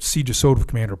 the Siege SOTF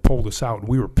commander pulled us out, and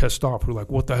we were pissed off. We were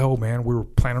like, what the hell, man? We were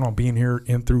planning on being here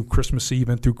in through Christmas Eve,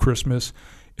 in through Christmas.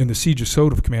 And the Siege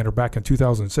SOTF commander back in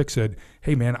 2006 said,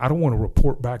 hey, man, I don't want to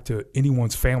report back to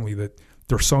anyone's family that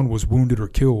their son was wounded or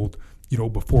killed,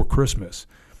 before Christmas.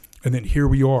 And then here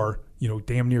we are,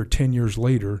 damn near 10 years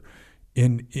later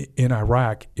in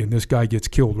Iraq, and this guy gets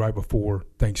killed right before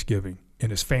Thanksgiving. And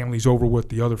his family's over with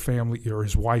the other family, or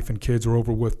his wife and kids are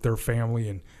over with their family,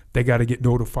 and they got to get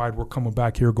notified. We're coming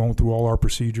back here, going through all our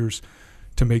procedures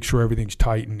to make sure everything's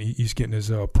tight, and he's getting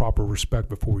his proper respect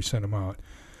before we send him out.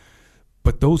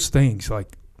 But those things,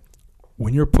 like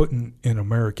when you're putting an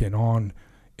American on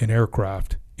an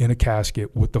aircraft in a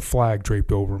casket with the flag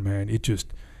draped over, man,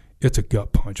 it's a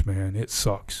gut punch, man. It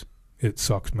sucks. It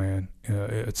sucks, man.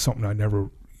 It's something I never,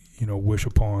 wish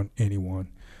upon anyone.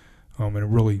 And it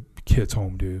really hits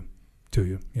home to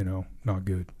you, not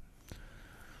good.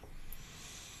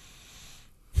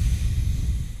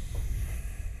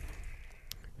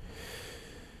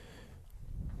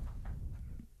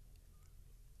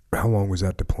 How long was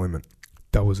that deployment?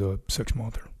 That was a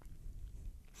 6-monther.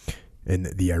 And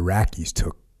the Iraqis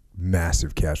took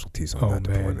massive casualties on that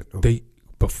deployment.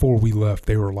 Before we left,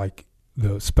 they were like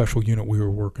the special unit we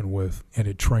were working with, and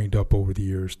it trained up over the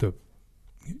years. The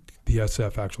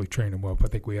SF actually trained them up. I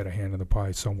think we had a hand in the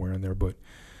pie somewhere in there, but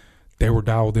they were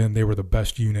dialed in. They were the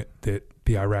best unit that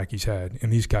the Iraqis had,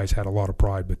 and these guys had a lot of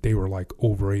pride, but they were like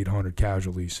over 800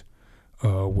 casualties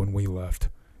when we left.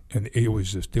 And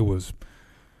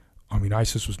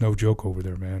ISIS was no joke over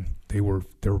there, man. They were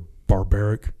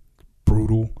barbaric,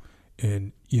 brutal,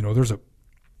 and there's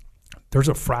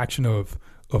a fraction of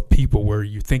people where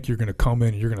you think you're going to come in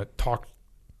and you're going to talk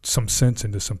some sense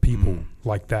into some people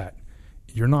like that.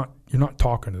 You're not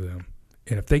talking to them,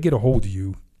 and if they get a hold of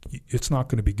you, it's not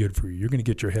going to be good for you. You're going to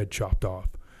get your head chopped off,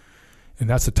 and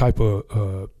that's the type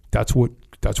of that's what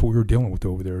we were dealing with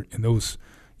over there. And those,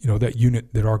 that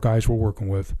unit that our guys were working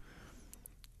with,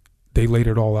 they laid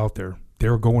it all out there. They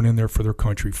were going in there for their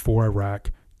country, for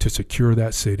Iraq, to secure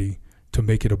that city, to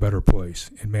make it a better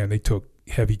place. And man, they took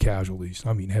heavy casualties.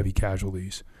 I mean, heavy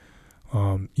casualties.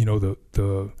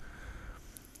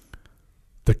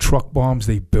 The truck bombs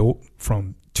they built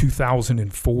from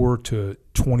 2004 to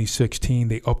 2016,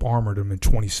 they up-armored them in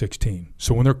 2016.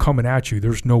 So when they're coming at you,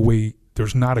 there's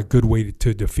not a good way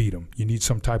to defeat them. You need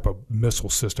some type of missile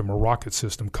system or rocket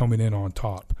system coming in on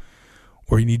top.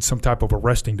 Or you need some type of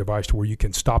arresting device to where you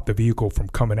can stop the vehicle from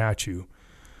coming at you.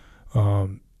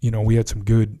 We had some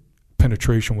good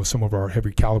penetration with some of our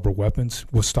heavy caliber weapons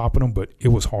with stopping them, but it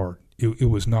was hard. It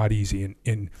was not easy.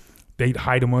 And they'd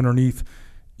hide them underneath,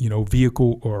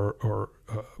 vehicle or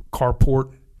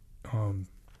carport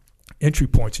entry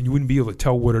points, and you wouldn't be able to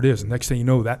tell what it is. And next thing you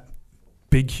know, that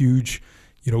big, huge,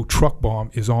 truck bomb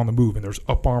is on the move, and there's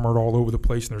up armored all over the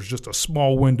place, and there's just a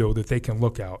small window that they can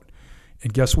look out.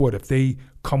 And guess what? If they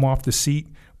come off the seat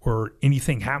or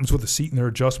anything happens with the seat and their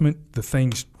adjustment, the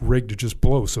thing's rigged to just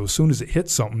blow. So as soon as it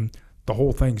hits something, the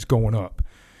whole thing's going up.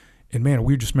 And, man,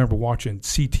 we just remember watching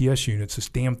CTS units. This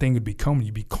damn thing would be coming.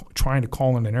 You'd be trying to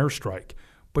call in an airstrike.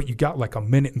 But you got like a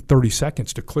minute and 30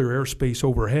 seconds to clear airspace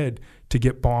overhead to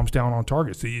get bombs down on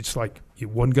targets. It's like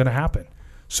it wasn't going to happen.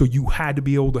 So you had to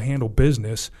be able to handle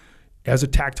business as a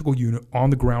tactical unit on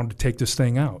the ground to take this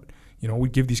thing out.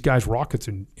 We'd give these guys rockets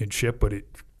and shit, but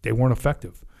they weren't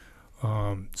effective.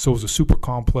 So it was a super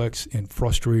complex and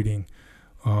frustrating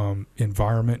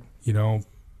environment, and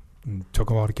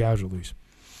took a lot of casualties.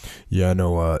 Yeah, I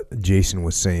know. Jason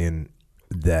was saying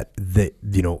that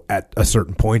at a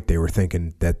certain point they were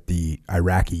thinking that the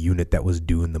Iraqi unit that was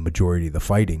doing the majority of the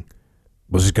fighting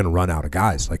was just going to run out of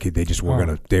guys. Like they just were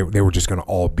going to, they were just going to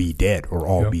all be dead or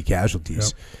all be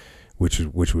casualties, which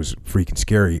was freaking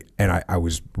scary. And I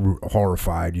was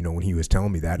horrified, when he was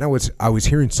telling me that. And I was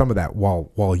hearing some of that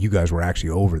while you guys were actually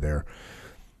over there.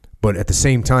 But at the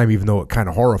same time, even though it kind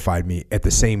of horrified me, at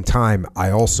the same time,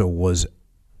 I also was,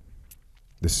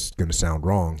 this is going to sound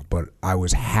wrong, but I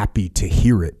was happy to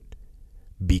hear it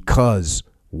because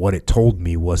what it told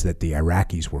me was that the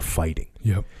Iraqis were fighting.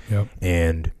 Yep.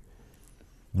 And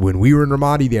when we were in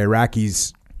Ramadi, the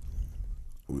Iraqis,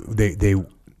 they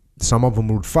some of them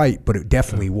would fight, but it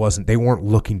definitely wasn't, they weren't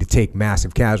looking to take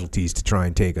massive casualties to try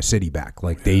and take a city back.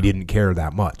 Like they didn't care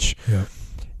that much. Yeah.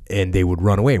 And they would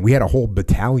run away. And we had a whole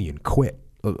battalion quit.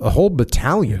 A whole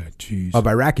battalion of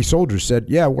Iraqi soldiers said,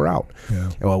 yeah, we're out.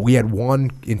 Yeah. Well, we had one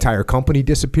entire company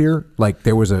disappear. Like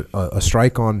there was a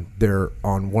strike on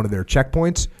one of their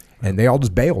checkpoints, and they all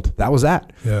just bailed. That was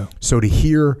that. Yeah. So to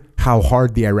hear how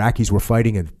hard the Iraqis were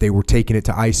fighting and they were taking it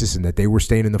to ISIS and that they were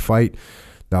staying in the fight,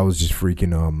 that was just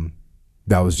freaking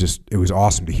it was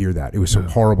awesome to hear that. It was so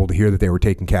horrible to hear that they were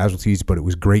taking casualties, but it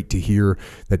was great to hear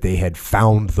that they had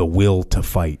found the will to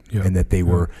fight and that they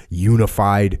were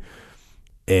unified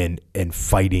and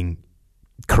fighting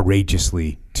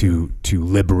courageously to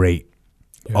liberate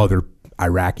other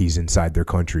Iraqis inside their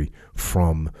country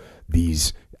from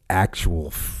these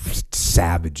actual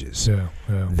savages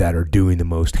that are doing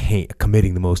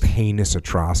committing the most heinous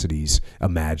atrocities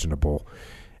imaginable.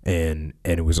 And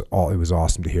it was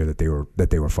awesome to hear that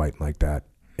they were fighting like that.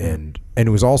 And it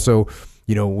was also,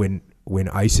 when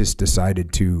ISIS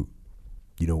decided to,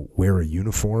 wear a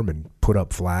uniform and put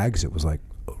up flags, it was like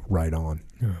right on.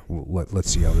 Yeah. Let's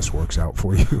see how this works out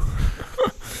for you.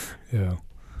 Yeah.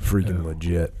 Freaking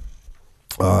legit.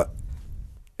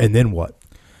 And then what?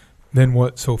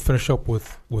 So finish up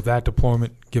with that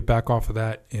deployment, get back off of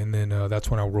that, and then that's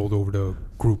when I rolled over to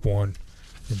Group 1.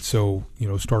 And so,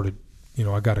 started,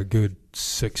 I got a good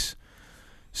six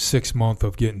month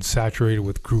of getting saturated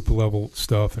with group level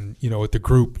stuff. And, at the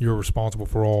group, you're responsible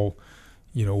for all,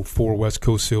 4 West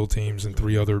Coast SEAL teams and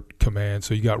 3 other commands.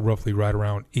 So you got roughly right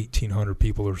around 1,800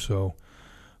 people or so.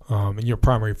 And your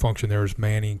primary function there is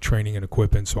manning, training, and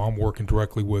equipping. So I'm working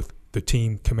directly with the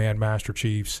team command master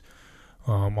chiefs.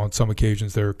 On some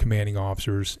occasions, they're commanding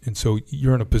officers. And so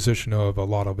you're in a position of a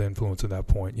lot of influence at that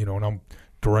point, and I'm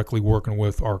directly working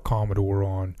with our Commodore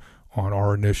on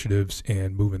our initiatives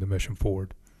and moving the mission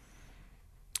forward.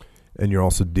 And you're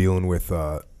also dealing with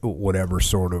whatever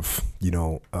sort of,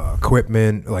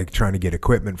 equipment, like trying to get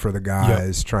equipment for the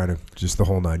guys, trying to just the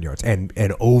whole 9 yards. And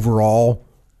overall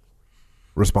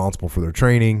responsible for their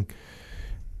training.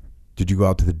 Did you go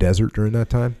out to the desert during that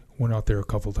time? Went out there a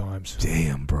couple times.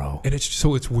 Damn, bro. And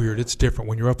it's weird. It's different.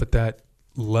 When you're up at that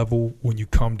level, when you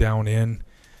come down in,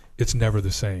 it's never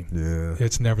the same. Yeah.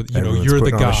 It's never, Everyone's you're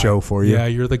the guy. On a show for you. Yeah,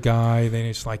 you're the guy. Then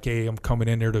it's like, hey, I'm coming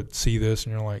in there to see this.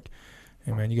 And you're like,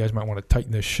 hey, man, you guys might want to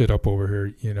tighten this shit up over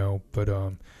here, But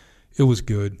it was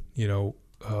good,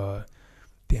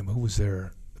 Damn, who was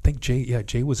there? I think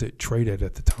Jay was at Traded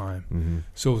at the time. Mm-hmm.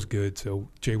 So it was good. So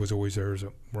Jay was always there as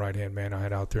a right-hand man I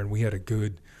had out there. And we had a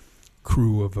good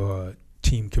crew of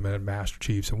team command master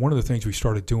chiefs. And one of the things we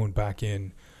started doing back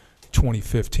in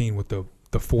 2015 with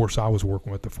the force I was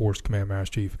working with, the force command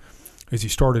master chief, is he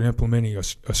started implementing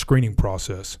a screening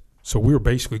process. So we were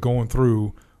basically going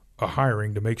through a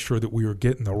hiring to make sure that we were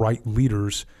getting the right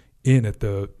leaders in at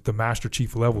the master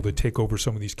chief level to take over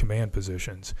some of these command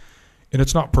positions. And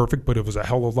it's not perfect, but it was a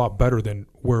hell of a lot better than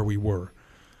where we were.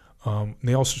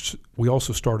 We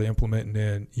also started implementing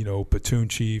in, platoon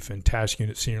chief and task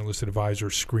unit senior enlisted advisor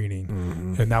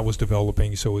screening, and that was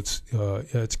developing. So it's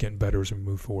getting better as we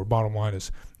move forward. Bottom line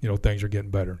is, things are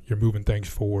getting better. You're moving things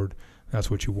forward.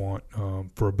 That's what you want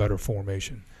for a better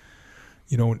formation.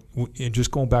 And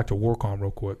just going back to WARCOM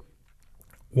real quick,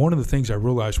 one of the things I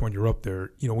realized when you're up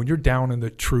there, when you're down in the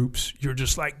troops, you're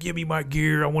just like, give me my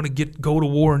gear. I want to go to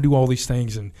war and do all these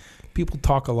things. And people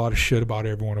talk a lot of shit about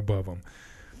everyone above them.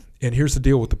 And here's the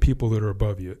deal with the people that are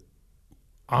above you.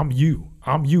 I'm you.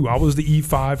 I was the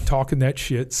E5 talking that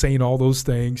shit, saying all those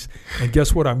things. And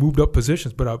guess what? I moved up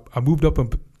positions, but I moved up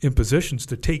in positions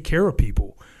to take care of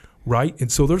people, right?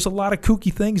 And so there's a lot of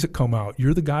kooky things that come out.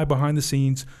 You're the guy behind the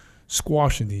scenes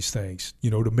squashing these things,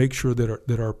 to make sure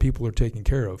that our people are taken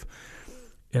care of.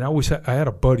 And I had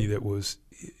a buddy that was,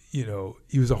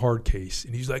 he was a hard case.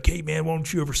 And he's like, hey, man, why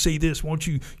don't you ever say this? Why don't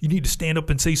you need to stand up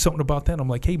and say something about that? And I'm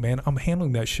like, hey, man, I'm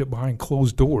handling that shit behind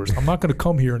closed doors. I'm not going to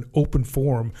come here in open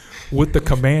forum with the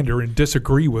commander and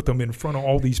disagree with him in front of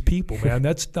all these people, man.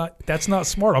 That's not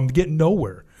smart. I'm getting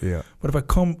nowhere. Yeah. But if I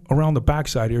come around the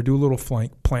backside here, do a little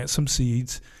flank, plant some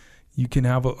seeds, you can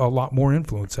have a lot more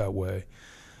influence that way.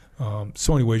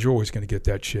 So anyways, you're always going to get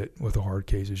that shit with the hard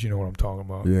cases. You know what I'm talking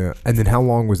about. Yeah. And then how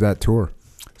long was that tour?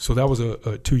 So that was a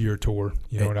 2-year tour,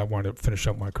 and I wanted to finish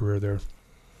up my career there.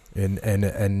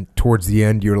 And towards the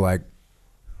end, you're like,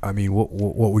 I mean, what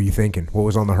were you thinking? What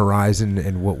was on the horizon,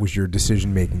 and what was your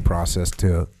decision-making process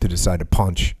to decide to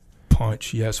punch?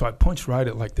 Yeah. So I punched right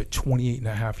at like the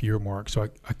 28.5-year mark. So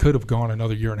I could have gone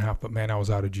another 1.5 years, but man, I was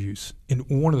out of juice. And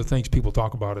one of the things people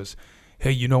talk about is,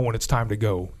 hey, when it's time to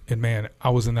go. And man, I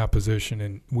was in that position,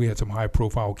 and we had some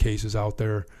high-profile cases out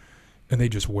there, and they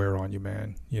just wear on you,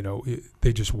 man.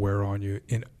 They just wear on you.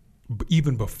 And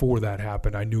even before that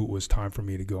happened, I knew it was time for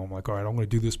me to go. I'm like, all right, I'm going to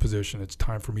do this position. It's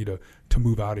time for me to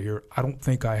move out of here. I don't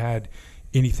think I had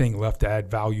anything left to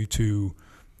add value to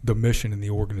the mission and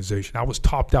the organization. I was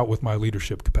topped out with my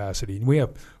leadership capacity. And we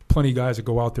have plenty of guys that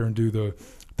go out there and do the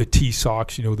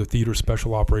TSOCs, the Theater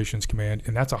Special Operations Command,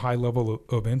 and that's a high level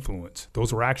of influence.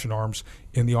 Those are action arms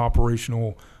in the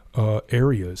operational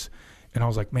areas. And I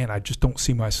was like, man, I just don't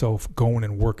see myself going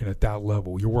and working at that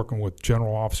level. You're working with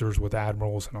general officers, with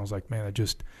admirals, and I was like, man,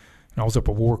 and I was up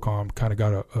at WARCOM, kind of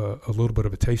got a little bit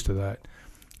of a taste of that.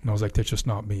 And I was like, that's just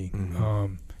not me.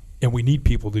 Mm-hmm. And we need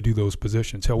people to do those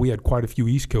positions. Hell, we had quite a few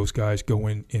East Coast guys go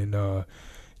into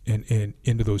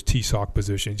those TSOC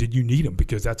positions, and you need them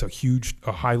because that's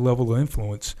a high level of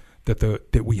influence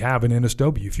that we have in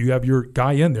NSW. If you have your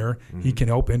guy in there, mm-hmm. he can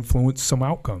help influence some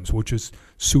outcomes, which is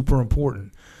super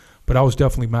important. But I was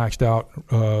definitely maxed out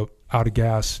of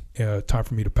gas. Time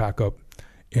for me to pack up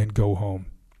and go home.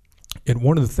 And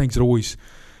one of the things that always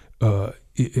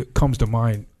it comes to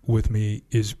mind with me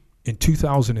is in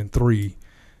 2003.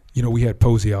 We had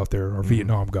Posey out there, our mm-hmm.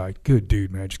 Vietnam guy. Good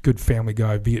dude, man. Just good family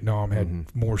guy. Vietnam had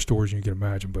mm-hmm. more stories than you can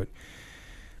imagine. But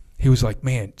he was like,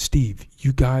 man, Steve,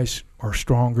 you guys are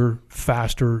stronger,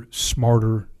 faster,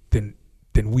 smarter than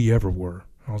we ever were.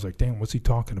 I was like, damn, what's he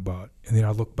talking about? And then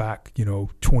I look back,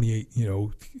 28,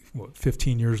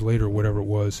 15 years later, whatever it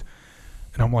was.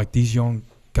 And I'm like, these young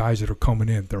guys that are coming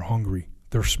in, they're hungry.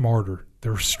 They're smarter.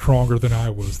 They're stronger than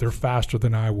I was. They're faster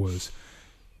than I was.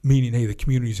 Meaning, hey, the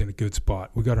community's in a good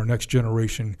spot. We got our next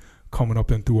generation coming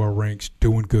up in through our ranks,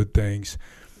 doing good things.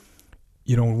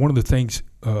 And one of the things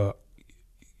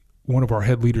one of our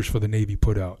head leaders for the Navy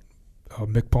put out,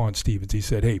 Mick Pond Stevens, he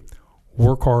said, hey,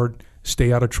 work hard,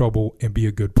 stay out of trouble, and be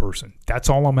a good person. That's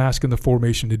all I'm asking the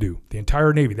formation to do. The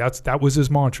entire Navy, that was his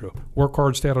mantra. Work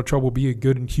hard, stay out of trouble, be a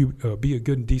good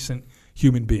and decent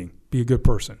human being. Be a good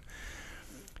person.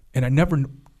 And I never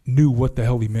knew what the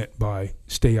hell he meant by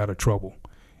stay out of trouble.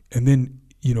 And then,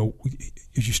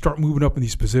 as you start moving up in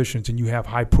these positions and you have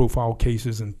high-profile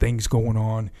cases and things going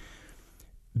on,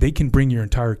 they can bring your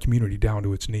entire community down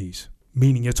to its knees,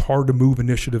 meaning it's hard to move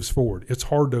initiatives forward. It's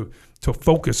hard to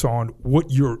focus on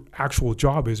what your actual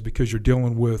job is because you're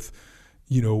dealing with,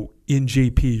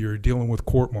 NJP, you're dealing with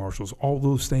court martials. All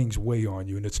those things weigh on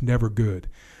you, and it's never good.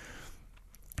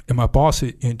 And my boss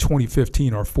in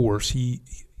 2015, our force, he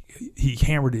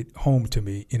hammered it home to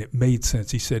me, and it made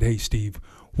sense. He said, hey, Steve,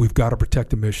 we've got to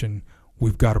protect the mission.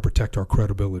 We've got to protect our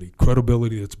credibility.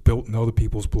 Credibility that's built in other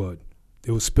people's blood.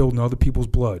 It was spilled in other people's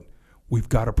blood. We've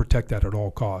got to protect that at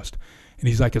all costs. And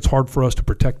he's like, it's hard for us to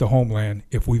protect the homeland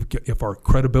if our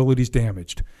credibility is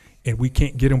damaged and we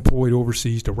can't get employed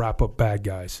overseas to wrap up bad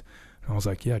guys. And I was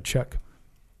like, yeah, check.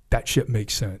 That shit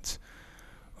makes sense.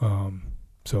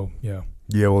 Yeah.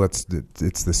 Yeah, well, it's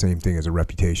the same thing as a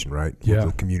reputation, right? Yeah.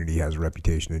 The community has a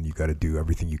reputation, and you got to do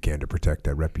everything you can to protect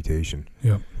that reputation.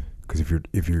 Yeah. Because if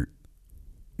you're,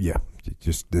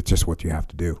 it's just what you have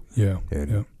to do. Yeah.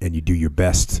 And you do your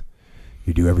best.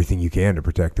 You do everything you can to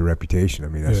protect the reputation. I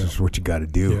mean, that's just what you got to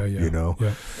do. Yeah.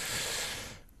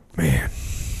 Man.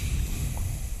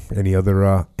 Any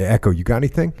other Echo? You got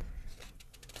anything?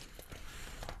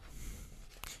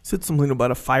 Said something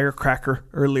about a firecracker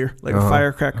earlier, like a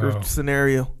firecracker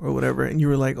scenario or whatever, and you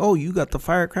were like, "Oh, you got the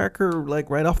firecracker like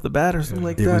right off the bat or something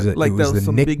like that." That was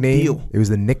some big deal. It was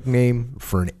the nickname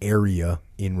for an area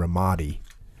in Ramadi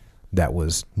that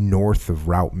was north of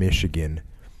Route Michigan,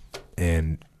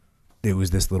 and it was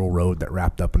this little road that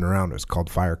wrapped up and around. It was called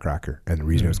Firecracker, and the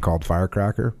reason it was called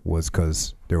Firecracker was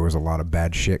because there was a lot of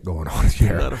bad shit going on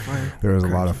there. There was a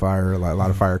lot of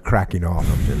fire cracking off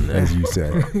them, as you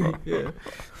said. Yeah.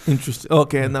 Interesting.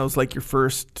 Okay, and that was like your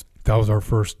first. That was our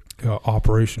first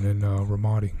operation in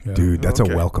Ramadi. Yeah. Dude, that's a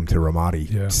welcome to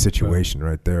Ramadi situation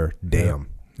right there. Damn.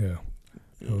 Yeah.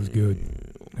 That was good.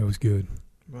 That was good.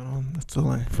 That's all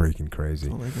freaking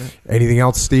crazy. Anything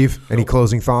else, Steve? Any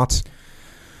closing thoughts?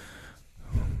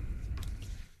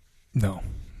 No,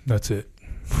 that's it.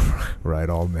 Right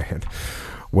on, man.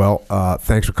 Well,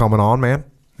 thanks for coming on, man.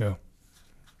 Yeah.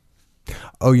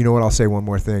 Oh, you know what? I'll say one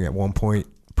more thing. At one point,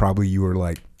 probably you were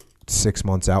like 6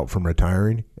 months out from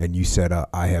retiring, and you said,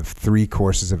 I have 3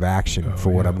 courses of action for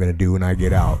what I'm going to do when I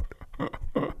get out.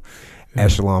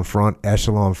 Echelon front,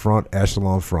 echelon front,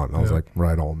 echelon front. And I was like,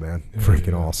 right on, man.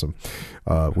 Freaking awesome.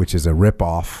 Which is a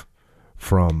ripoff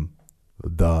from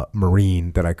the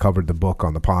Marine that I covered the book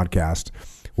on the podcast,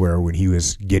 where when he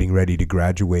was getting ready to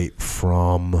graduate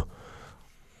from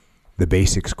the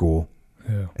basic school,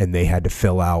 and they had to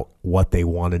fill out what they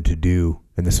wanted to do,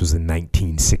 and this was in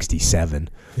 1967.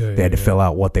 They had to fill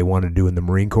out what they wanted to do in the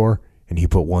Marine Corps, and he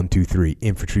put 1, 2, 3,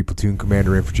 infantry platoon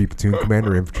commander, infantry platoon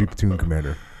commander, infantry platoon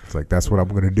commander. It's like, that's what I'm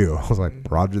going to do. I was like,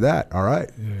 roger that. All right.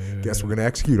 Guess we're going to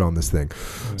execute on this thing.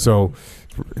 So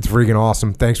it's freaking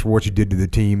awesome. Thanks for what you did to the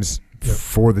teams,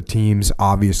 for the teams,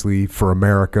 obviously, for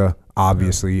America,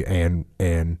 obviously, and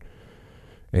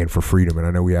for freedom. And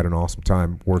I know we had an awesome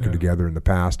time working together in the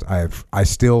past.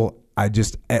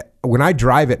 When I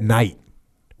drive at night,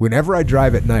 whenever I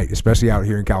drive at night, especially out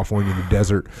here in California in the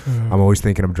desert, I'm always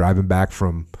thinking I'm driving back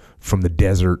from the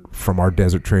desert, from our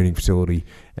desert training facility,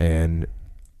 and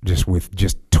just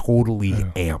totally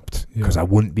amped, because I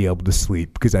wouldn't be able to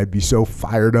sleep, because I'd be so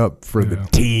fired up for the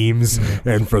teams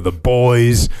and for the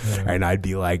boys, and I'd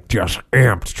be like just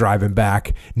amped driving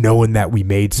back, knowing that we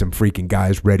made some freaking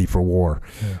guys ready for war.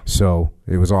 So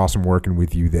it was awesome working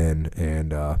with you then,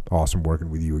 and awesome working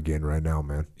with you again right now,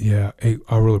 man. Yeah, hey,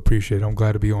 I really appreciate it. I'm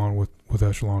glad to be on with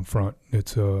Echelon Front.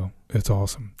 It's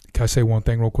awesome. Can I say one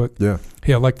thing real quick? Yeah.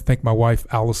 Hey, I'd like to thank my wife,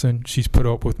 Allison. She's put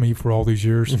up with me for all these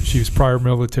years. She was prior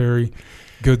military,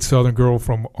 good Southern girl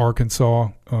from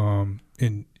Arkansas,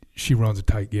 and she runs a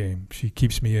tight game. She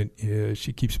keeps me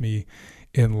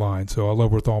in line. So I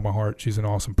love her with all my heart. She's an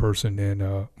awesome person,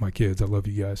 and my kids, I love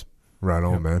you guys. Right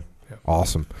on, man. Yep.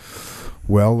 Awesome.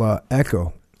 Well,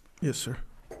 Echo. Yes, sir.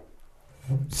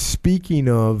 Speaking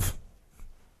of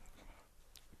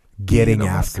getting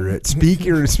after it.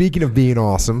 Speaking of being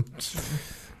awesome,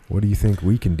 what do you think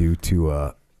we can do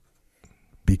to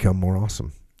become more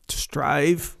awesome?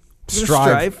 Strive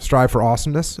for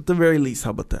awesomeness. At the very least,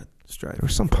 how about that? Strive. There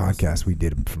was some podcast we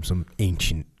did from some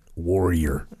ancient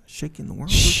warrior shaking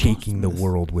the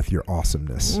world with your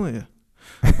awesomeness. Oh yeah.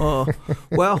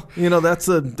 Well, that's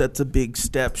a big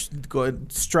step.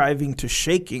 Striving to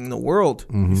shaking the world.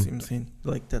 You see what I'm saying?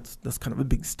 Like that's kind of a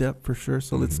big step for sure.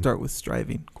 So let's start with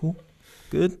striving. Cool,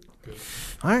 good.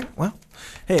 All right. Well,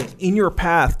 hey, in your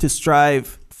path to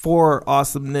strive for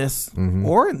awesomeness,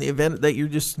 or in the event that you're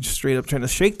just straight up trying to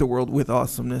shake the world with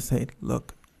awesomeness, hey,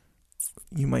 look,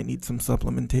 you might need some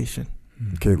supplementation.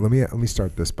 Okay, let me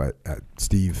start this by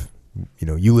Steve.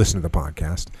 You listen to the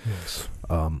podcast. Yes.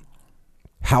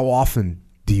 How often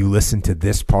do you listen to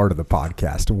this part of the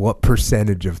podcast? What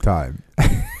percentage of time?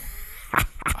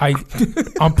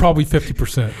 I'm probably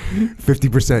 50%.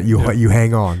 50% you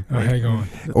hang on. I hang on.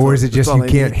 Or is it just you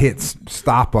can't hit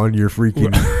stop on your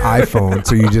freaking iPhone,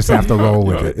 so you just have to roll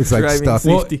with it? It's like stuff.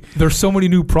 Well, there's so many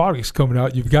new products coming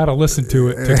out. You've got to listen to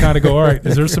it to kind of go, all right,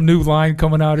 is there some new line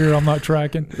coming out here I'm not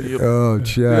tracking? Oh,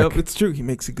 check. Yep, it's true. He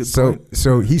makes a good point.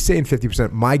 So he's saying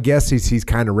 50%. My guess is he's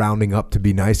kind of rounding up to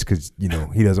be nice, because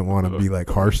he doesn't want to be like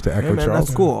harsh to Echo Charles.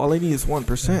 That's cool. All I need is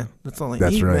 1%. That's all I need.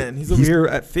 That's right. Man. He's over here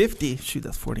at 50. Shoot,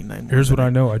 that's 49. Here's what I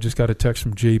know. I just got a text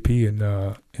from JP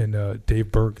and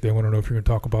Dave Burke. They want to know if you're going to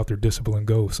talk about their Discipline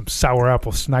Go, some sour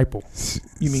apple sniper.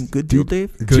 You mean Good Deal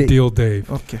Dave? Good Deal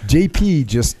Dave. Okay. JP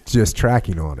just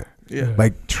tracking on it. Yeah.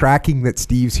 Like tracking that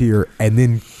Steve's here, and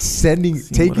then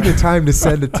taking the time to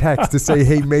send a text to say,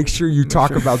 hey, make sure you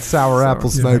talk about sour apple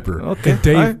sniper. Okay.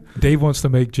 And Dave wants to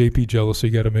make JP jealous, so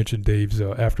you got to mention Dave's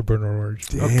Afterburner Orange.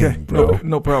 Dang, okay, bro.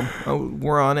 No problem.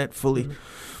 We're on it fully.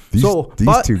 These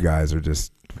two guys are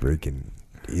just freaking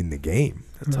in the game.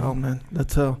 That's how, man.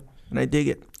 That's how. And I dig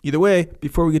it. Either way,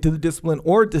 before we get to the Discipline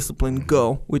or Discipline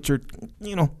Go, which are,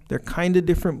 they're kind of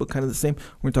different but kind of the same,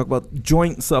 we're going to talk about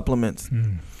joint supplements.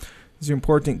 These are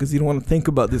important because you don't want to think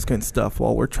about this kind of stuff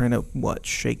while we're trying to,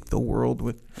 shake the world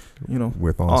with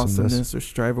awesomeness or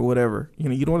strive or whatever.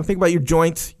 You don't want to think about your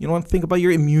joints. You don't want to think about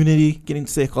your immunity, getting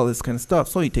sick, all this kind of stuff.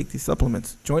 So you take these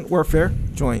supplements. Joint warfare,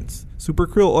 joints. Super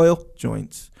krill oil,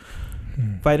 joints.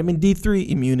 Vitamin D3,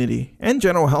 immunity, and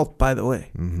general health, by the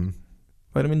way.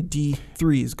 Vitamin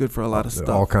D3 is good for a lot of stuff.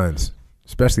 All kinds.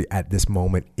 especially at this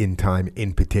moment in time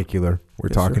in particular. We're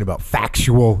Yes, talking sir. about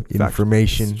factual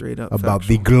information Straight up about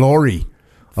factual. the glory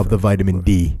of the vitamin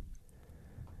D.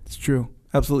 It's true.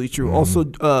 Absolutely true. Mhm.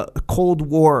 Also, a Cold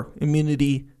War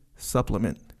immunity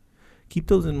supplement. Keep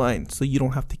those in mind so you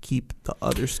don't have to keep the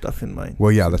other stuff in mind.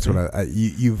 Well, yeah, that's what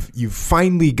you've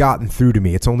finally gotten through to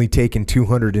me. It's only taken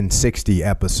 260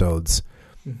 episodes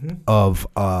Mm-hmm. of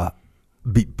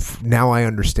now I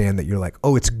understand that you're like,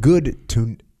 oh, it's good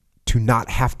to not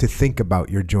have to think about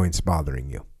your joints bothering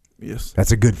you. Yes,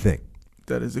 That's a good thing.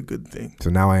 that is a good thing. So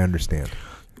now I understand.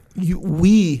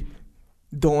 We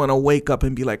don't want to wake up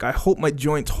and be like, I hope my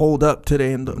joints hold up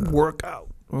today in the workout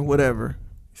or whatever.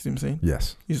 You see what I'm saying?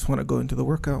 Yes. You just want to go into the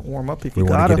workout, warm up if We you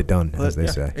want gotta. to get it done, But as they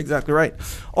yeah, say. Exactly right.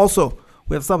 Also,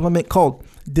 we have a supplement called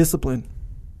Discipline.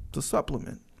 It's a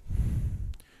supplement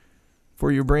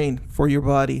for your brain, for your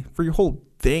body, for your whole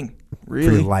thing. Really,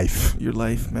 For your life. Your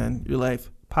life, man. Your life.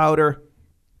 Powder.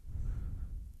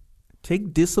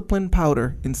 Take Discipline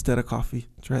powder instead of coffee.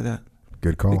 Try that.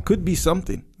 Good call. It could be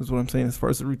something, is what I'm saying as far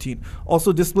as the routine.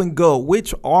 Also, Discipline Go,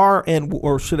 which are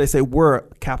or should I say were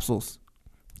capsules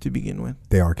to begin with.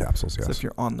 They are capsules, So yes. if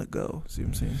you're on the go, see what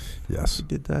I'm saying? Yes. You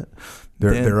did that.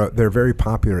 They're very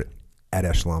popular at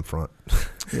Echelon Front.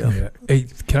 Yeah. Hey,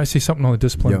 can I say something on the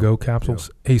Discipline Yeah. Go capsules?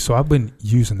 Hey, so I've been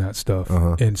using that stuff.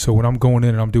 Uh-huh. And so when I'm going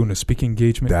in and I'm doing a speaking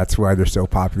engagement, That's why they're so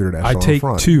popular at I Echelon take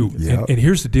Front. 2. Yep. And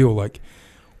here's the deal. Like,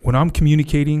 when I'm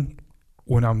communicating,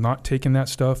 when I'm not taking that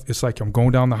stuff, it's like I'm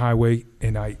going down the highway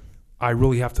and I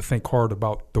really have to think hard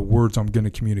about the words I'm going to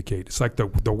communicate. It's like the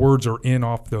words are in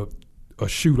off a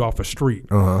chute off a street.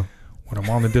 Uh-huh. When I'm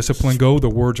on the Discipline Go, the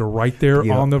words are right there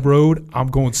Yeah. on the road. I'm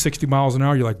going 60 miles an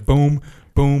hour. You're like, boom,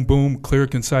 boom, boom, clear,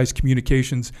 concise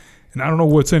communications. And I don't know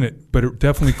what's in it, but it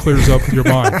definitely clears up your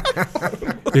mind.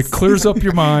 It clears up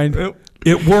your mind.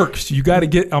 It works. You got to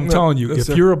get, I'm telling you, if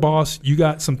you're a boss, you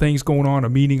got some things going on, a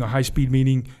meeting, a high-speed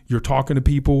meeting, you're talking to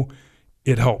people,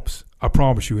 it helps. I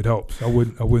promise you it helps. I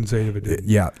wouldn't say if it didn't.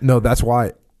 Yeah. No, that's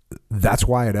why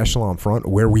at Echelon Front,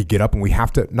 where we get up and we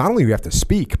have to, not only we have to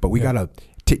speak, but we got to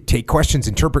take questions,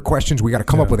 interpret questions. We got to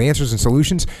come up with answers and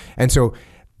solutions. And so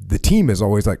the team is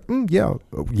always like, yeah.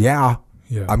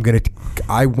 Yeah.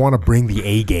 I want to bring the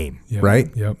A game, Yeah. right?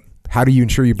 Yep. How do you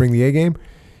ensure you bring the A game?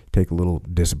 Take a little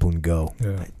Discipline Go.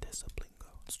 Yeah. Discipline Go.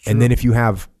 It's And true. then if you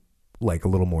have like a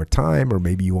little more time, or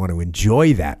maybe you want to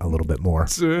enjoy that a little bit more,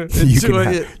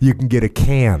 you can get a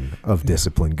can of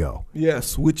Discipline Go.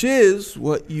 Yes, which is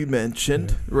what you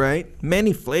mentioned, right?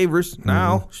 Many flavors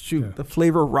now. Shoot, Yeah. the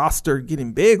flavor roster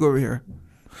getting big over here.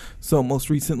 So most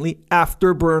recently,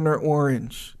 Afterburner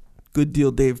Orange. Good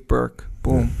deal, Dave Burke.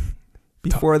 Boom.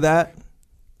 Before that,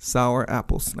 Sour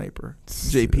Apple Sniper.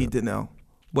 JP Donnell.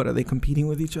 What, are they competing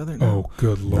with each other now? Oh,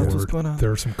 good That's what's Lord. going on.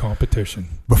 There's some competition.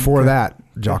 Before that,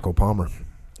 Jocko Palmer.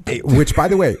 Hey, which by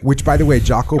the way,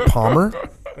 Jocko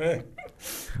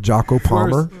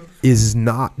Palmer is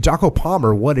not Jocko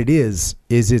Palmer. What it is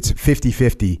it's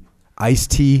 50-50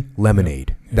 iced tea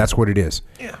lemonade. That's what it is.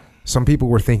 Yeah. Some people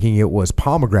were thinking it was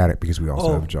pomegranate because we also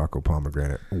Oh. have Jocko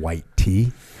pomegranate white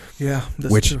tea, Yeah,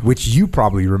 that's which true. which you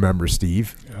probably remember,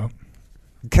 Steve. Yeah.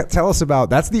 Tell us about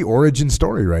that's the origin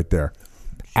story right there.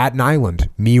 At an island,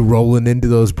 me rolling into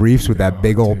those briefs with that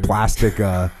big old plastic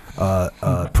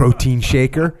protein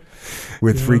shaker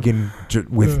with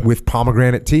with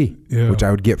pomegranate tea, which I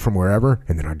would get from wherever,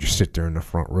 and then I'd just sit there in the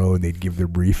front row, and they'd give their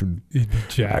brief, and You'd be I'd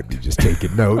jacked. be just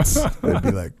taking notes. I'd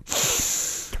be like,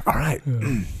 "All right,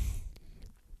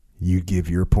 you give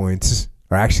your points."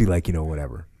 Or actually, like,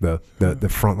 whatever. The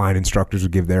frontline instructors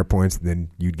would give their points, and then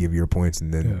you'd give your points,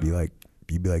 and then you'd be like,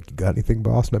 "You got anything,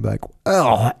 boss?" And I'd be like,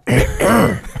 "Oh,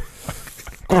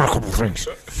 got a couple things."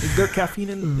 Is there caffeine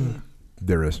in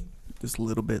There is. just a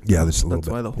little bit? Yeah, just a little That's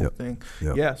bit. why the whole Yep. thing.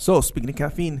 Yep. Yeah. So speaking of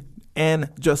caffeine and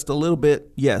just a little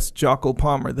bit, yes, Jocko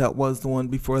Palmer. That was the one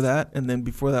before that, and then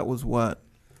before that was what?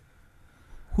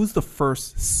 Who's the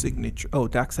first signature? Oh,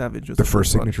 Dak Savage was The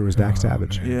first one. signature was Dak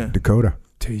Savage. man. Yeah. Dakota.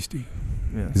 Tasty.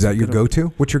 Yeah. Is that your Good-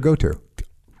 go-to? What's your go-to?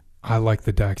 I like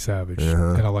the Dak Savage,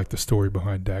 Uh-huh. and I like the story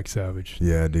behind Dak Savage.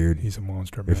 Yeah, dude. He's a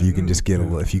monster, man. If you can just get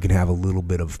if you can have a little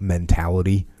bit of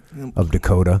mentality of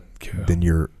Dakota, Yeah. then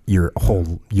your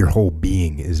whole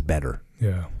being is better.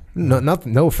 Yeah.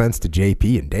 No offense to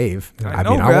JP and Dave. I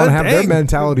know, mean, I man. want to have their Dang.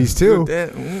 mentalities too.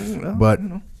 Well, But you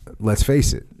know. let's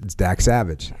face it, it's Dak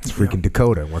Savage. It's freaking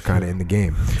Dakota. We're kind of in the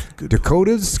game. Good.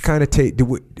 Dakota's kind of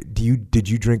did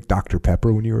you drink Dr.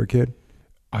 Pepper when you were a kid?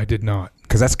 I did not.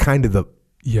 Because that's kind of the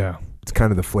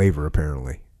flavor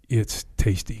apparently. It's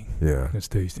tasty. Yeah. It's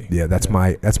tasty. Yeah, that's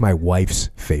my wife's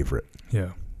favorite. Yeah.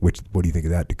 What do you think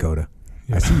of that, Dakota?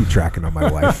 Yeah. I see you tracking on my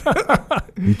wife.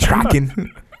 You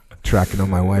tracking backtracking on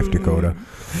my wife, Dakota.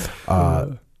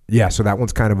 Yeah, so that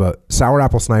one's kind of a sour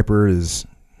apple sniper is.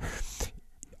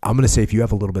 I'm gonna say if you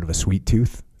have a little bit of a sweet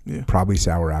tooth, probably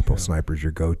sour apple sniper is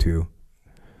your go-to.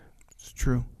 It's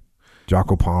true.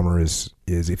 Jocko Palmer is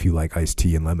if you like iced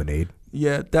tea and lemonade.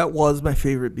 Yeah, that was my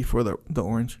favorite before the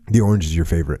orange. The orange is your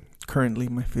favorite. Currently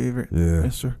my favorite. Yeah.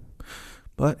 Yes, sir.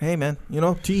 But hey, man,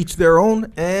 to each their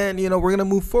own, and we're gonna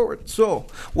move forward. So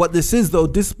what this is, though,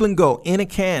 Discipline Go in a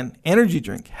can, energy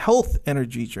drink, healthy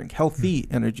energy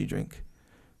drink.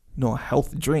 No, a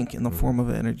health drink in the form of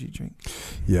an energy drink.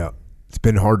 Yeah, it's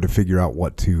been hard to figure out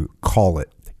what to call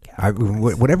it.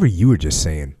 Whatever you were just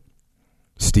saying,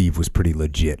 Steve, was pretty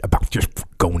legit about just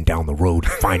going down the road,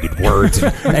 finding words,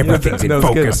 and everything's in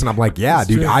focus. And I'm like, yeah,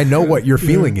 dude, I know what your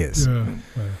feeling is.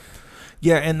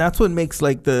 Yeah, and that's what makes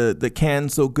like the can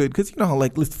so good, because how,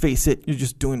 like, let's face it, you're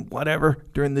just doing whatever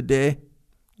during the day,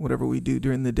 whatever we do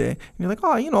during the day. And you're like,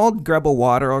 oh, I'll grab a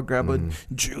water, I'll grab a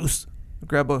juice, I'll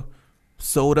grab a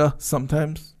soda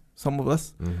sometimes. Some of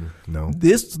us. No.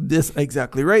 This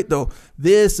exactly right though.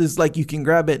 This is like you can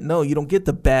grab it. No, you don't get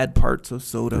the bad parts of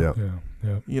soda.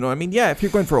 Yeah. You know what I mean? Yeah, if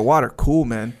you're going for a water, cool,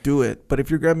 man, do it. But if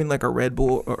you're grabbing like a Red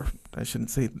Bull, or I shouldn't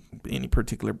say any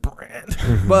particular brand,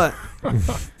 but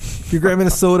if you're grabbing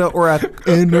a soda or an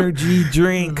energy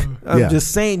drink, I'm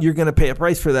just saying you're going to pay a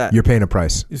price for that. You're paying a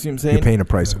price. You see what I'm saying? You're paying a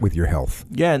price with your health.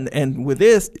 Yeah, and with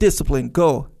this Discipline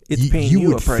Go, it's paying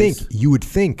you a price. You would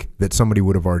think that somebody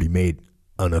would have already made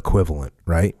an equivalent,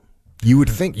 right? You would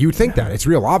think that. It's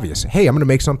real obvious. Hey, I'm going to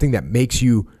make something that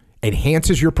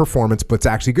enhances your performance, but it's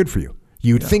actually good for you.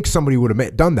 You would think somebody would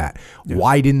have done that. Yeah.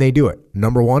 Why didn't they do it?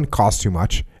 Number one, cost too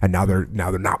much, and now they're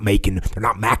not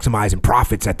maximizing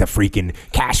profits at the freaking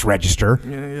cash register.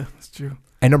 Yeah, that's true.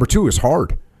 And number two, it was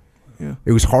hard. Yeah.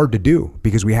 It was hard to do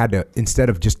because we had to, instead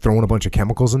of just throwing a bunch of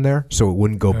chemicals in there so it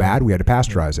wouldn't go bad, we had to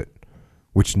pasteurize it,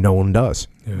 which no one does.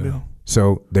 Yeah.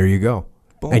 So there you go.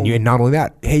 Boom. And not only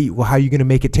that, hey, well, how are you going to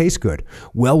make it taste good?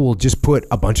 Well, we'll just put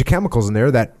a bunch of chemicals in there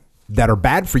that are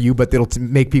bad for you, but that'll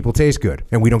make people taste good.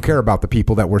 And we don't care about the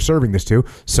people that we're serving this to,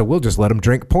 so we'll just let them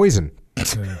drink poison.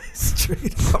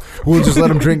 Straight up. We'll just let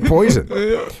them drink poison.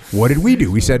 What did we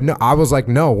do? We said, no. I was like,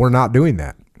 no, we're not doing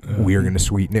that. We are going to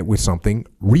sweeten it with something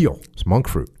real. It's monk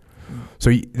fruit.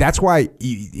 So that's why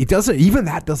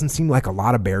that doesn't seem like a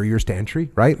lot of barriers to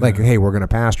entry, right? Like, hey, we're going to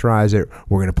pasteurize it.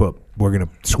 We're going to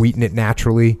sweeten it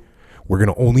naturally. We're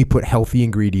going to only put healthy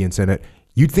ingredients in it.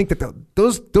 You'd think that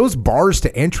those bars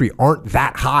to entry aren't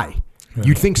that high. Yeah.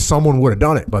 You'd think someone would have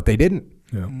done it, but they didn't.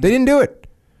 Yeah. They didn't do it.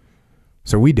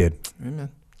 So we did. Amen.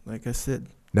 Like I said.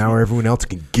 Now everyone else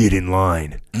can get in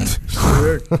line.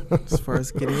 Sure. As far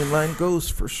as getting in line goes,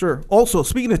 for sure. Also,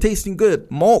 speaking of tasting good,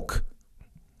 Mulk.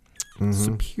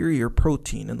 Superior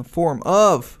protein in the form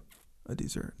of a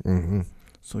dessert. Mm-hmm.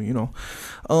 So,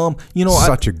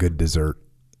 such a good dessert.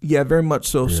 Yeah, very much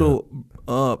so. Yeah. So,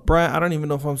 Brian, I don't even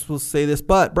know if I'm supposed to say this,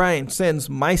 but Brian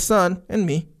sends my son and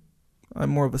me,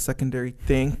 I'm more of a secondary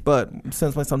thing, but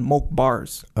sends my son Mulk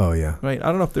bars. Oh, yeah. Right? I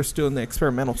don't know if they're still in the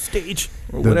experimental stage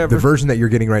or whatever. The version that you're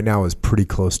getting right now is pretty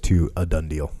close to a done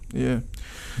deal. Yeah.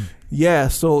 Yeah,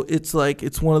 so it's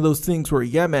one of those things where,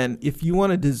 yeah, man, if you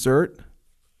want a dessert,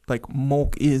 like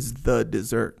Mulk is the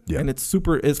dessert. Yeah. And it's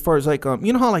super, as far as like,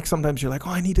 you know how like sometimes you're like,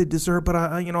 oh, I need a dessert, but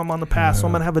I'm on the path, so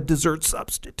I'm going to have a dessert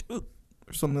substitute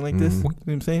or something like this. You know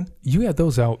what I'm saying? You had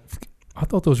those out. I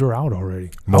thought those were out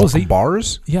already. Mulk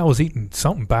bars? Yeah, I was eating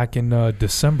something back in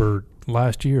December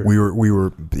last year. We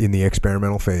were in the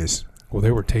experimental phase. Well,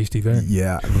 they were tasty then.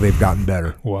 Yeah, they've gotten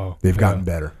better. Wow. They've gotten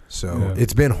better. So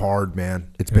it's been hard,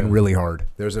 man. It's been really hard.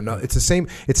 It's the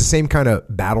same kind of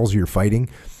battles you're fighting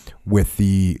with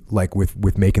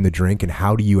with making the drink, and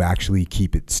how do you actually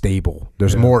keep it stable?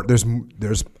 There's not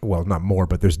more,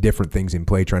 but there's different things in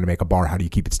play trying to make a bar. How do you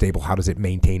keep it stable? How does it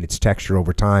maintain its texture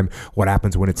over time? What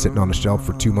happens when it's sitting on the shelf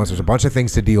for 2 months? There's a bunch of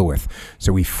things to deal with.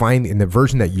 So we find in the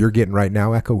version that you're getting right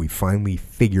now, Echo, we finally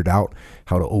figured out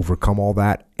how to overcome all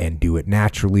that and do it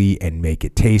naturally and make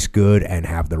it taste good and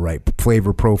have the right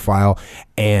flavor profile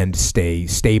and stay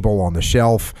stable on the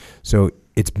shelf. So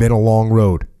it's been a long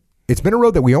road. It's been a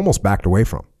road that we almost backed away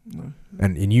from.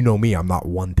 And you know me, I'm not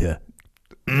one to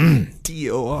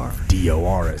DOR,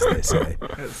 as they say.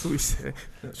 As we say.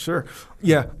 Sure.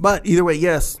 Yeah. But either way,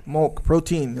 yes, Mulk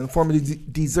protein in the form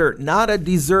of dessert. Not a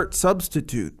dessert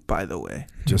substitute, by the way.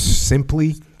 Just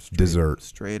simply dessert.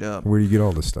 Straight up. Where do you get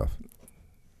all this stuff?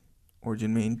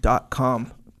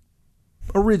 OriginMain.com.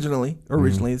 Originally,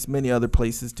 there's many other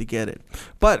places to get it.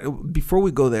 But before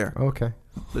we go there, okay,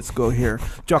 let's go here.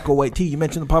 Jocko White Tea. You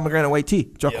mentioned the pomegranate white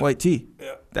tea. Jocko White Tea.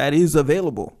 Yeah. That is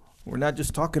available. We're not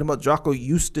just talking about Jocko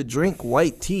used to drink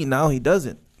white tea. Now he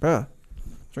doesn't. Bruh.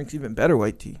 Drinks even better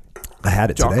white tea. I had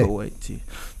it Jocko today. white tea.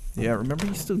 Yeah, remember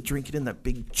you still drink it in that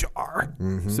big jar.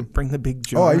 Mhm. Used to bring the big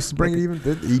jar. Oh, I used to bring like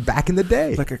it even back in the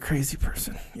day. like a crazy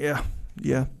person. Yeah.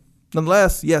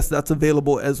 Nonetheless, yes, that's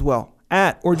available as well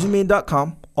at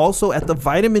originmain.com. Also at the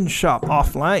Vitamin Shop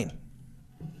offline.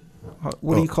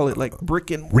 What do you call it? Like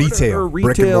brick and mortar Retail. or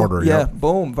Brick and mortar, Yeah, yep.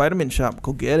 boom. Vitamin Shop.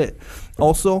 Go get it.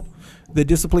 Also, the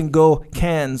Discipline Go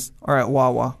cans are at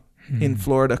Wawa in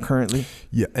Florida currently.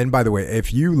 Yeah, and by the way,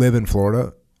 if you live in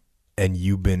Florida and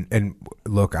you've been, and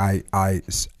look, I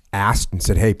asked and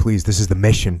said, hey, please, this is the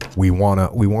mission. We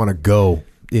wanna go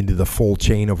into the full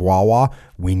chain of Wawa.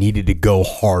 We needed to go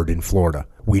hard in Florida.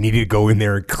 We needed to go in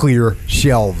there and clear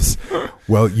shelves.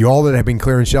 Well, you all that have been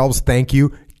clearing shelves, thank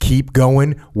you. Keep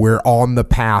going. We're on the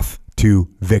path to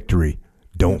victory.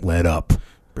 Don't let up.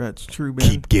 That's true, man.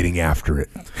 Keep getting after it.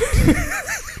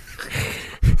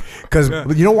 Because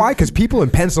you know why? Because people in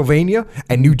Pennsylvania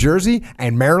and New Jersey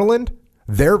and Maryland,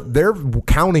 they're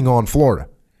counting on Florida.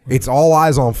 It's all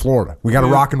eyes on Florida. We got to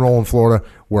rock and roll in Florida.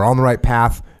 We're on the right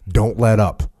path. Don't let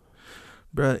up.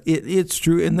 Bruh, it's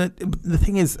true. And the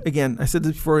thing is, again, I said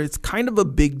this before, it's kind of a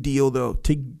big deal, though,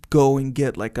 to go and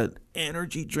get like an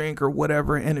energy drink or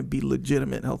whatever and it be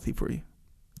legitimate healthy for you.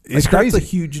 It's Like, crazy. That's a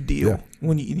huge deal. Yeah.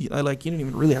 When you don't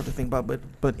even really have to think about it,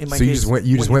 but in my So case, you just went.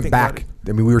 You when just went think about back. it,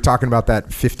 I mean, we were talking about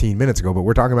that 15 minutes ago, but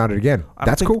we're talking about it again.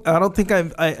 That's cool. I don't think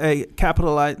I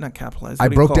capitalized, not capitalized. I what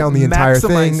do you broke call down it? the entire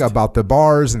thing Maximized. about the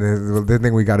bars and the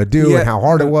thing we got to do and how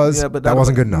hard it was. Yeah, but that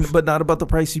wasn't good enough. But not about the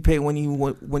price you pay when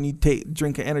you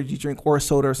drink an energy drink or a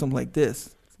soda or something like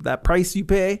this. That price you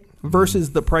pay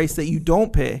versus the price that you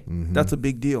don't pay. That's a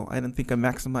big deal. I didn't think I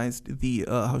maximized the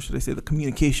the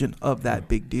communication of that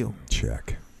big deal.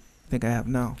 Check. I think I have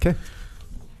now. Okay.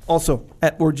 Also,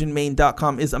 at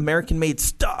originmain.com is American-made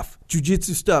stuff,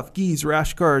 jiu-jitsu stuff, gis,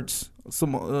 rash guards,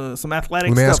 some athletic Let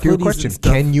me stuff. ask you a hoodies question. and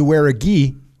stuff. Can you wear a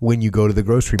gi when you go to the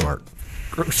grocery mart?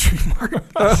 Grocery mart?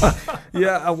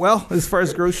 Well, as far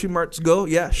as grocery marts go,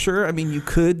 yeah, sure. I mean, you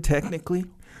could technically.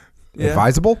 Yeah.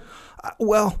 Advisable?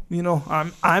 Well,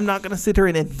 I'm not gonna sit here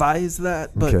and advise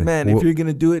that, but Okay. man, Well- if you're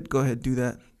gonna do it, go ahead, do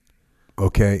that.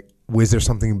 Okay. Was there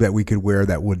something that we could wear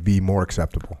that would be more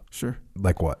acceptable? Sure,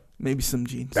 Like what? maybe some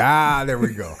jeans. There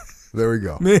we go. There we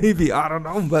go. Maybe, I don't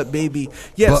know, but maybe.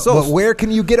 Yeah. But where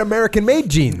can you get American-made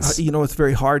jeans? It's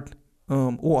very hard.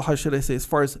 Well, how should I say? As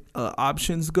far as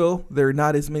options go, there are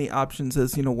not as many options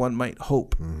as one might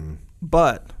hope.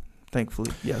 But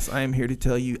thankfully, yes, I am here to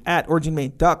tell you at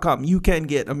originmade.com you can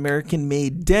get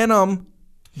American-made denim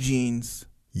jeans.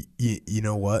 You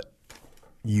know what?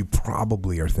 You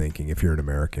probably are thinking, if you're an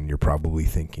American, you're probably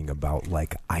thinking about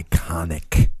like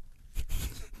iconic.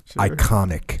 Sure.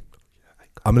 Iconic.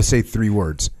 I'm going to say 3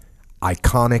 words.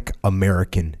 Iconic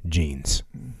American jeans.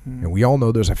 And we all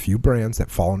know there's a few brands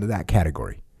that fall into that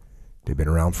category. They've been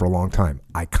around for a long time.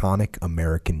 Iconic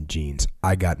American jeans.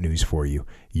 I got news for you.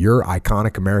 Your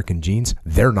iconic American jeans,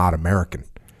 they're not American.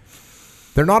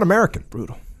 They're not American.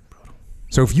 Brutal.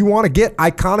 So if you want to get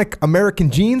iconic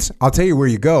American jeans, I'll tell you where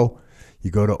you go.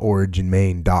 You go to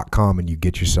originmain.com and you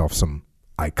get yourself some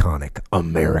iconic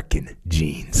American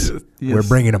jeans. Yes. We're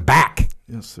bringing them back.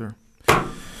 Yes, sir.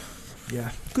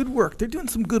 Yeah, good work. They're doing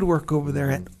some good work over there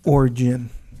at Origin.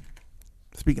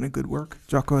 Speaking of good work,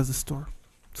 Jocko has a store.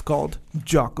 It's called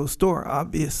Jocko Store,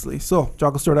 obviously. So,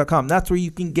 jockostore.com. That's where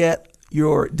you can get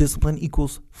your Discipline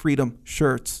Equals Freedom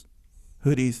shirts,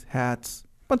 hoodies, hats,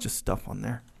 a bunch of stuff on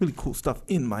there. Really cool stuff,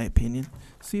 in my opinion.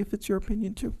 See if it's your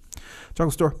opinion, too.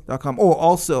 jockostore.com. Oh,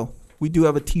 also, we do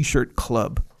have a T-shirt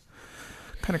club.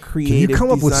 Kind of creative Can you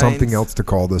come up with something designs. else to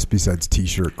call this besides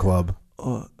T-shirt club?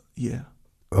 Yeah.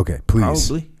 Okay, please.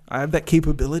 Probably. I have that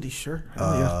capability, sure.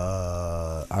 Hell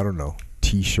yeah. I don't know.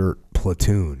 T-shirt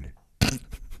platoon.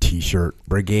 T-shirt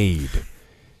brigade.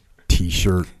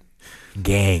 T-shirt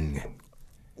gang.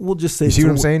 We'll just say You see what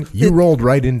I'm saying? You rolled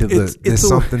right into it's a-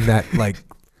 something that, like,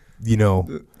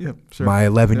 Yeah, sure. my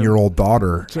 11-year-old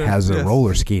daughter Sure, has a yes.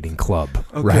 roller skating club,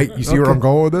 Okay, right? You see where okay. I'm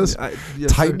going with this?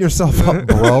 Yes, Tighten sir. yourself up,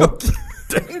 bro.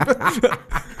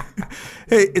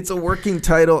 Hey, it's a working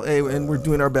title, and we're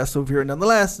doing our best over here.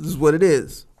 Nonetheless, this is what it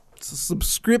is. It's a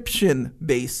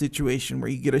subscription-based situation where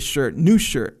you get a new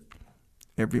shirt,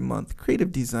 every month.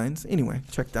 Creative designs. Anyway,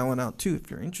 check that one out, too.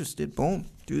 If you're interested, boom,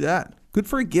 do that. Good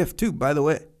for a gift, too, by the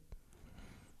way.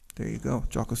 There you go,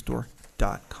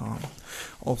 jockostore.com.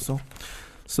 Also,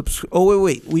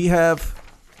 wait. We have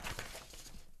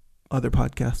other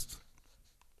podcasts.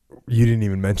 You didn't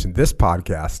even mention this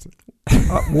podcast.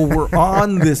 Well, we're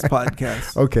on this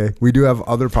podcast. Okay, we do have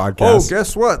other Oh, podcasts.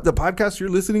 guess what? The podcast you're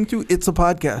listening to, it's a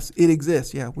podcast. It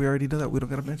exists. Yeah, we already did that. We don't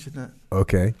got to mention that.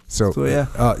 Okay, so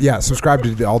yeah. subscribe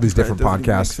to all these different That doesn't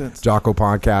even make podcasts: sense. Jocko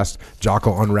Podcast,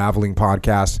 Jocko Unraveling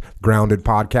Podcast, Grounded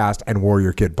Podcast, and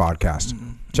Warrior Kid Podcast. Mm-hmm.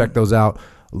 Check those out.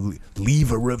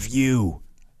 Leave a review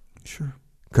Sure.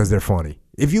 because they're funny.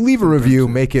 If you leave a review,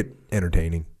 make it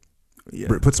entertaining. Yeah.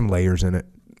 Put some layers in it.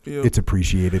 Yeah. It's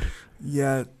appreciated.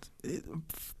 Yeah.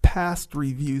 Past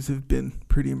reviews have been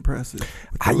pretty impressive.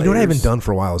 You know what I haven't done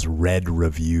for a while is read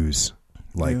reviews,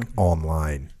 like Yeah.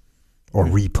 online or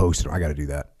reposted. I got to do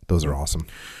that. Those are awesome.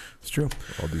 It's true.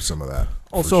 I'll do some of that.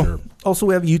 for Also, sure. also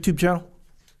we have a YouTube channel,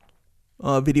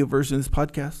 video version of this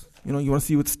podcast. You know, you want to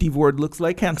see what Steve Ward looks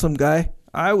like, handsome guy,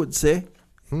 I would say,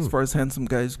 as far as handsome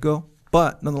guys go.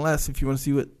 But nonetheless, if you want to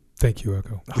see what, Thank you,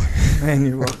 Echo. man,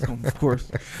 you're welcome, of course.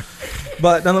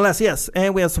 But nonetheless, yes,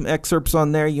 and we have some excerpts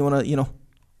on there. You want to,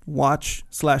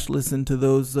 watch/listen to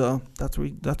those. That's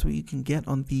what you can get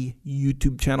on the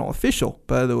YouTube channel, official,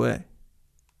 by the way.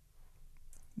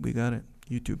 We got it,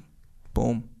 YouTube.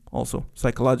 Boom. Also,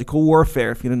 Psychological Warfare.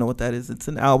 If you don't know what that is, it's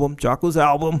an album, Jocko's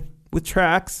album with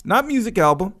tracks, not music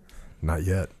album. Not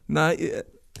yet. Not yet.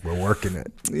 We're working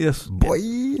it. Yes. Boy.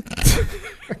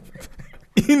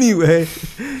 Anyway,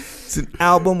 it's an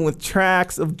album with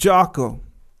tracks of Jocko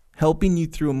helping you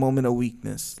through a moment of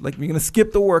weakness. Like you're going to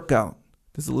skip the workout.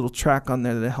 There's a little track on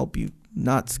there that'll help you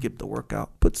not skip the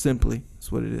workout. Put simply,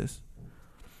 that's what it is.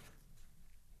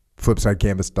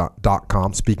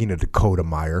 FlipsideCanvas.com. Speaking of Dakota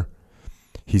Meyer,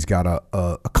 he's got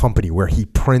a company where he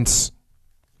prints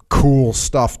cool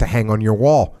stuff to hang on your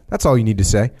wall. That's all you need to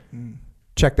say.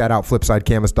 Check that out,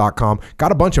 FlipsideCanvas.com.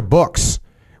 Got a bunch of books.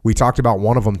 We talked about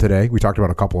one of them today. We talked about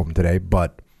a couple of them today,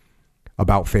 but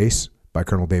About Face by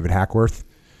Colonel David Hackworth.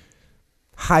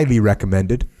 Highly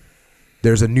recommended.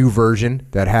 There's a new version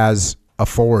that has a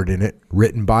foreword in it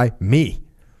written by me.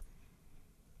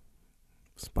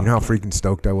 You know how freaking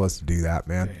stoked I was to do that,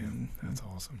 man? Damn, that's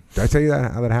awesome. Did I tell you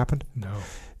how that happened? No.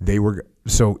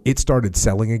 So it started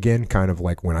selling again, kind of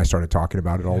like when I started talking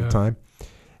about it all the time.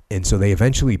 And so they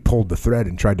eventually pulled the thread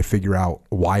and tried to figure out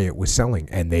why it was selling.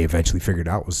 And they eventually figured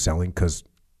out it was selling because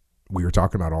we were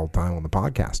talking about it all the time on the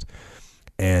podcast.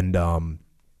 And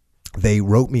they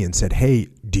wrote me and said, hey,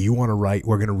 do you want to write,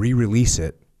 we're going to re-release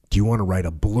it. Do you want to write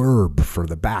a blurb for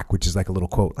the back, which is like a little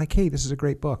quote, like, hey, this is a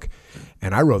great book.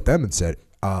 And I wrote them and said,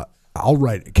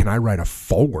 can I write a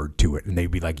foreword to it? And they'd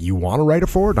be like, you want to write a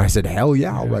foreword? And I said, hell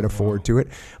yeah, I'll write a foreword to it.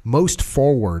 Most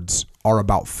forewords are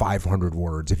about 500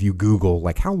 words. If you Google,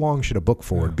 like, how long should a book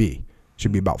foreword be? It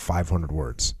should be about 500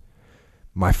 words.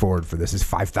 My foreword for this is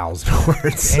 5,000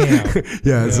 words. Damn.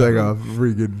 Yeah, it's like a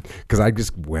freaking, because I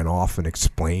just went off and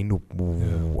explained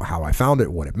how I found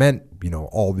it, what it meant,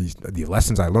 all the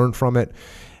lessons I learned from it.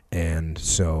 And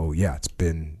so, yeah, it's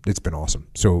been awesome.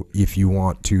 So if you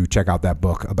want to check out that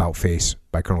book, About Face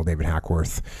by Colonel David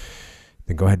Hackworth,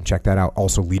 then go ahead and check that out.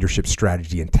 Also, Leadership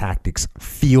Strategy and Tactics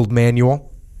Field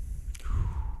Manual.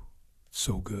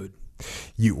 So good.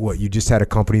 You just had a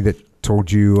company that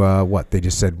told you what? They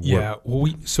just said what? Yeah. Well,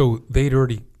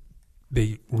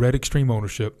 they read Extreme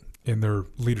Ownership, and their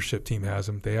leadership team has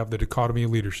them. They have the Dichotomy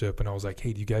of Leadership, and I was like,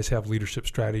 hey, do you guys have Leadership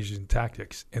Strategies and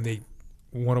Tactics? And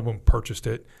one of them purchased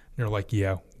it. And they're like,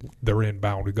 yeah, they're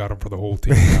inbound. We got them for the whole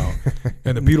team now.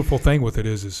 And the beautiful thing with it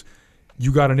is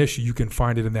you got an issue, you can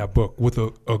find it in that book with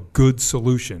a good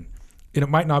solution. And it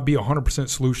might not be 100%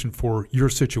 solution for your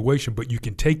situation, but you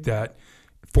can take that,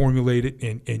 formulate it,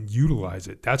 and utilize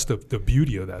it. That's the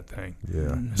beauty of that thing.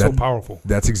 Yeah. So powerful.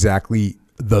 That's exactly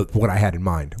what I had in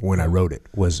mind when I wrote it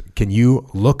was, can you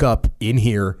look up in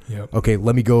here? Yep. Okay,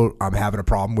 let me go. I'm having a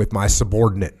problem with my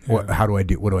subordinate. What do I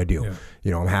do? What do I do?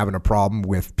 Yeah. I'm having a problem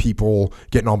with people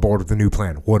getting on board with the new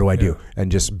plan. What do I do?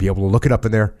 And just be able to look it up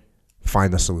in there,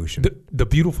 find the solution. The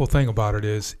beautiful thing about it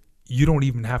is you don't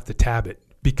even have to tab it,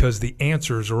 because the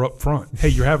answers are up front. Hey,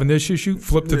 you're having this issue?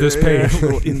 Flip to this page.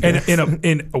 And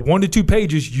in 1 to 2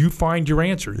 pages, you find your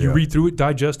answer. You read through it,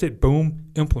 digest it,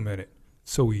 boom, implement it.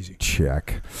 So easy.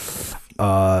 Check.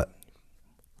 The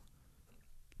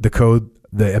code,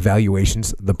 the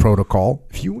evaluations, the protocol.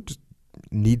 If you just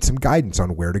need some guidance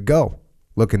on where to go.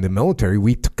 Look, in the military,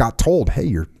 we got told, hey,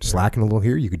 you're slacking a little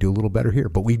here. You could do a little better here.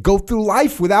 But we go through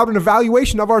life without an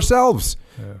evaluation of ourselves.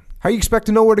 Yeah. How do you expect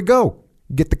to know where to go?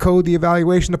 Get the code, the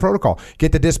evaluation, the protocol.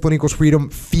 Get the Discipline Equals Freedom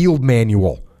field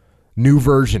manual. New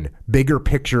version. Bigger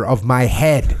picture of my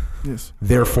head. Yes.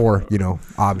 Therefore,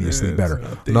 obviously better.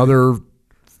 Another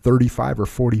 35 or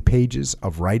 40 pages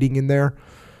of writing in there.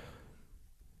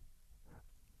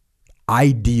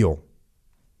 Ideal.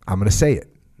 I'm going to say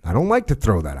it. I don't like to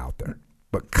throw that out there.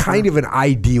 but kind of an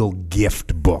ideal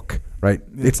gift book, right?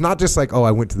 Yeah. It's not just like, oh,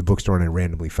 I went to the bookstore and I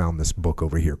randomly found this book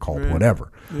over here called Right.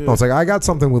 whatever. Yeah. No, it's like I got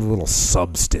something with a little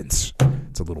substance.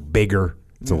 It's a little bigger.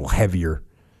 It's a little heavier.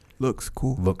 Looks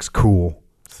cool. Looks cool.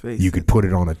 Face You it. could put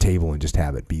it on a table and just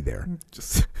have it be there.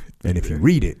 Just And if you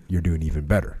read it, you're doing even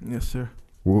better. yes, sir.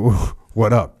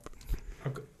 What up?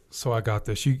 So I got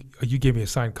this. You gave me a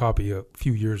signed copy a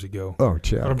few years ago. Oh, But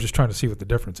chill. I'm just trying to see what the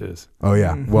difference is. Oh,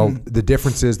 yeah. Mhm. Well, the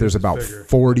difference is there's This is about bigger.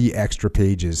 40 extra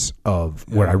pages of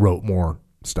where Yeah. I wrote more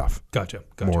stuff, Gotcha.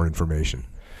 more information.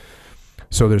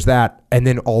 So there's that. And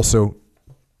then also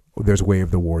there's Way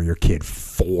of the Warrior Kid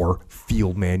 4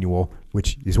 Field Manual,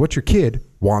 which is what your kid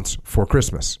wants for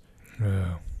Christmas.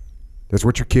 Yeah. That's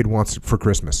what your kid wants for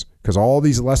Christmas. Because all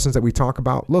these lessons that we talk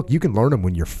about, look, you can learn them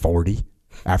when you're 40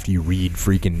 after you read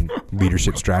freaking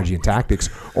Leadership Strategy and Tactics,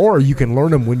 or you can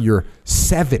learn them when you're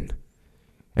 7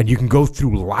 and you can go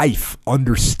through life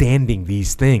understanding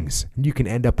these things. And you can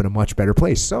end up in a much better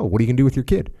place. So what are you going to do with your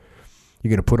kid? You're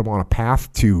going to put them on a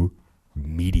path to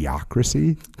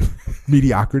mediocrity?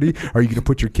 Mediocrity? Are you going to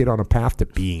put your kid on a path to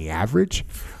being average?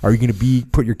 Are you going to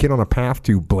put your kid on a path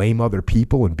to blame other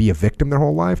people and be a victim their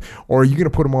whole life? Or are you going to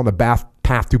put them on the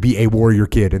path to be a warrior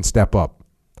kid and step up?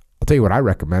 I'll tell you what I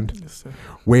recommend. Yes, sir.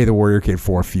 Way of the Warrior Kid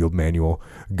 4 Field Manual.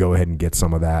 Go ahead and get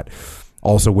some of that.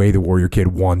 Also, Way of the Warrior Kid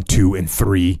 1, 2, and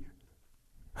 3.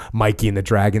 Mikey and the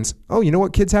Dragons. Oh, you know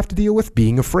what kids have to deal with?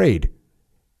 Being afraid.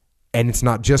 And it's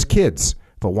not just kids.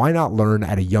 But why not learn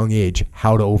at a young age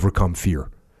how to overcome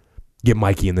fear? Get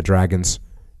Mikey and the Dragons.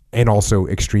 And also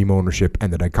Extreme Ownership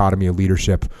and the Dichotomy of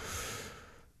Leadership.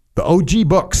 The OG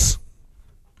books.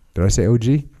 Did I say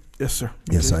OG? Yes, sir.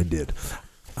 Yes, I did.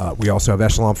 We also have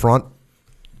Echelon Front.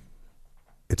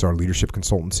 It's our leadership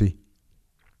consultancy.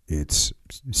 It's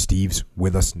Steve's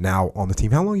with us now on the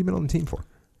team. How long have you been on the team for?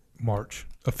 March.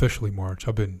 Officially March.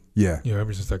 I've been, Yeah.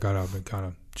 ever since I got out, I've been kind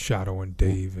of shadowing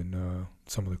Dave and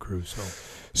some of the crew.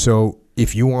 So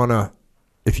if you wanna,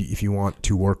 if you want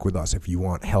to work with us, if you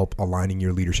want help aligning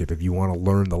your leadership, if you want to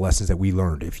learn the lessons that we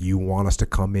learned, if you want us to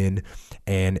come in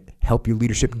and help your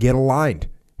leadership get aligned,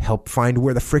 help find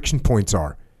where the friction points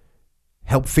are,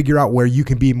 help figure out where you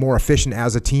can be more efficient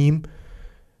as a team,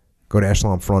 go to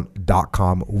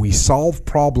echelonfront.com. We solve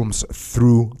problems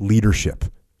through leadership.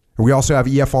 And we also have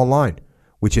EF Online,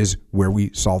 which is where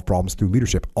we solve problems through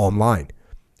leadership online.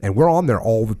 And we're on there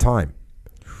all the time.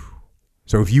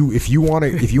 So if you want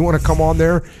to come on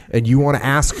there and you want to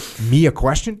ask me a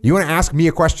question, you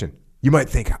might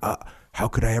think, how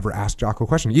could I ever ask Jocko a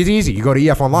question? It's easy. You go to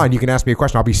EF Online, you can ask me a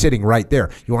question. I'll be sitting right there.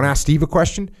 You want to ask Steve a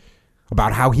question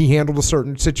about how he handled a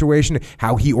certain situation,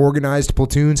 how he organized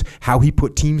platoons, how he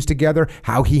put teams together,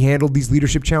 how he handled these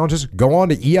leadership challenges? Go on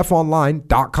to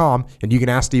efonline.com and you can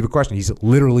ask Steve a question. He's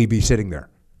literally be sitting there.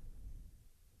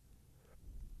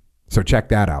 So check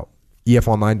that out.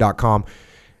 efonline.com.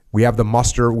 We have the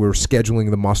muster. We're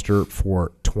scheduling the muster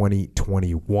for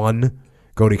 2021.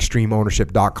 Go to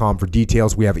extremeownership.com for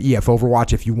details. We have EF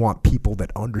Overwatch. If you want people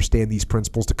that understand these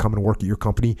principles to come and work at your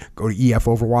company, go to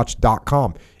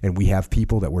efoverwatch.com. And we have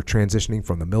people that we're transitioning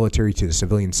from the military to the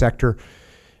civilian sector,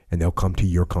 and they'll come to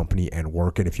your company and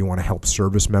work. And if you want to help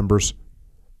service members,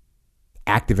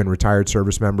 active and retired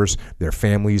service members, their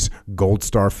families, Gold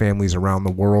Star families around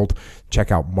the world, check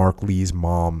out Mark Lee's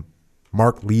mom's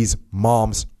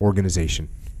organization.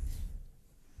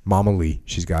 Mama Lee,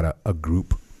 she's got a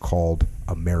group called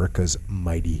America's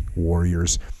Mighty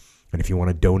Warriors. And if you want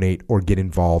to donate or get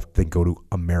involved, then go to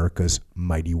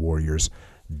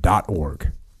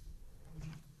americasmightywarriors.org.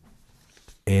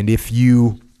 And if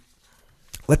you,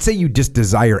 let's say you just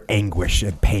desire anguish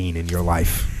and pain in your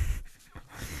life,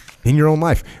 in your own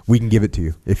life, we can give it to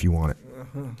you if you want it.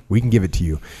 We can give it to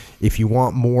you. If you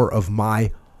want more of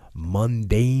my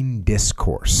mundane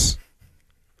discourse,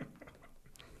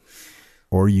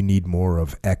 or you need more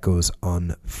of Echo's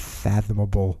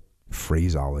unfathomable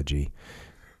phraseology,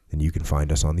 then you can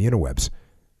find us on the interwebs.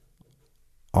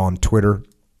 On Twitter,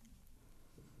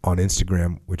 on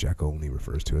Instagram, which Echo only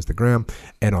refers to as the gram,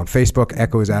 and on Facebook,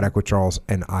 Echo is at Echo Charles,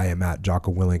 and I am at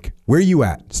Jocko Willink. Where are you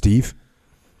at, Steve?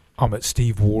 I'm at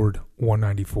Steve Ward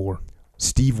 194.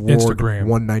 Steve Ward Instagram.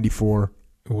 194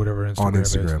 Whatever Instagram on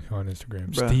is. Instagram. On Instagram.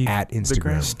 Bruh. Steve At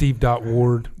Instagram.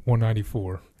 Steve.Ward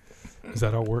 194. Is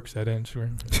that how it works? That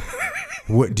Instagram?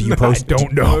 What do you post? I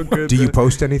don't know. Do you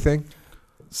post anything?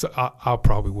 So I'll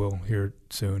probably will here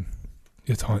soon.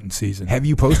 It's hunting season. Have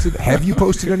you posted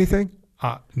anything?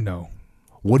 No.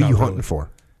 What are Not you really. hunting for?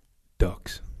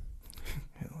 Ducks.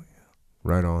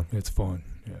 Right on. It's fun.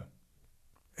 Yeah.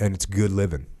 And it's good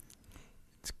living.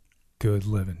 good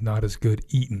living, not as good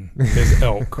eating as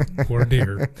elk or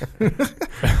deer.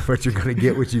 But you're going to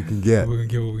get what you can get. We're going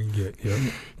to get what we can get.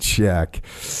 Yep. Check.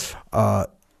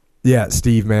 Yeah,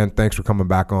 Steve, man, thanks for coming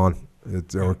back on.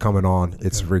 Or coming on.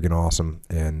 It's friggin' awesome,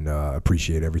 and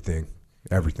appreciate everything.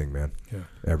 Everything, man. Yeah.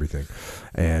 Everything.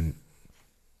 And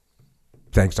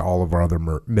thanks to all of our other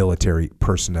military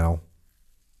personnel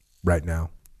right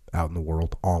now out in the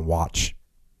world on watch.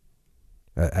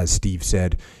 As Steve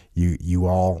said, you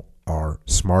all are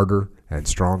smarter and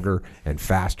stronger and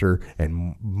faster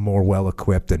and more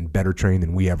well-equipped and better trained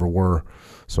than we ever were.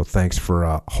 So thanks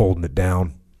for holding it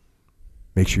down.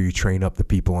 Make sure you train up the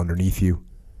people underneath you.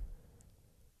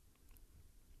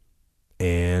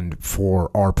 And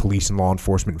for our police and law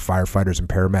enforcement and firefighters and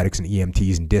paramedics and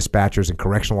EMTs and dispatchers and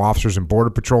correctional officers and Border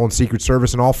Patrol and Secret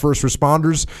Service and all first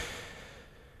responders,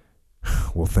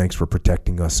 well, thanks for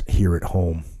protecting us here at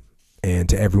home. And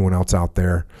to everyone else out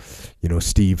there,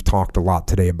 Steve talked a lot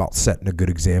today about setting a good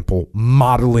example,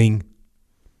 modeling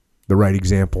the right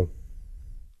example.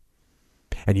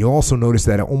 And you also notice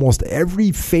that at almost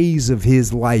every phase of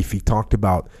his life, he talked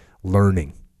about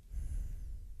learning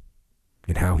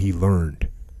and how he learned.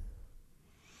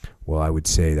 Well, I would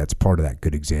say that's part of that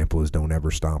good example is don't ever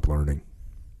stop learning.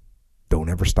 Don't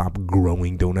ever stop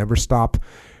growing. Don't ever stop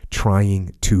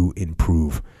trying to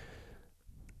improve.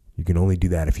 You can only do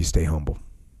that if you stay humble.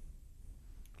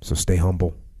 So stay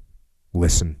humble,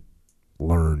 listen,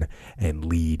 learn, and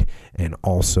lead. And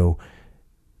also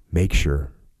make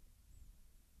sure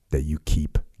that you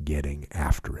keep getting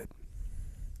after it.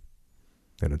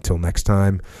 And until next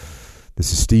time,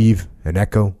 this is Steve and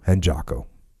Echo and Jocko.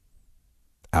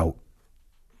 Out.